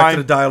which the goes back line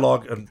to the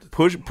dialogue. And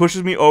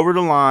pushes me over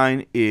the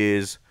line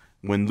is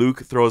when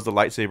Luke throws the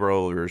lightsaber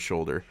over his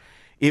shoulder.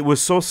 It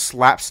was so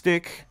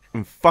slapstick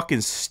and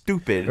fucking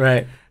stupid.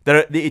 Right.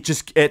 That it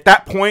just at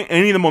that point,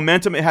 any of the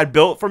momentum it had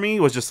built for me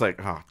was just like,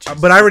 oh. Jesus,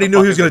 but I already what knew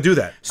the he was fuck going is to do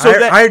that. So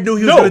I knew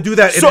he was going to do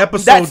that in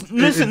episode. That's,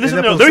 listen. in No,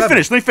 episode let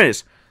me 7.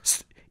 finish.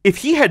 If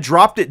he had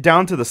dropped it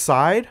down to the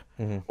side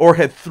or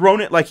had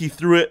thrown it like he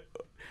threw it,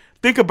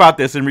 think about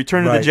this in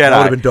Return of the Right, Jedi. that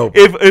would've been dope.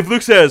 If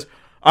Luke says,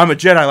 "I'm a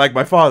Jedi like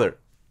my father,"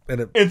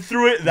 and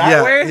threw it that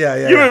Yeah, way,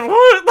 yeah, you yeah. went,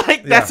 what?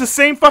 Like that's Yeah. the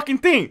same fucking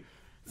thing.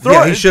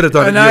 Yeah, he should have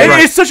done it. and You're I-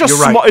 right. It's such a You're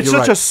small. right. It's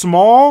You're such right. a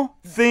small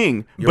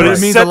thing, but right. it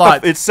It means set a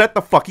lot. it set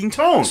the fucking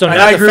tone. So And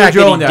not I the agree with fact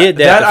Joe that on he that. did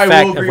That that, I the will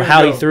fact agree of with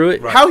how he Joe. threw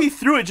it. How he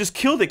threw it just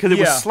killed it because it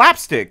was Yeah.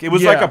 slapstick. It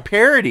was Yeah. like a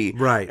parody.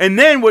 Right. And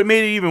then what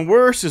made it even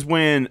worse is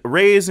when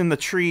Ray's in the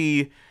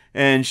tree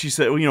and she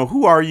said, well, you know,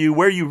 who are you?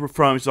 Where are you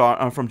from? She's all,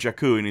 I'm from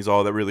Jakku. And he's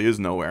all, that really is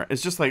nowhere.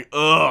 It's just like,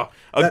 ugh.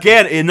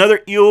 Again,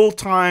 another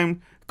ill-timed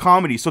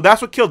comedy. So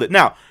that's what killed it.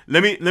 Now,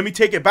 let me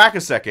take it back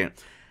a second.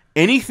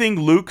 Anything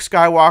Luke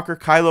Skywalker,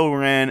 Kylo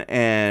Ren,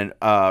 and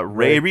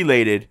Rey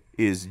related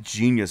is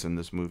genius in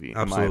this movie, in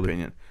my Absolutely.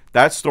 opinion.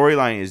 That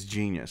storyline is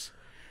genius.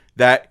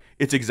 That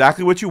it's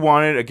exactly what you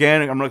wanted.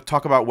 Again, I'm going to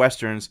talk about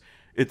Westerns.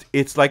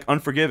 It's like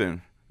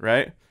Unforgiven,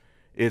 right?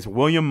 It's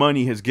William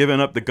Money has given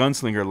up the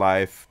gunslinger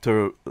life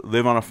to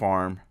live on a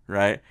farm,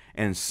 right?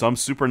 And some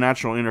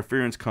supernatural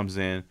interference comes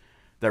in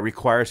that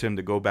requires him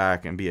to go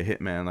back and be a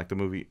hitman like the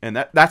movie.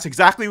 And that's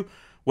exactly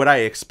what I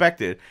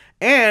expected.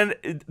 And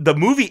the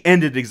movie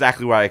ended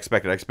exactly what I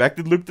expected. I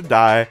expected Luke to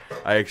die.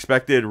 I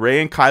expected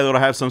Rey and Kylo to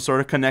have some sort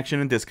of connection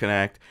and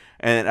disconnect.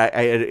 And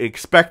I had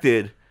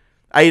expected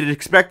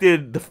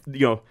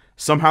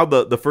somehow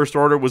the First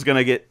Order was going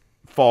to get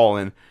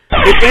fallen.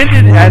 It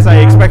ended as I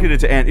expected it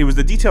to end. It was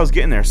the details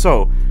getting there.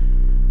 So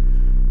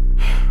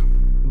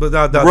But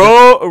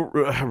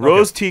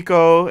Rose,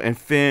 Tico, and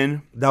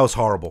Finn, that was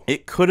horrible.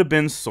 it could have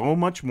been so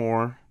much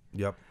more.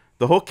 Yep.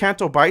 The whole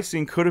Canto Bight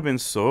scene could have been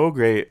so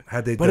great,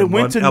 Had they but done it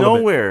went one to element.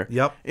 nowhere.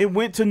 Yep. It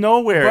went to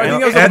nowhere. But I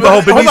think it was And the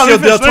whole Hold on,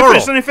 Benicio del Toro.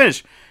 Let me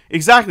finish.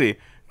 Exactly.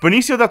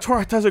 Benicio del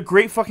Toro does a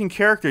great fucking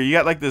character. You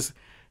got like this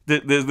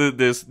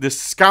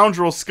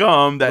scoundrel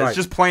scum that's Right.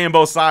 just playing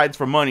both sides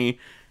for money,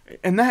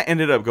 and that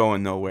ended up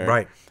going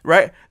nowhere.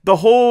 Right. The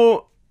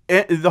whole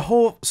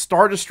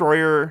Star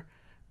Destroyer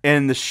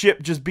and the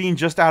ship just being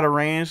just out of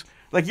range.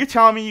 Like, you're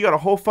telling me you got a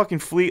whole fucking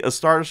fleet of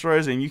Star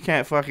Destroyers and you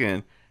can't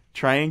fucking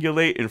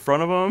triangulate in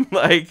front of them?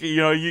 Like, you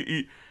know,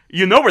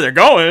 you know where they're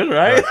going,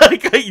 right?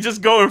 Like, you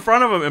just go in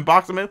front of them and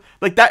box them in.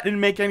 Like, that didn't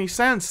make any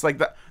sense. Like,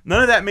 that,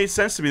 none of that made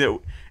sense to me.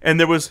 And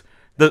there was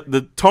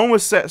the tone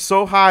was set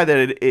so high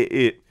that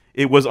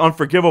it was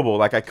unforgivable.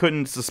 Like, I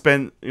couldn't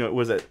suspend. You know,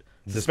 was it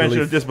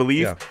suspension of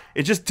disbelief? Yeah.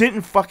 It just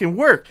didn't fucking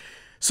work.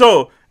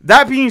 So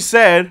that being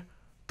said,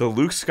 the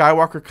Luke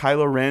Skywalker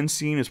Kylo Ren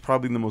scene is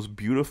probably the most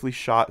beautifully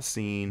shot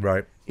scene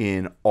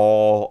in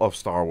all of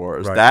Star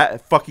Wars. Right.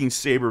 That fucking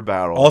saber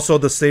battle. Also,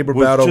 the saber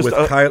was battle just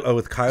with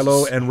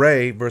Kylo and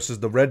Rey versus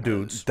the Red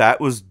Dudes. That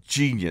was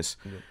genius.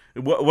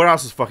 What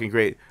else is fucking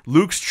great?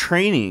 Luke's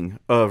training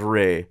of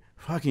Rey.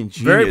 Fucking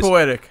genius. Very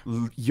poetic.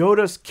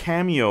 Yoda's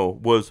cameo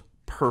was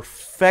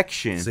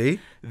perfection. See?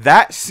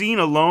 That scene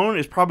alone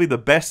is probably the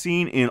best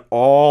scene in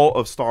all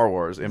of Star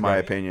Wars, in my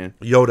opinion.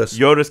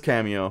 Yoda's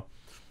cameo.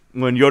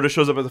 When Yoda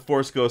shows up at the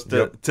Force Ghost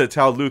to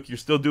tell Luke, you're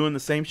still doing the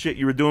same shit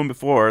you were doing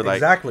before. Like,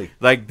 Exactly.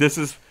 Like,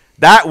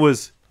 that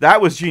was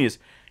genius.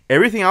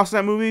 everything else in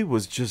that movie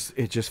was just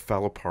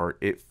fell apart.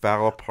 It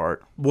fell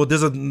apart. Well,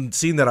 there's a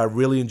scene that I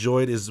really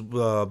enjoyed is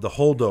the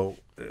Holdo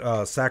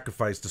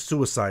sacrifice, the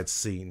suicide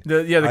scene.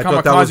 The I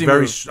thought that was kamikaze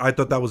very. move. I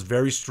thought that was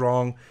very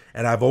strong,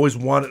 and I've always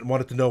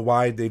wanted to know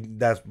why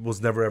that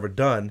was never ever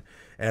done.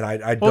 And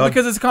I Well, dug,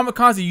 because it's a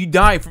kamikaze, you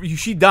die.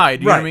 She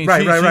died. You know what I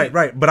mean?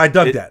 right. But I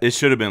dug that. It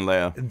should have been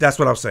Leia. That's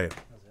what I'm saying.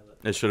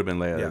 It should have been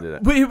Leia Yeah. that did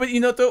that. But you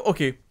know though,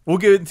 okay, we'll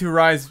get into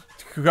Rise.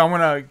 I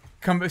want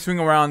to swing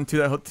around to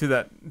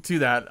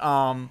that.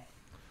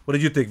 What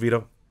did you think,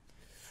 Vito?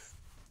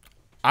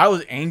 I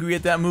was angry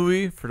at that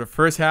movie for the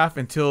first half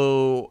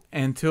until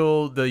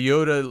the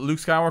Yoda Luke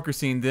Skywalker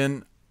scene.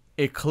 Then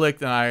it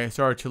clicked and I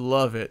started to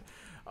love it.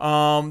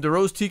 The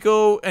Rose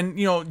Tico, and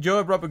Joe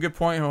had brought up a good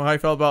point how I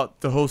felt about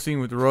the whole scene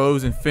with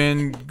Rose and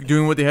Finn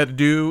doing what they had to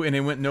do and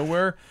it went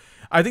nowhere.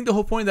 I think the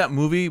whole point of that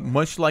movie,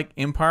 much like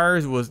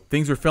Empires, was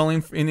things were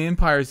failing in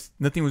Empires.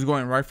 Nothing was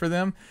going right for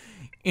them.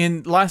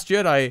 In Last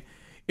Jedi,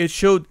 it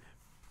showed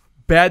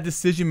bad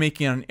decision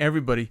making on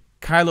everybody.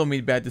 Kylo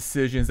made bad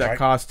decisions that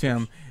cost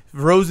him.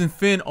 Rose and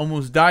Finn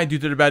almost died due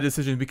to their bad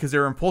decisions because they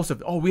were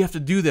impulsive. Oh, we have to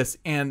do this,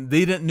 and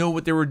they didn't know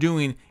what they were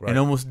doing and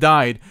almost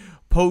died.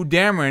 Poe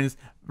Dameron's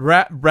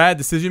bad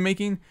decision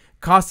making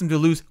cost him to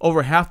lose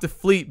over half the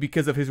fleet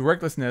because of his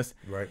recklessness.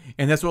 Right.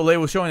 And that's what Leia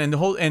was showing. And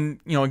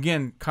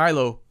again,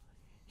 Kylo,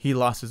 he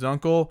lost his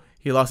uncle.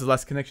 He lost his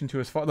last connection to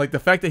his father. Like the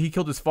fact that he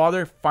killed his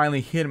father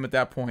finally hit him at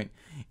that point.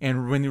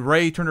 And when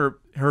Rey turned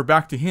her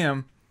back to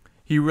him,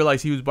 he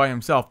realized he was by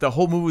himself. The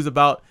whole movie was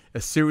about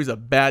a series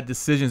of bad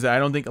decisions that I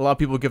don't think a lot of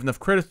people give enough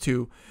credit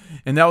to.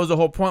 And that was the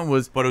whole point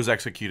But it was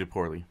executed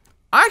poorly.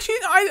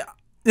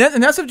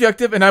 And that's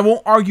subjective, and I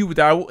won't argue with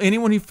that.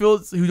 Anyone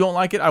who don't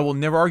like it, I will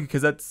never argue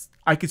because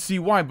I could see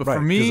why. But for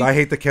me, because I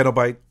hate the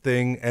Cenobite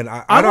thing, and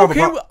I'm don't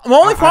okay. have a My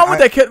only problem with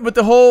that kid, with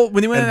the whole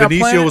when they went and in that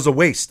Benicio planet, was a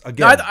waste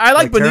again. I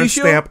like Terrence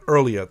Benicio. Stamp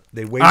earlier.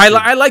 They wasted.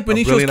 I like a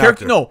Benicio's brilliant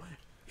character. actor. No,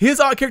 his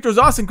character was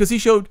awesome because he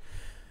showed,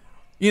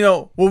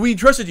 well, we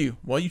trusted you.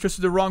 Well, you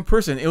trusted the wrong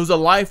person. It was a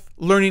life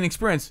learning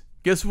experience.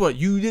 Guess what?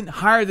 You didn't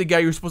hire the guy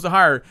you were supposed to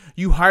hire.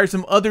 You hired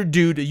some other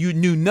dude that you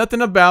knew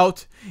nothing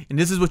about, and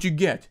this is what you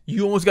get.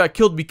 You almost got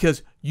killed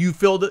because you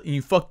failed it and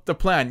you fucked the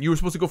plan. You were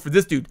supposed to go for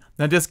this dude,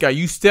 not this guy.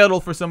 You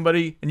settled for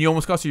somebody, and you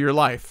almost cost you your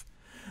life.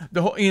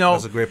 The whole,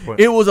 That's a great point.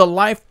 It was a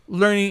life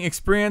learning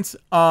experience.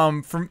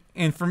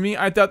 For me,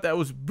 I thought that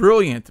was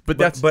brilliant. But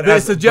that's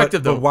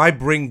subjective, though. But why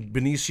bring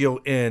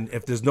Benicio in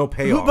if there's no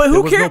payoff? But who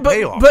There was cares? no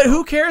payoff. But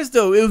who cares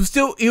though? It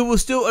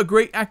was still a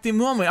great acting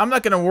moment. I'm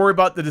not gonna worry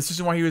about the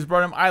decision why he was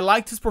brought in. I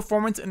liked his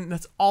performance, and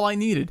that's all I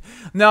needed.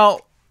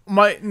 This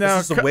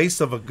is a waste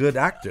of a good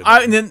actor.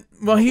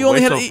 He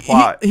only had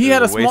he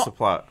had a waste small of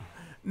plot.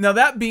 Now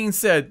that being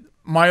said,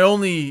 my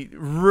only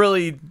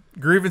really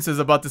grievances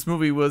about this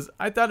movie was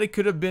I thought it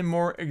could have been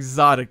more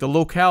exotic. The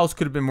locales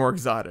could have been more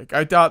exotic. I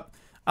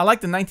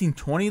liked the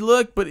 1920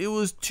 look, but it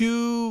was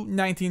too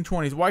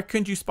 1920s. Why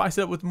couldn't you spice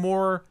it up with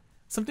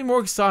something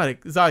more exotic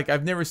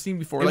I've never seen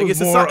before?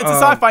 It's a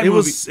sci-fi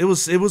movie. It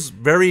was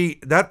very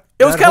that.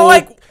 It was kind of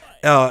like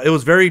it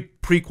was very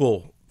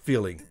prequel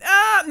feeling.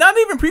 Not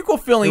even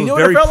prequel feeling. It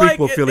was very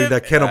prequel feeling,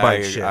 that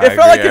Cenobite shit. It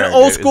felt like an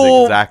old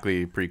school.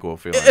 Exactly prequel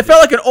feeling. It felt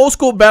like an old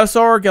school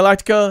Battlestar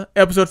Galactica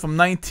episode from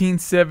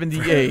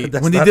 1978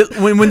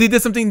 when they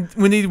did something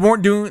when they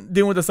weren't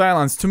dealing with the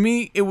Cylons. To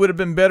me, it would have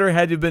been better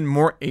had it been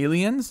more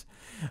aliens,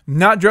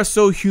 not dressed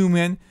so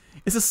human.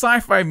 It's a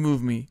sci-fi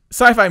movie.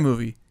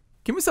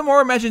 Give me some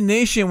more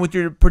imagination with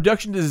your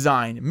production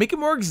design. Make it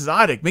more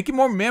exotic. Make it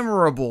more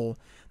memorable.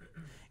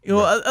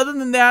 Other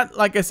than that,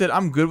 like I said,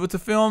 I'm good with the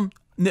film.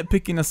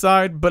 Nitpicking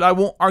aside, but I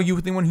won't argue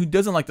with anyone who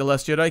doesn't like The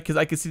Last Jedi because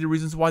I can see the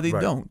reasons why they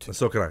don't.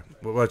 So can I.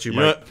 What about you,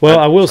 Mike? Well,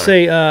 I will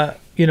say, and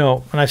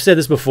I've said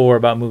this before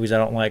about movies I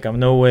don't like. I'm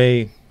no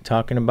way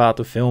talking about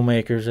the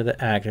filmmakers or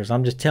the actors.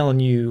 I'm just telling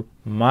you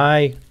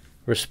my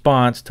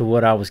response to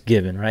what I was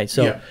given, right?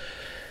 So,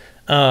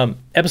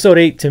 Episode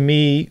 8 to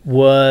me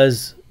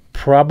was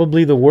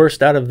probably the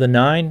worst out of the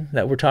 9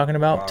 that we're talking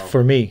about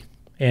for me.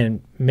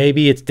 And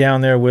maybe it's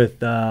down there with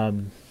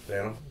Phantom.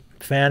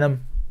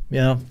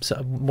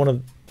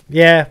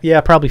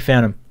 Probably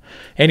Phantom.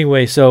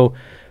 Anyway, so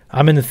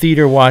I'm in the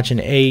theater watching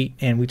 8,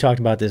 and we talked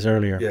about this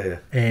earlier. Yeah.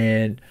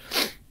 And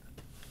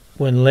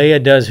when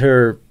Leia does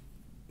her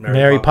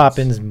Mary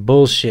Poppins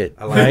bullshit,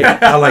 I like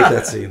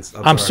that scene.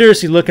 I'm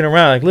seriously looking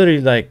around,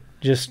 literally,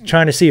 just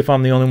trying to see if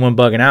I'm the only one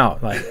bugging out.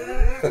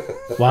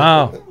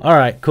 Wow, all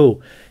right,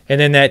 cool.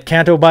 And then that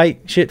Canto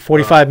Bite shit,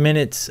 45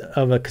 minutes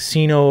of a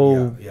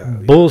casino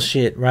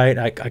bullshit, right?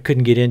 I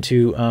couldn't get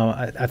into.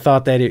 I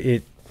thought that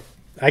it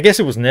I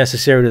guess it was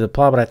necessary to the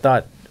plot, but I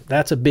thought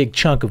that's a big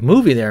chunk of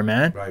movie there,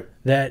 man. Right.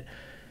 That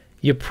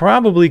you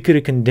probably could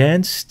have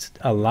condensed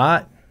a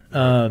lot.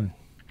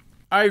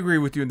 I agree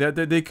with you that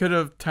they could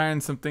have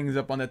tightened some things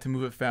up on that to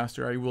move it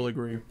faster. I will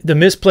agree. The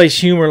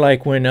misplaced humor,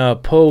 like when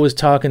Poe was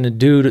talking to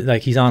dude,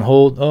 like he's on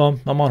hold. Oh,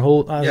 I'm on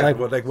hold. I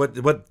was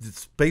what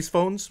space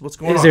phones? What's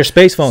going on? Is there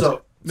space phones?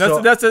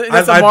 That's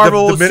a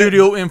Marvel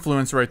studio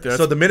influence right there.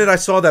 So the minute I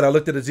saw that, I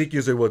looked at Ezekiel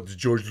and said, "Well, does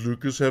George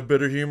Lucas have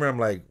better humor?" I'm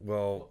like,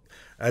 well.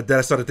 And then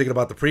I started thinking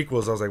about the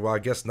prequels. I was like, well, I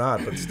guess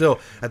not. But still,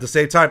 at the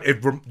same time,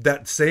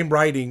 that same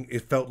writing,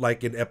 it felt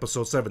like in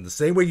Episode 7. The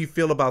same way you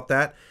feel about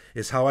that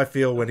is how I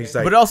feel when he's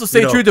like. But also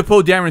stay true to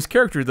Poe Dameron's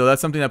character, though.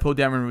 That's something that Poe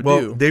Dameron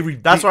would do.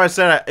 That's why I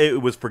said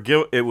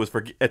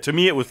to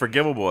me, it was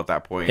forgivable at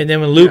that point. And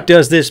then when Luke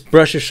does this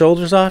brush his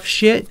shoulders off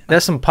shit,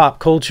 that's some pop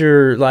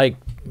culture, like,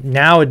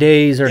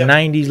 nowadays or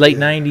 90s, late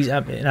 90s.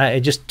 It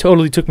just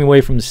totally took me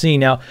away from the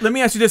scene. Now, let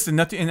me ask you this, and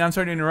I'm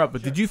sorry to interrupt,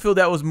 but did you feel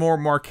that was more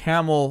Mark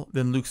Hamill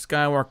than Luke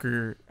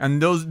Skywalker? And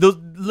those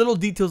little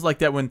details like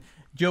that when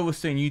Joe was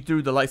saying you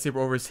threw the lightsaber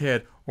over his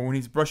head, or when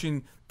he's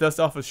brushing dust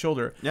off his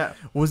shoulder. Yeah.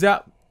 Was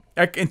that,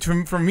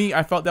 and for me,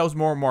 I felt that was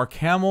more Mark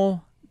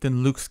Hamill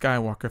than Luke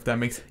Skywalker, if that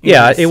makes sense.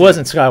 Yeah, it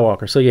wasn't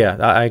Skywalker. So yeah,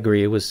 I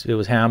agree. It was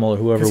Hamill or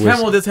whoever was.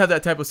 Hamill does have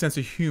that type of sense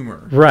of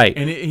humor. Right.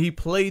 And he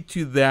played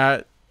to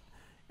that.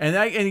 And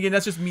again,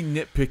 that's just me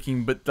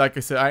nitpicking. But like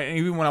I said,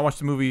 even when I watch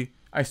the movie,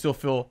 I still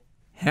feel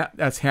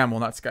that's Hamill,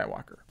 not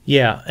Skywalker.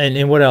 Yeah,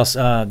 and what else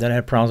that I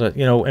had problems with?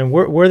 And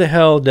where the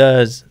hell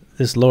does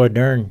this Laura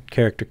Dern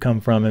character come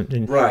from?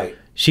 And Right.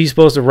 She's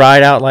supposed to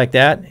ride out like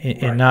that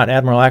and not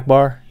Admiral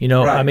Akbar.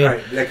 I mean,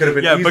 that could have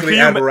been easily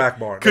Admiral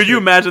Akbar. Could you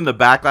imagine the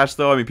backlash,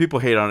 though? I mean, people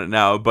hate on it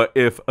now, but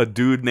if a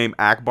dude named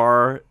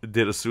Akbar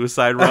did a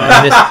suicide run,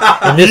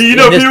 in this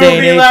people day would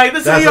and be age, like,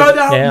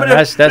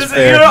 that's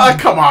fair.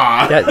 Come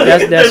on. That's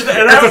That's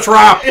a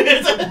trap.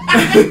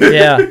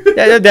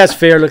 yeah, that's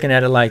fair looking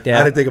at it like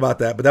that. I didn't think about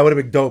that, but that would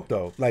have been dope,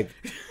 though. Like,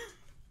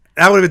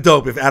 that would have been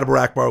dope if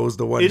Admiral Akbar was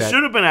the one. It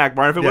should have been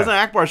Akbar. If it wasn't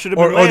Akbar, it should have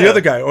been or the Leia.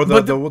 other guy, or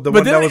the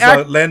one that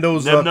was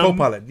Lando's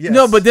co-pilot. Yes.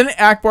 No, but didn't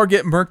Akbar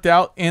get murked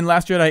out in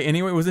Last Jedi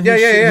anyway? Wasn't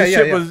his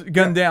ship was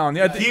gunned down?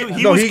 Yeah. He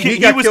was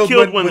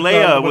killed when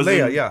Leia was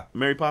in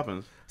Mary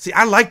Poppins. See,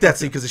 I like that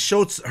scene because it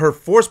showed her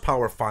force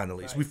power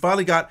finally. So we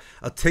finally got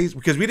a taste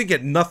because we didn't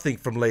get nothing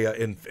from Leia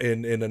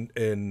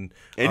in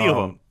any of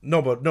them.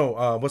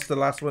 No, what's the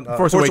last one?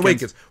 Force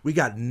Awakens. We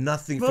got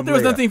nothing Well, from there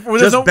was Leia. nothing.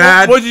 Just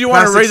bad. What did you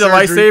want to raise a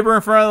lightsaber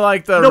in front of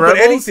like the No, rebels?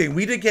 but anything.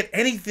 We didn't get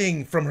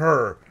anything from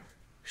her.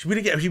 We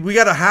didn't get. We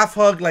got a half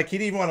hug. Like he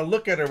didn't even want to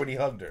look at her when he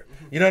hugged her.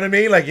 You know what I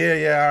mean? Like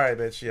yeah, all right,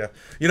 bitch, yeah.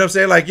 You know what I'm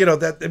saying? Like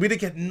that we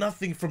didn't get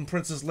nothing from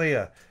Princess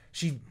Leia.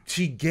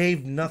 She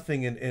gave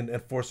nothing in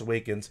Force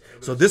Awakens.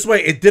 So this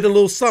way, it did a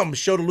little something,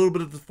 showed a little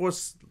bit of the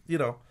Force, There's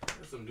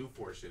some new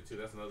Force shit too.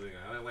 That's another thing.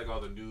 I don't like all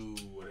the new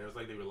whatever. It's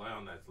like they rely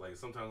on that. Like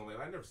sometimes I'm like,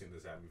 I've never seen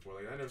this happen before.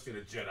 Like I've never seen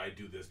a Jedi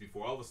do this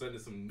before. All of a sudden,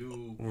 it's some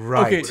new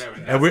right. Okay.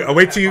 And I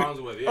wait till you.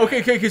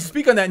 Okay, because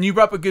speak on that, and you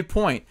brought up a good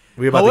point.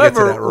 We're about to get to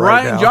However, that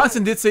right Ryan now.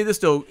 Johnson did say this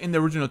though in the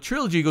original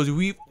trilogy. He goes,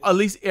 "We at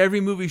least every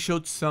movie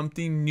showed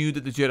something new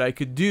that the Jedi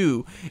could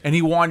do, and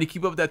he wanted to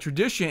keep up that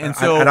tradition." And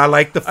so, and I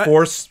like the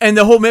Force and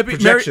the whole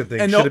projection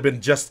thing should have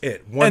been just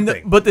it. One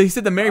thing. But he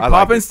said the Mary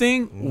Poppins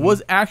thing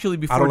was actually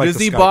before like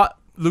Disney the Skype. bought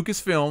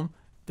Lucasfilm.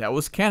 That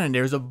was canon.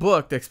 There's a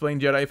book that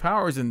explained Jedi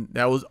powers, and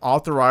that was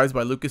authorized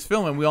by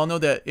Lucasfilm. And we all know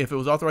that if it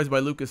was authorized by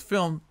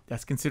Lucasfilm,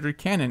 that's considered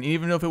canon,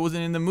 even if it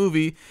wasn't in the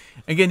movie.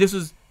 Again, this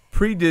was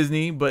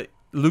pre-Disney, but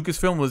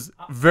Lucasfilm was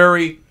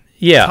very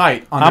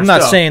tight on I'm their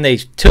not stuff. saying they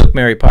took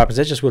Mary Poppins.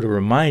 That just would have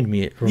reminded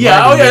me. No You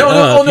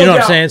know what I'm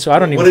doubt. saying? So I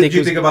don't even What think did you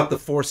it was- think about the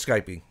Force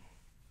Skyping?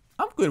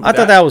 I'm good with I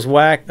thought that was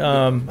whack.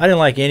 I didn't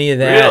like any of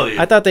that. Really?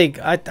 I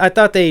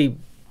thought they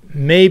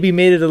maybe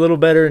made it a little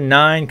better in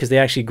 9 because they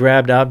actually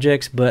grabbed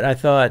objects, but I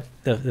thought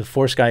the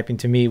Force Skyping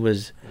to me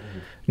was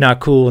not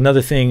cool.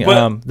 Another thing,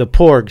 the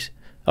Porgs.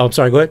 Oh, I'm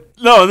sorry. Go ahead.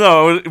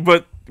 No,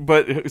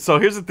 but so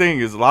here's the thing: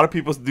 is a lot of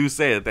people do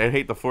say that they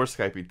hate the Force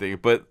Skyping thing,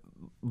 but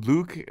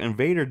Luke and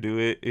Vader do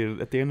it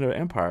at the end of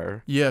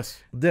Empire. Yes.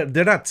 They're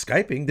not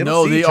Skyping. They don't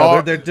No, see they each other.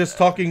 are. They're just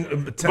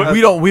talking. But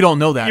we don't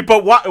know that.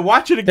 But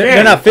watch it again.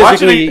 They're not Watch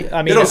it physically. again. I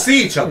mean, They don't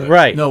see each other.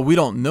 right. No, we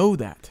don't know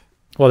that.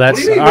 Well, that's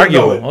What do you mean we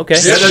arguable. know it? Okay,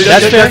 Yeah,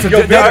 that's fair.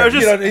 Yo, Vader,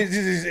 just-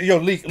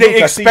 Luke,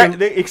 They I see you.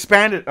 they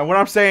expanded. And what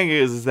I'm saying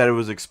is that it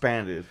was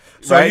expanded.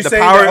 So are right? you The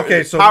saying power, that-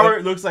 okay, so power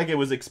let- looks like it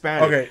was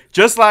expanded. Okay.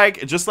 Just like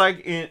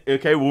in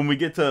when we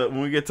get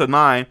to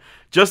 9,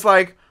 just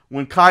like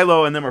when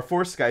Kylo and them are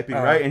Force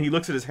Skyping, right? And he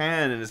looks at his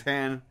hand and his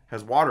hand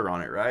has water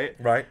on it, right?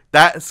 Right.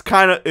 That's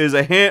kind of is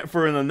a hint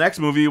for in the next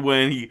movie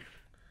when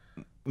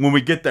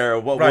we get there.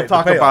 We'll Right,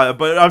 talk the about it.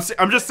 But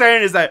I'm just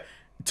saying is that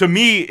to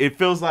me it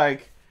feels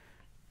like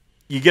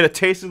you get a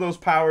taste of those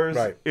powers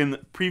Right. in the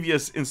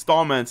previous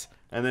installments,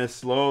 and then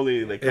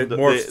slowly they It come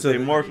morphs they to-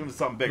 morph into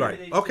something bigger.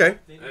 Right. Okay.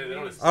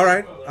 All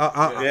right.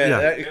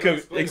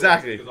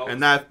 Exactly,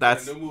 and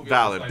that's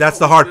valid. That's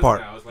the hard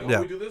part. Yeah. Yeah.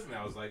 We do this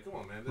now. It's like, come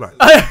on, man. This Right.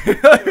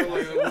 is, what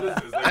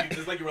is this?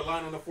 It's like you're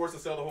relying on the Force to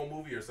sell the whole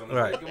movie or something.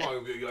 Right. Like, come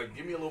on, like,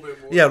 give me a little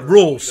bit more. Yeah,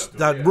 rules.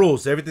 Yeah.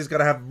 Rules. Everything's got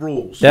to have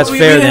rules. That's we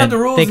fair didn't then. have the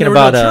rules Thinking in the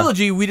about original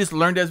trilogy. We just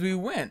learned as we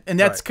went, and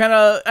that's Right. kind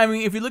of. I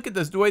mean, if you look at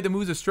the way the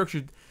movies are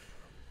structured,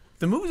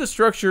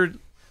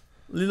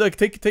 Like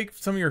take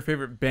some of your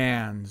favorite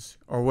bands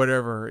or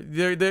whatever.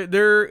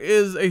 There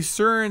is a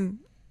certain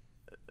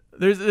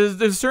there's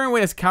a certain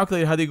way that's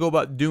calculated how they go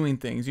about doing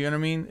things. You know what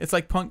I mean? It's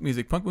like punk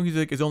music. Punk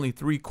music is only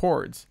 3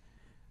 chords.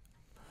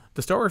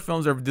 the Star Wars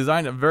films are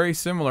designed very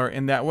similar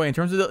in that way in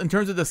terms of the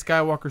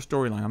Skywalker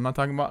storyline. I'm not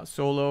talking about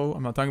Solo.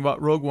 I'm not talking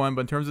about Rogue One,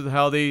 but in terms of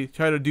how they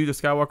try to do the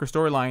Skywalker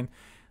storyline,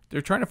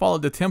 they're trying to follow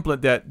the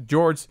template that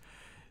George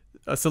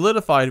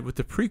solidified with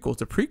the prequels.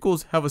 The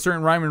prequels have a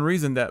certain rhyme and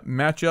reason that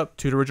match up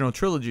to the original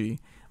trilogy.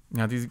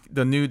 Now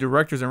the new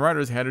directors and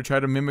writers had to try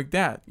to mimic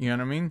that. You know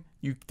what I mean?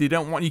 You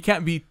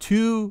can't be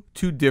too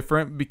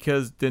different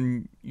because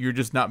then you're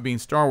just not being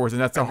Star Wars, and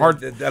that's a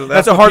hard.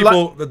 That's a hard.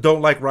 People that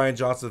don't like Rian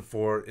Johnson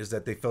for is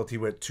that they felt he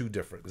went too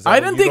different. I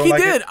didn't think he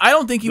did. I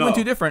don't think he went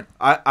too different.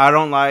 I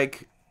don't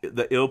like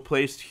the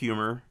ill-placed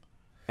humor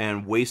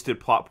and wasted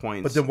plot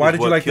points. But then why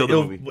did you like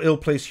the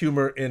ill-placed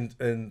humor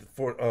in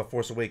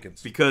Force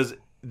Awakens? Because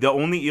the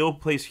only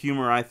ill-placed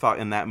humor I thought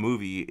in that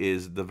movie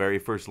is the very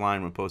first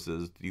line when Poe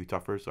says, "Do you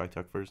talk first? Do I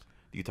talk first?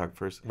 Do you talk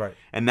first?" Right.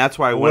 And that's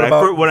why when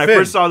I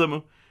first saw the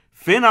movie,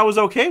 Finn, I was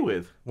okay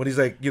with. When he's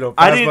like,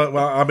 Phasma,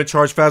 well, I'm in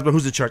charge. Phasma,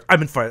 who's in charge?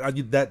 I'm in charge. I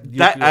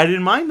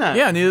didn't mind that.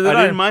 Yeah, neither did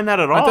I. Didn't mind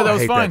that at all. I thought that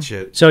was hate fine. that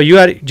shit. So you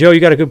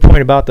got a good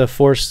point about the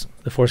Force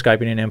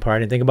Skyping in Empire. I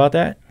didn't think about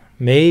that.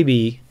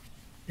 Maybe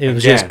it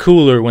was just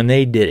cooler when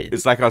they did it.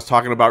 It's like I was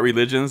talking about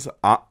religions.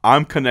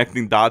 I'm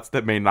connecting dots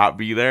that may not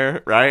be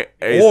there, right?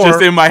 It's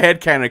just in my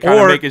head kind of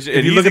making shit.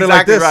 And he's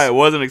exactly right. It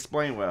wasn't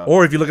explained well.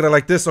 Or if you look at it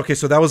like this, okay,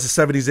 so that was the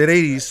 70s and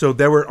 80s, so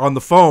they were on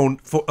the phone,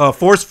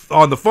 Force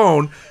on the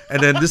phone,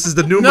 and then this is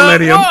the new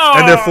millennium,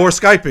 and they're Force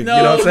Skyping. You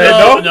know what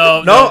I'm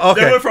saying? No?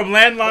 Okay. They went from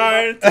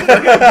landline to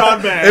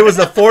broadband. It was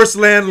a Force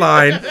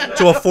landline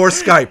to a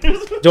Force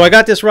Skype. So I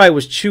got this right.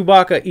 Was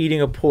Chewbacca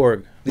eating a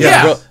porg?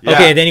 Yeah.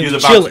 Okay, and then he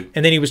was chilling.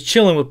 And then he was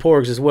chilling with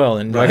porgs as well.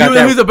 And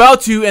he was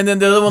about to, and then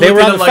the other one. They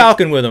were on the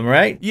Falcon with him,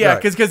 right? Yeah,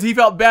 because he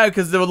felt bad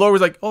because the Lord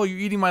was like, "Oh, you're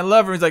eating my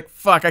liver." He's like,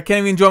 "Fuck, I can't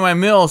even enjoy my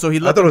meal." So he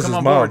let him come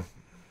on board.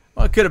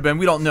 Well, it could have been.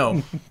 We don't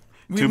know.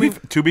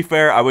 To be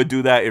fair, I would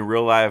do that in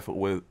real life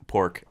with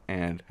pork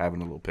and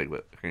having a little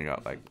piglet hanging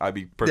out. Like I'd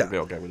be perfectly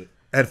okay with it.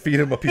 And feed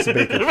him a piece of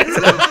bacon.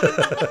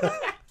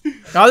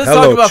 Now let's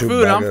talk about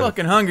food. I'm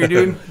fucking hungry,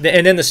 dude.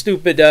 And then the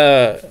stupid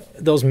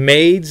those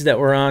maids that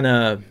were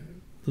on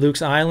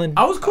Luke's island.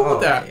 I was cool with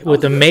that.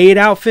 With the maid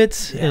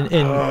outfits and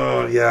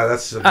oh yeah,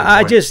 that's.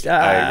 I just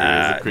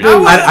I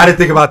didn't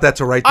think about that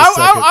till right this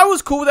second. I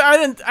was cool with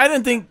that. I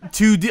didn't think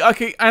too deep.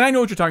 Okay, and I know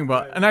what you're talking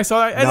about. And I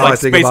saw that. It's like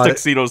space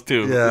tuxedos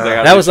too.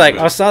 Yeah. That was like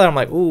I saw that. I'm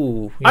like,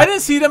 ooh. I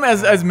didn't see them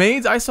as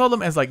maids. I saw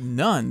them as like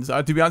nuns.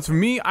 To be honest, for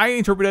me, I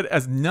interpreted it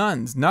as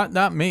nuns,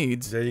 not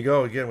maids. There you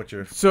go again with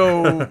your.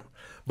 So,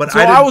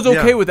 I was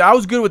okay with that. I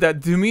was good with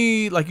that. To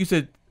me, like you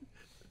said.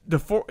 Being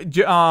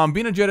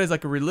a Jedi is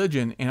like a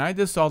religion, and I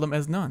just saw them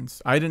as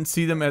nuns. I didn't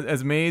see them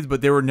as maids,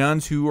 but they were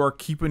nuns who are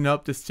keeping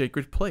up this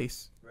sacred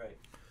place. Right.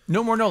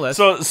 No more, no less.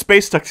 So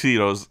space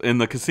tuxedos in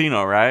the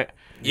casino, right?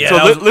 Yeah. So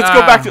let's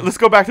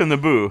go back to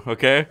Naboo,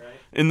 okay? Right.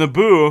 In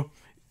Naboo,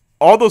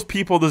 all those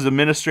people, those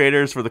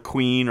administrators for the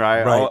Queen,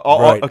 right?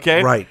 Right.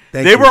 Okay. Right.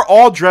 They were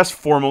all dressed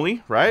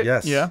formally, right?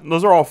 Yes. Yeah.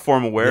 Those are all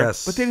formal wear.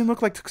 Yes. But they didn't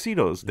look like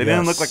tuxedos. They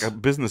didn't look like a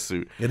business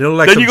suit. They didn't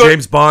look like some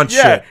James Bond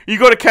shit. Yeah. You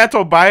go to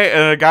Canto Bight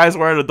and a guy's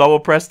wearing a double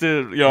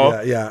breasted,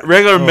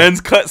 regular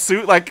men's cut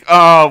suit. Like,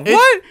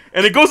 what?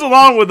 And it goes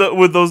along with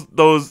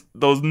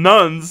those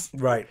nuns.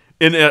 Right.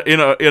 In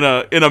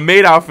a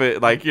maid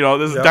outfit, like,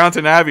 this is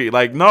Downton Abbey.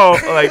 Like, no,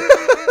 like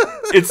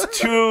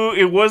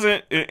it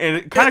wasn't, and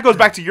it kind of goes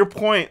back to your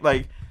point,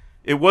 like,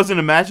 it wasn't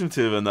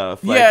imaginative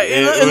enough. Like, yeah,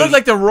 it looked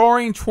like the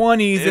Roaring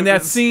 20s in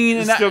that scene.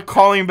 It's still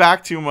calling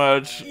back too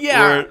much.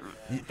 Yeah.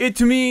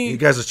 To me, you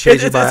guys are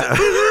changing my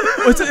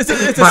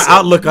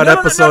outlook on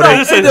episode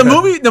 8. The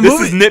movie.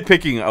 This is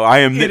nitpicking. Oh, I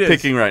am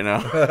nitpicking right now.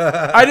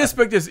 I just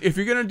expect this. If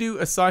you're going to do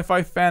a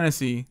sci-fi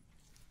fantasy,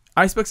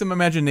 I expect some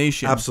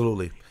imagination.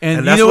 Absolutely.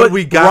 And that's what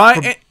we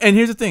got. And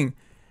here's the thing.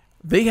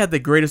 They had the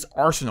greatest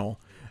arsenal.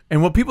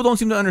 And what people don't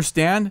seem to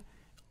understand,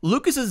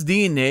 Lucas's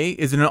DNA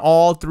is in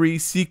all 3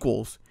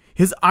 sequels.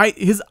 His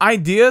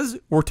ideas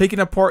were taken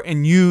apart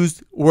and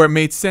used where it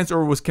made sense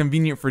or was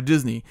convenient for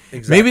Disney.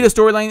 Exactly. Maybe the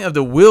storyline of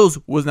the Wills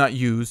was not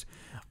used,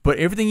 but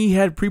everything he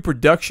had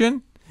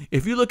pre-production,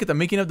 if you look at the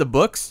making of the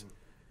books,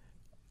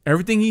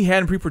 everything he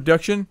had in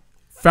pre-production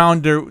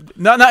found their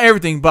not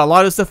everything, but a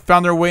lot of stuff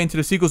found their way into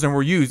the sequels and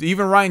were used.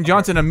 Even Rian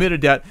Johnson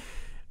admitted that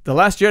The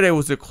Last Jedi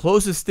was the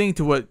closest thing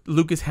to what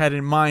Lucas had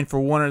in mind for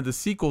one of the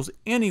sequels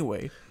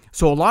anyway.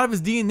 So a lot of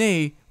his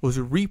DNA was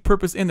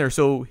repurposed in there.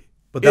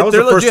 But that was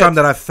the first time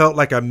that I felt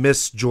like I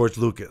missed George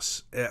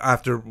Lucas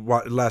after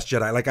Last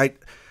Jedi. Like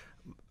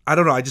I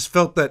don't know. I just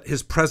felt that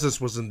his presence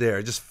wasn't there.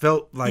 It just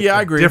felt like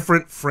a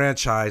different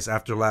franchise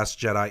after Last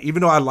Jedi.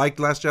 Even though I liked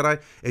Last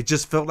Jedi, it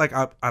just felt like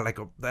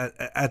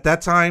at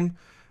that time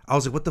I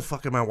was like, what the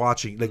fuck am I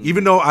watching? Like,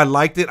 even though I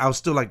liked it, I was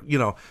still like,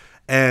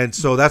 and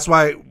so that's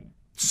why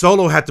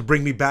Solo had to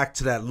bring me back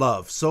to that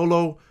love.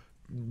 Solo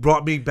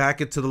brought me back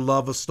into the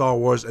love of Star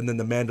Wars, and then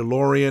The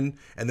Mandalorian,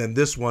 and then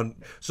this one.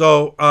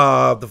 So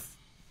the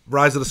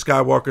Rise of the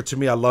Skywalker, to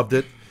me, I loved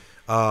it.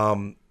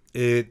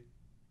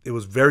 It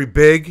was very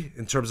big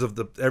in terms of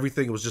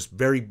everything. It was just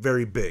very,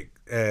 very big.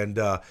 And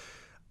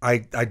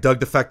I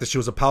dug the fact that she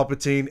was a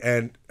Palpatine,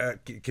 and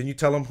can you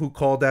tell him who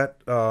called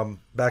that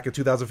back in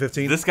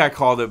 2015? This guy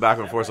called it back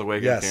when Force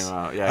Awakens Yes. came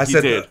out. Yeah, I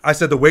said, I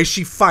said the way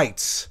she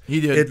fights, He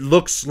did. it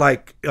looks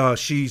like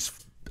she's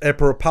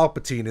Emperor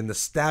Palpatine in the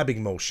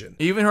stabbing motion.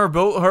 Even her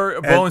bow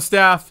and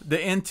staff, the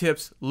end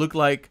tips look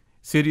like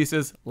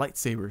Sidious's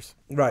lightsabers.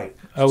 Right.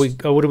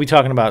 what are we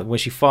talking about? When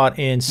she fought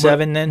in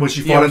 7 then? When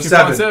she fought in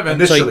 7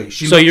 initially.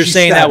 So you're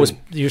saying that was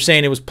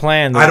it was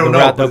planned? I don't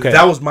know. But okay.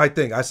 That was my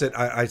thing. I said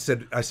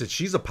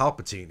she's a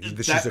Palpatine.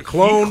 She's a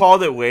clone. He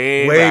called it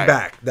way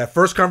back. That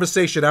first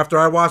conversation after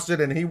I watched it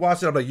and he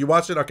watched it, I'm like, you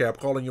watched it? Okay, I'm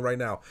calling you right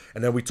now.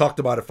 And then we talked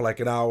about it for like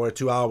an hour,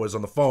 2 hours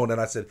on the phone.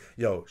 And I said,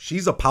 yo,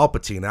 she's a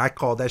Palpatine. And I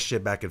called that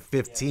shit back in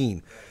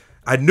 15.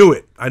 I knew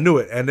it.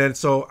 And then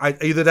so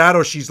either that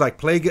or she's like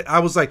playing it. I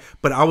was like,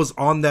 but I was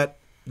on that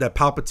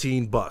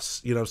Palpatine bus,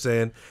 you know what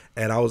I'm saying?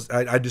 And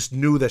I just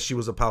knew that she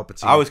was a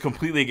Palpatine. I was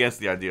completely against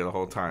the idea the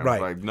whole time.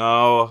 Right. I was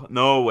like,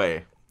 no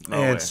way.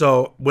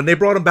 So when they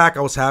brought him back,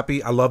 I was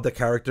happy. I love the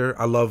character.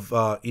 I love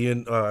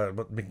Ian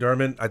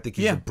McDiarmid. I think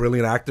he's a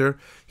brilliant actor.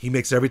 He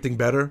makes everything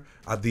better.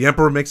 The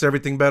Emperor makes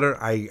everything better.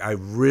 I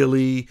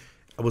really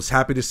was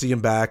happy to see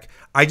him back.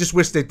 I just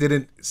wish they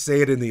didn't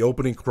say it in the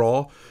opening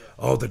crawl.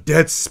 Oh, the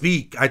dead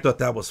speak. I thought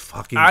that was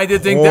fucking corny. I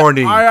did think that. I'm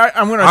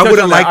going to touch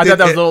on that. I thought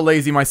that was a little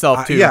lazy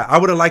myself, too. Yeah, I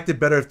would have liked it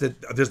better if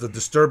there's a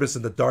disturbance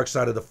in the dark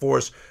side of the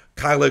Force.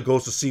 Kylo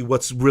goes to see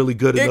what's really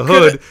good in the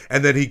hood,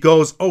 and then he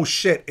goes, oh,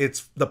 shit,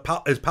 it's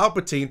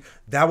Palpatine.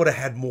 That would have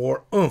had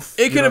more oomph.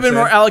 It could have been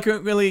more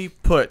eloquently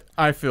put,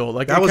 I feel.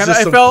 Like that was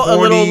just some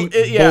corny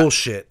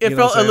bullshit. It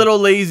felt a little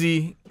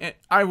lazy.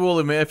 I will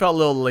admit, it felt a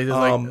little lazy.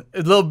 Like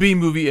a little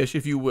B-movie-ish,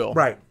 if you will.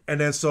 Right. And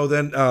then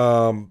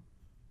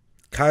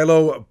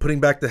Kylo putting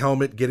back the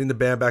helmet, getting the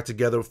band back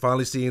together,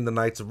 finally seeing the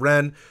Knights of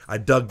Ren. I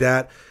dug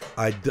that.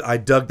 I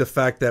dug the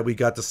fact that we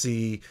got to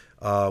see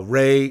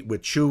Rey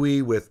with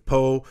Chewie, with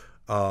Poe,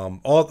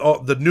 all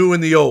the new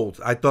and the old.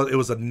 I thought it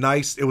was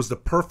it was the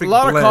perfect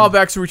blend. A lot of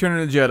callbacks to Return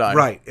of the Jedi.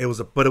 Right. It was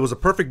a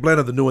perfect blend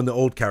of the new and the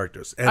old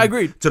characters. And I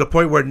agreed. To the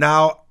point where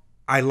now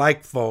I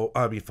like Foe.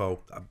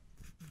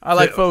 I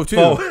like Poe too.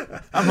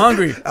 I'm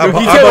hungry. He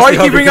said, why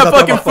do you bring up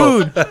fucking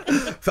food?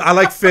 I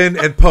like Finn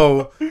and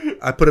Poe.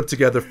 I put them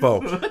together, Foe.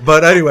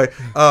 But anyway,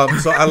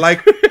 so I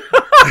like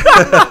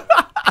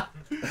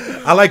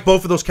I like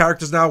both of those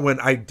characters now. When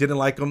I didn't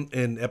like them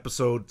in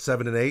episode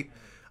 7 and 8,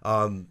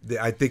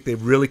 I think they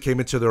really came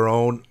into their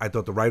own. I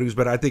thought the writing was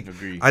better. I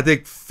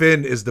think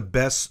Finn is the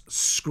best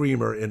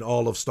screamer in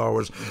all of Star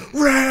Wars.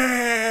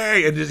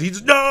 Rey, and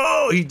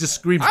he just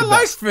screams. I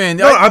like Finn.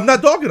 No, I'm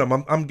not dogging him.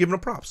 I'm giving him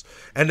props.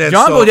 And then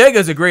John Boyega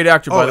is a great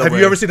actor. By the way, have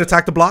you ever seen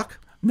Attack the Block?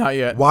 Not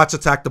yet. Watch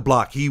Attack the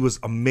Block. He was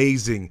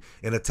amazing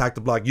in Attack the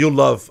Block. You'll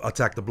love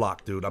Attack the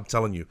Block, dude. I'm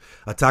telling you.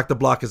 Attack the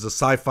Block is a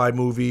sci-fi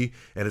movie,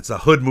 and it's a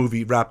hood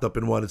movie wrapped up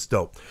in one. It's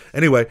dope.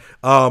 Anyway,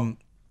 so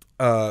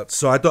I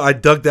thought I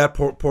dug that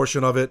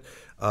portion of it.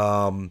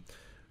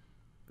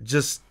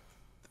 Just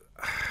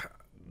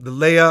the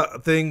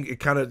Leia thing. It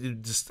kind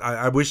of just.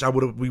 I wish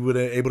we would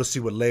have able to see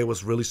what Leia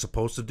was really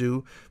supposed to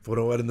do. For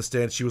what I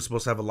understand, she was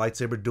supposed to have a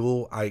lightsaber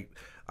duel.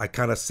 I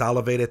kind of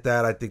salivated at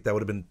that. I think that would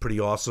have been pretty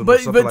awesome.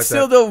 But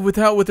still, though, with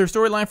their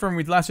storyline from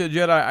Last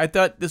Jedi, I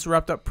thought this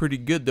wrapped up pretty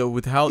good, though,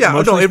 with how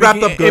it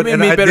wrapped up good. It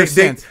made better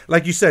sense.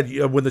 Like you said,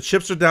 when the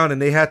chips are down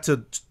and they had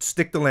to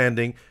stick the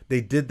landing,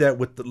 they did that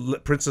with the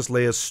Princess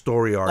Leia's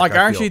story arc. Like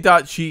I actually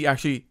thought she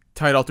actually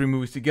tied all three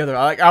movies together.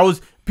 I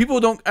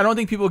don't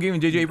think people gave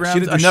J.J.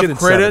 Abrams enough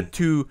credit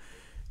to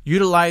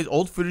utilize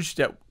old footage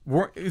that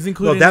is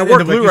included. That in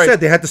worked, the like Blu-ray. you said.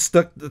 They had to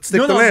stick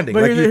the landing,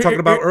 like you were talking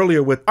about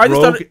earlier with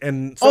Rogue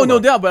and Solo. Oh, no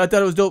doubt, but I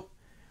thought it was dope.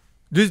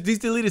 These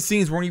deleted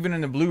scenes weren't even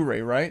in the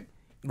Blu-ray, right?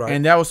 Right.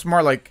 And that was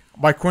smart. Like,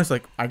 by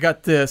coincidence, like, I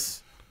got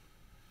this.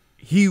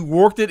 He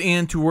worked it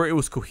in to where it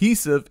was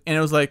cohesive, and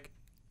it was like,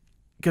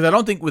 because I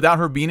don't think without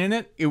her being in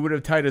it, it would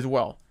have tied as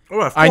well.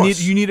 Oh, of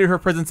course. You needed her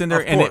presence in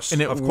there, and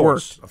it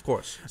worked. Of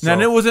course. Now,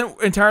 and it wasn't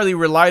entirely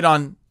relied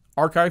on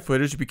archive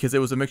footage because it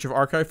was a mixture of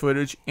archive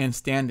footage and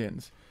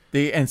stand-ins.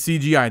 And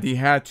CGI. They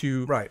had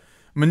to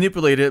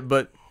manipulate it,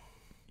 but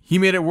he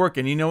made it work.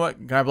 And you know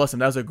what? God bless him.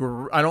 That was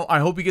I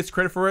hope he gets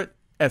credit for it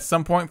at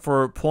some point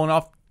for pulling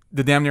off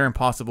the damn near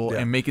impossible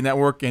and making that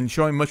work and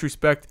showing much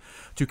respect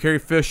to Carrie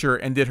Fisher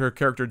and did her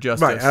character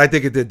justice. Right, and I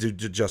think it did do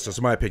justice,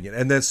 in my opinion.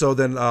 And then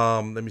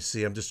let me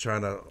see. I'm just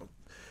trying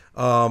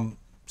to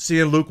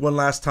seeing Luke one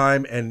last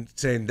time and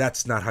saying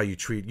that's not how you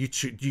treat a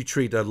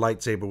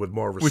lightsaber with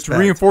more respect, which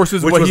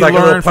reinforces what was he like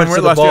learned from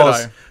Last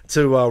Jedi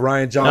to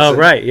Ryan Johnson. Oh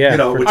right, yeah.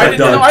 I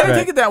didn't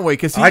take it that way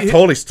because I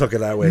totally took it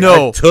that way.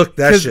 No, I took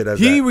that shit as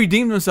he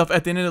redeemed himself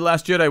at the end of the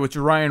Last Jedi, which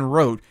Ryan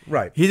wrote.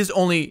 Right. He just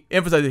only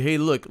emphasized, "Hey,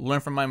 look,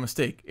 learn from my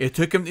mistake." It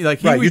took him like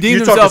he redeemed you're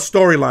himself.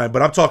 Talking storyline,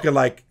 but I'm talking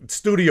like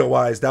studio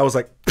wise. That was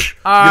like.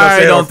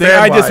 I don't think.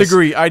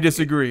 I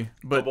disagree.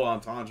 But double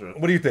entendre.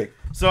 What do you think?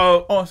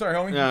 So. Oh, sorry,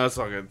 homie. Yeah, that's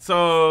all good.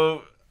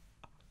 So.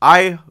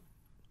 I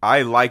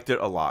liked it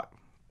a lot.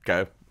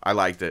 Okay, I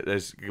liked it.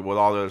 With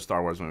all the other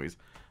Star Wars movies,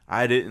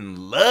 I didn't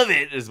love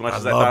it as much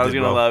as I thought I was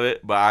gonna love it,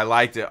 but I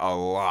liked it a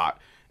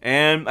lot.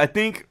 And I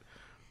think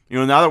You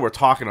know, now that we're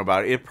talking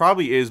about it, it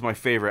probably is my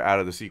favorite out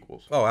of the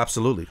sequels. Oh,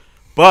 absolutely.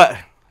 But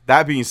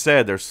that being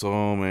said, there's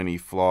so many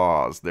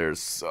flaws. There's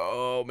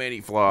so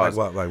many flaws.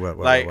 Like what?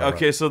 Like,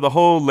 okay, so the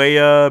whole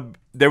Leia,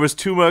 there was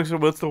too much,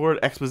 what's the word,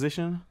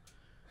 exposition?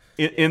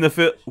 In the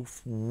film,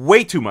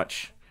 way too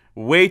much.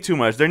 Way too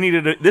much.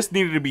 This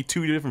needed to be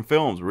 2 different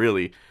films,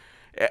 really.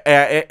 So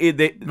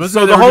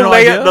the whole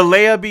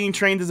Leia being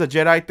trained as a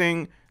Jedi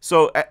thing,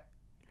 so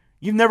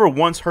you've never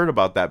once heard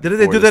about that before.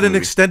 Did they do that in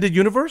extended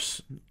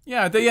universe?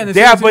 Yeah, but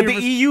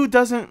the EU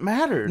doesn't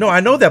matter. No, I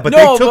know that, but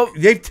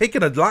they've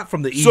taken a lot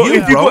from the so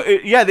EU, bro.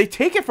 They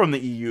take it from the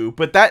EU,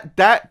 but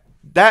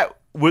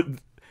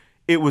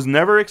it was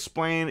never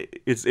explained.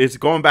 It's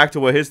going back to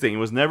what his thing. It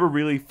was never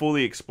really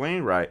fully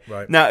explained right.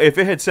 Now, if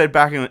it had said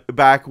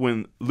back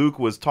when Luke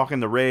was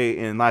talking to Rey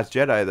in Last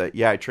Jedi that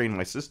I trained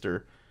my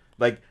sister,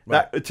 like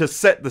that to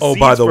set the seeds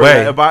by the for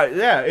way,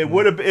 it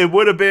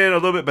would have been a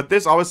little bit. But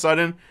this all of a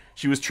sudden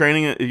she was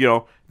training. You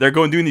know, they're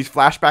doing these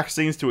flashback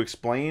scenes to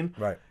explain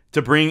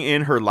to bring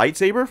in her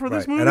lightsaber for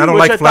this movie. And I don't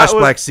like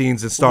flashback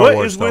scenes in Star Wars.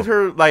 What is with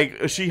her?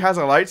 Like, she has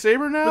a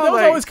lightsaber now? But that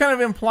was always kind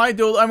of implied,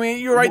 though. I mean,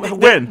 you're right.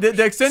 When?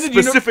 The extended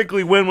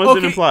Specifically, when was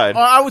it implied?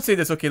 I would say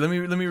this. Okay, let me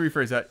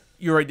rephrase that.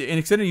 You're right. An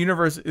extended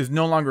universe is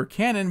no longer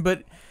canon,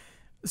 but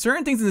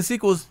certain things in the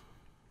sequels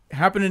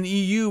happen in the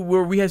EU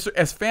where we had,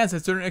 as fans,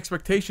 had certain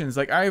expectations.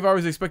 Like, I've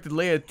always expected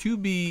Leia to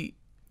be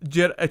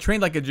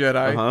trained like a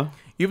Jedi.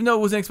 Even though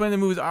it wasn't explained in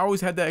the movies, I always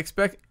had that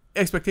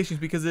expectations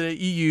because of the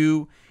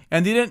EU.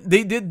 And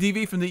they did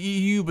deviate from the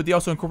EU, but they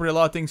also incorporated a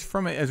lot of things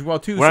from it as well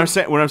too. What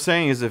I'm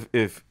saying is,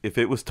 if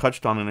it was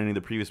touched on in any of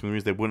the previous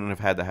movies, they wouldn't have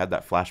had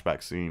that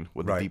flashback scene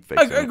with the deep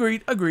fakes.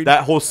 Agreed.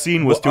 That whole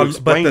scene was to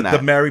explain but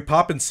the Mary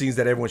Poppins scenes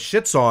that everyone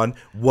shits on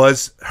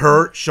was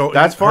her showing.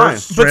 That's fine,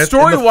 but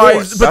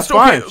story-wise, that's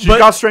fine. She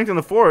got strength in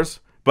the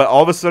Force. But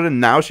all of a sudden,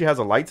 now she has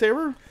a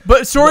lightsaber?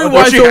 But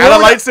story-wise... She had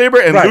a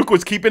lightsaber, and Luke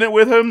was keeping it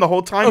with him the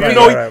whole time. Even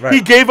though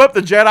he gave up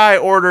the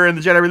Jedi Order and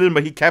the Jedi religion,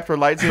 but he kept her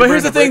lightsaber. But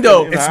here's the thing,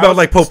 though. It smelled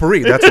like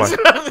potpourri, that's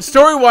why.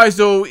 Story-wise,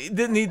 though, it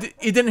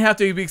didn't have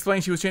to be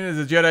explained she was trained as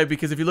a Jedi,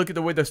 because if you look at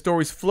the way the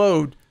stories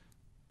flowed,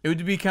 it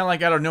would be kind of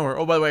like out of nowhere.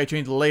 Oh, by the way, I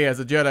trained Leia as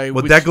a Jedi.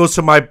 Well, that goes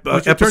to my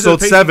episode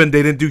 7.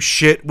 They didn't do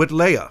shit with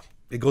Leia.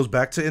 It goes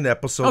back to in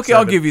episode 7. Okay,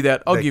 I'll give you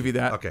that.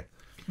 Okay.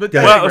 But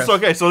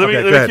so let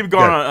me keep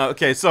going on.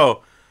 Okay,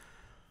 so...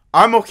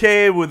 I'm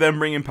okay with them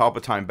bringing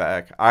Palpatine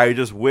back. I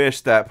just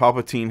wish that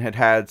Palpatine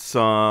had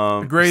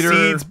some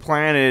seeds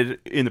planted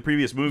in the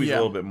previous movies a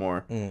little bit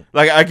more.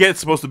 Like, I get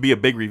it's supposed to be a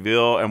big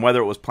reveal, and whether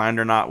it was planned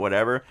or not,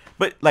 whatever.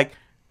 But, like,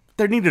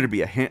 there needed to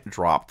be a hint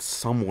dropped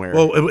somewhere.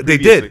 Well, they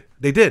did.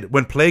 They did.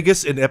 When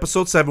Plagueis, in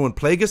episode 7, when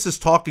Plagueis is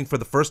talking for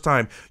the first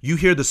time, you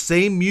hear the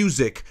same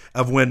music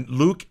of when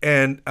Luke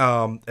and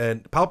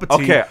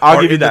Palpatine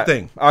I'll give you that.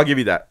 thing. I'll give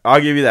you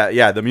that.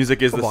 Yeah, the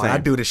music is the same. I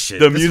do this shit.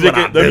 The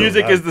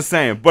music is the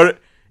same, but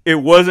it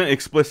wasn't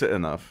explicit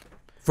enough.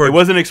 It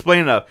wasn't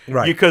explained enough.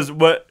 Right. Because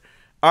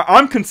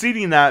I'm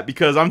conceding that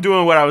because I'm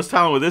doing what I was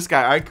telling with this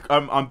guy.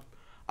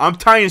 I'm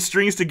tying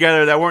strings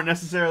together that weren't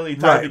necessarily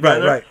tied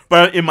together,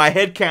 but in my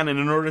head canon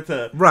in order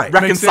to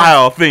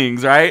reconcile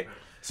things, right?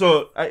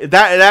 So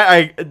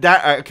I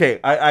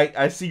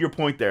see your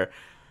point there.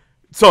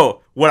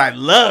 So what I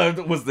loved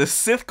was the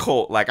Sith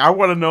cult. Like, I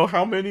want to know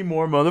how many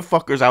more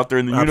motherfuckers out there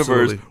in the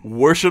universe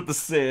worship the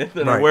Sith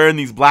and are wearing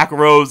these black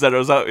robes that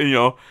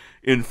are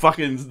in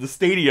fucking the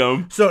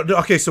stadium. So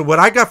what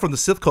I got from the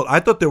Sith cult, I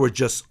thought they were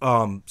just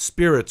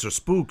spirits or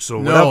spooks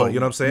or whatever.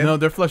 You know what I'm saying? No,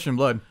 they're flesh and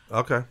blood.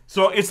 Okay.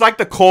 So it's like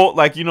the cult,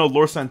 like,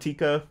 Lor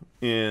Santika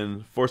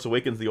in Force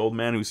Awakens, the old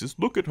man who says,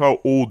 "Look at how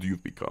old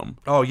you've become."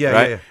 Oh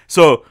yeah, yeah.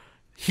 So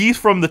he's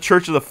from the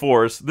Church of the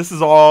Force. This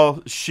is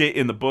all shit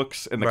in the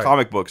books and the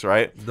comic books,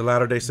 right? The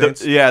Latter-day Saints.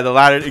 The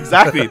latter.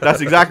 Exactly.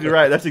 That's exactly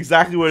right. That's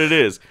exactly what it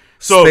is.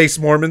 So Space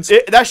Mormons.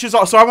 That shit's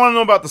all. So I want to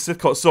know about the Sith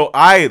cult. So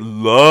I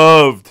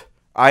loved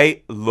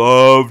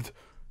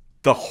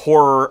the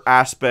horror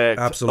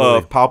aspect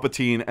of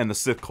Palpatine and the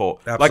Sith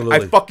cult. Absolutely.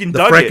 Like, I fucking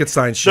dug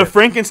Frankenstein shit. The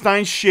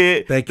Frankenstein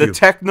shit. Thank you. The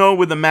techno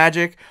with the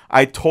magic.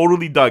 I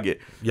totally dug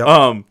it.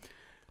 Yep.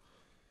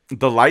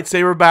 The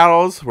lightsaber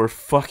battles were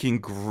fucking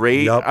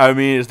great. Yep. I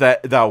mean, it's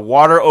that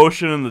water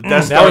ocean and the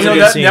Death Star.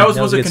 That was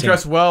supposed to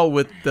contrast well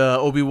with the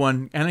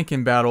Obi-Wan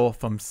Anakin battle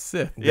from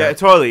Sith. Yeah,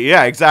 totally.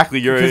 Yeah,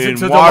 exactly. You're in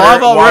so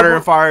water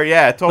and fire.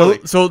 Yeah, totally.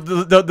 So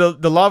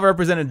the lava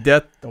represented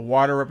death. The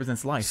water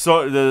represents life.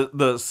 So the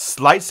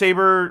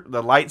lightsaber,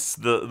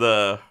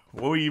 the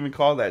what would you even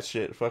call that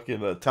shit? Fucking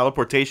the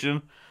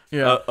teleportation.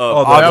 Yeah.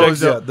 Of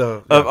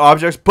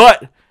objects.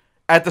 But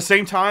at the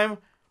same time,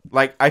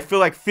 like, I feel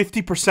like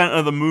 50%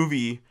 of the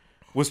movie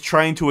was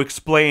trying to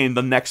explain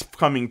the next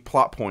coming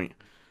plot point,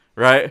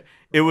 right?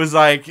 It was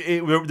like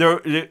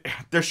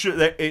there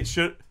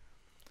should.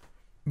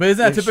 But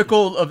isn't that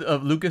typical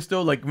of Lucas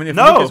though? Like, when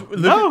No,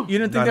 you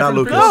didn't think that from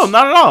Lucas. No,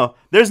 not at all.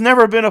 There's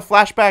never been a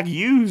flashback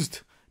used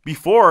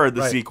before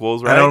the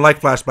sequels, right? I don't like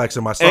flashbacks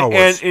in my Star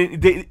Wars.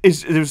 And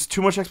there's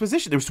too much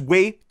exposition. There's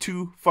way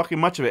too fucking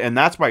much of it, and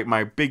that's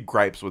my big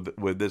gripes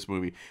with this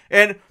movie.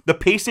 And the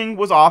pacing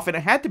was off, and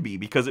it had to be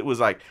because it was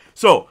like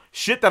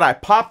shit that I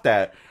popped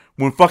at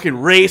when fucking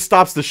Rey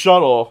stops the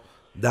shuttle.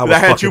 That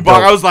had Chewbacca. Dope.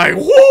 I was like,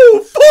 whoa,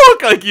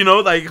 fuck, like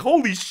like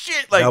holy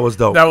shit, like that was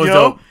dope. That was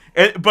dope.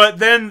 But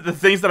then the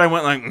things that I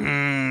went like,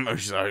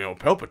 she's like,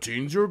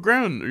 Palpatine's your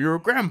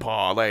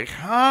grandpa, like,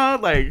 huh?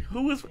 Like,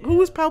 who was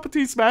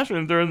Palpatine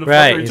smashing during the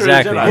right? Return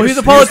Exactly. of the Jedi? Well, he's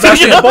a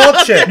politician. The bald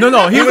chick.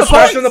 No, he was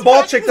smashing the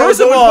bald chick. That was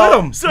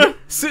always with him.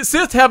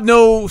 Sith have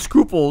no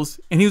scruples,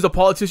 and he was a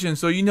politician,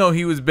 so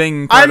he was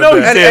banging. I know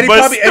he did, but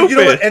probably, stupid. And you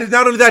know what? And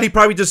not only that, he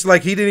probably just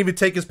he didn't even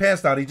take his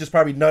pants down. He just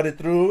probably nutted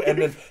through,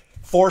 and then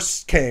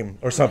Force came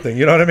or something.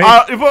 You know what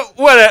I mean? But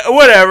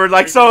whatever.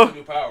 Like so.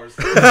 New powers.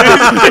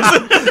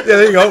 Yeah,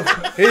 there you go.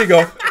 Here you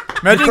go.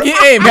 Imagine,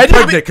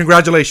 Pregnant.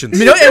 Congratulations.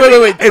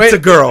 wait. It's a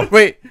girl.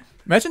 Wait,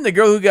 imagine the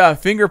girl who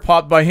got finger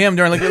popped by him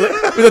during with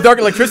the dark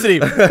electricity.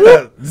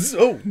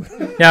 Oh.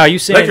 Now, are you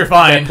saying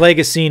Electrifying. that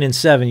Plagueis scene in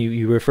 7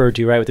 you referred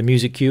to, right, with the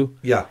music cue?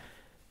 Yeah.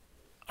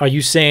 Are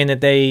you saying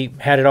that they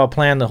had it all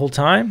planned the whole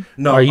time?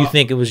 No, Or you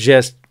think it was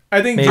just...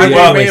 I think Maybe George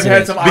it may was have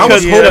had some I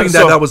was idea. hoping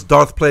that was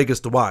Darth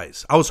Plagueis the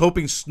Wise. I was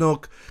hoping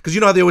Snoke, because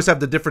you know how they always have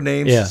the different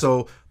names. Yeah.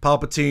 So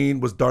Palpatine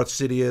was Darth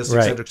Sidious,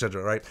 Right. et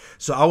cetera, right?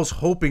 So I was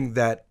hoping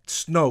that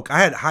Snoke. I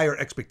had higher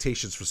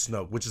expectations for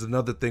Snoke, which is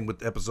another thing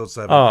with Episode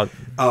 7.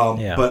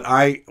 Yeah. But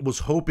I was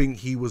hoping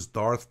he was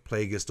Darth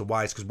Plagueis the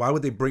Wise, because why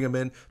would they bring him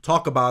in,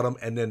 talk about him,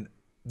 and then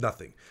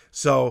nothing?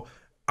 So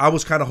I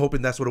was kind of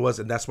hoping that's what it was,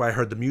 and that's why I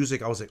heard the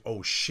music. I was like,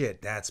 oh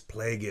shit, that's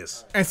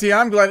Plagueis. And see,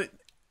 I'm glad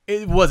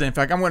it wasn't. In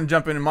fact, I'm going to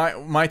jump into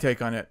my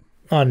take on it.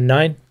 On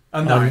 9?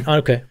 On 9.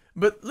 Okay.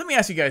 But let me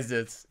ask you guys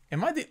this.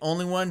 Am I the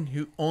only one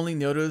who only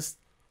noticed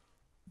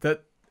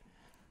that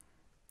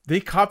they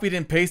copied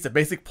and pasted the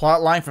basic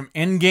plot line from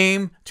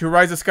Endgame to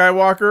Rise of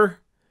Skywalker?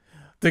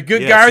 The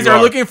good guys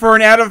are looking for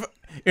an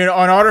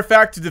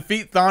artifact to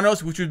defeat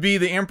Thanos, which would be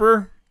the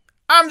Emperor.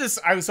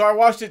 I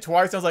watched it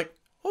twice. I was like,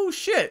 oh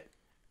shit,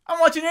 I'm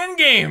watching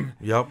Endgame.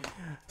 Yep.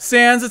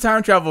 Sans the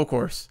time travel, of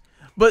course.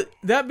 But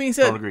that being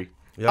said, Don't agree.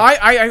 Yep.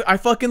 I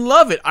fucking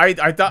love it. I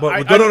thought.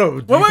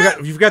 No.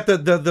 Wait. You forgot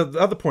the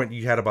other point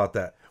you had about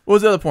that. What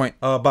was the other point?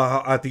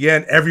 About how at the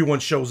end everyone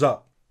shows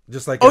up,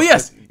 just like.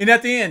 Yes, and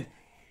at the end,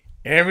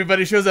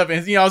 everybody shows up,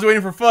 and I was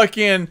waiting for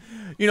fucking,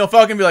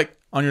 Falcon to be like,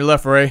 "On your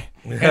left, Ray,"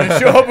 and then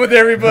show up with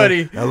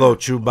everybody. Hello,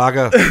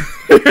 Chewbacca.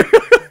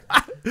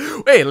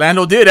 Hey,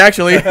 Lando did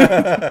actually,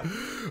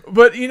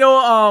 but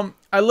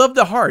I love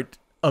the heart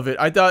of it.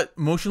 I thought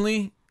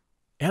emotionally,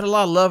 it had a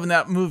lot of love in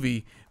that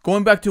movie.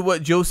 Going back to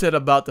what Joe said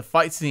about the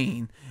fight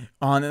scene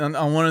on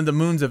one of the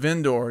moons of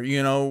Endor,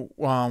 where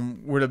where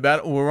one of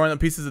the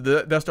pieces of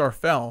the Death Star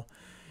fell.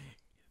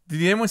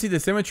 Did anyone see the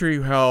symmetry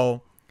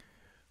how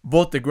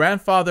both the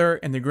grandfather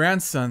and the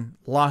grandson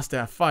lost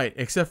that fight,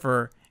 except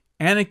for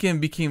Anakin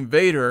became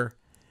Vader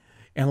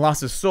and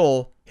lost his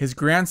soul. His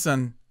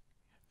grandson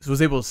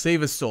was able to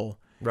save his soul.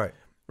 Right.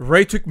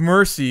 Rey took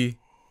mercy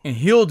and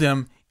healed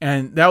him,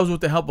 and that was with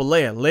the help of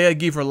Leia. Leia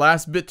gave her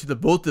last bit to the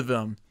both of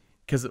them.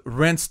 Because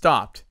Ren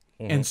stopped,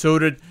 and so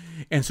did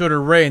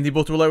Rey, and they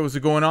both realized what was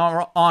going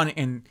on.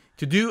 And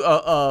to do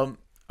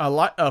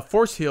a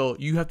force heal,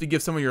 you have to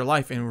give some of your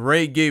life, and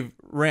Rey gave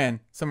Ren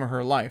some of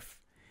her life.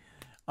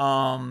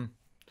 And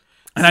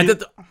I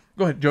did.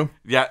 Go ahead, Joe.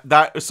 Yeah,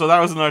 that was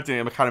another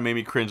thing that kind of made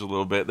me cringe a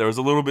little bit. There was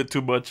a little bit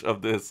too much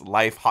of this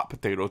life hot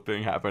potato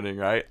thing happening,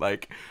 right?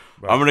 Like,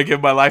 I'm gonna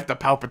give my life to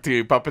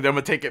Palpatine. I'm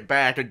gonna take it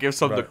back and give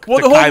some to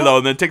Kylo,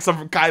 and then take some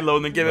from Kylo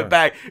and then give it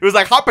back. It was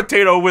like hot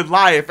potato with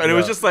life, and it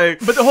was just like.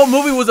 But the whole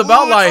movie was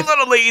about life. It's a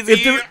little lazy.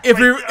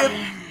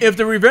 If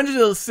the Revenge of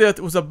the Sith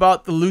was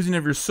about the losing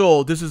of your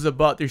soul, this is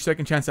about your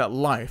second chance at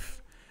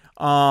life.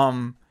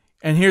 And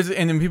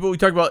then we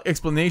talk about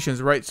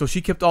explanations, right? So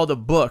she kept all the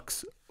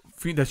books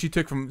that she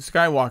took from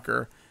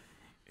Skywalker.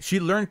 She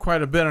learned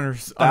quite a bit on her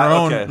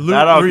own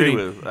reading.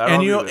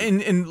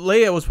 And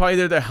Leia was probably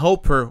there to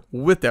help her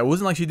with that. It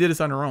wasn't like she did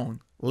this on her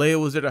own. Leia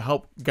was there to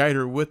help guide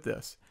her with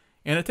this.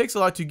 And it takes a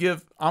lot to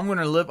give. I'm going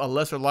to live a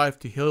lesser life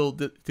to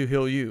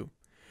heal you.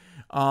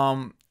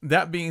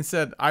 That being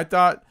said, I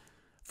thought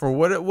for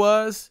what it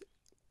was,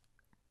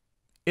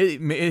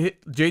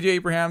 J.J.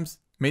 Abrams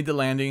made the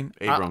landing.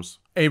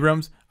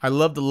 Abrams. I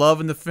love the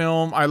love in the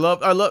film. I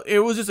love. It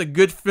was just a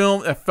good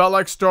film. It felt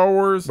like Star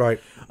Wars. Right.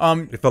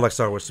 It felt like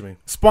Star Wars to me.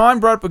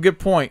 Spawn brought up a good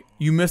point.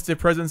 You missed the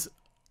presence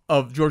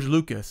of George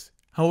Lucas.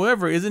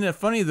 However, isn't it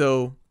funny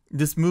though?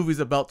 This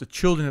movie's about the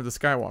children of the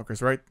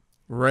Skywalkers, right?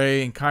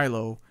 Rey and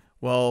Kylo.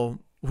 Well,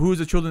 who's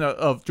the children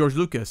of George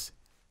Lucas?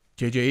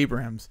 J.J.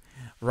 Abrams,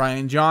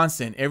 Rian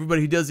Johnson.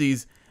 Everybody who does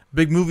these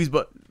big movies,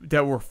 but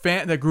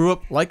that grew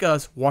up like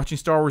us watching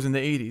Star Wars in the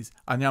 80s,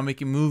 are now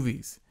making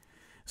movies.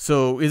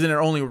 So isn't it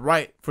only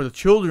right for the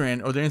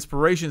children or the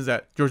inspirations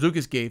that George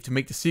Lucas gave to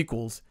make the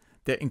sequels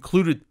that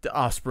included the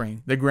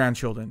offspring, the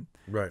grandchildren?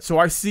 Right. So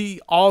I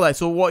see all that.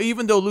 So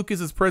even though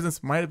Lucas's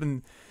presence might have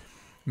been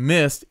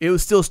missed, it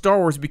was still Star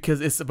Wars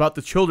because it's about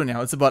the children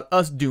now. It's about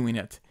us doing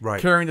it,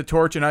 carrying the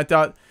torch, and I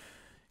thought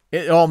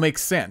it all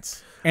makes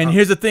sense. And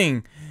here's the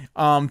thing,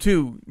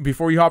 too,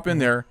 before you hop in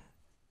there,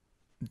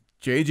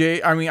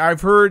 JJ, I mean,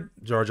 I've heard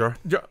Jar Jar.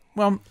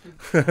 Well,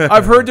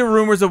 I've heard the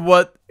rumors of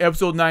what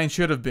Episode 9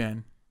 should have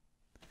been,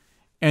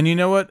 and you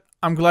know what?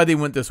 I'm glad they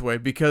went this way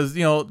because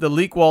the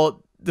leak,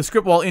 while the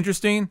script, while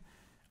interesting,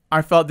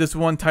 I felt this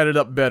one tied it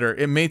up better.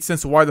 It made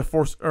sense why the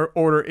Force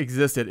Order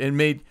existed.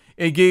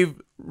 It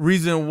gave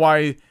reason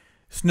why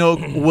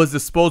Snoke was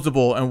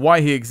disposable and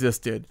why he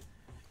existed.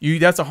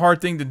 That's a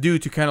hard thing to do,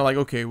 to kind of like,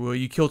 okay, well,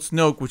 you killed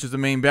Snoke, which is the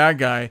main bad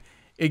guy.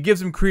 It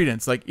gives him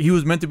credence. Like, he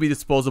was meant to be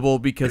disposable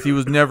because he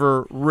was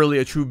never really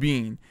a true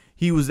being.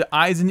 He was the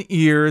eyes and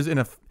ears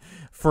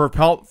for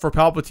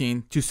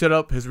Palpatine to set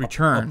up his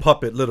return. A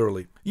puppet,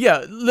 literally.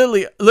 Yeah,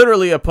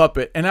 literally a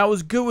puppet. And I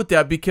was good with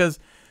that because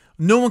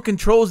no one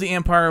controls the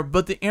Empire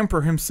but the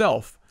Emperor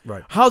himself.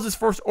 Right. How's this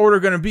First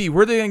Order going to be?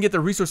 Where are they going to get the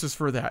resources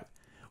for that?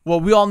 Well,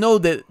 we all know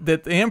that the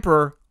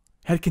Emperor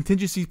had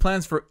contingency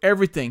plans for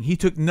everything. He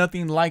took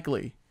nothing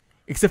lightly,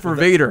 except for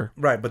Vader.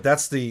 Right, but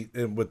that's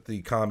with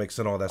the comics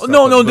and all that stuff.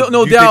 No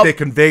you doubt. Think they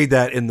conveyed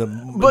that in the...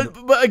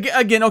 But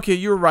again, okay,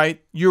 you're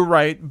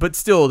right. But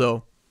still,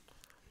 though,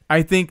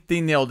 I think they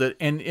nailed it.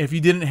 And if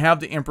you didn't have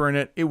the Emperor in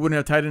it, it wouldn't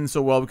have tied in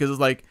so well because it's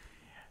like,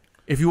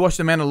 if you watch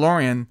The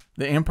Mandalorian,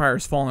 the Empire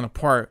is falling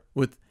apart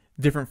with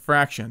different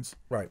fractions.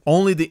 Right.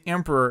 Only the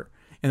Emperor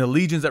and the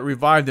legions that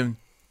revived him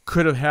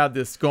could have had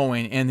this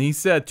going. And he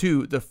said,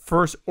 too, the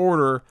First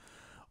Order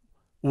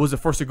was the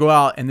first to go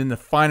out, and then the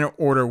final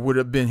order would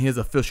have been his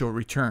official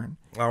return.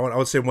 I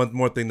would say one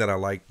more thing that I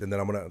liked, and then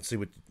I'm going to see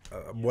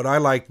what I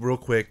liked real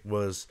quick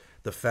was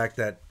the fact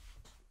that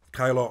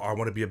Kylo, I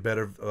want to be a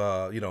better,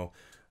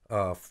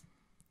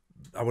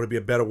 I want to be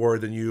a better warrior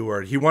than you,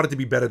 or he wanted to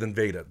be better than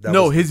Vader.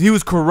 He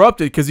was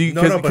corrupted because he.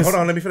 No, but hold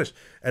on, let me finish.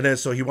 And then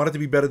so he wanted to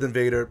be better than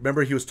Vader.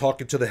 Remember, he was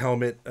talking to the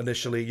helmet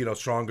initially,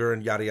 stronger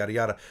and yada yada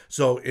yada.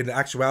 So in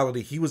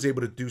actuality, he was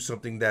able to do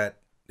something that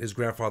his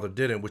grandfather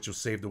didn't, which was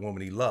save the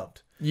woman he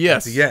loved.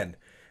 Yes. At the end,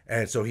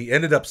 and so he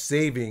ended up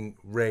saving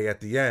Rey at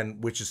the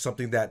end, which is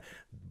something that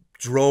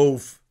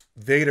drove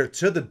Vader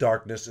to the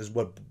darkness, is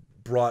what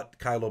brought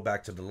Kylo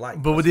back to the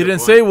light. But what they didn't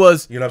say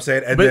was, you know what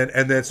I'm saying,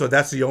 and then so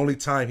that's the only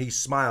time he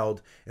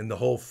smiled in the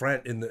whole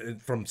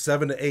from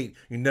 7 to 8.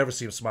 You never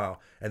see him smile,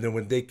 and then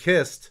when they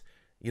kissed,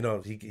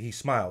 he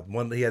smiled.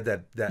 He had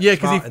that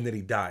smile, and then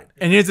he died.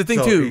 And here's the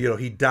thing too,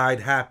 he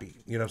died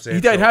happy. You know what I'm saying?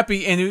 He died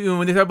happy, and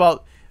when they talk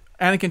about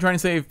Anakin trying to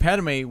save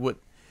Padme, what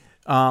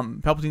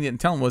Palpatine didn't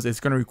tell him was,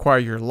 it's going to require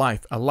your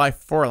life, a life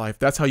for a life.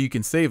 That's how you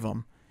can save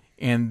him.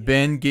 And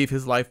Ben gave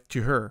his life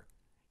to her.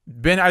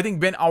 I think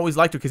Ben always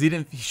liked her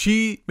because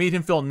she made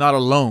him feel not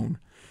alone.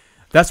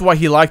 That's why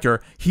he liked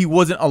her. He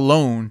wasn't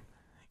alone,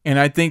 and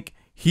I think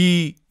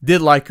he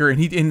did like her,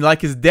 and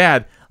like his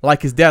dad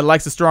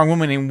likes a strong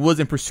woman and was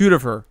in pursuit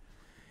of her,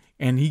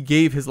 and he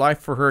gave his life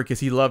for her because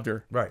he loved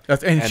her. Right.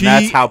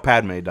 That's how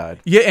Padme died.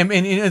 Yeah, and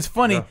it's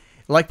funny,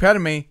 like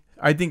Padme,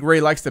 I think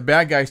Rey likes the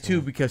bad guys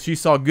too because she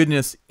saw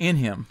goodness in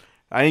him.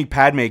 I think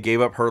Padme gave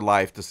up her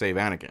life to save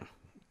Anakin.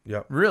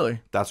 Yep.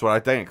 Really? That's what I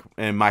think.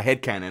 In my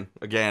headcanon,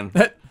 again,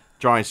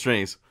 drawing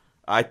strings,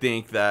 I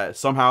think that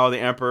somehow the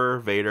Emperor,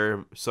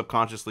 Vader,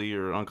 subconsciously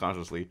or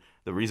unconsciously,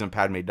 the reason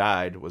Padme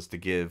died was to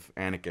give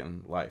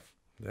Anakin life.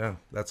 Yeah,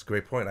 that's a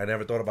great point. I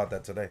never thought about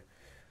that today.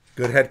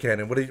 Good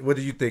headcanon. What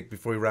do you think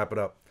before we wrap it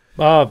up?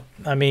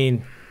 I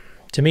mean,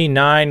 to me,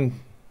 9,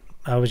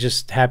 I was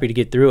just happy to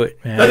get through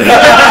it, man. Wow.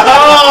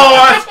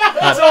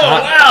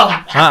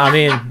 I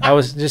mean, I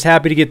was just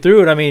happy to get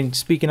through it. I mean,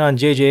 speaking on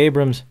J.J.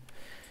 Abrams,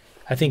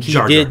 I think he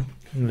did.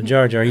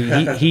 Jar Jar.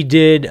 He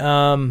did,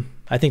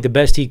 I think, the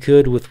best he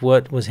could with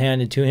what was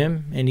handed to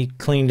him, and he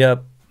cleaned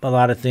up a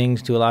lot of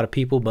things to a lot of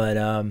people.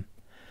 But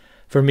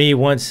for me,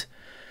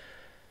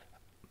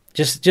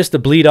 just the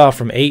bleed off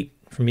from 8,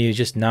 for me, it was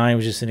just 9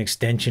 was just an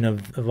extension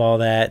of all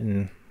that.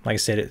 And like I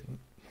said,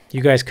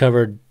 you guys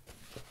covered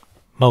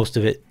most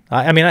of it.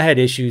 I mean, I had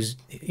issues.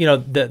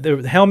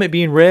 The helmet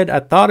being red,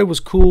 I thought it was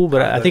cool,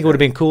 but I think it would have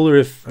been cooler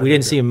if we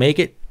didn't see him make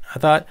it, I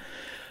thought.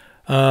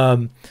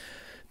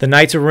 The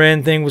Knights of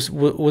Ren thing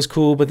was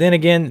cool, but then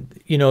again,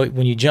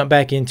 when you jump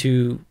back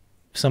into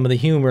some of the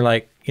humor,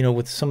 like,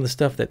 with some of the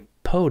stuff that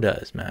Poe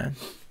does, man,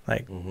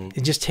 like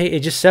it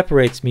just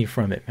separates me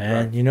from it,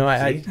 man.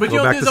 Right. But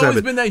there's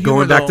always been that humor.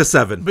 Going back to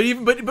 7. But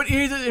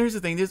here's the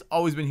thing. There's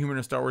always been humor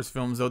in Star Wars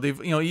films, though.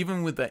 They've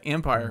even with the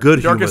Empire,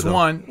 good Darkest humor,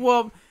 One.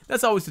 Well,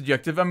 that's always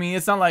subjective. I mean,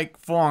 it's not like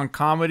full on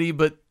comedy,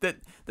 but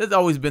there's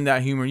always been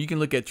that humor. You can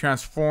look at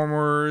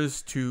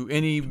Transformers to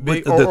any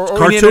big the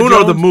cartoon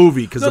or the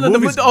movie, because the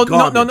movies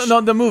garbage. No,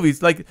 the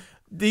movies, like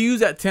they use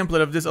that template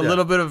of just a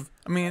little bit of.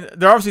 I mean,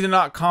 they're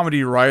not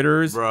comedy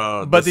writers,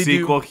 bro. But the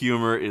sequel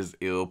humor is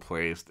ill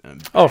placed,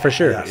 and for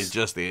sure, yes. It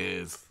just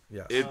is.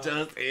 Yes. It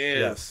just is.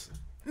 Yes.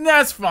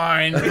 That's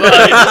fine. But,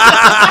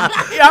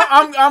 yeah,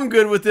 I'm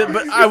good with it,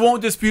 but I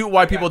won't dispute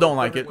why people don't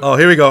like it. Oh,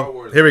 here we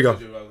go. Here we go.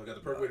 Got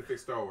the perfect way to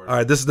fix Star Wars. All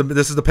right, this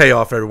is the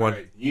payoff, everyone.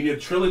 Right. You need a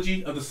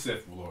trilogy of the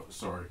Sith Lord.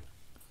 Sorry.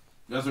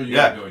 That's where you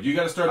Yeah. gotta go. You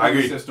gotta start I the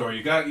agree. Sith story.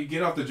 You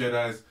get off the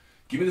Jedi's.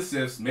 Give me the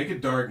Siths. Make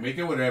it dark. Make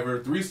it whatever.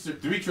 Three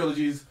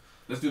trilogies.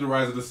 Let's do the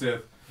Rise of the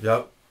Sith.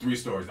 Yep. 3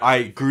 stories. I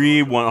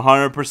agree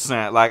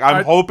 100%. Like,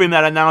 I'm hoping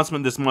that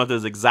announcement this month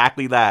is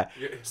exactly that.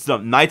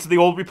 Some Knights of the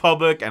Old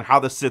Republic and how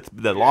the Sith,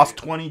 the lost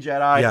 20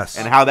 Jedi, Yes.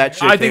 and how that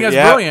shit I think came,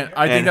 that's brilliant.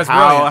 I think and that's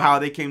how, brilliant. how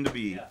they came to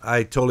be.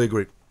 I totally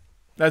agree.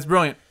 That's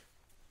brilliant.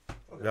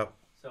 Yep.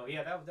 So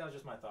yeah, that was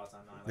just my thoughts on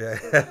that.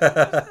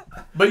 Yeah.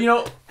 But you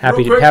know,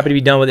 Happy real quick, to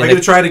be done with Are it. you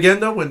gonna try it again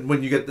though?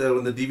 When you get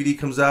when the DVD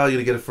comes out, you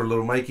gonna get it for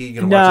little Mikey. You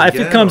gonna Nah, watch if it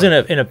it again, comes or?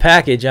 in a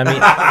package, I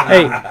mean,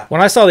 hey, when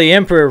I saw the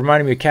Emperor, it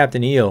reminded me of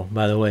Captain EO.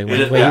 By the way, when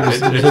he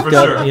was it's hooked for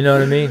up, sure. you know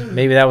what I mean?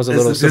 Maybe that was a It's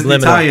little the Disney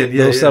subliminal, tie-in,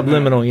 yeah, yeah.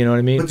 subliminal. You know what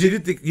I mean? But you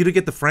didn't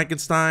get the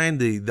Frankenstein,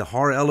 the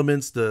horror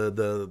elements,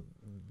 the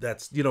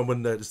that's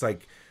when it's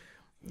like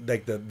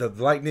the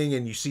lightning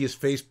and you see his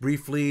face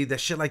briefly, that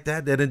shit like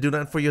that. That didn't do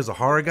nothing for you as a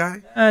horror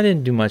guy. I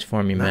didn't do much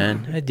for me,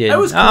 man. I did. That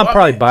was I'm cool.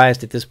 probably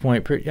biased at this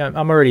point.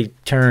 I'm already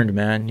turned,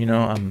 man. You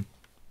know,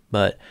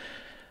 but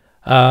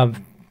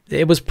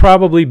it was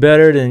probably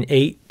better than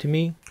 8 to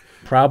me.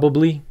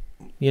 Probably,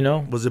 you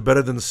know. Was it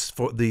better than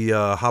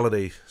the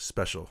holiday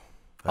special?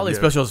 Holiday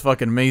special is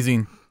fucking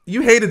amazing.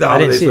 You hated the I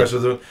didn't holiday see it.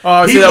 special.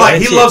 Oh, He, see that like,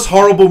 one? he loves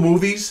horrible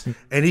movies,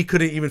 and he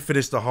couldn't even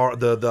finish the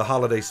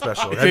holiday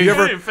special. Have you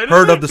ever couldn't finish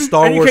heard it? of the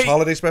Star And you Wars can't-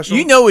 holiday special?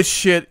 You know it's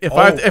shit. If Oh,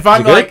 I'm is it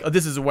like, good? oh,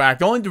 this is whack.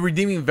 The only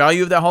redeeming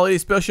value of that holiday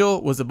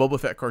special was the Boba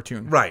Fett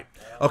cartoon. Right.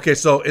 Okay,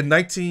 so in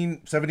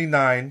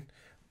 1979,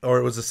 or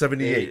it was a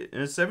 78,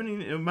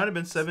 It might have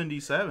been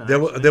 77.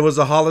 there was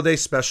a holiday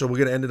special. We're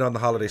gonna end it on the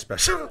holiday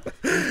special.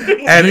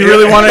 And you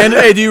really want to end it?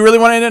 Hey, do you really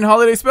want to end it in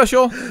holiday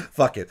special?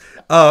 Fuck it.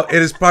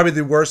 It is probably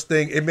the worst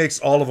thing. It makes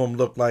all of them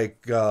look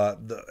like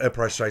the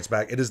Empire Strikes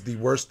Back. It is the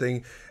worst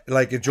thing.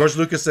 Like if George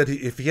Lucas said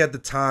if he had the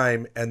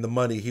time and the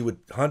money, he would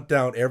hunt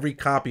down every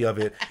copy of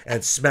it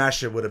and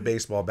smash it with a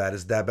baseball bat.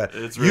 It's that bad.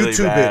 It's really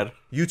bad.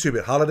 YouTube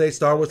it. Holiday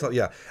Star Wars.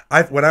 Yeah.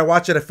 When I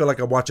watch it, I feel like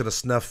I'm watching a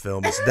snuff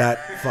film. It's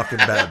that fucking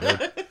bad,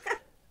 dude.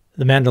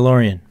 The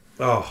Mandalorian.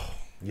 Oh.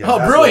 Yeah, Oh,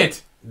 that's brilliant.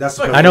 what- That's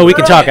Fuck, what- I know we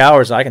can talk Brilliant.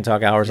 hours. I can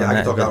talk hours Yeah, on I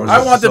that. can talk hours.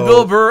 I want the So-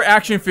 Bill Burr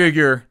action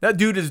figure. That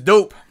dude is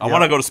dope. I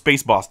want to go to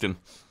Space Boston.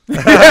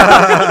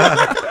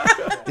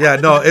 Yeah,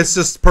 no, it's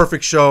just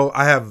perfect show.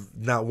 I have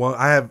not one.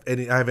 I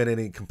haven't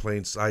any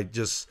complaints. I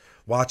just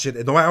watch it.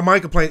 And my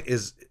complaint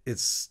is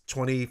it's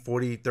 20,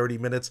 40, 30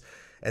 minutes,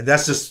 and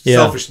that's just Yeah.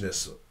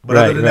 selfishness. But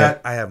Right, other than right.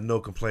 that, I have no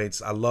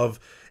complaints. I love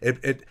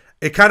it.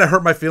 It kind of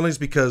hurt my feelings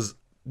because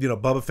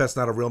Boba Fett's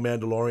not a real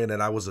Mandalorian,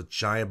 and I was a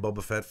giant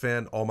Boba Fett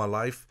fan all my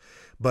life.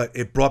 But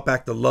it brought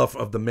back the love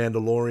of the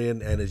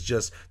Mandalorian, and it's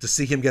just to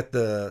see him get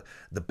the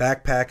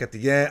backpack at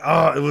the end.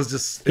 Oh, it was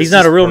just. He's it's not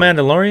just a real perfect.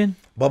 Mandalorian.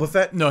 Boba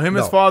Fett? No, him and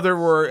his father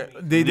were.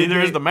 They did.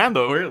 Neither is the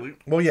Mando, really.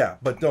 Well, yeah,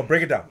 but no,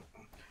 break it down.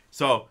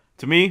 So,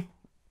 to me,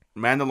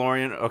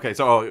 Mandalorian. Okay,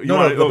 so you No,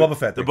 wanna, the Boba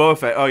Fett The thing. Boba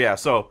Fett. Oh yeah.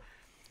 So,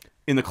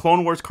 in the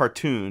Clone Wars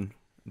cartoon,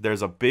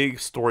 there's a big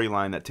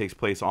storyline that takes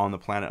place on the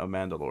planet of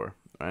Mandalore,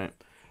 right?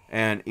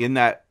 And in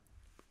that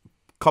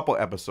couple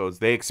episodes,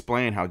 they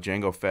explain how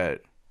Jango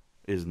Fett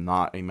is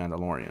not a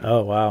Mandalorian.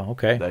 Oh wow.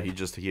 Okay. That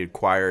he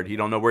acquired. He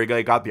don't know where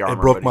he got the armor.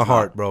 It broke but my he's not.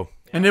 heart, bro.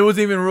 And it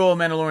wasn't even real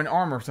Mandalorian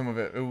armor. Some of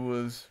it. It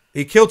was.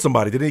 He killed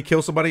somebody. Didn't he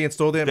kill somebody and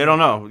stole them? They don't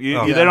know.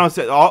 Oh. They don't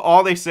say.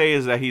 All they say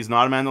is that he's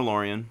not a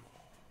Mandalorian,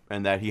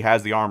 and that he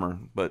has the armor.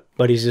 But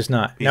But he's just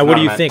not. He's Now, what not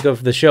do a you man- think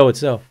of the show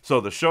itself? so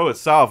the show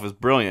itself is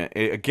brilliant.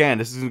 Again,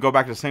 this is gonna go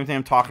back to the same thing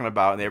I'm talking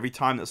about. And every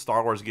time that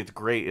Star Wars gets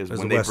great is There's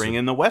when a they Western. bring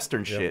in the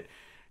Western shit.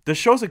 The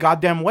show's a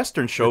goddamn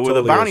Western show It with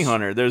totally a bounty is.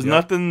 hunter. There's Yep.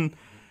 nothing.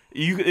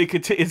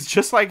 It's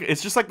just like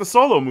the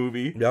Solo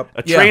movie. Yep.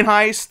 A Yeah. train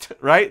heist,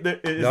 right? This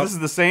Yep. is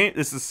the same.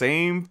 It's the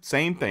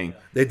same thing.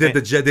 They did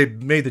they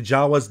made the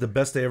Jawas the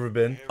best they ever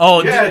been.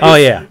 Oh, Yeah, Oh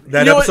yeah.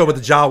 That You know episode with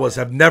the Jawas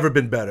have never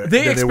been better.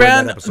 They than they were in that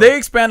expand. episode. They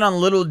expand on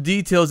little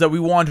details that we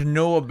want to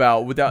know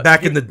about without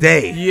Back in the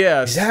day.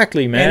 Yes,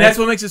 Exactly, man. And that's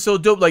what makes it so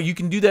dope. Like you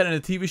can do that in a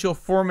TV show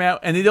format,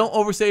 and they don't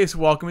overstay its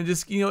welcome. It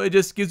just it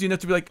just gives you enough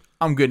to be like,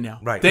 I'm good now.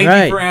 Right. Thank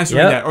Right. you for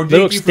answering Yep. that. Or little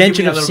thank you for giving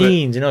extension me of that little bit.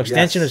 scenes,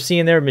 extension Yes. of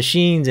seeing their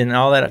machines and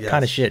all that Yes.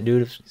 kind of shit,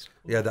 dude.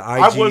 Yeah, the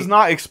I IG. was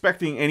not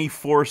expecting any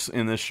force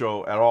in this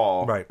show at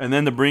all. Right. And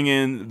then to bring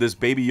in this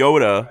baby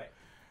Yoda,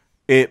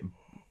 it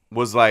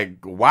was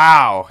like,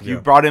 wow, you Yeah.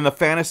 brought in the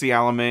fantasy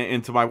element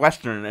into my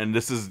Western, and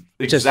this is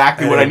Just-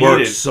 exactly and what I it worked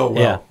needed. so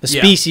well. Yeah, the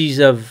Yeah. species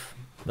of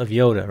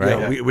Yoda,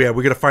 right? Yeah,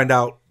 we're gonna find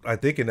out. I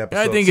think in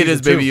episode. I think it is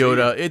season Baby 2.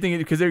 Yoda. I think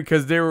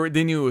because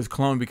they knew it was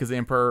cloned because the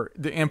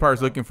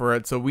Empire's looking for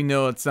it. So we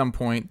know at some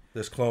point,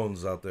 There's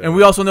clones out there. and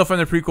we also know from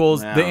the prequels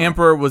the Yeah.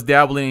 Emperor was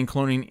dabbling in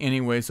cloning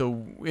anyway.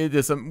 So it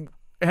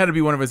had to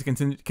be one of his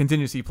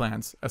contingency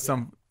plans at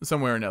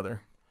somewhere or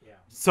another.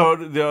 So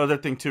the other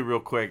thing too, real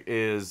quick,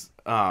 is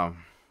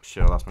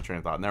shit, I lost my train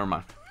of thought. Never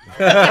mind.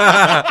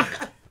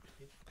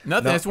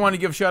 Nothing. I just wanted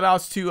to give shout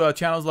outs to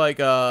channels like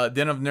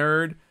Den of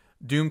Nerd,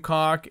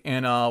 Doomcock,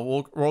 and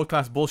World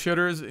Class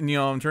Bullshitters. And,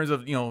 in terms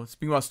of,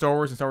 speaking about Star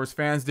Wars and Star Wars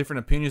fans, different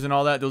opinions and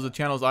all that, those are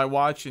channels I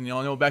watch. And,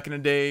 I know back in the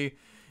day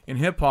in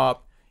hip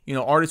hop,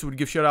 artists would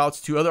give shout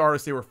outs to other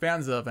artists they were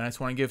fans of. And I just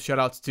want to give shout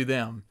outs to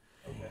them.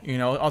 You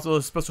know, also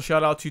a special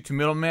shout out to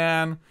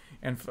Middleman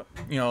and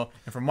and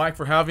for Mike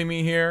for having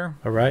me here.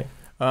 All right.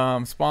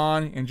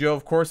 Spawn and Joe,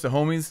 of course, the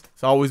homies.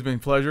 It's always been a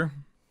pleasure.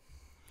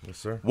 Yes,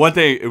 sir. One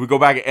thing, if we go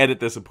back and edit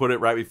this and put it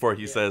right before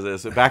he says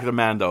this, back to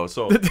Mando.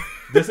 So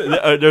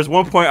there's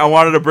one point I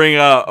wanted to bring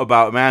up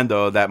about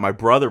Mando that my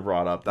brother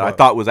brought up that I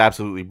thought was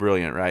absolutely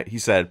brilliant, right? He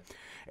said,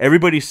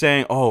 everybody's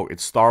saying, oh,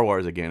 it's Star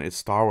Wars again. It's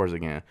Star Wars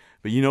again.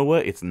 But you know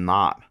what? It's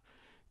not.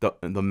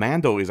 The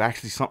Mando is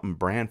actually something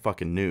brand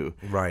fucking new.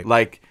 Right.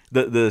 Like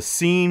the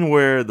scene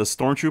where the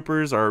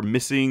stormtroopers are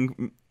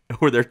missing,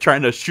 where they're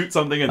trying to shoot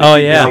something. And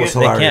That was they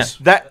hilarious.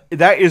 can't.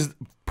 that is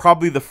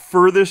probably the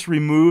furthest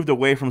removed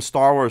away from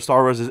Star Wars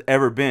has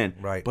ever been.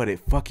 Right. But it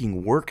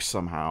fucking works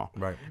somehow.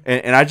 Right.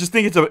 And I just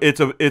think it's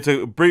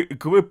a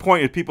good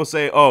point if people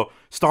say, oh,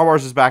 Star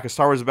Wars is back and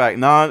Star Wars is back.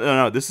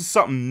 No. This is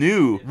something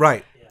new.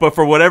 Right. But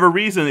for whatever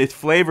reason, its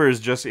flavor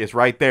is it's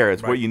right there.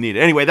 It's what you need.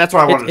 Anyway, that's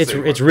what I wanted to say.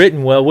 It's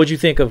written well. What'd you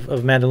think of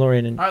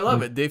Mandalorian? And I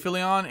love it. Dave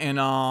Fillion and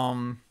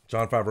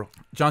Jon Favreau.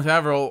 Jon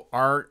Favreau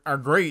are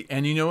great,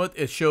 and you know what?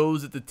 It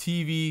shows that the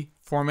TV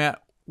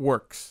format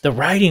works. the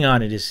writing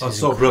on it is So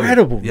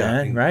incredible,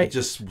 brilliant. man. Right?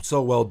 Just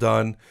so well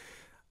done.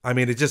 I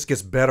mean, it just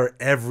gets better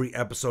every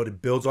episode.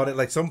 It builds on it.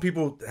 Like, some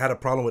people had a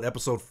problem with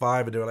episode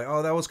 5, and they were like,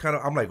 "Oh, that was kind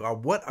of." I'm like, oh,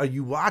 "What are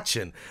you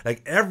watching?"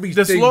 Like,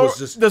 everything was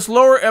just. The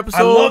slower episodes.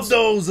 I love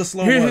those. The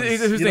slow ones. Here's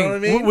the You know thing. what I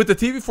mean? With the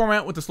TV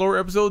format, with the slower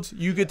episodes,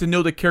 you get to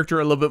know the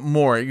character a little bit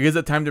more. It gives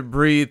it time to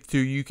breathe.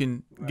 You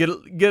can get a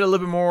little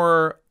bit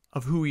more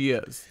of who he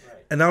is.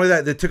 And not only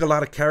that, they took a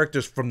lot of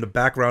characters from the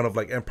background of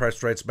like Empire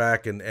Strikes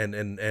Back and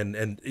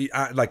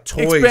like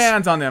toys.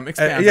 Expands on them.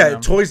 Expands. Yeah, on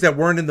them. toys that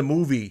weren't in the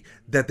movie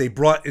that they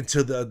brought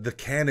into the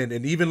canon,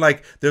 and even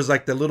like there's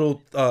like the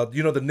little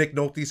the Nick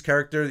Nolte's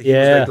character. He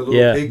was like the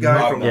little big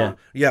guy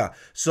from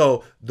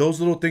So those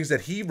little things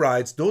that he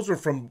rides, those were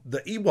from the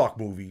Ewok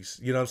movies.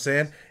 You know what I'm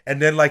saying?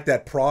 And then like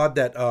that prod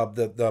that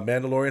the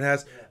Mandalorian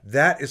has,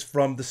 that is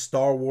from the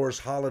Star Wars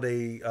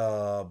holiday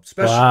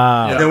special.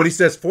 Wow. And then when he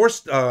says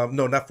Force,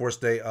 no, not Force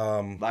Day,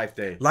 Life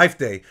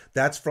Day.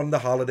 that's from the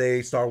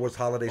holiday Star Wars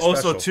holiday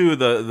Also, special. too,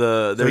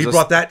 So there's he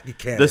brought that. He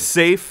can. the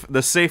safe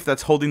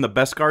that's holding the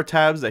Beskar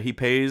tabs that he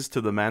pays to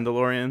the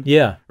Mandalorian.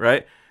 Yeah.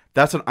 Right.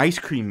 That's an ice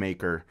cream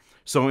maker.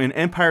 So in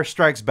Empire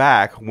Strikes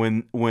Back,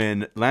 when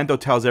Lando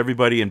tells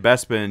everybody in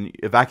Bespin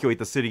evacuate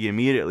the city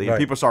immediately, and Right.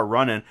 people start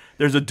running,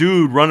 there's a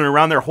dude running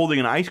around there holding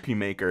an ice cream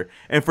maker.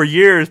 And for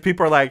years,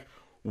 people are like,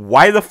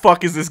 why the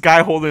fuck is this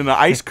guy holding an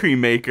ice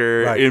cream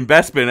maker Right. in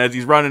Bespin as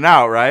he's running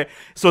out, right?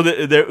 So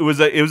it was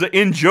an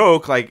in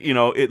joke, like,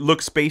 it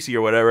looks spacey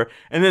or whatever.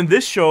 And then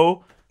this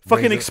show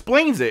fucking Brings it.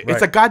 explains it. Right.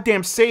 It's a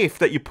goddamn safe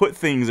that you put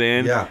things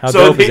in. Yeah. How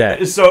So dope is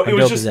that? So How it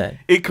was dope just is that?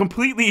 it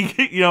completely,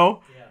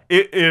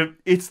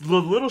 it's the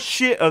little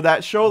shit of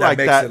that show That like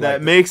makes that it that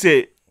like makes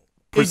it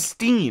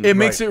pristine. It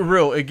makes it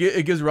real. It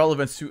gives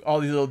relevance to all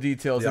these little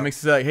details. Yeah. It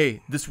makes it like,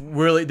 hey, this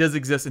really does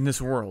exist in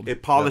this world.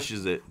 It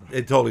polishes it.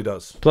 It totally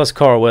does. Plus,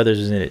 Carl Weathers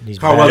is in it. He's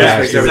Carl badass. Weathers Yeah,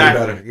 makes everything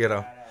exactly. better, you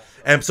know.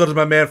 And so does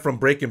my man from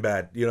Breaking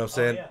Bad. You know what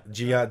I'm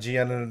saying?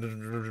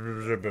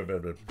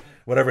 Gian,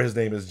 whatever his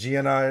name is,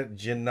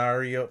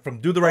 Giannario from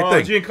Do the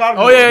Right Thing. Giancarlo.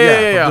 Oh, yeah,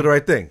 from yeah. Do the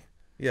Right Thing.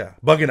 Yeah,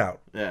 bugging out.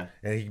 Yeah.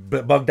 And he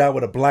bugged out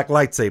with a black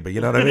lightsaber. You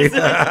know what I mean?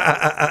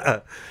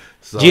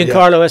 So,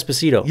 Giancarlo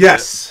Esposito. Yeah.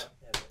 Yes.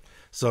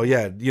 So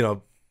yeah,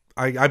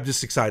 I'm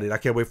just excited. I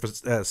can't wait for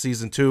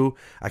season 2.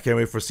 I can't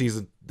wait for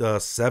season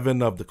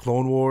 7 of the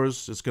Clone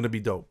Wars. It's gonna be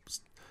dope.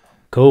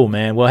 Cool,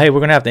 man. Well, hey, we're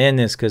gonna have to end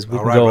this because we All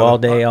can right, go brother. all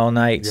day, all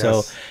night. Yes.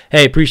 So,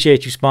 hey,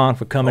 appreciate you, Spawn,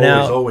 for coming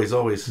out. Always.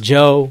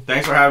 Joe,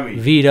 Thanks for having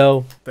me.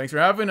 Vito. Thanks for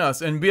having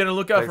us. And be on the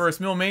lookout for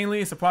Smil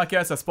Mainly. It's a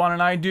podcast that Spawn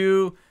and I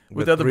do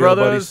with other 3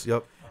 brothers. buddies.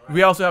 Yep.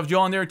 We also have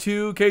Joe on there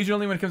too.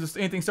 Occasionally, when it comes to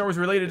anything Star Wars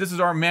related, this is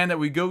our man that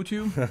we go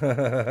to.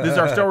 This is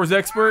our Star Wars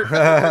expert.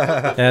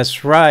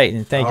 That's right.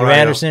 And thank All you, right,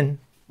 Anderson,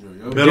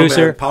 Middleman,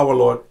 producer, Power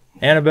Lord,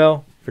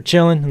 Annabelle, for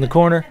chilling in the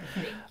corner.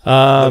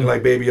 looking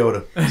like Baby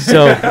Yoda.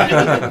 So,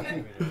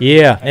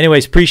 yeah.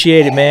 Anyways,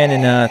 appreciate it, man.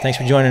 And thanks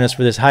for joining us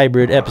for this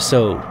hybrid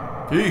episode.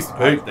 Peace. All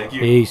right, thank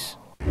you. Peace.